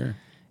 Like sure.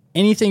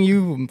 Anything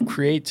you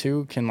create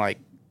too can like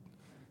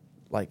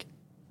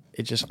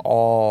it just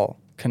all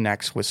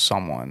connects with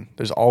someone.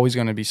 There's always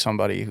gonna be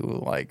somebody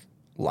who like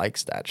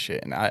likes that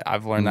shit. And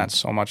I've learned that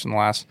so much in the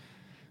last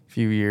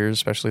few years,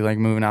 especially like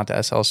moving out to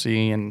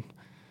SLC and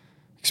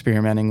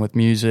experimenting with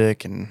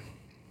music and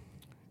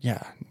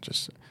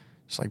just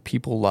like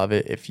people love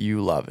it if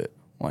you love it.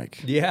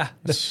 Like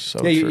it's so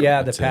true.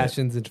 The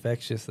passion's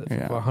infectious.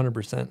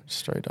 100%.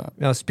 Straight up.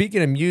 Now,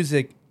 speaking of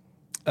music,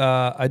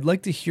 I'd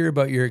like to hear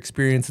about your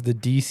experience at the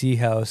DC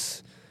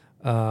house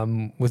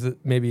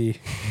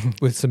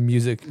with some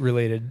music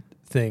related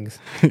things.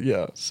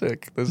 Yeah,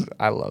 sick. This is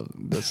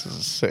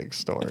a sick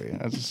story.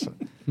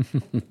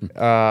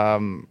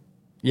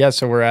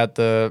 So we're at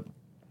the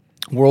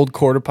World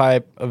Quarter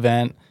Pipe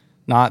event,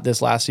 not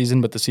this last season,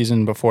 but the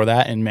season before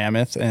that in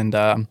Mammoth, and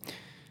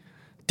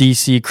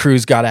DC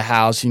crew's got a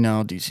house. You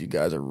know, DC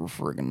guys are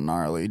friggin'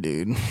 gnarly,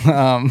 dude. You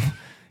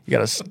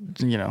gotta,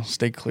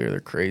 stay clear.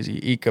 They're crazy.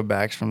 Ika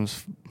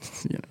Backstrom's,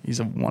 he's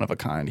a one of a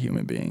kind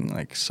human being,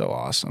 like so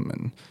awesome,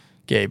 and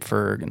Gabe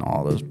Ferg and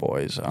all those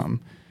boys.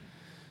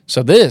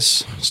 So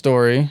this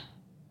story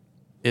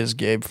is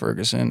Gabe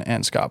Ferguson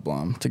and Scott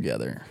Blum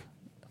together.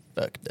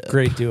 Fucked up.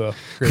 Great duo.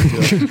 Great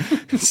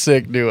duo.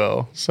 Sick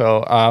duo.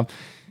 So,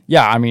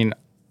 yeah, I mean,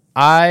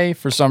 I,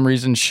 for some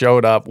reason,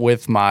 showed up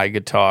with my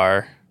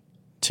guitar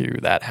to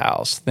that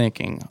house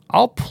thinking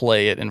I'll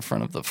play it in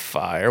front of the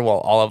fire while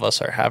all of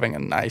us are having a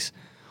nice,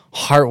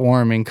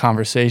 heartwarming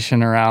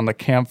conversation around the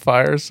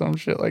campfire or some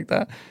shit like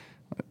that.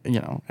 You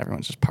know,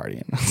 everyone's just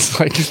partying. It's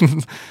like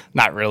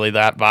not really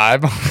that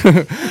vibe.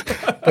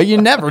 But you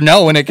never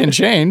know when it can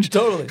change.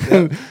 Totally.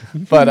 Yeah.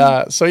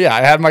 But so yeah,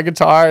 I had my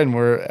guitar and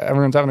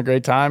everyone's having a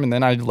great time, and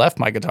then I left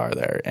my guitar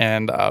there.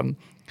 And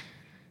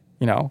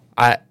you know,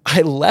 I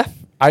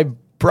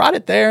brought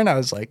it there and I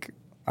was like,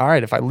 all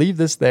right, if I leave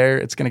this there,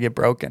 it's gonna get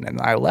broken.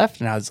 And I left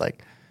and I was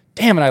like,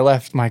 damn it, I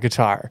left my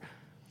guitar.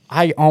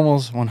 I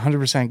almost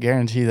 100%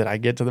 guarantee that I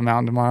get to the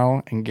mountain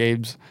tomorrow and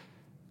Gabe's,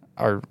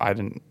 or I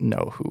didn't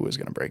know who was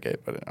going to break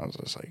it, but I was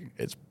just like,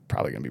 it's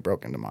probably going to be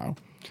broken tomorrow.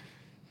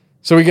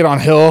 So we get on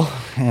hill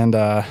and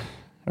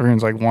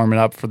everyone's like warming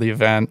up for the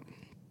event.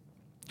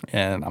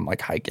 And I'm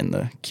like hiking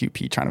the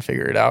QP trying to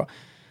figure it out.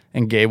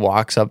 And Gabe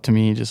walks up to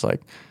me just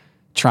like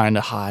trying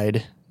to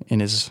hide in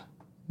his,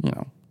 you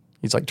know,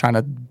 he's like trying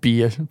to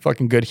be a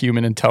fucking good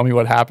human and tell me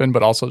what happened,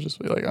 but also just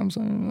be like, I'm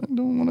sorry, I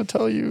don't want to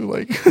tell you.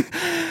 Like,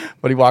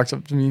 but he walks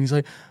up to me and he's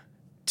like,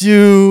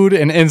 dude.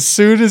 And as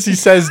soon as he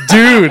says,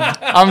 dude,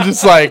 I'm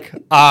just like,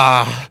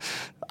 I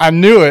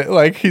knew it.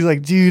 Like, he's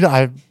like, dude,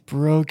 I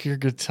broke your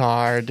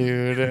guitar,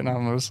 dude. And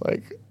I'm just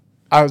like,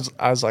 I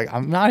was like,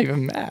 I'm not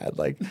even mad.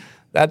 Like,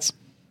 that's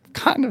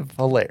kind of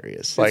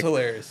hilarious. Like, it's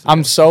hilarious.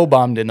 I'm so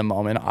bummed in the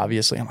moment,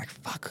 obviously. I'm like,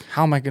 fuck,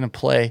 how am I going to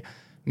play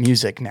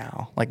music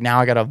now? Like, now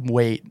I got to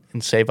wait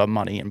and save up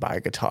money and buy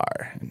a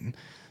guitar. And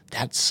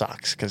that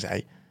sucks because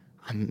I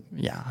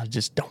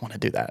just don't want to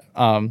do that.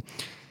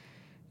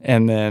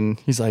 And then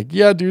he's like,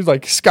 yeah, dude,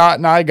 like Scott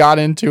and I got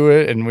into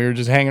it and we were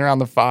just hanging around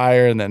the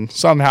fire and then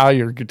somehow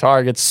your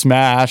guitar gets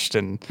smashed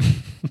and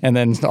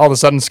then all of a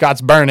sudden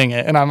Scott's burning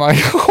it. And I'm like,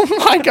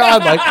 oh my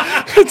God, like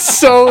it's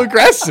so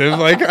aggressive.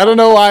 Like, I don't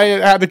know why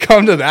it had to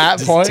come to that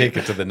Just point. take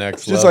it to the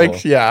next Just level.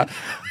 like, yeah,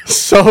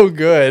 so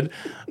good.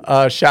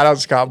 Shout out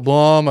Scott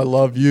Blum. I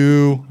love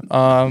you.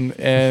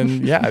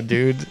 And yeah,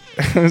 dude,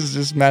 it was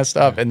just messed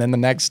up. And then the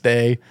next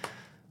day,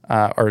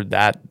 or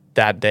that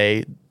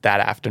day, that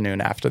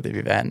afternoon after the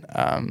event,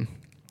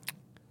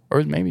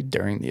 or maybe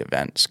during the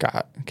event,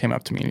 Scott came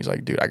up to me and he's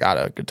like, dude, I got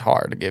a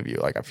guitar to give you.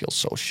 Like, I feel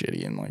so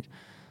shitty. And like,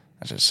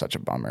 that's just such a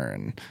bummer.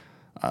 And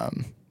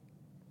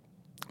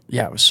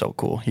yeah, it was so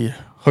cool. He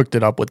hooked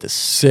it up with this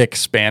sick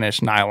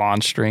Spanish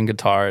nylon string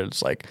guitar.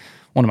 It's like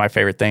one of my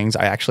favorite things.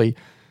 I actually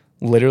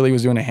literally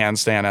was doing a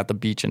handstand at the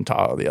beach in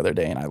Tahoe the other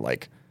day and I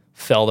like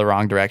fell the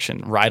wrong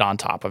direction right on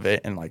top of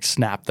it and like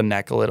snapped the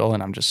neck a little.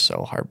 And I'm just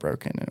so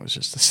heartbroken. It was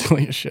just the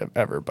silliest shit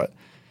ever. But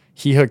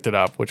he hooked it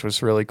up, which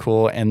was really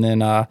cool. And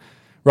then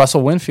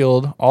Russell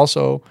Winfield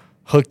also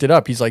hooked it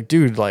up. He's like,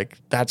 dude, like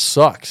that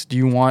sucks. Do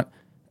you want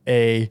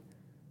I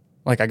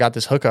got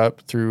this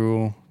hookup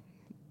through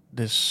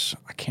this,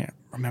 I can't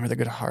remember the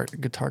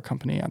guitar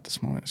company at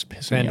this moment. It's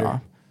pissing me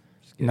off.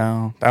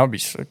 No, that would be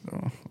sick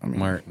though. I mean,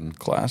 Martin.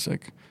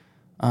 Classic.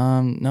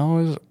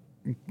 No,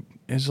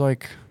 it's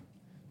like,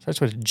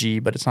 starts with a G,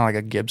 but it's not like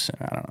a Gibson.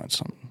 I don't know. It's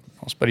something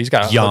else. But he's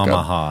got a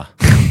Yamaha.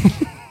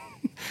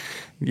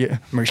 Yeah,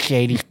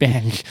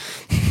 Mercedes-Benz.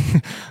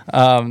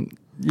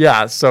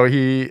 Yeah, so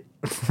he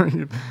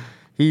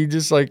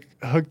just like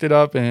hooked it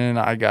up, and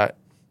I got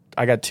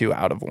 2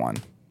 out of 1.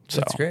 So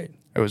That's great.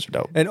 It was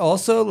dope. And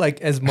also, like,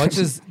 as much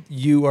as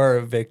you are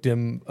a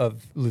victim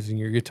of losing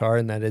your guitar,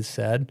 and that is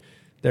sad,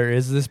 there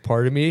is this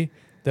part of me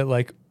that,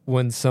 like,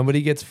 when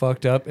somebody gets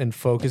fucked up and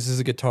focuses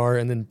a guitar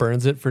and then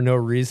burns it for no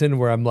reason,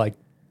 where I'm like,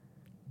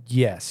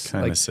 yes,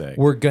 Kinda like, sick.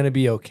 we're gonna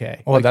be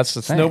okay. Well, like, that's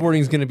the thing.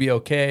 Snowboarding's gonna be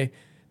okay.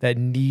 That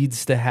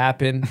needs to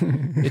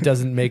happen. It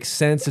doesn't make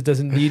sense. It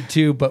doesn't need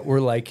to, but we're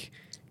like,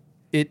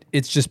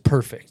 it's just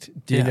perfect,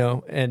 you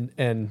know?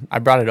 And I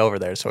brought it over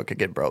there so it could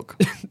get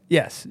broke.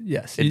 yes.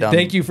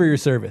 Thank you for your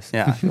service.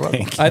 Yeah.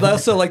 I'd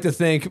also like to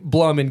thank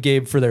Blum and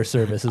Gabe for their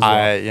service as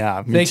well.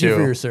 Yeah, me Thank too. you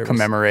for your service.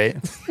 Commemorate.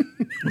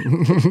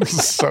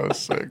 So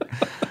sick.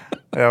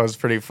 That was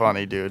pretty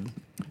funny, dude.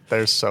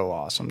 They're so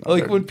awesome.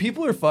 Like, when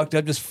people are fucked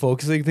up just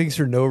focusing things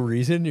for no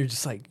reason, you're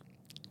just like,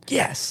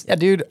 yes. Yeah,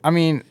 dude. I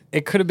mean,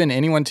 it could have been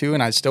anyone too,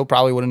 and I still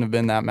probably wouldn't have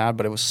been that mad,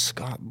 but it was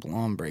Scott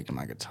Blum breaking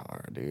my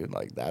guitar, dude.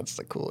 Like, that's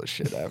the coolest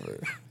shit ever.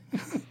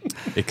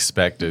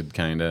 Expected,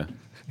 kind of.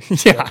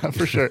 Yeah,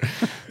 for sure.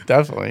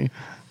 Definitely.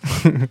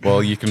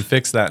 Well, you can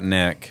fix that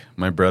neck.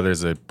 My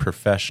brother's a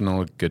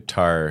professional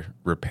guitar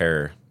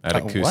repairer at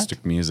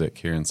Acoustic Music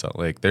here in Salt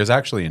Lake. There's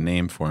actually a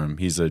name for him.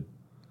 He's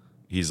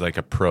like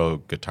a pro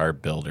guitar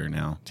builder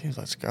now. Dude,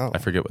 let's go. I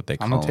forget what they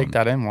call him. I'm going to take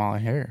that in while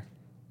I'm here.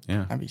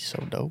 Yeah. That'd be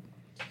so dope.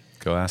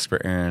 Go ask for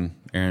Aaron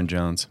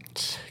Jones.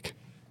 Sick.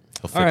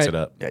 He'll fix it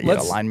up. Yeah, you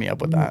got to line me up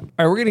with that. All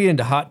right, we're going to get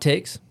into hot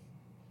takes.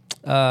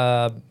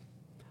 Hot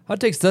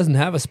takes doesn't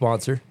have a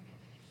sponsor.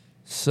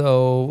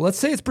 So let's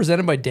say it's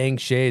presented by Dang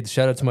Shades.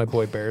 Shout out to my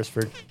boy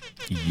Beresford.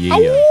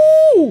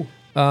 Yeah.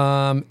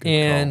 I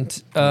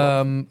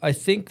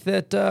think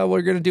that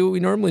we're going to do what we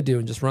normally do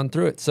and just run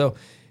through it. So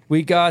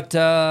we got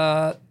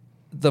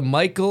the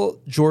Michael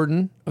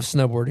Jordan of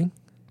snowboarding,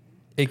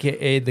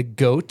 a.k.a. the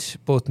GOAT,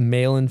 both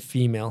male and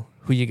female.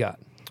 Who you got?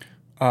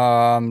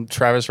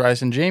 Travis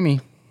Rice and Jamie.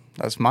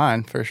 That's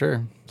mine for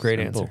sure. Great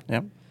Simple. answer.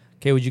 Yep.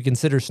 Okay, would you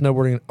consider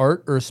snowboarding an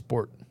art or a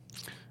sport?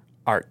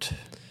 Art.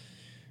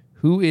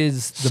 Who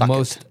is the Suck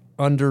most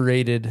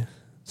underrated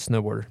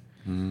snowboarder,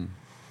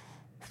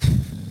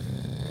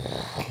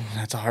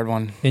 That's a hard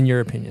one. in your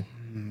opinion?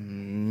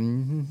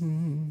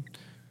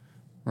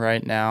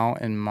 Right now,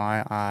 in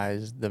my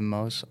eyes, the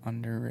most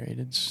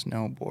underrated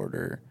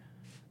snowboarder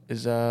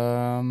is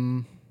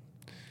Dylan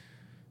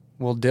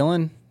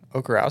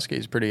Okarowski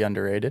is pretty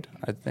underrated,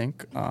 I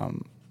think.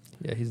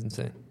 Yeah, he's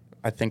insane.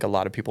 I think a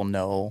lot of people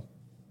know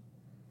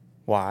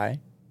why,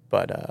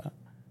 but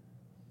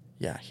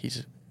yeah,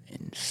 he's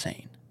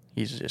insane.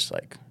 He's just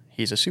like,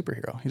 he's a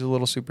superhero. He's a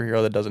little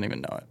superhero that doesn't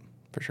even know it,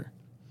 for sure.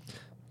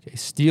 Okay,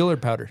 steel or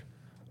powder?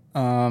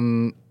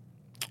 Right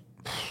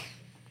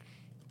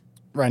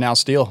now,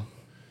 steel.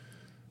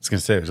 I was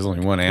gonna say there's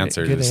only one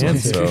answer. Good to this one,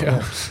 answer. so. Yeah.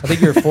 I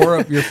think your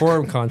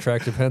forum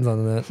contract depends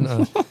on that.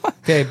 No.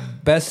 Okay,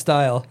 best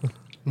style.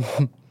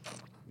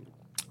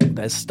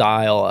 Best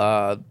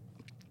style,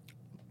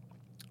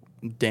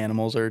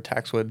 Danimals or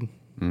Taxwood.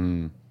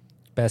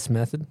 Best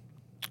method.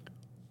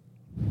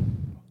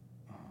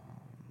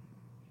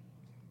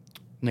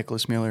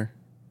 Nicholas Mueller.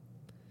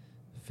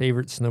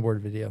 Favorite snowboard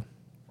video.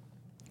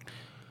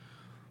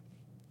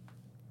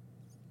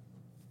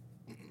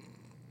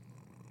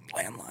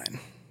 Landline.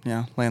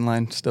 Yeah,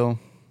 landline still.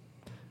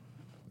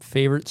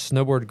 Favorite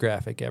snowboard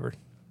graphic ever.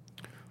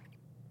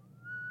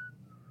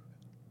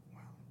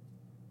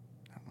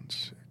 That one's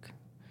sick.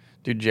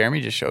 Dude,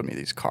 Jeremy just showed me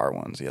these car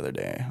ones the other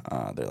day.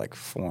 They're like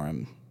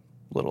forum,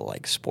 little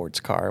like sports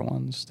car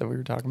ones that we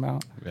were talking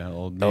about. Yeah,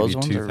 old Those maybe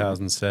ones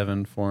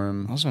 2007 for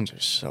him. Those ones are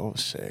so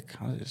sick.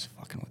 I was just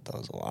fucking with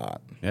those a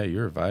lot. Yeah, you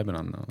were vibing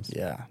on those.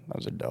 Yeah,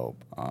 those are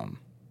dope.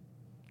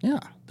 Yeah,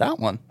 that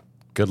one.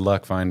 Good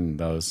luck finding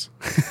those.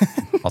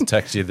 I'll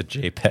text you the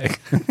JPEG.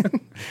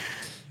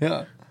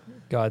 Yeah.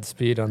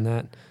 Godspeed on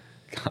that.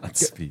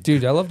 Godspeed.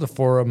 Dude, I love the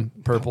forum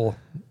purple,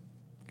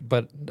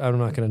 but I'm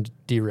not going to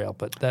derail.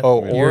 But that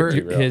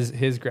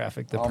his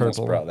graphic, the Almost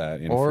purple. brought that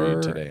in for you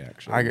today,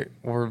 actually.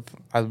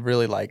 I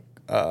really like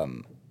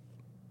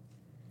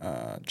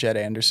Jed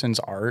Anderson's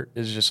art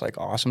is just like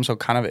awesome. So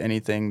kind of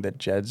anything that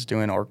Jed's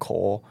doing or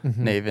Cole,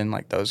 Navin,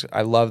 like those.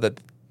 I love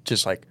that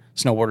just like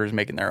snowboarders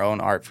making their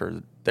own art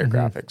for their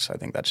graphics. I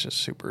think that's just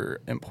super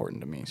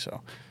important to me.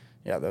 So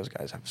yeah, those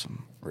guys have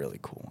some really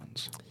cool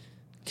ones.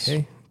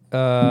 Okay.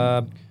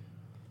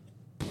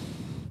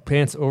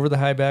 Pants over the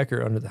high back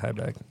or under the high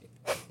back?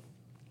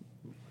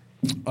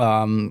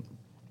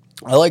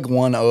 I like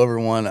one over,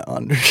 one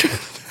under.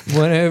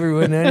 One over,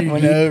 one under.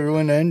 One over,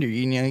 one under.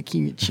 You know,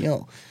 keep it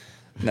chill.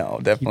 No,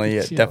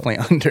 definitely, chill. definitely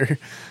under.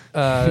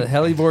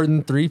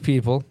 Heliboarding 3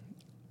 people.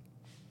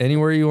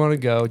 Anywhere you want to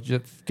go,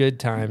 just good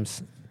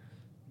times.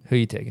 Who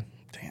you taking?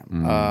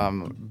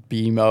 Damn.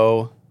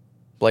 BMO,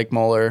 Blake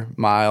Moeller,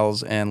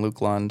 Miles, and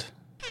Luke Lund.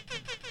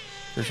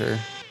 For sure.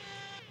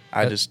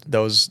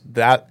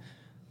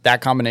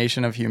 That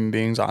combination of human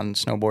beings on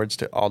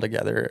snowboards all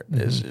together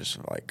is just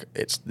like,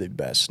 it's the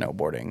best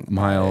snowboarding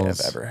Miles.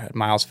 I've ever had.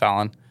 Miles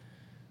Fallon,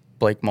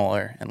 Blake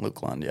Moeller, and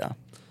Luke Lund, yeah.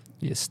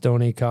 You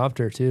Stony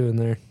Copter too in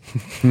there.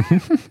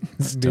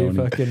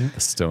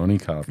 Stony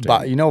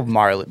Copter. You know,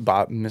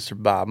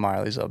 Mr. Bob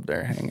Marley's up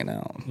there hanging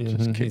out.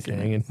 Just He's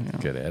hanging. Yeah.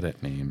 Good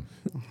edit name.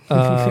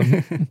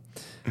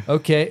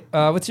 Okay.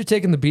 What's your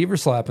take on the beaver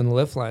slap in the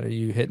lift line? Are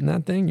you hitting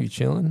that thing? You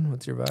chilling?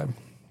 What's your vibe?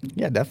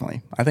 Yeah,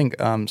 definitely. I think,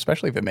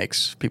 especially if it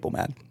makes people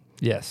mad.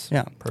 Yes.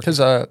 Yeah.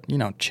 Because,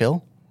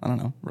 chill. I don't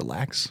know.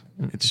 Relax.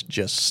 It's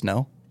just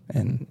snow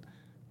and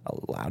a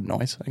loud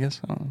noise, I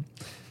guess. I don't know.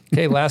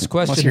 Okay, last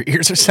question. Unless your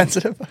ears are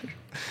sensitive.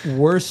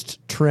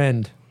 Worst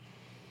trend.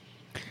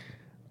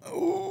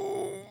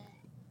 There's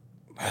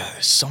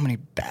so many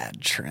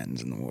bad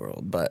trends in the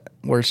world, but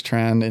worst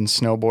trend in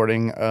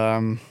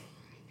snowboarding,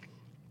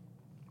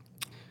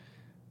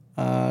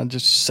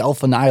 just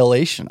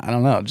self-annihilation. I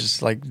don't know,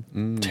 just like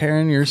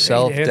tearing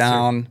yourself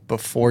down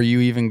before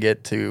you even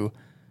get to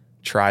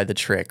try the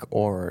trick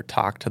or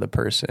talk to the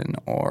person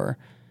or,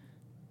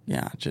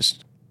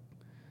 just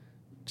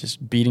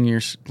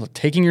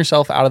taking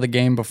yourself out of the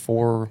game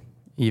before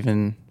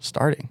even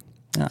starting.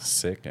 Yeah.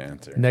 Sick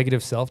answer.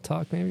 Negative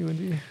self-talk maybe would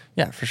be?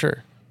 Yeah, for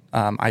sure.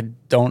 I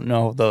don't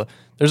know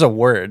there's a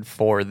word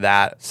for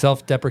that.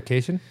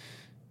 Self-deprecation?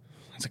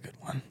 That's a good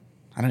one.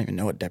 I don't even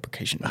know what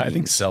deprecation means. I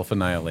think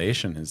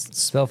self-annihilation is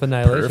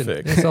self-annihilation.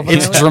 perfect. Yeah,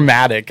 self-annihilation. It's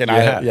dramatic, and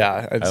I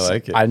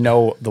like it. I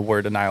know the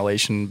word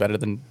annihilation better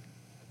than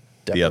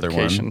The other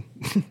deprecation.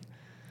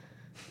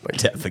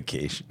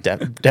 Defecation.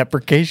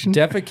 Deprecation?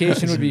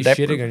 Defecation would be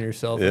shitting on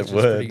yourself. It which is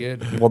would. pretty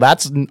good. Well,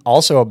 that's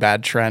also a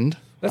bad trend.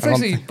 That's I don't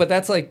actually, think- but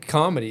that's like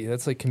comedy.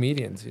 That's like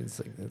comedians. It's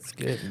like that's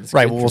good. It's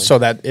Right. good Well, drink. so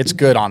that it's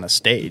good on a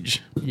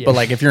stage, Yeah. but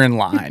like if you're in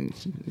line,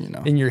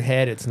 in your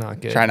head, it's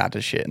not good. try not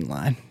to shit in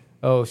line.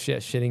 Oh shit!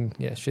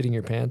 Shitting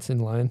your pants in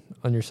line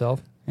on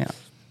yourself. Yeah.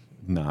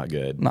 Not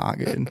good. Not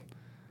good.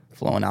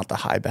 Flowing out the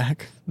high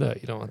back. No,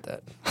 you don't want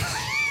that.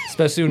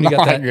 Especially when you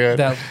got Not good.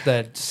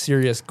 that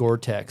serious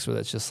Gore-Tex where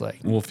it's just like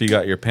Well, if you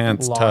got your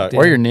pants Locked tucked in.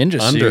 Or your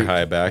ninja under suit.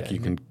 high back, you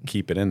can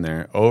keep it in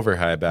there. Over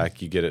high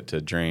back, you get it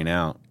to drain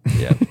out.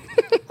 yeah.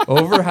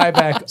 Over high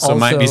back. So it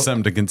might be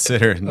something to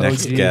consider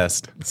next gee.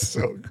 guest.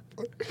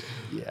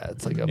 Yeah,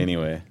 it's like a.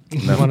 Anyway,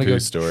 You enough want to poo go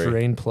story.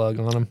 drain plug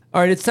on them.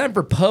 All right, it's time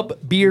for pub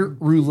beer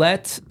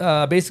roulette.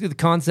 Basically, the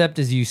concept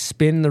is you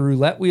spin the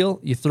roulette wheel,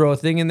 you throw a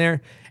thing in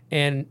there,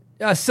 and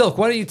Silk,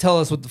 why don't you tell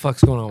us what the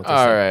fuck's going on with this?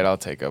 All thing? right, I'll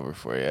take over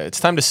for you.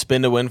 It's time to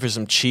spin to win for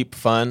some cheap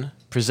fun,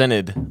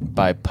 presented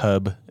by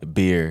Pub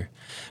Beer.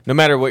 No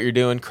matter what you're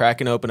doing,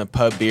 cracking open a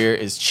pub beer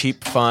is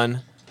cheap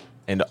fun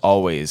and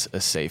always a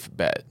safe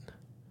bet.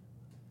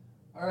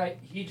 All right,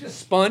 he just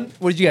spun.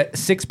 What did you get? A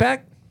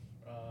 6-pack?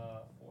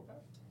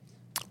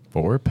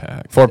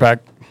 4-pack.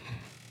 4-pack.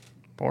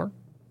 4?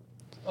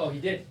 Oh, he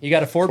did. He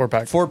got a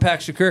 4-pack.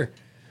 4-pack Shakur.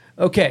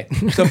 Okay,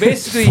 so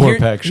basically,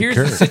 4-pack here's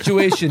the Shakur.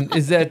 situation: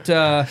 is that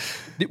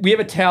we have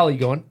a tally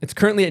going. It's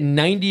currently at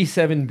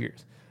 97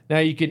 beers. Now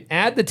you can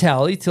add the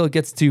tally till it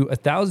gets to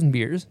 1,000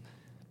 beers,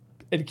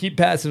 and keep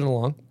passing it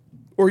along,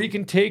 or you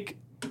can take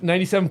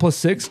 97 plus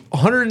 6,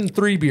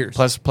 103 beers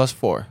Plus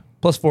 4.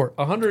 plus 4,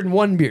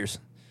 101 beers.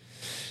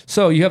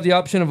 So you have the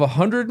option of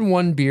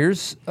 101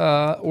 beers,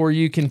 or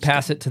you can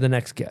pass it to the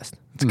next guest.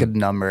 It's a good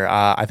number.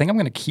 I think I'm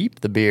going to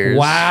keep the beers.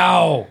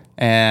 Wow.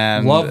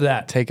 And Love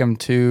that. Take them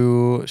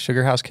to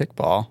Sugar House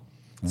Kickball.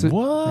 What?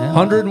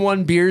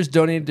 101 beers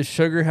donated to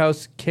Sugar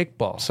House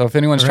Kickball. So if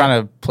anyone's All right.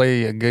 trying to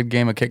play a good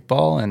game of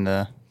kickball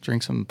and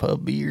drink some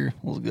pub beer,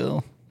 let's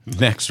go.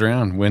 Next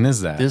round. When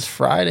is that? This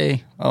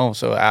Friday. Oh,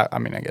 so I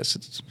mean, I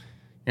guess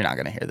you're not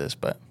going to hear this,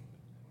 but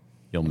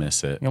You'll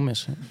miss it. you'll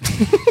miss it.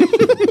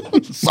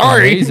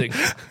 Sorry. Amazing.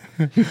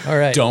 All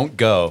right. Don't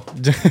go.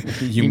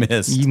 You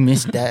missed. You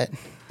missed that.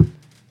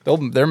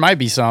 There might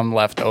be some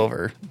left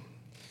over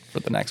for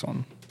the next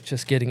one.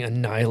 Just getting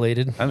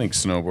annihilated. I think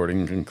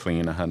snowboarding can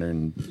clean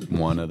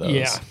 101 of those.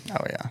 Yeah.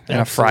 Oh, yeah.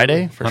 And a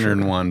Friday for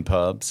 101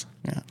 pubs.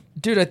 Yeah.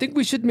 Dude, I think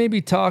we should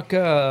maybe talk.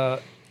 You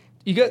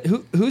got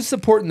who's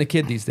supporting the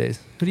kid these days?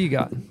 Who do you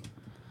got?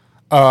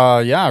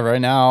 Yeah, right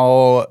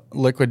now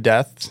Liquid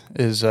Death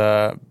is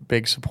a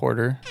big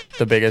supporter.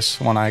 The biggest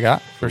one I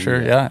got for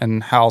sure. Yeah.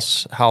 And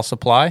House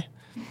Supply.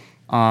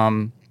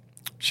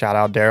 Shout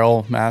out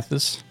Daryl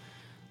Mathis.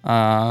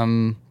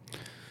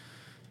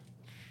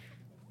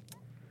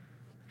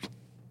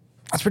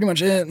 That's pretty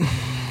much it.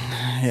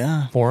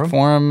 Yeah.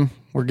 Forum.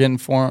 We're getting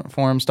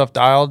forum stuff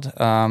dialed.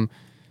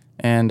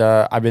 And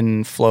I've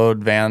been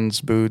flowed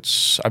Vans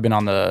boots. I've been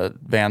on the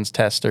Vans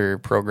tester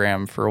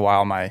program for a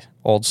while. My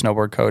old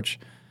snowboard coach,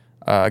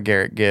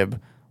 Garrett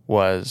Gibb,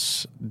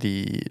 was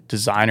the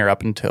designer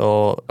up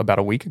until about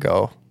a week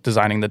ago,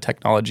 designing the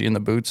technology in the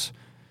boots.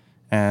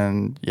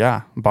 And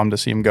yeah, I'm bummed to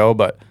see him go,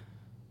 but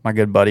my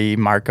good buddy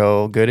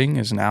Marco Gooding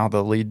is now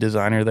the lead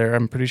designer there,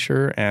 I'm pretty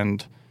sure.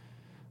 And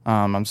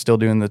I'm still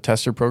doing the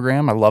tester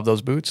program. I love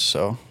those boots,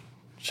 so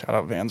shout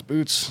out Vans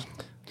boots.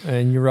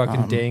 And you're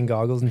rocking Dang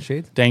goggles and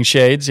shades? Dang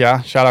shades,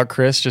 yeah. Shout out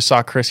Chris. Just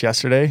saw Chris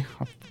yesterday.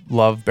 I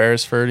love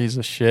Beresford. He's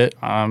the shit.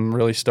 I'm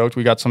really stoked.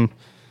 We got some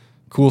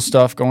cool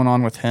stuff going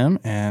on with him.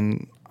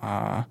 And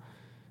yeah,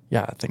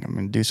 I think I'm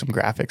going to do some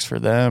graphics for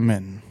them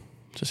and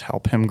just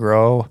help him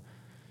grow.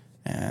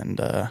 And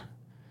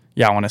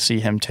yeah, I want to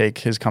see him take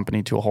his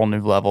company to a whole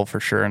new level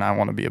for sure. And I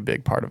want to be a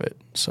big part of it.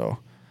 So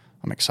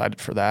I'm excited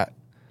for that.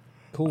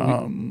 Cool.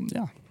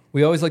 Yeah.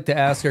 We always like to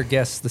ask our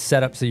guests the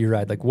setups that you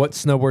ride, like what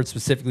snowboard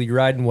specifically you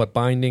ride and what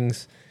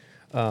bindings.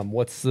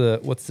 What's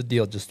the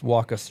deal? Just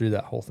walk us through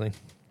that whole thing.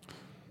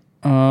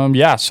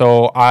 Yeah,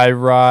 so I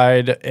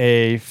ride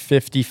a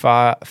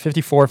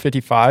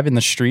 54-55 in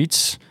the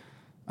streets.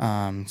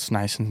 It's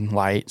nice and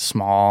light,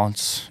 small.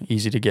 It's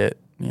easy to get,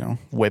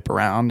 whip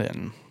around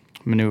and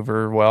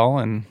maneuver well.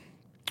 And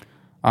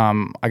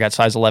I got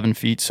size 11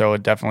 feet, so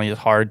it definitely is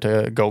hard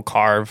to go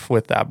carve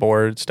with that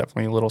board. It's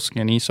definitely a little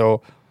skinny.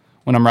 So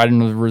when I'm riding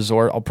to the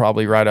resort, I'll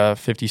probably ride a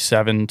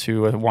 57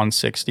 to a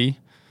 160,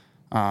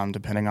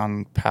 depending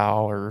on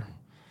POW or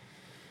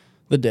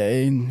the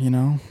day,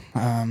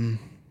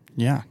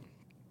 yeah.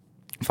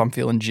 If I'm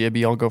feeling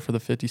jibby, I'll go for the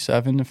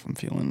 57. If I'm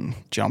feeling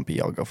jumpy,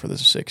 I'll go for the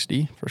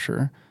 60 for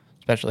sure,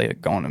 especially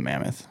going to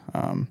Mammoth.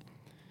 And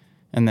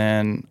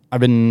then I've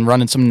been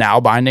running some now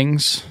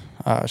bindings.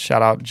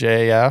 Shout out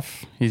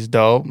JF. He's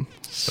dope.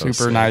 Super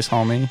sick. nice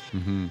homie.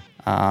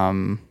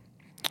 Mm-hmm.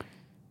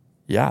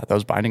 Yeah,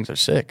 those bindings are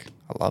sick.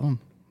 I love them.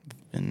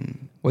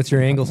 What's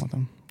your angles? With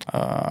them.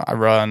 I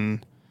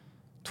run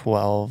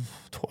 12.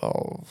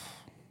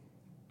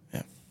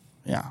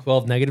 Yeah.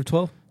 12, negative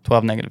 12?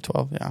 12, negative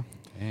 12, yeah.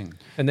 Dang.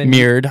 And then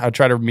mirrored. I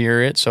try to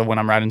mirror it, so when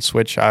I'm riding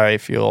switch, I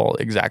feel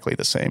exactly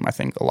the same. I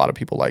think a lot of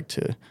people like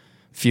to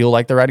feel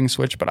like they're riding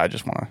switch, but I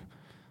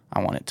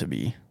want it to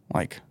be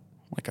like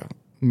like a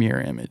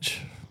mirror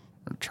image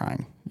or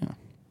trying.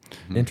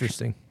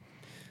 Interesting.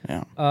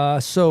 Yeah.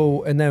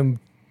 So, and then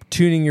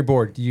tuning your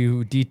board. Do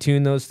you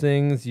detune those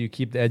things? Do you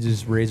keep the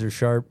edges razor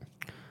sharp?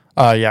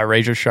 Yeah,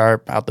 razor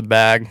sharp, out the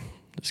bag,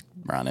 just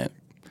run it.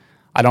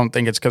 I don't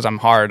think it's because I'm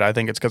hard. I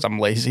think it's because I'm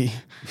lazy.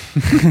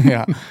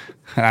 Yeah.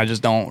 And I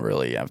just don't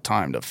really have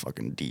time to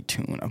fucking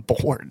detune a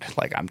board.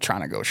 Like, I'm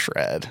trying to go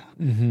shred.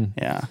 Mm-hmm.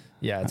 Yeah.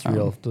 Yeah, it's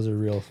real. Those are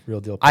real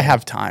deal. I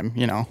have time,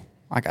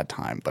 I got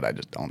time, but I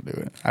just don't do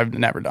it. I've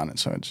never done it,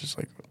 so it's just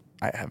like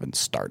I haven't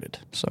started.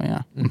 So,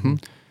 yeah. Mm-hmm.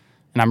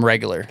 And I'm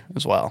regular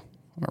as well.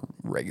 I'm a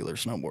regular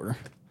snowboarder.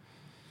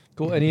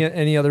 Cool.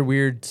 Any other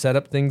weird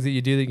setup things that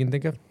you do that you can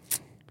think of?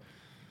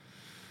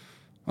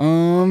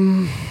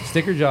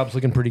 Sticker job's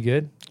looking pretty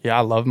good. Yeah,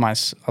 I love my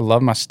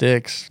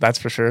sticks. That's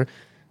for sure.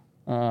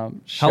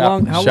 Shout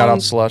long-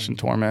 out Slush and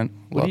Torment.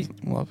 What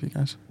Love you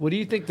guys. What do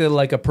you think the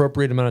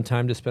appropriate amount of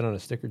time to spend on a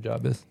sticker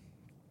job is?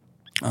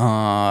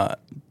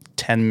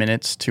 10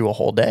 minutes to a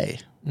whole day.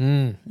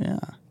 Yeah.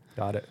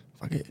 Got it.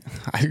 Fuck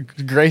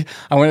it. Great.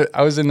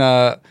 I was in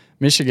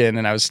Michigan,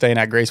 and I was staying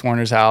at Grace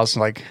Warner's house,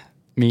 and like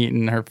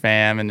meeting her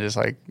fam and just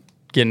like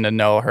getting to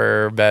know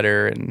her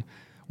better. And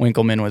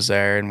Winkleman was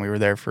there, and we were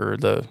there for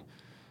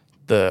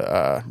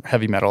the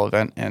heavy metal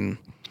event, and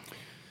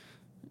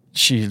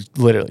she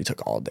literally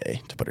took all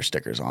day to put her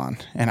stickers on.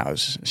 And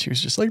she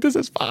was just like, this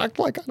is fucked.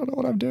 Like, I don't know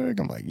what I'm doing.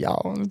 I'm like,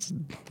 yo,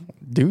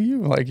 do you?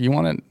 Like, you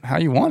want it how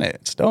you want it.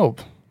 It's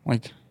dope.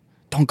 Like,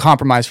 don't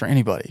compromise for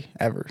anybody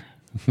ever.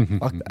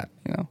 Fuck that,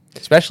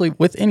 especially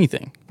with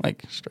anything,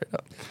 like straight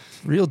up.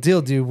 Real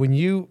deal,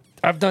 dude.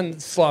 I've done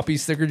sloppy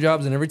sticker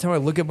jobs, and every time I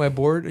look at my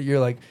board, you're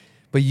like,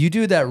 but you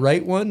do that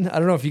right one. I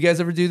don't know if you guys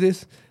ever do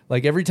this.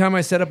 Like, every time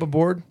I set up a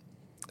board,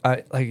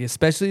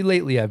 especially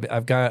lately,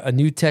 I've got a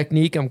new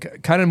technique. I'm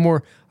kind of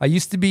more, I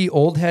used to be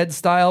old head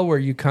style where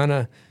you kind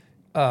of,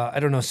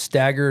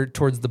 stagger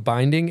towards the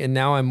binding. And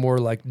now I'm more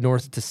like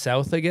north to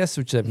south, I guess,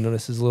 which I've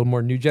noticed is a little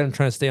more new gen. I'm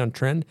trying to stay on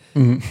trend.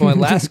 But my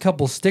last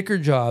couple sticker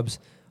jobs,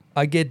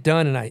 I get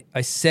done and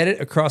I set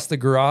it across the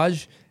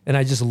garage and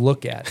I just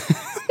look at it.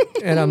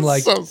 And I'm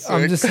like,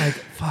 I'm just like,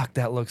 fuck,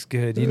 that looks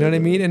good. You know what I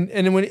mean?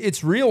 And when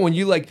it's real, when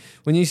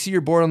you see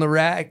your board on the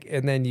rack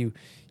and then you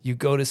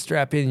go to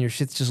strap in and your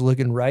shit's just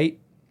looking right.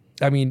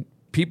 I mean,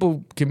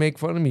 people can make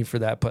fun of me for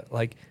that, but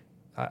like,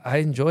 I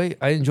enjoy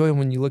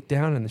when you look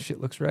down and the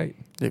shit looks right.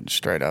 Dude,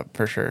 straight up,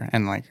 for sure.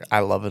 And like, I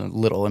love a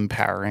little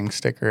empowering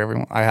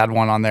sticker. I had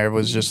one on there. It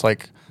was just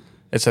like,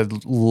 it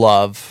said,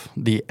 love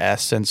the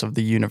essence of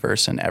the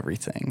universe and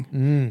everything.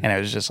 And it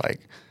was just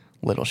like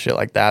little shit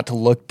like that to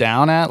look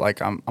down at.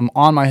 Like, I'm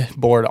on my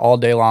board all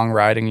day long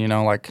riding,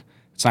 like,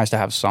 it's nice to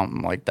have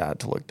something like that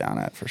to look down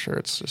at, for sure.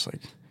 It's just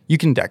like, you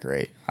can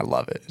decorate. I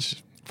love it. It's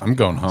just I'm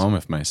going home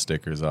if my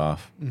sticker's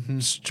off.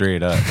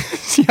 Straight up.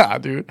 Yeah,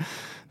 dude.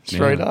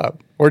 Straight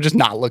up. Or just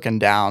not looking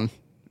down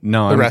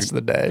the rest of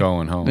the day.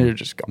 Going home. You're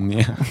just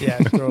going home.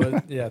 Throw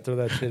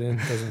that shit in.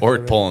 Or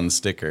pulling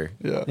sticker.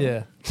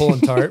 Yeah.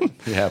 Pulling tarp.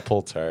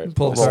 Pull tarp.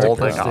 Pull the whole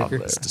tarp thing off.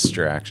 sticker. It's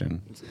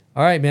distraction.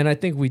 All right, man. I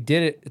think we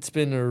did it. It's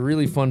been a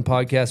really fun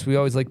podcast. We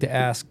always like to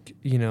ask,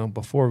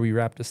 before we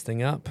wrap this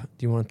thing up,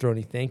 do you want to throw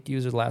any thank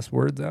yous or last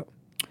words out?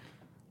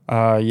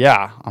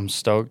 Yeah, I'm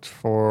stoked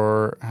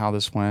for how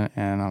this went,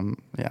 and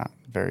I'm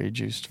very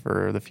juiced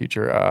for the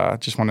future.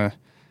 Just want to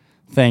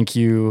thank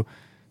you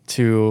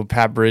to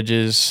Pat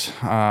Bridges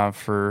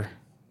for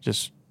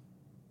just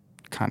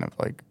kind of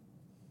like,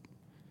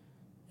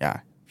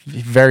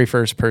 very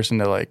first person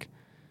to like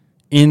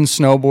in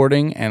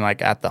snowboarding and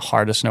like at the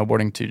heart of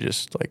snowboarding to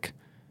just like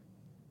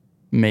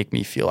make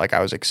me feel like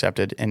I was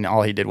accepted. And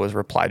all he did was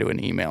reply to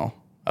an email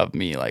of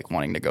me like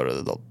wanting to go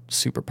to the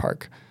super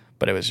park,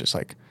 but it was just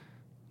like,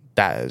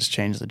 that has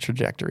changed the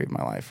trajectory of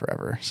my life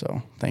forever.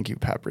 So thank you,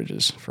 Pat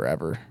Bridges,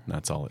 forever.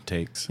 That's all it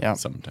takes. Yeah,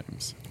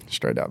 sometimes.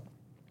 Straight up.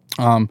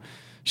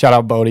 Shout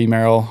out Bodie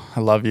Merrill. I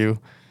love you.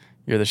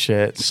 You're the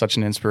shit. Such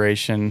an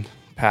inspiration.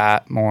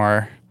 Pat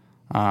Moore.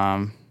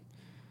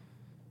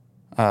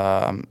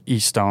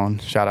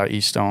 Eastone. Shout out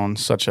Eastone.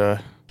 Such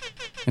a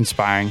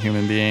inspiring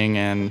human being,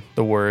 and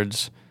the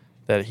words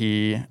that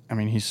he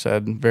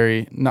said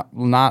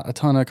not a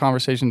ton of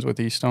conversations with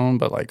Eastone,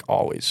 but like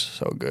always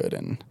so good.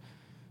 And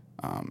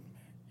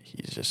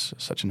he's just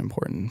such an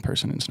important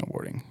person in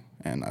snowboarding,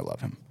 and I love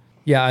him.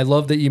 Yeah, I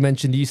love that you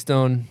mentioned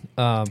Eastone.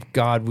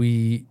 God,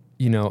 we,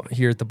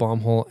 here at the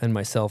Bomb Hole and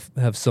myself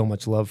have so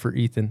much love for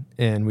Ethan,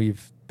 and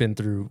we've been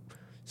through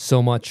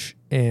so much.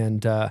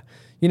 And,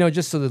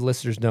 just so the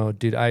listeners know,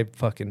 dude, I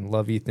fucking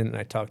love Ethan, and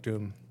I talk to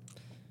him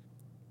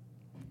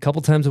a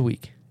couple times a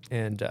week,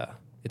 and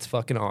it's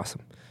fucking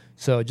awesome.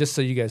 So just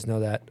so you guys know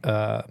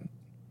that,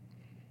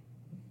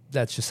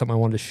 that's just something I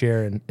wanted to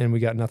share, and we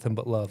got nothing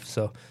but love.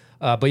 So,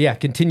 but yeah,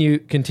 continue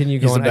going.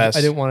 The best.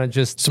 I didn't want to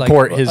just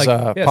support his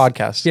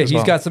podcast. Yeah, as he's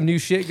well. got some new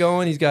shit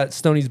going. He's got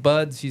Stoney's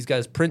Buds. He's got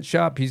his print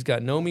shop. He's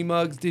got Nomi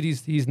mugs. Dude,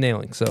 he's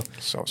nailing. So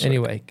sick.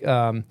 Anyway,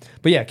 but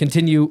yeah,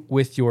 continue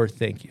with your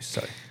thank you.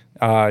 Sorry.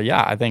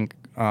 I think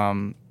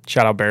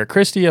shout out Barrett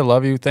Christie. I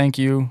love you. Thank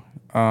you.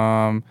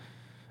 Al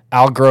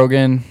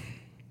Grogan.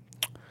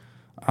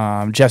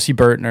 Jesse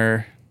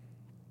Burtner,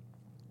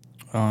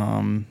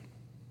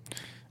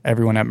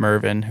 everyone at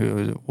Mervyn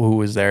who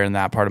was there in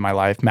that part of my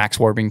life. Max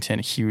Warbington,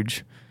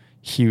 huge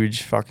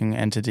fucking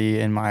entity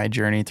in my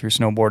journey through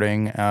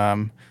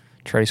snowboarding.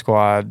 Trey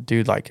Squad,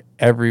 dude, like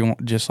everyone,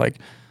 just like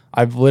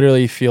I've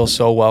literally feel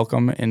so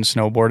welcome in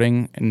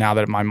snowboarding. And now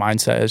that my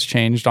mindset has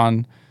changed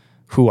on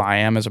who I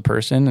am as a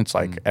person, it's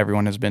like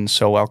everyone has been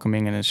so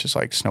welcoming, and it's just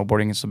like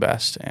snowboarding is the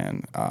best.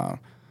 And I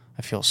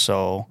feel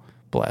so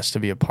blessed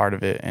to be a part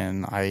of it,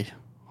 and I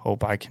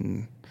hope I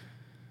can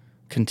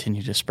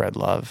continue to spread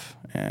love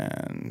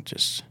and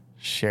just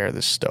share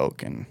this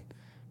stoke and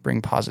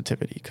bring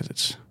positivity, because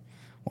it's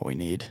what we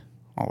need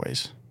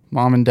always.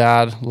 Mom and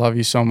Dad, love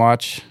you so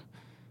much.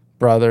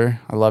 Brother,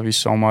 I love you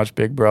so much,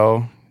 big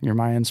bro. You're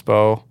my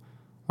inspo.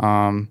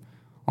 All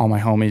my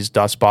homies,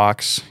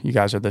 Dustbox, you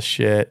guys are the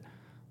shit.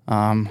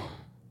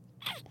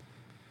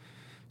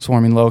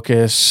 Swarming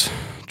Locust,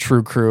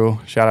 True Crew,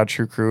 shout out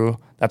True Crew.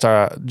 That's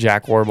our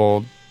Jack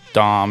Warble,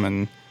 Dom,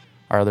 and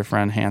our other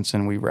friend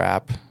Hanson. We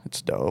rap.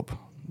 It's dope.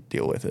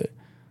 Deal with it.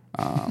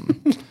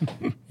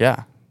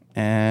 Yeah.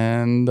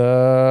 And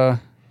yeah,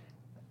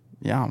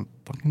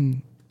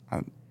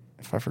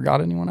 if I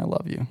forgot anyone, I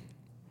love you.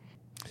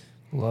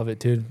 Love it,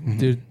 dude.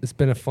 Dude, it's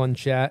been a fun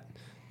chat.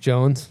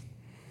 Jones,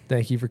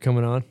 thank you for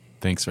coming on.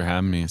 Thanks for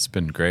having me. It's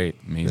been great.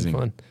 Amazing. Been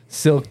fun.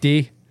 Silk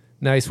D,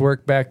 nice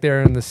work back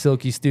there in the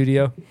Silky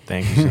studio.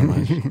 Thank you so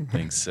much.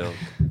 Thanks, Silk.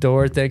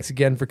 Dor, thanks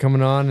again for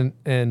coming on,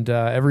 and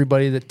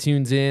everybody that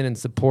tunes in and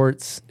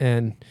supports,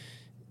 and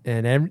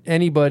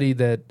anybody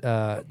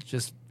that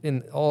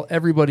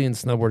everybody in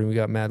snowboarding, we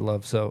got mad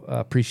love. So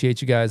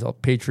appreciate you guys, all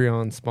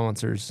Patreon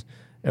sponsors,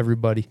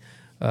 everybody.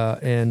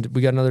 And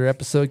we got another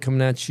episode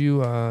coming at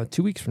you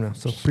 2 weeks from now.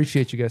 So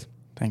appreciate you guys.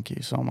 Thank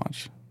you so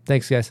much.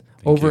 Thanks, guys.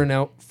 Over and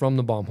out from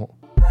the bomb hole.